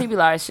reckless. He be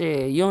like,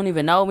 shit, you don't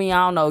even know me.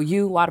 I don't know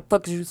you. Why the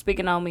fuck is you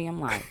speaking on me? I'm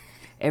like,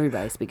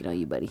 everybody's speaking on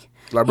you, buddy.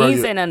 Like, bro, he ain't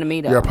you- saying nothing to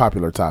me though. You're a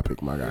popular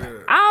topic, my guy.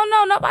 I don't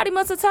know. Nobody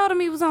must have told him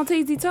he was on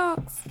TZ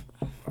Talks.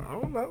 I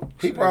don't know.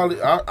 He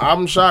probably.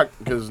 I'm shocked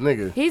because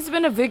nigga. He's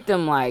been a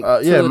victim like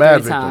Yeah, 2 or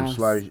mad 3 victims. times.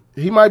 Like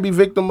he might be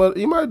victim.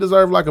 He might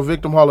deserve like a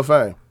victim Hall of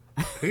Fame.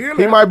 He in He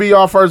there. might be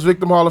our first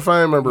victim Hall of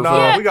Fame member. No,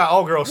 fam. we got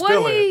old girl What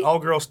stealing. he-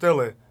 Old girl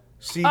stealing.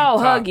 She oh,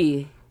 top.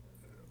 Huggy.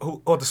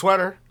 Who? Oh, the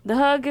sweater? The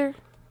hugger?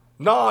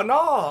 No.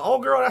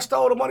 Old girl that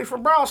stole the money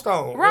from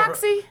Brownstone.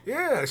 Roxy?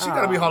 Yeah, she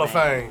gotta be Hall of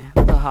Fame.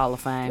 The Hall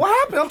of Fame. What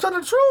happened? I'm telling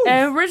the truth.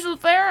 And Rich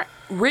LaFleur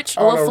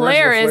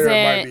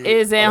might be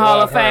is in Hall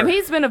of Fame.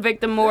 He's been a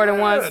victim more than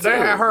once too. They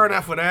had her in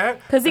that for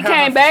that. 'Cause he They had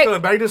came her back-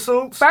 stealing bathing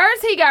suits.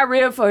 First, he got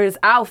rid for his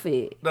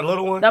outfit. The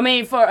little one. I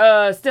mean,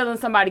 for stealing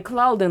somebody's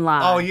clothing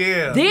line. Oh,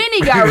 yeah. Then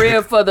he got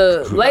rid for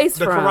the lace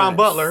The fronts. Karan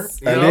Butler.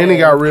 And then he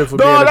got rid for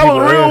being Dog, the that people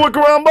was real head. with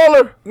Karan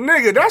Butler.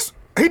 Nigga,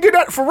 he did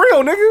that for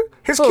real, nigga.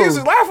 His Who? kids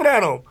is laughing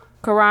at him.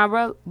 Karan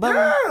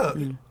Butler?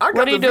 Yeah. I got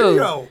What'd he the do?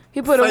 video.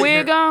 He put a Fake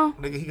wig it. on?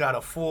 Nigga, he got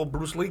a full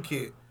Bruce Lee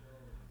kit.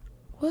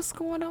 What's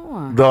going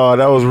on? Dog,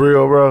 that was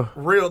real, bro.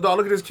 Real, dog.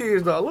 Look at his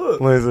kids, dog. Look.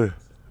 Let me see.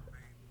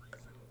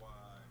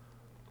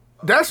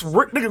 That's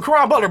nigga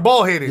Karan Butler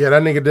bald headed. Yeah,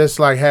 that nigga just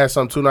like had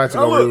some 2 nights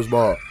ago where he look. was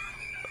bald.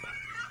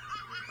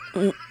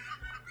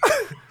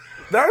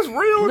 That's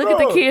real, Look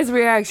dog. at the kid's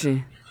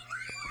reaction.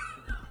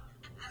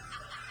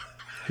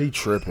 He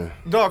tripping.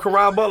 Dog,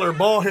 Karan Butler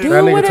bald headed. Dude,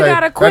 That nigga, would've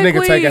got a that quick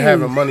nigga taking wig.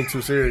 having money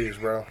too serious,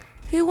 bro.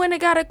 He went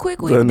and got a quick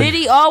That wig. nigga- Did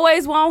he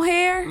always want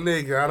hair?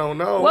 Nigga, I don't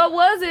know. What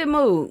was it,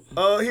 Moot?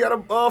 He had a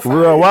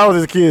Real, why was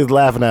his kids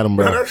laughing at him,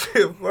 bro? That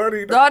shit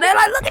funny. Oh, they're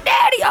like, look at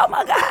daddy. Oh,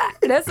 my God.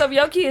 That's something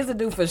your kids will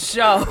do for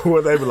sure.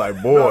 What they be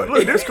like, boy.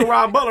 Look, this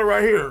Karan Butler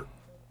right here.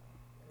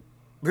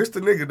 This the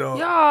nigga, dog.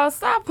 Y'all,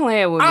 stop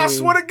playing with me. I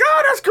swear to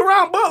God, that's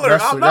Karan Butler.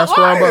 That's I'm not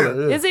Karan lying.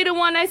 Butler. Yeah. Is he the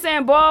one they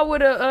saying ball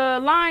with a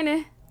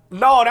lining?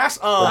 No, that's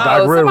Doc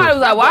Oh, Rivers. somebody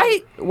was like,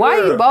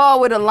 why he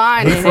ball with a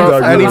lining? He from,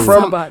 Doc and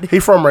Rivers. he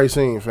from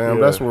Racine, fam.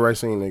 Yeah. That's what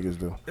Racine niggas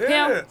do.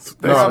 yeah. Him?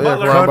 No, yeah, Karan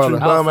Butler. Karan Country Butler.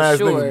 bum Oh, ass for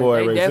sure. niggas, boy.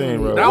 They Racine, definitely-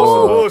 bro. That was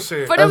Ooh.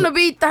 bullshit. For them to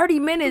be 30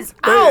 minutes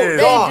out, Yeah, they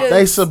dog. just...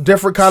 They some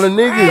different kind of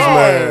niggas, Dog,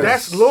 man.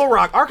 that's Little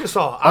Rock,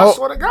 Arkansas. I Oh.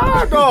 swear to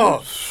God,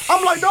 dog.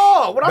 I'm like,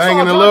 dog. When I Banging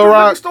saw in a Little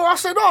Rock? store, I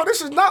said, dog,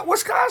 this is not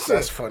Wisconsin.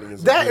 That's funny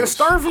as a That in bitch.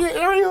 Sturgeon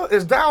area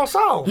is down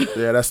south.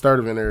 Yeah, that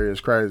Sturtevant area is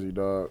crazy,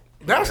 dog.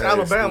 That's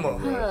Alabama.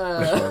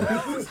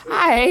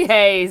 I hate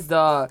Hayes,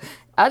 dog.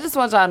 I just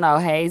want y'all to know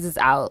Hayes is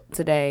out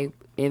today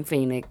in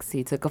Phoenix.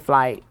 He took a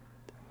flight,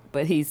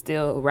 but he's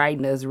still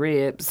writing us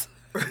ribs.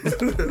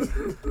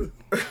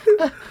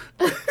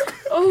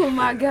 Oh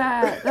my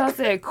God. I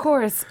said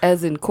coarse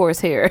as in coarse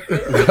hair.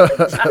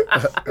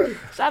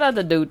 Shout out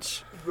to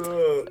Dooch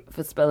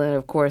for spelling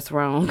of course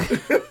wrong.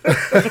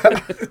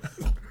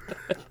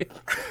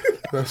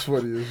 That's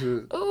funny as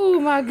shit. Oh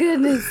my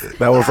goodness.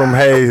 That was from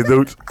Hayes,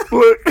 dude.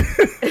 Look.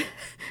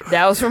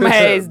 That was from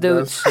Hayes,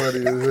 That's Dooch.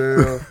 funny as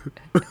hell.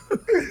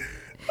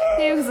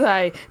 He was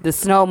like, the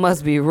snow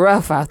must be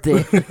rough out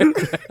there.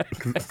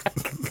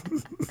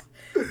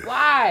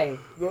 Why?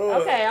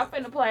 Okay, I'm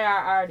finna play our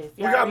artist.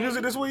 We got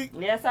music this week?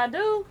 Yes, I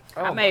do.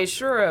 I made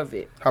sure of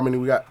it. How many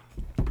we got?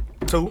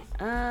 2.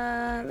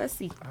 Let's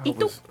see.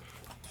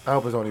 I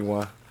hope it's only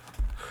one.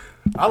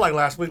 I like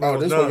last week. Oh, when it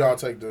this was one done. y'all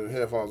take the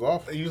headphones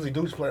off? Usually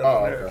Dooch play Oh,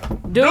 on there. okay.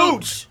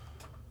 Dooch.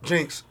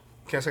 Jinx.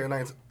 Can't say her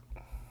name.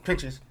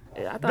 Pinches.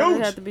 I thought Dooch.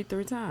 it had to be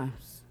 3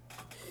 times.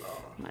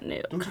 My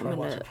nail Dooch when I coming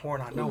watch up.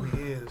 porn, I know he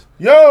is.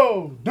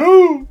 Yo,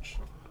 dude.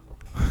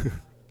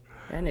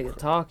 That nigga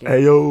talking.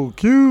 Hey, yo,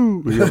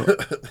 Q. We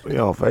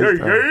on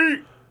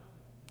FaceTime.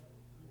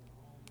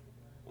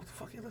 What the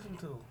fuck you listening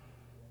to?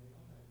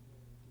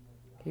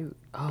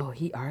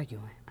 He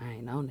arguing. I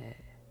ain't on that.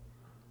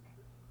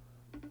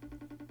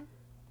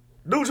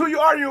 Dooch, who you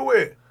arguing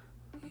with?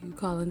 You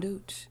calling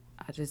Dooch?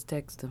 I just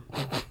text him.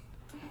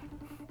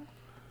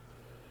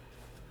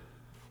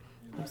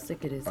 I'm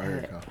sick of this Oh, here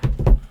hat. it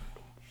comes.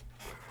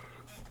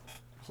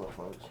 What's up,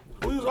 folks?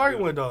 Who you was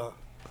arguing with, dog?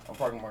 I'm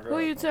talking to my girl.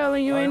 Who you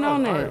telling you ain't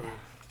on that?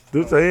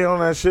 Dude, say he ain't on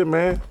that shit,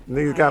 man.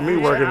 Niggas got me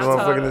working I on told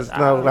fucking her- this.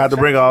 No, I had to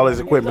bring all this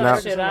equipment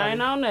out. Shit, I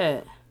ain't on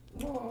that.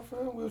 No,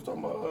 fam, we was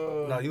talking about.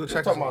 No, you were we was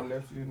texting talking me. about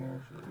nephew and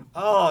that shit.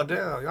 Oh,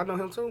 damn. Y'all know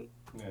him too?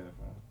 Yeah, fam.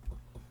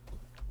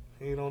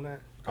 He ain't on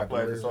that? I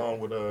played the song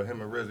with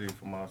him and Rizzy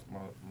for my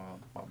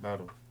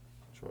battle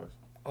choice.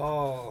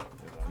 Oh.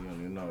 You don't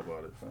even know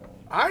about it, fam.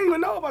 I didn't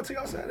even know about it till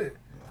y'all said it.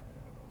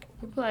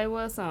 You play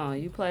what song?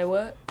 You play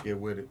what? Get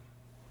with it.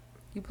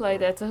 You play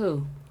that to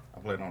who? I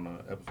played on the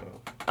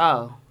episode.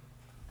 Oh.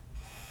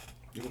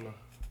 You know.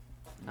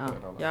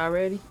 Oh. Y'all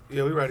ready?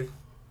 Yeah, we ready.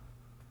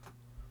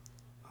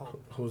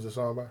 Who's the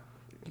song by?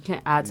 You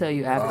can't. I'll tell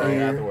you after.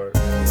 Afterwards.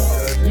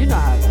 You know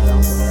how it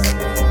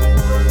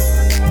goes.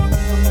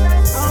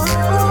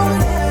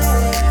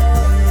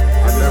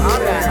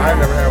 I ain't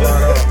never had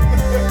mine on.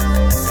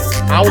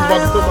 I was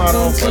about to put mine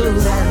on for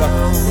this.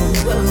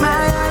 My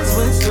eyes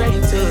went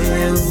straight to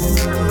you.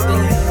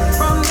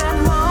 From that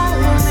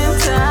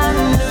moment I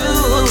knew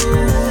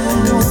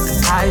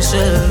I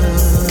should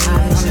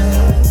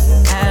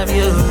have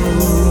you in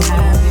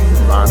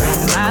my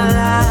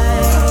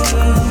life.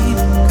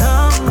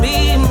 Come be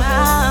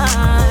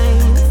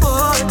mine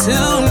for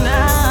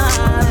tonight.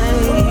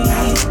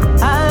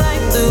 I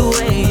like the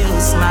way you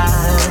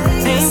smile.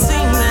 Ain't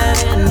seen that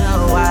in a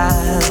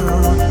while.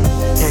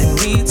 Can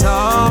we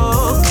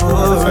talk for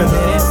a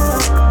minute?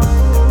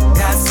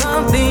 Got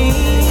some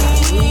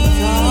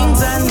things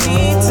I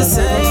need to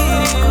say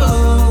to you.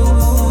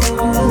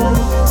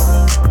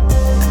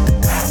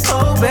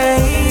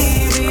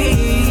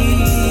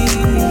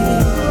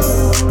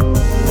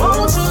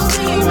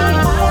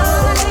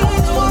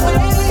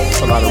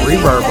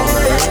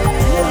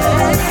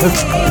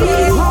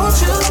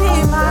 Won't you be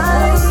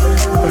mine?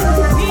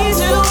 Need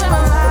you in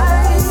my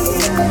life.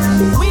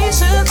 We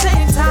should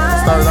take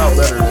time. Started out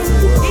better than it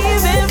was.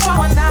 Even for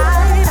a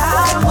night, I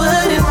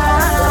wouldn't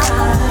mind.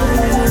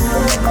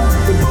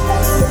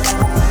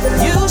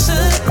 You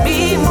should be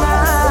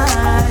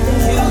mine.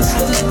 You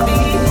should be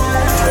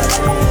mine.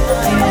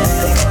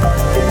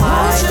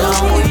 Won't you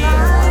be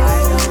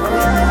mine?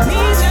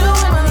 Need you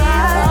in my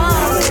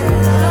life.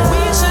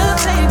 We should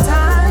take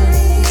time.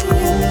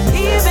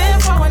 Even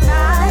for a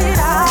night,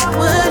 I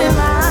wouldn't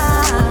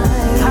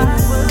mind. I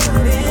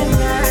wouldn't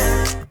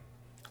mind.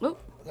 Oop.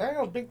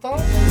 Damn, big thumb.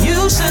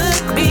 You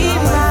should be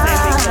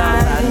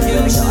mine. You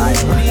should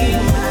be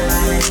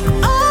mine.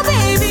 Oh,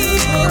 baby,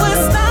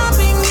 what's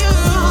stopping you?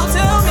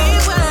 Tell me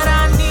what I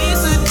need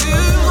to do.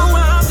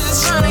 I'm just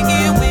trying to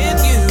get with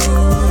you.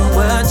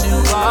 What you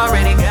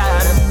already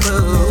gotta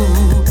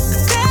prove.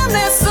 Damn,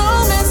 that's so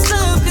messed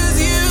up, 'cause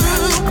you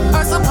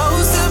are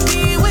supposed to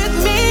be with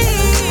me.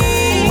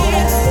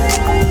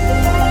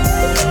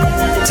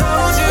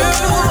 Told you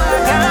I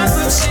got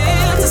some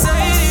shit to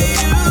say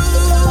to you.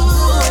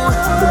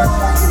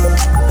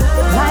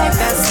 Like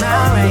that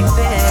smile right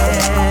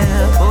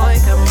there, boy,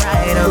 come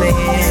right over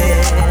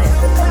here.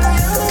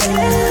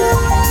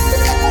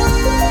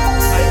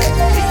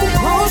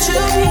 Won't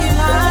you be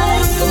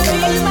mine?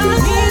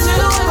 Need you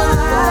in my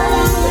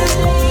life.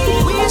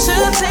 We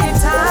should take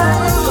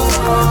time,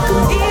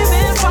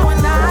 even for a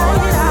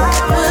night. I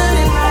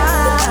wouldn't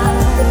mind.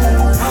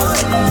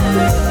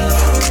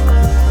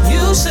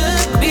 You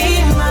should be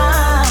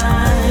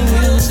mine.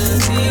 You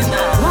should be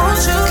mine.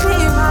 Won't you be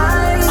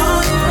mine?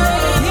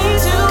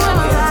 Need you in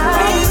my life.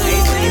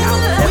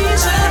 We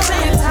should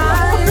take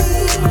time,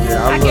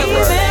 Yeah, I love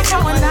even that. for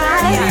a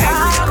night.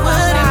 I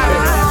wouldn't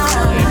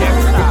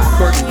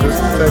Courtney just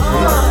texted me.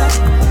 mind.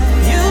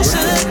 You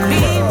should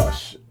be Oh,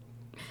 shit.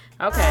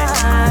 Okay.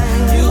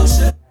 mine. You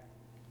should.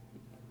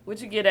 What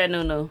you get at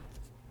Nunu?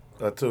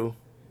 A 2.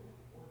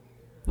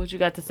 What you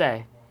got to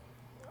say?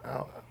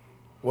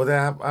 Well,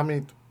 then I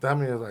mean, that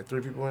means like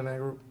 3 people in that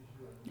group.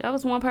 That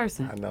was one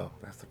person. I know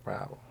that's the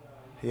problem.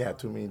 He had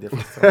too many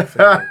different songs.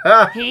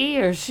 I He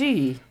or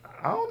she?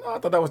 don't know. I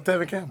thought that was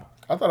Tevin Campbell.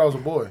 I thought I was a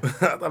boy. I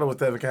thought it was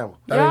Tevin Campbell.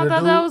 That Y'all ain't a thought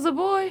dude? that was a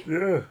boy?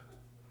 Yeah.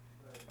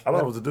 I thought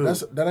it was a dude.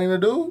 That ain't a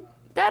dude?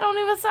 That don't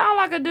even sound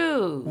like a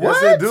dude.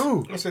 Yes, it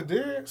do. Yes, it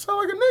did. Sound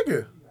like a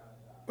nigga.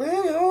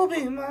 Well, you'll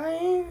be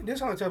mine.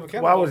 This on Tevin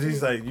Campbell. Why would he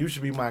say you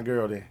should be my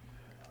girl then?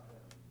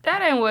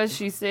 That ain't what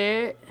she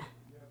said.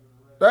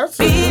 That's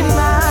Be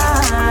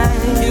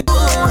mine.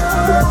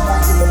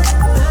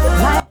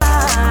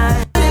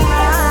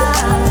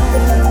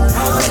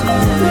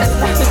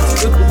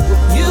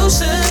 You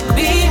should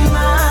be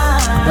mine.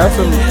 That's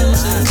a You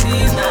should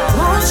be mine.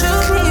 Won't you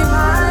be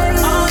mine?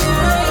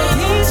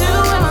 Need you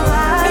in my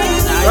life.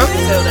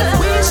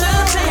 We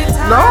should take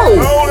time. no.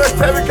 Oh, that's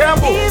Tevin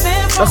Campbell.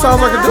 That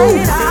sounds like a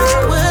dude.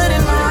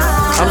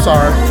 I'm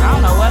sorry. I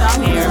don't know what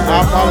I'm hearing.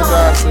 I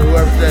apologize to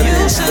whoever that You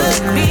is,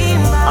 should but be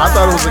mine. I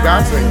thought it was a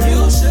guy singing.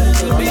 You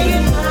should be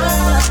mine.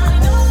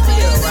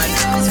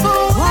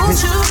 Won't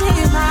you be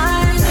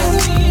mine?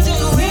 Need you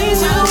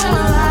in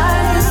my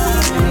life.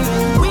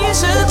 We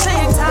should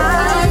take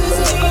time.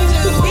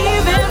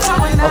 Even for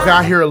a night. Okay,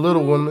 I hear a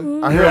little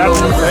one. I hear Yeah, a I little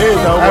was one. gonna say it,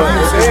 though, Have but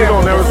you if said you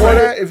don't never before say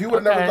that? If you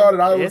would have never thought it,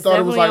 I would have It's thought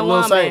it was like definitely a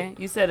Lil woman. Saint.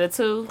 You said a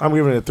 2? I'm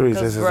giving it a 3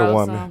 since it's a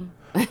woman.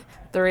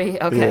 3,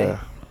 okay. Yeah.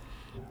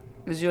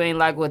 Because you ain't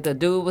like what the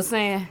dude was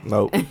saying?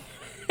 Nope.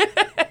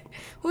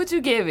 What'd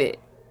you give it?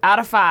 Out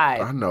of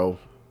 5. I know.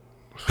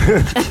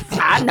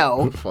 I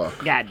know.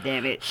 Fuck. God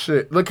damn it.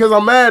 Shit. Look, because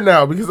I'm mad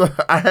now because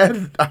I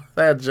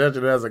had judged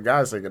it as a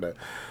guy singing that.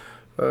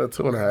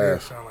 2.5.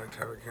 That sound like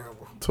Tevin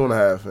Campbell.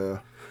 2.5, man.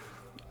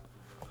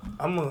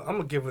 I'm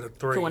gonna give it a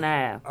 3.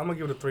 2.5. I'm gonna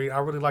give it a 3. I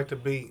really like the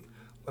beat,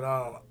 but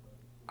I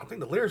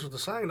think the lyrics was the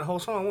same the whole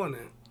song, wasn't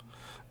it?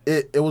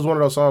 It was one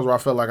of those songs where I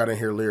felt like I didn't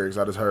hear lyrics.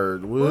 I just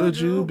heard, "Would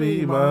you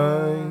be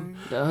mine?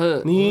 The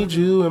hook. Need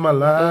you in my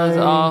life." It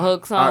was all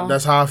hook song.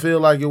 That's how I feel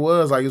like it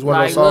was. Like it's one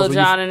Like of those Lil songs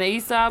where Jon and the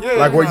East Side Boys?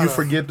 like where you Yeah.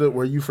 forget the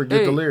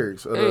Hey.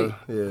 lyrics. Hey.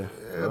 Yeah.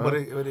 Yeah, but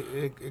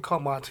it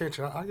caught my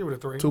attention. I'll give it a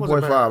 3. It 2.5.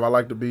 wasn't bad. I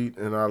like the beat,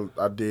 and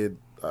I did.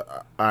 All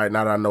right,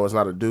 now that I know it's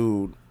not a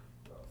dude,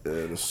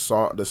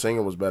 the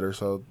singer was better,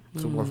 so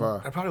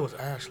 2.5. That probably was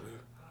Ashley.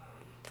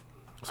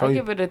 So I you-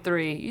 give it a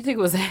 3. You think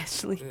it was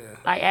Ashley? Yeah.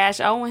 Like Ash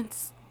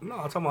Owens? No,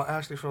 I'm talking about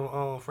Ashley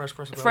from Fresh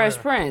Prince. of Fresh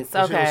Bel-Air. Prince, She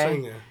was okay.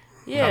 singing.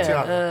 Yeah.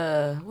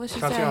 Tatiana. What's she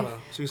Tatiana. say?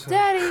 She said,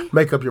 Daddy.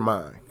 Make up your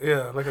mind.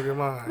 yeah, make up your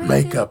mind.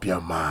 Make up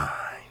your mind.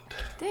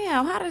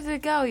 Damn, how did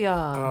it go,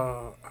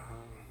 y'all?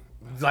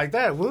 Like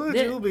that. Would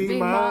you be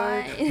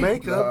mine? mine?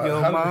 Make up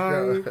your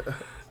mind.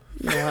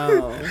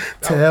 No.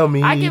 Tell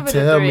me, I give it a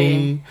tell 3.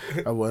 me.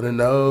 I wanna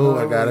know.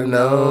 I gotta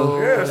know.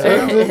 Oh,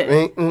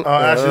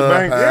 Ashley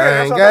Banks.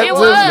 Yeah, that's It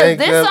was.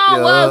 This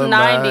song was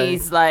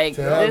 90s. Like,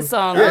 this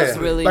song was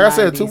really like 90s. I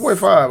said,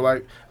 2.5.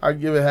 Like I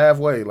give it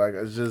halfway. Like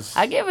it's just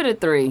I give it a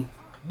 3.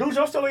 Dude,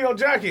 you're still in your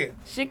jacket.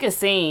 She could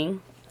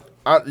sing.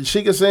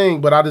 she can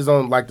sing, but I just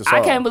don't like the song.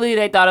 I can't believe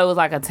they thought it was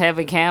like a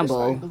Tevin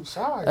Campbell, New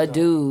size, a though.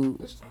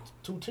 dude. It's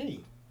 2T.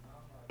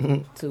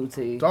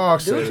 2T. Dog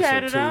Dude said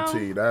had it's it a on.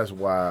 2T. That's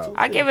wild.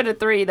 I give it a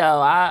 3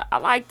 though. I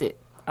liked it.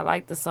 I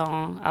liked the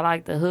song. I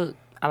liked the hook.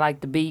 I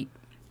liked the beat.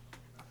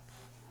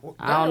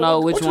 I don't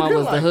know which one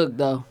was the hook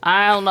though.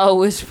 I don't know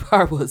which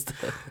part was the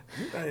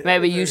hook.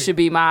 Maybe You Should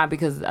Be Mine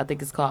because I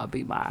think it's called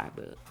Be Mine.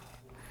 But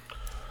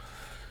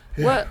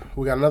Yeah. what?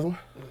 We got another one?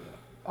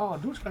 Oh,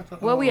 dude, got the,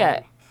 Where we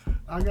at?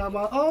 I got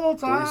my old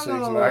time 3, 6,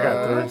 road. I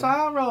got 3. Old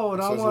time road.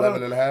 So I it's wanna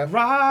 11 and a half?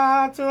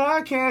 ride till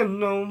I can't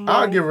no more.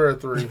 I'll give her a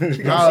 3. I'll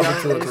give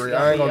her 2 or 3.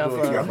 I ain't gonna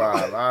do a 2 or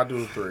 5. I'll do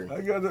a 3.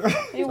 I got the,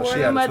 You she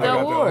worried had about to the talk about the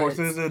awards?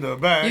 horses in the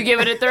back. You give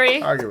it a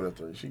 3? I'll give it a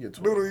 3. She gets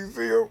 2. Doodle, you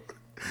see him?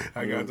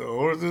 I got the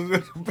horses in the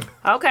back.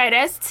 Okay,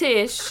 that's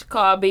Tish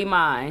called Be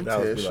Mine.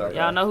 Tish. Okay.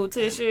 Y'all know who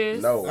Tish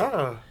is?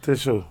 No.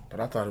 Tissue. But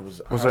I thought it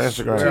was. What's I her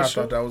Instagram? swear I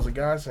thought that was a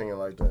guy singing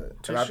like that.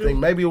 And I Tissue? think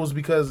maybe it was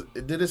because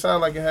did it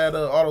sound like it had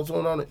auto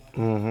tune on it?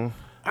 Mm-hmm.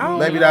 I don't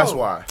Maybe know. that's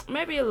why.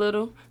 Maybe a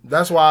little.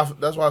 That's why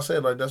I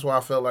said like that's why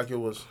I felt like it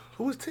was.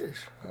 Who is Tish?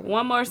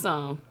 One more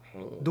song.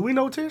 Do we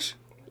know Tish?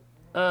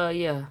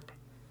 Yeah.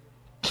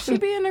 She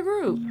be in the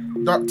group.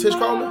 Tish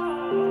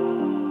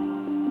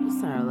Coleman.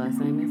 What's her last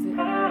name, is it?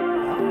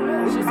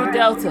 She's a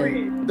Delta.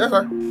 That's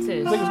her.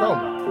 Tish. Niggas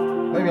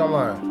Coleman. Maybe I'm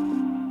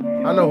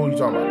lying. I know who you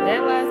talking about.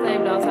 That last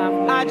name don't sound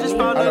familiar. I just to me.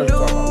 found I know a who you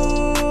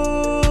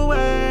talking new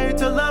way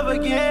to love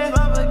again.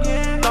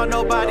 Thought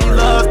nobody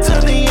loved to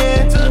the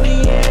end.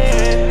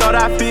 Thought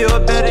I feel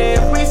better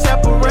if we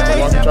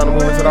separate. Trying to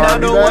move into the Now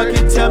R&B no one bag.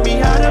 can tell me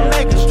how to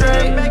make it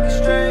straight.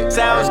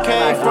 Sounds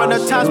came from the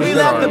times we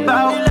laughed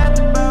about.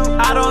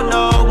 I don't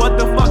know what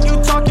the fuck you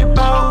talking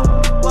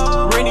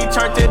about. Rennie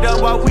turned it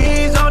up while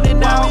we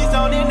zoning out.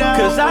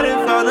 Cause I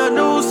done found a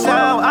new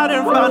sound. I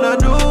done found a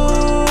new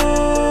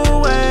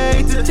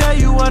way to tell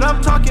you what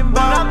I'm talking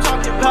about.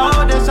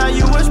 Oh, that's how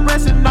you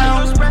expressing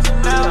now.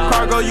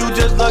 Cargo, you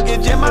just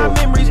luggage in my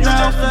memories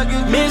now.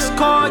 Missed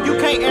call, you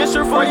can't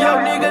answer for your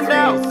nigga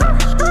now.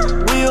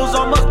 Wheels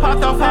almost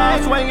popped off, high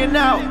swinging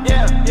out.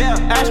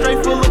 Ashtray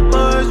full of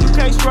buzz, you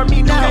can't strut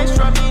me now.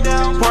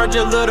 Purge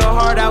a little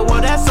heart out,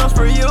 well that sucks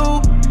for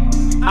you.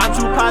 I'm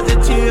too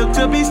positive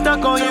to be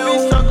stuck on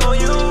you.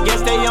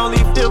 Guess they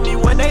only feel me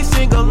when they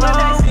sing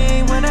along.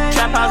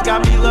 Trap house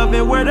got me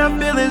loving where the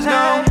feelings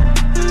go.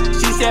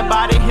 She said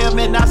bye to him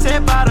and I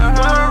said bye to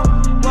her.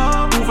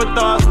 Who for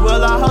thoughts,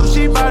 well I hope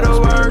she by the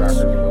words.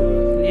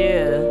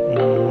 Yeah.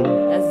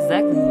 That's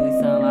exactly who we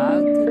sound like. I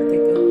couldn't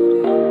think of who it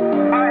is.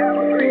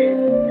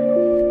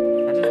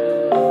 I just knew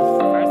it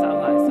was, first I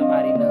was like,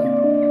 somebody knew.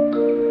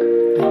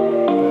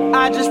 I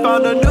just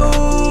found a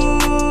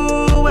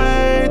new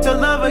way to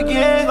love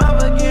again.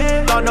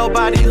 Thought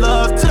nobody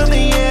loved to the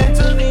end.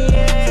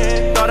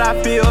 Thought I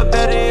feel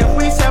better if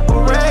we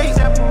separate.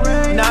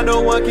 Now no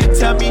one can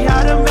tell me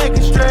how to make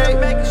it straight.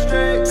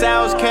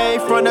 Sounds came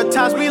from the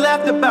times we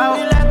laughed about.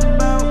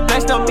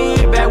 Next on me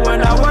back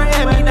when I were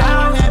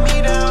hand-me-down.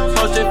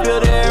 Supposed to fill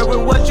the air with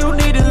what you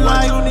need in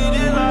life.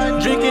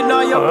 Drinking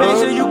all your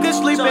patience, you can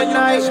sleep at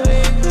night.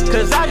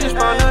 Cause I just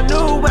found a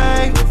new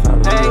way.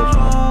 Ay.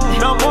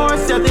 No more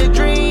selling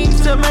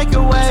dreams to make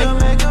a way.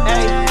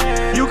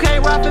 Ay. You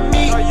can't ride for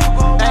me.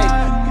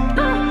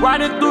 Ay.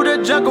 Riding through the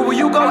jungle where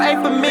you go A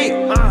for me.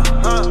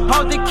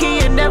 Hold the key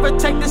and never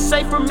take the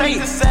safe from me.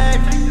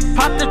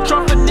 Pop the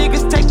trunk for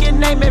niggas take your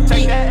name at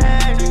me.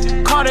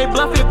 Call they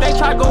bluff if they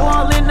try go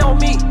all in on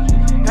me.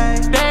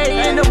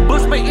 Stay in the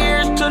bush, my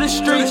ears to the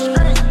streets.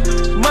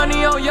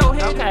 Money on your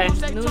head. Okay,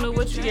 Nunu,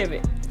 what you give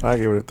it? I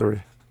give it a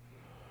 3.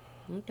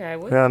 Okay,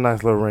 what? It had a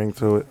nice little ring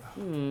to it.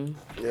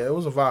 Yeah, it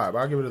was a vibe.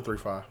 I'll give it a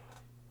 3-5.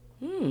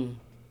 I'm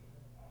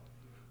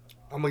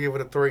gonna give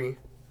it a 3.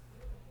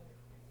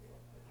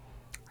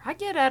 I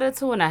get at a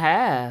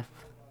 2.5.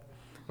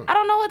 I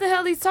don't know what the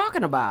hell he's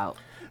talking about.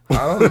 I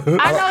don't know.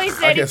 I know he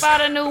said he guess-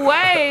 found a new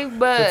wave,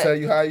 but tell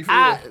you how you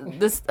feel.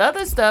 this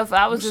other stuff,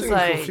 I was just Seems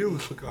like,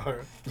 confused. Look at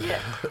her.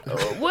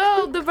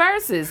 well, the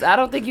verses. I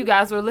don't think you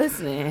guys were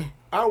listening.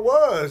 I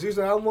was. You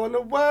said I'm on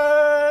the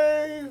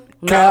way.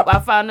 Nope, I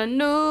found a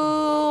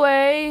new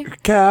way.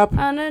 Cap.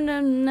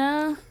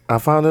 No. I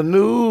found a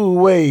new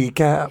way,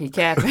 Cap. He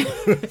capping.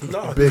 Big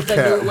The new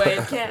cat. way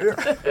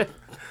cap.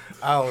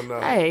 I don't know.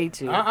 I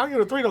hate you. I give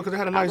it a 3 though because it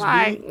had a nice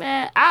Like, beat.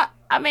 man,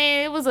 I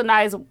mean, it was a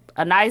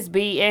nice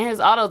beat, and his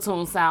auto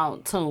tune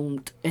sound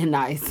tuned and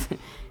nice.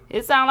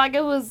 It sounded like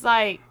it was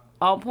like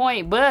on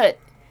point, but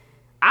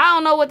I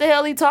don't know what the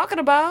hell he talking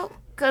about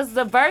because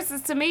the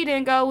verses to me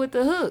didn't go with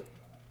the hook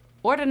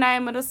or the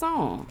name of the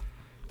song.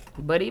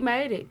 But he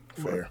made it.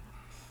 Fair.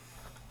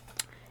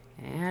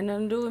 It had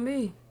nothing to do with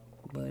me.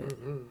 But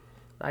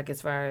like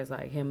as far as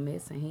like him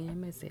missing, he ain't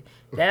missing.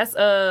 That's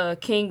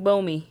King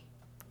Boomy,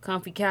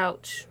 Comfy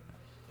Couch.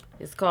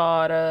 It's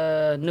called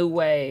New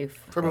Wave.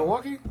 From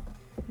Milwaukee?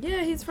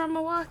 Yeah, he's from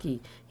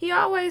Milwaukee. He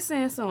always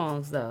sings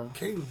songs though.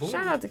 King Boomy.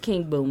 Shout out to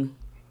King Boomy.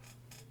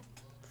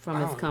 From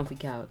his Wow. Comfy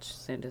Couch,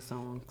 send us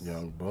songs.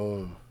 Young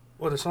Boom.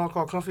 What, a song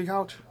called Comfy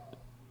Couch?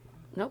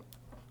 Nope.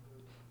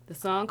 The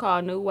song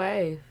called New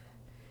Wave.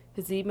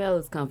 His email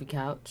is Comfy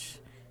Couch.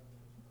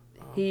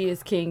 He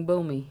is King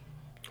Boomy.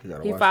 You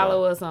gotta He watch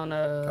follow that. us on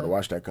Gotta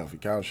watch that comfy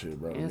couch shit,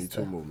 bro. The Me Insta.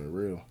 Too movement,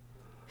 real.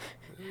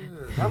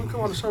 I'm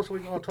come on the show so we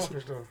can all talk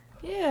and stuff.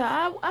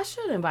 Yeah, I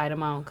should invite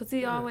him on because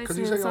he always Because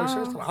you sings say you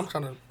songs. I'm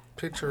trying to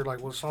picture like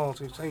what songs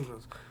he sings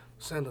us.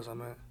 Send us, I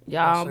mean.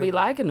 Y'all don't be sing.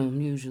 liking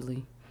him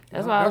usually.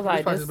 That's Yeah, why I was that's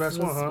like, probably this his best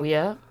was, one, huh?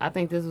 yeah, I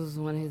think this was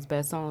one of his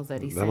best songs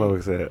that he That sang.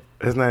 motherfucker said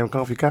his name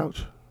Comfy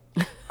Couch.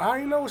 I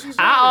ain't know what she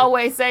said. I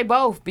always say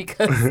both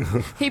because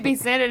he be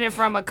sending it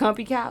from a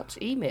comfy couch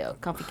email,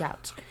 comfy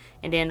couch,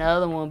 and then the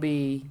other one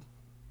be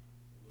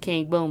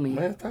King Boomy.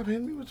 Man, stop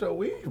hitting me with your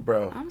weed,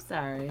 bro. I'm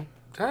sorry.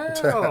 Damn.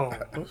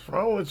 What's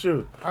wrong with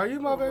you? Are you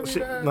my baby She,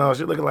 dad? no,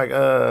 she looking like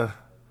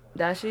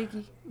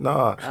Dashiki?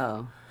 no.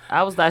 Oh,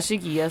 I was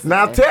Dashiki yesterday.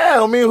 Now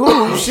tell me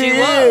who she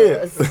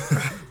is.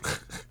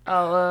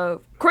 was.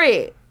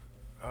 Craig.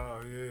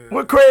 Oh, yeah.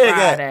 Where Craig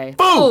Friday. at?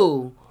 Boo!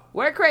 Ooh,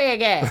 where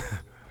Craig at?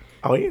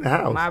 Oh, he in the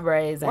house. My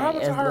braids ain't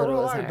happened as to her little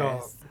real as life, dog?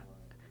 hers.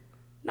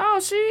 No,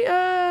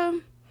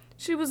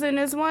 she was in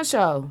this one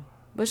show,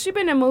 but she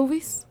been in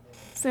movies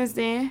since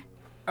then.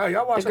 Hey,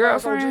 y'all watch The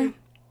girlfriend.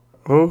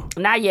 Who?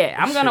 Not yet.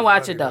 I'm gonna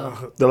watch it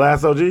though. The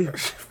Last OG?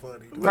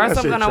 Funny.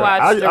 First, I'm gonna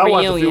watch I the watched a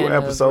few reunion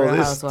of episodes.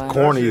 Real It's Housewives.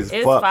 corny as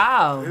It's fuck.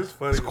 foul. It's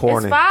funny. It's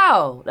corny. It's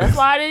foul. That's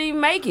why I didn't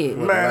even make it. The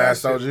Man,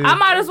 last that OG. shit- I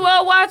might as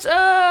well watch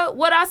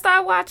what I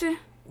started watching.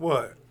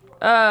 What?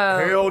 Uh,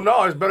 Hell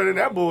no, it's better than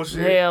that bullshit.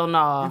 hell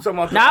no. You talking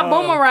about the, Not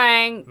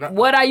Boomerang. not-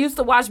 What I used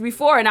to watch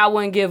before, and I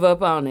wouldn't give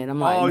up on it. I'm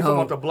like, Oh, you talking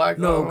no, about the black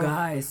no,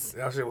 guys.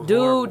 That shit was Dude,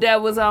 horrible.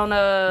 that was on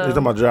You talking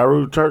about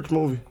Jaru Church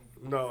movie?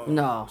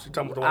 No, She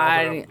talking about the one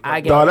I'm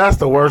I get. Dog, that's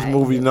the worst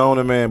movie known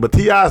to man. But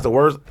T.I.'s the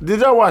worst. Did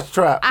y'all watch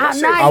Trap? I'm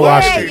shit- not I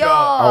watched yet, it. y'all.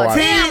 I watched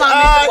it. Damn, I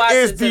meant to watch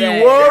is it the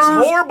today. worst.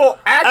 It's horrible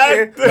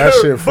acting. That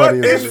shit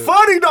funny But as it's shit.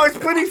 funny though. It's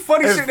pretty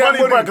funny It's shit. funny,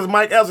 that bro, because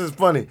Mike Epps is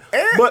funny.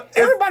 But it's-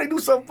 everybody do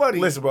something funny.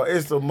 listen, bro,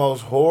 it's the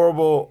most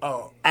horrible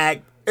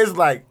act. It's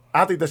like,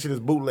 I think that shit is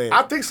bootleg.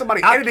 I think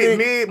somebody I edited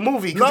think-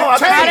 mid-movie. No, it I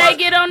think- How changed.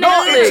 they get on No,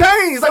 Netflix? it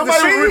changed. Like the Somebody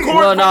scenery. recorded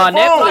Well, no, from the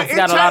phone. Netflix It got a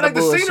changed. lot Like of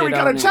the bullshit scenery on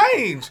kind it. of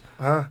changed.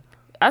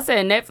 I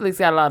said Netflix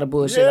got a lot of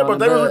bullshit Yeah, on but it.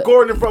 they was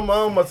recording it from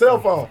a cell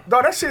phone.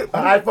 No, that shit.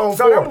 iPhone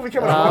So that 4. movie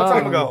came out a long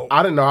time ago.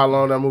 I didn't know how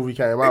long that movie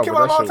came out. came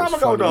but out a that long shit time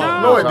was ago, funny.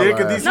 though. No, it did,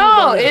 because DC No,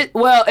 was on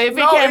there. if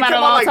it came out a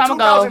long like time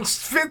ago,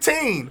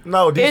 2015.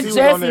 No, DC it's was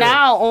on just there.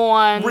 now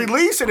on.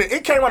 Releasing it.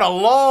 It came out a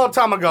long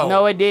time ago.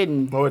 No, it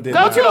didn't. No, it didn't.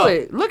 Go Look it to up.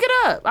 it. Look it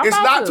up. I'm It's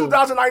about not to.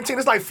 2019.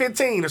 It's like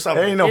 15 or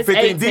something. Ain't no It's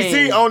 15.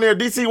 18. DC on there.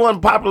 DC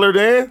wasn't popular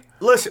then.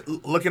 Listen,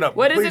 look it up.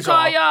 What is it Please,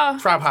 called, y'all?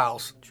 Trap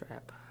House.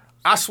 Trap.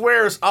 I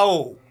swear it's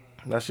old.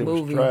 That shit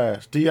Movie. was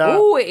trash. T.I.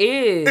 Ooh, it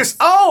is. It's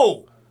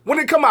old. When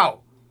did it come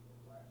out?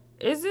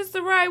 Is this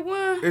the right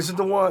one? Is it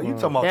the one you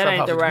talking about? That Trap ain't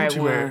House the with right Gucci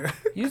one. Man?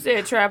 You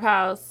said Trap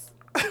House,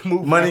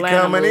 Money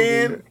Atlanta coming movie.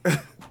 in.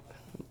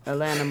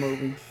 Atlanta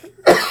movie.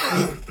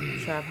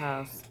 Trap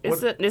House.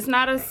 It's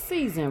not a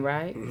season,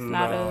 right? It's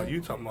not No, a. you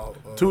talking about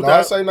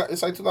No,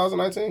 it's like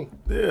 2019.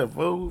 Yeah,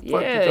 fool. Fuck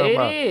Yeah, you talking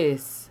about? it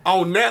is.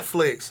 on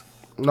Netflix.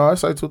 No,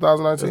 it's like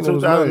 2019. It's it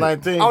was made.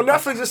 2019. On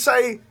Netflix, it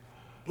say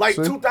like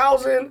See?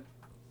 2000.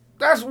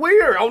 That's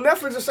weird. On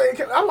Netflix, it say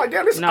I'm like,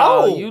 damn, this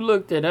No, old. you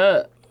looked it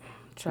up.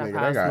 Trap Nigga,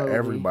 House they got movie.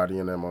 everybody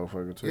in that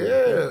motherfucker too.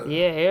 Yeah.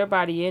 Yeah,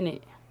 everybody in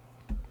it.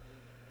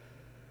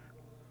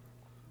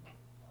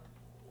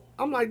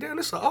 I'm like, damn,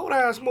 this is an old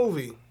ass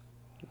movie.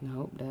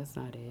 Nope, that's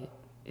not it.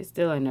 It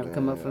still ain't never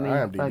come up for me.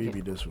 Fuck IMDb be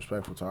it.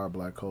 disrespectful to our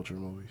black culture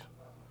movies.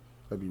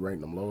 They be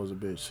rating them low as a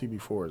bitch.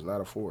 CB4 is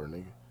not a 4,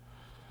 nigga.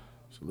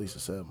 It's at least a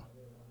 7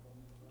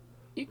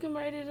 You can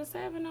rate it a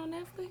 7 on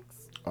Netflix.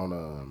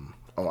 on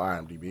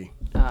IMDb.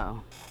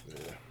 Oh.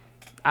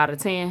 Out of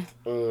 10?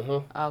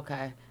 Mm-hmm.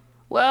 Okay.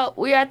 Well,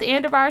 we're at the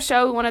end of our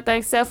show. We want to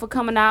thank Seth for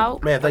coming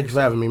out. Man, thank you for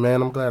having me,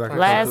 man. I'm glad I could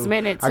Last come through.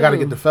 minute, I got to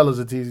too. get the fellas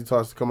at TZ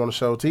Talks to come on the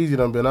show. TZ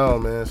done been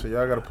on, man, so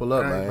y'all got to pull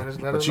up, Hey, man. man,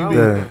 just let But us you know. be,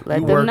 Yeah. Let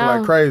you them work know.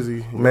 like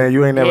crazy. Man,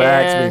 you ain't never Yeah,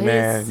 asked me,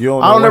 man. You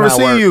don't know I don't when never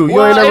see work. you. You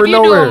Well, ain't never if you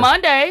nowhere. do a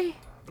Monday,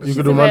 You she's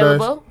can do Mondays.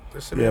 available.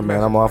 Yeah,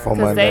 man, I'm off on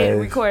Because they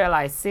Mondays. record at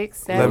like 6,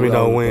 7. Let me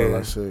know when.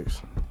 Like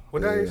 6.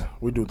 What Yeah, days?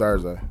 we do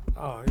Thursday.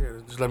 Oh yeah,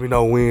 just let me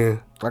know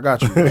when. I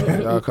got you,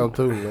 man. Y'all come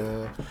through,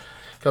 man.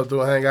 Come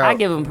through and hang out. I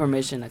give them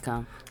permission to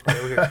come.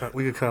 Yeah,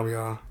 we could come,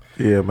 y'all.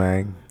 Yeah,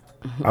 man.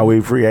 Are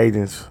we free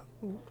agents?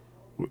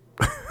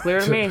 Clear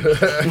to me.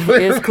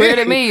 It's clear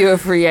to me you're a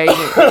free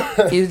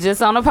agent. You was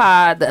just on a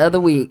pod the other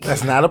week.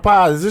 That's not a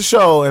pod. It's a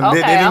show, and Okay,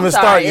 it didn't I'm even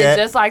sorry. start It's yet.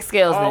 just like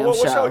Scales Oh, Them what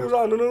show you was show.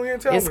 on? The new year?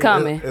 Tell It's me.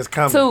 coming. It's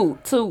coming.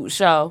 Two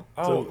show.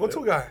 Oh, what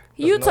two guy?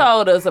 You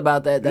told us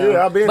about that though.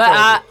 Yeah, I been But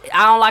told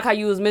I don't like how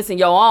you was missing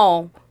your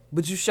own,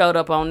 but you showed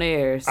up on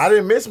theirs. I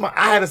didn't miss my.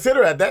 I had a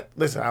sitter at that.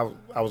 Listen,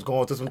 I was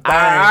going through some things.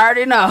 I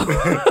already know.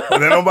 Let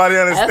nobody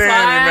That's understand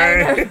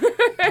me, man.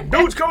 why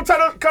Dudes, come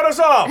cut us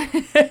off.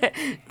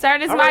 turn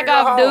this I'm mic ready to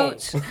off, go home.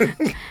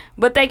 Dooch.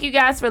 But thank you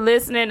guys for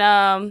listening.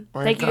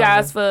 Thank you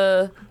guys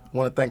for.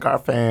 Want to thank our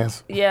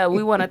fans. Yeah,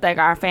 we want to thank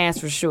our fans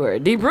for sure.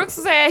 D. Brooks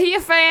said he a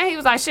fan. He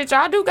was like, shit,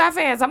 y'all do got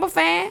fans. I'm a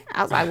fan.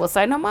 I was like, well,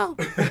 say no more.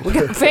 We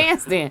got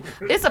fans then.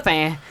 It's a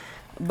fan.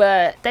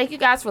 But thank you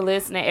guys for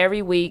listening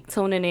every week,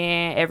 tuning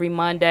in every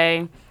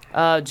Monday,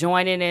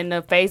 joining in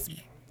the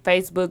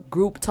Facebook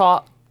group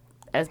talk.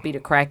 That's be the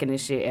cracking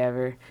shit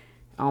ever.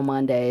 on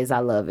Mondays. I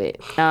love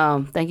it.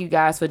 Thank you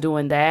guys for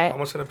doing that. I'm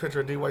gonna send a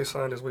picture of D-Wade's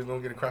son this week. We're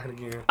gonna get it cracking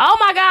again. Oh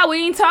my God, we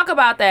didn't talk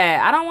about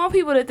that. I don't want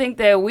people to think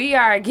that we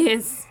are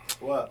against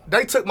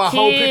They took my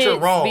whole picture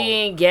kids wrong.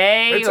 being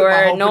gay They took my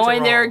or whole knowing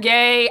picture they're wrong.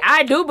 gay.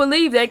 I do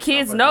believe that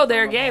kids know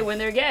they're gay when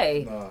they're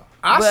gay.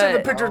 I sent a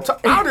But- picture.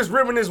 I was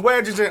ripping his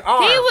wedges and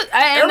arms. He was,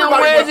 and the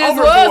Everybody wedges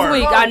was overboard.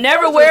 weak. I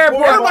never first wear and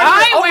Puerto. foremost,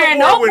 I ain't wearing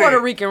no overboard with Puerto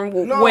it.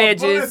 Rican No, but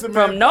wedges listen,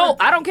 from man, no.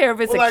 I don't care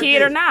if it's a like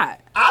kid or this. not.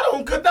 I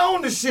don't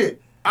condone the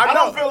shit. I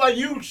don't feel like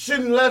you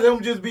shouldn't let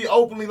him just be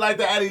openly like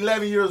that at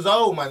 11 years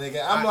old, my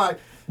nigga. I'm like,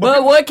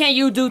 But what can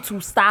you do to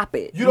stop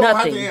it? you don't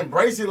Nothing. have to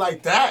embrace it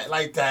like that,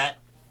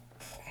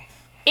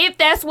 If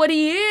that's what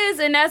he is,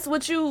 and that's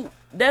what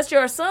that's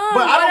your son.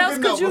 But what I else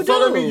don't could you condone. do?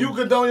 So that means you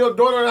condone your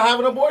daughter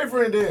having a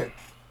boyfriend then.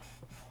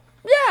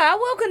 Yeah, I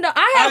will condone.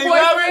 I have At a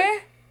 11?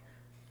 boyfriend.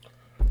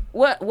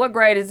 What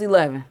grade is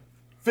 11?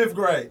 5th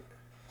grade.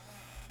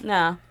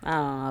 No, I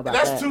don't know about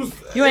That's that. too.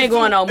 You ain't it's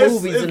going too- on it's-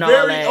 movies it's and all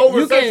very that.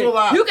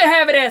 over-sexualized. You can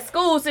have it at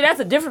school. See, that's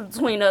the difference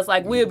between us.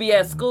 Like we'll be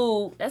at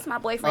school. That's my I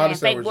boyfriend,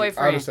 understand fake what you- I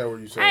boyfriend. understand what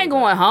you're saying I ain't with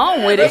going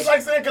home with That's it.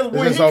 like saying because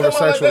when It's he come out like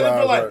that, over-sexualized, I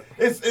feel like right?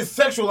 it's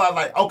sexualized.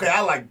 Like, okay,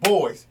 I like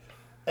boys,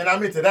 and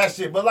I'm into that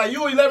shit. But like,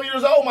 you 11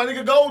 years old, my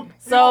nigga, go.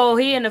 So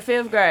he in the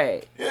 5th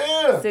grade,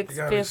 Yeah. He sixth,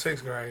 got in 5th.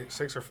 6th grade,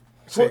 6 or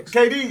Tw- 6.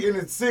 KD in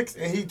his 6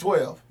 and he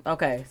 12.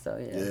 Okay, so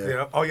yeah.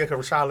 Yeah. Oh yeah,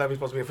 because Rashad Levy's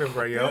supposed to be in 5th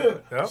grade.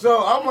 Yep. Yep.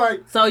 So I'm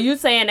like, So you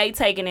saying they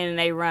taking it and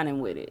they running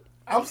with it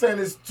I'm saying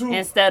it's too.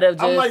 instead of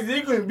just I'm like,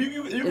 you can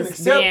it's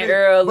accept being it,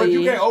 early. but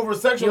you can't over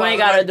sexualize. You ain't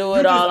gotta like, do you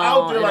it just all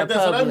out on there in like the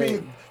that. So that public.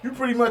 means you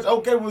pretty much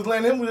okay with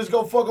letting him just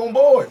go fuck on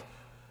boys.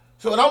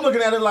 So and I'm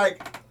looking at it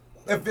like,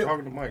 if it,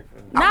 Talking to Mike.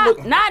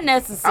 not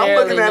necessarily. I'm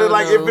looking at it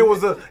like if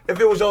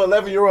it was your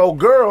 11-year-old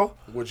girl,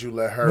 Would you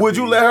let her? would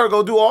you let her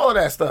go do all of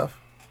that stuff?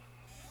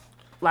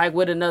 like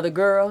with another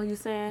girl. You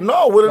saying?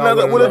 No, with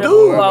another with with a another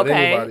dude. boy. Well, with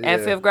okay, anybody, at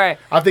yeah. 5th grade.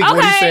 I think okay,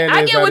 what he's saying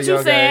I is get at what a you're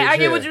young saying. age, I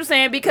get yeah. what you're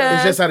saying because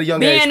It's just at a young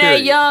being age, that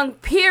period. young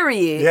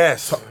period.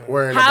 Yes.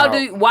 Worrying How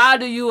about why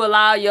do you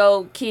allow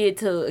your kid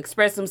to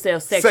express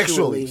themselves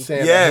sexually?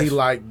 saying Yes. that he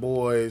like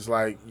boys,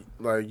 like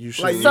you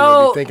shouldn't even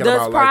So be thinking does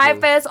about Pride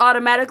liking. Fest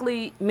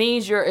automatically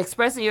means you're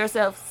expressing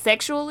yourself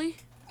sexually?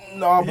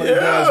 No, but it Yeah,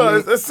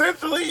 does mean,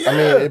 essentially, yeah. I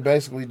mean, it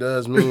basically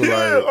does mean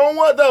Yeah, like on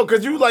what though?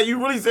 Cause you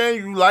really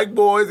saying you like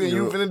boys and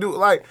you finna do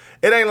like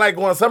it ain't like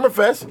going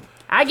Summerfest.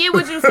 I get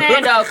what you're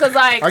saying though, cause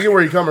like I get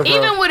where you're coming from.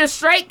 even with a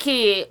straight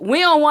kid, we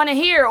don't want to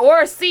hear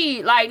or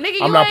see like nigga. You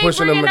I'm not ain't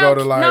pushing them bringing to go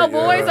no, to, like, no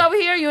boys yeah. over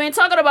here. You ain't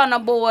talking about no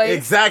boys.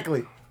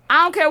 Exactly.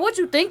 I don't care what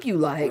you think you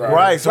like.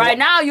 Right. So right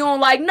now you don't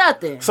like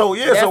nothing. So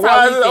yeah, That's so how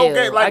why we is it feel.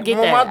 okay? Like I get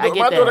when that. I my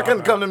get daughter that.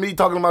 couldn't come to me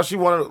talking about she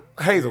wanted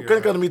Hazel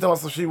couldn't come to me talking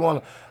about she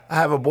wanted I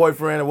have a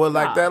boyfriend or what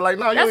like that. Like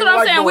no, you That's ain't what I'm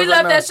like saying. We boys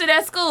left right that now. shit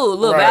at school.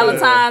 Look, Right.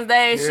 Valentine's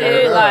Day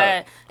shit. Yeah.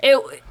 Like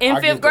it in I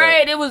 5th get that.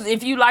 grade, it was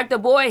if you liked a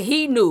boy,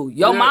 he knew.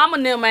 Your Yeah. mama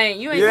and them ain't.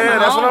 You ain't Yeah, coming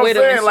that's home what I'm with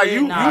him saying. and Like shit.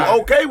 you Nah.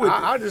 okay with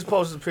it? I just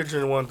posted a picture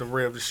and wanted the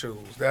rim of the shoes.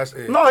 That's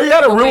it. No, he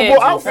had a The real wedges.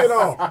 boy outfit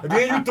on. And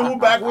then you threw it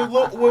back with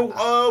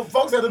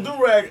folks had a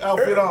do-rag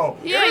outfit on.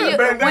 Yeah, you-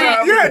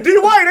 bandana. Yeah, D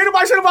White.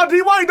 Anybody said about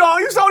D White, dog?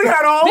 You saw what he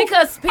had on.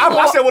 Because people,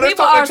 I said, well, let's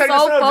people talk are and change the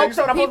so subject. You saw focused.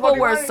 that People motherfucking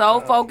were thing? so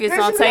focused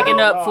Yes, on you taking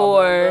did. up I'm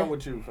for done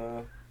with you,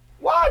 fam.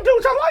 Why,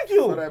 dude? I like For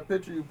you. that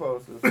picture you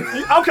posted.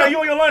 Okay, you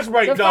on your lunch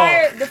break, the dog.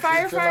 the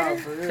firefighter.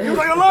 You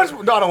on your lunch?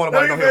 No, I don't want to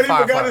He bring no here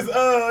forgot his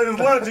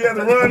lunch. He had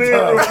to run in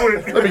real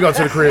quick. let me go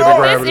to the crib and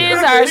grab This it.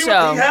 is our He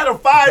show. had a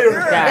fire.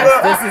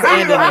 Guys, this is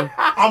ending. I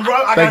Thank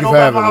gotta you go for back to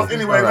having my house me.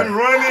 anyway. All Let me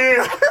run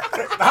in.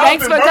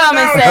 Thanks for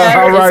coming, Seth.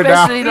 All right,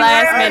 now. Especially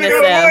last minute,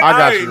 Seth. I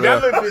got Hey, you,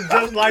 that man. looked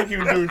just like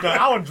you, dude.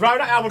 I was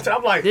driving.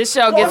 I'm like, This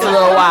show gets a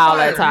little wild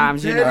at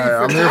times, you know. Hey,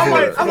 I'm here I'm for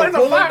like, it. I'm like,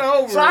 no,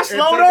 fire. So I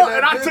slowed up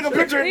and I took a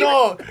picture of the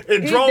dog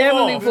and He drove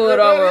definitely off. pulled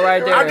over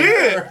right there. I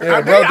did. Yeah,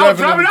 I bro did. I was definitely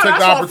driving out. took I the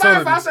saw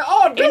opportunity. Fire. I said,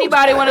 oh, dude.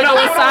 Anybody want to do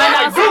a sign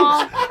out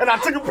song? And I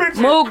took a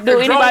picture. Mook, do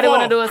and anybody drove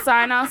want to off. do a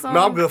sign out song?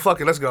 No, I'm good.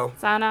 Fuck it. Let's go.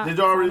 Sign out. Did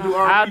you already do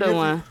I'll RP? do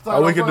one.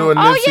 Oh, we could do a Oh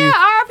Nipsey. yeah,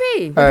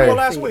 RP. Hey,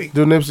 last week.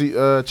 do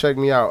Nipsey check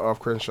me out off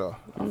Crenshaw.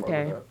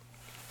 Okay.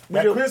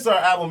 That Crenshaw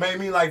album made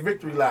me like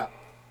Victory Lap.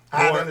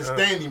 I had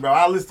understanding, bro.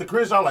 I listened to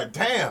Crenshaw, I'm like,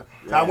 damn.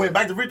 So I went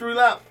back to Victory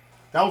Lap.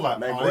 That was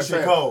like, oh, this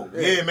shit cold.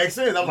 Yeah, it makes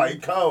sense. I was like, he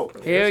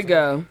cold. Here we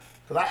go.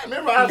 Cause I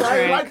remember I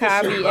didn't like this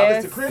Copy shit. I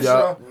listened to S.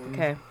 Crenshaw. Yup.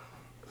 Okay.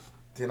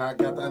 Then I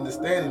got the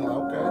understanding, like,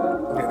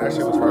 okay. Yeah, that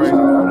shit was First crazy.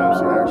 time I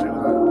Nipsey actually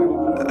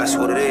was like, That's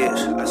what it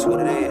is. That's what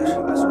it is.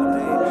 That's what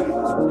it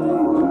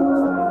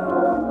is.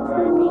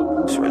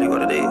 It's really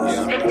what it is.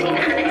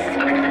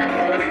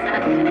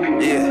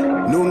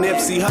 Yeah. New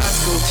Nipsey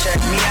Hussle. Check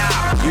me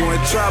out. You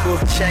in trouble.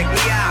 Check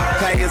me out.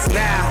 Pay us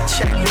now.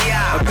 Check me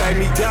out. Or pay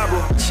me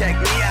double. Check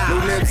me out.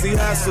 New Nipsey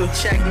Hussle.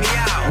 Check me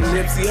out. New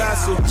Nipsey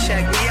Hussle.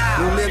 Check me out.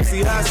 New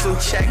Nipsey Hussle.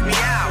 Check me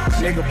out.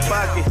 Nigga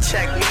fuck it.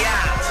 Check me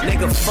out.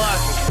 Nigga fuck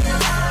it.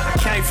 I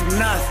came from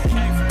nothing.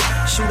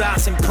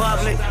 Shootouts in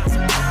public.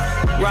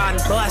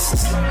 Riding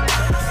buses.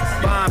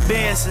 Buying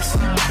Benzes.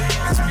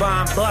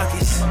 Buying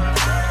buckets.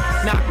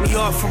 Knocked me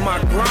off from my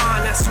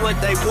grind. That's what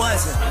they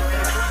wasn't.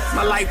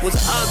 My life was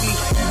ugly,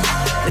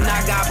 then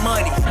I got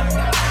money.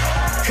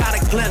 Caught a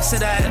glimpse of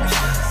that,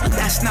 but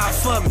that's not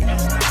for me.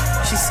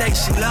 She say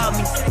she love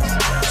me,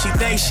 she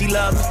think she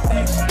love me.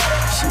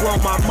 She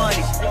want my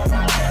money,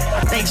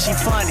 I think she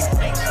funny.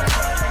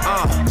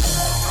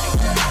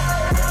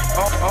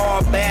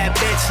 All bad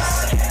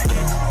bitches,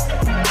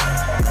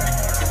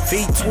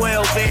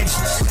 V12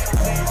 inches.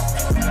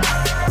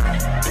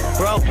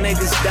 Broke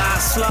niggas die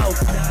slow,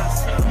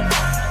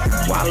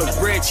 while the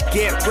rich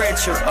get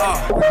richer.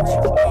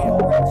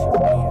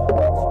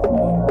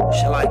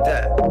 Shit like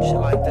that, shit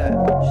like that,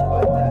 shit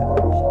like that.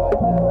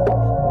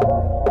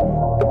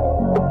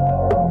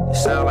 It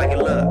sound like it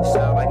love,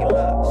 sound like it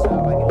love,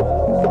 sound like it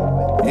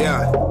love.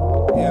 Yeah,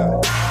 yeah.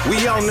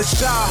 We on the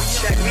shop,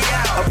 check me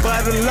out.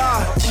 Above the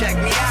law, check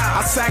me out.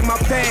 I sag my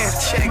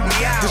pants, check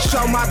me out. To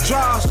show my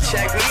draws,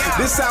 check me out.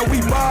 This how we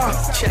ball,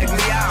 check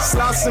me out.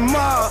 Sloss and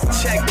mob,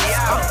 check me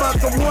out. I fuck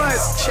her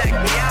once, check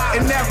me out.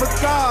 And never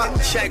thought,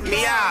 check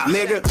me out,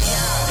 nigga.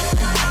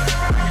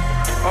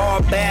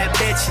 All bad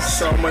bitches,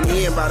 so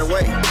money in by the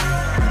way.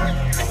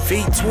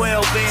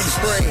 V12 inch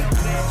spring.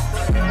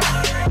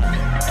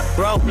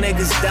 Broke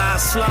niggas die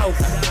slow.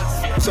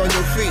 It's on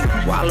your feet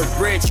while the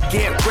rich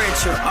get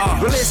richer.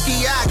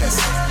 Balenciagas,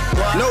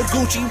 no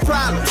Gucci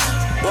problems.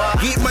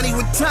 Get money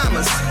with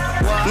Thomas,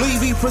 Louis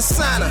V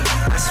persona.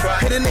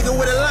 Hit a nigga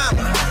with a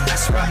llama.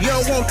 You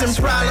don't want them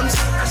problems.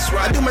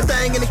 I do my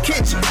thing in the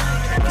kitchen.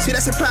 See,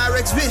 that's a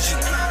Pyrex vision.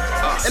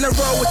 And I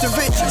roll with the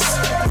riches.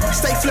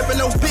 Stay flipping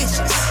those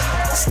bitches.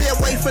 Stay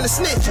away from the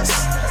snitches.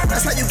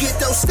 That's how you get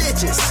those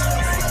stitches.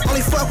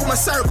 Only fuck with my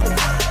circle.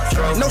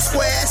 No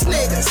square ass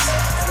niggas.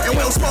 And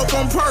we don't smoke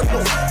on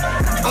purple.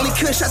 Only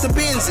kush out the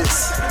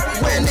Benzes.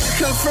 Where a nigga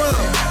come from?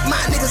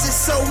 My niggas is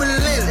so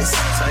relentless.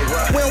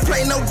 We don't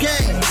play no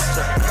games.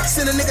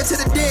 Send a nigga to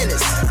the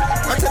dentist.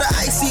 Or to the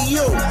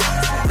ICU.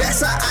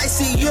 That's our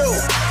ICU.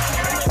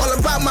 All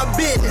about my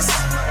business.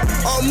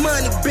 All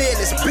money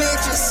business,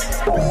 bitches.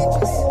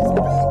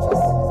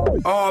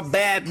 All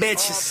bad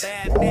bitches.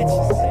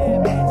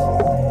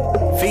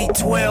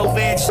 V12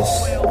 inches.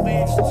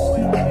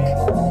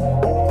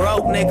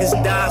 Broke niggas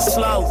die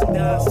slow,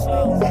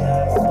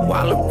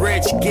 while the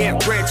rich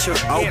get richer.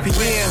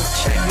 OPM,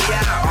 check me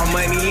out. All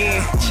money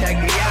in, check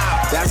me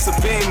out. That's a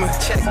Beamer,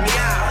 check me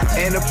out.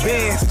 And a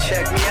Benz,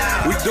 check me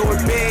out. We do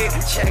it big,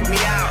 check me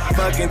out.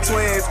 Fucking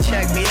twins,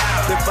 check me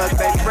out. Then fuck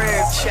they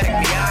friends, check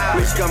me out.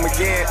 Please come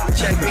again,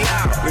 check me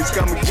out. Please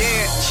come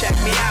again, check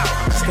me out.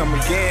 Please come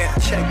again,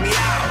 check me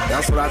out.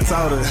 That's what I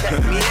told her. Check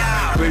me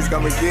out. Please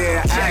come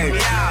again, check me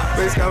out.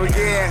 Please come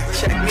again,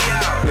 check me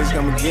out. Please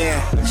come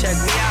again, check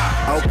me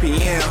out.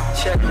 OPM,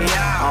 check me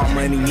out. All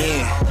money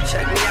in,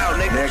 check me out,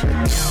 nigga.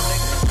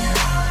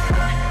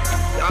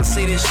 Y'all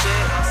see this shit?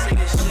 Y'all see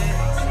this shit?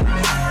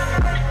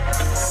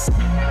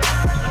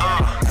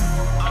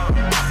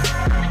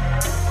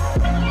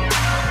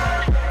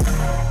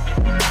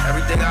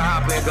 Everything I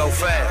hop in go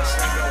fast.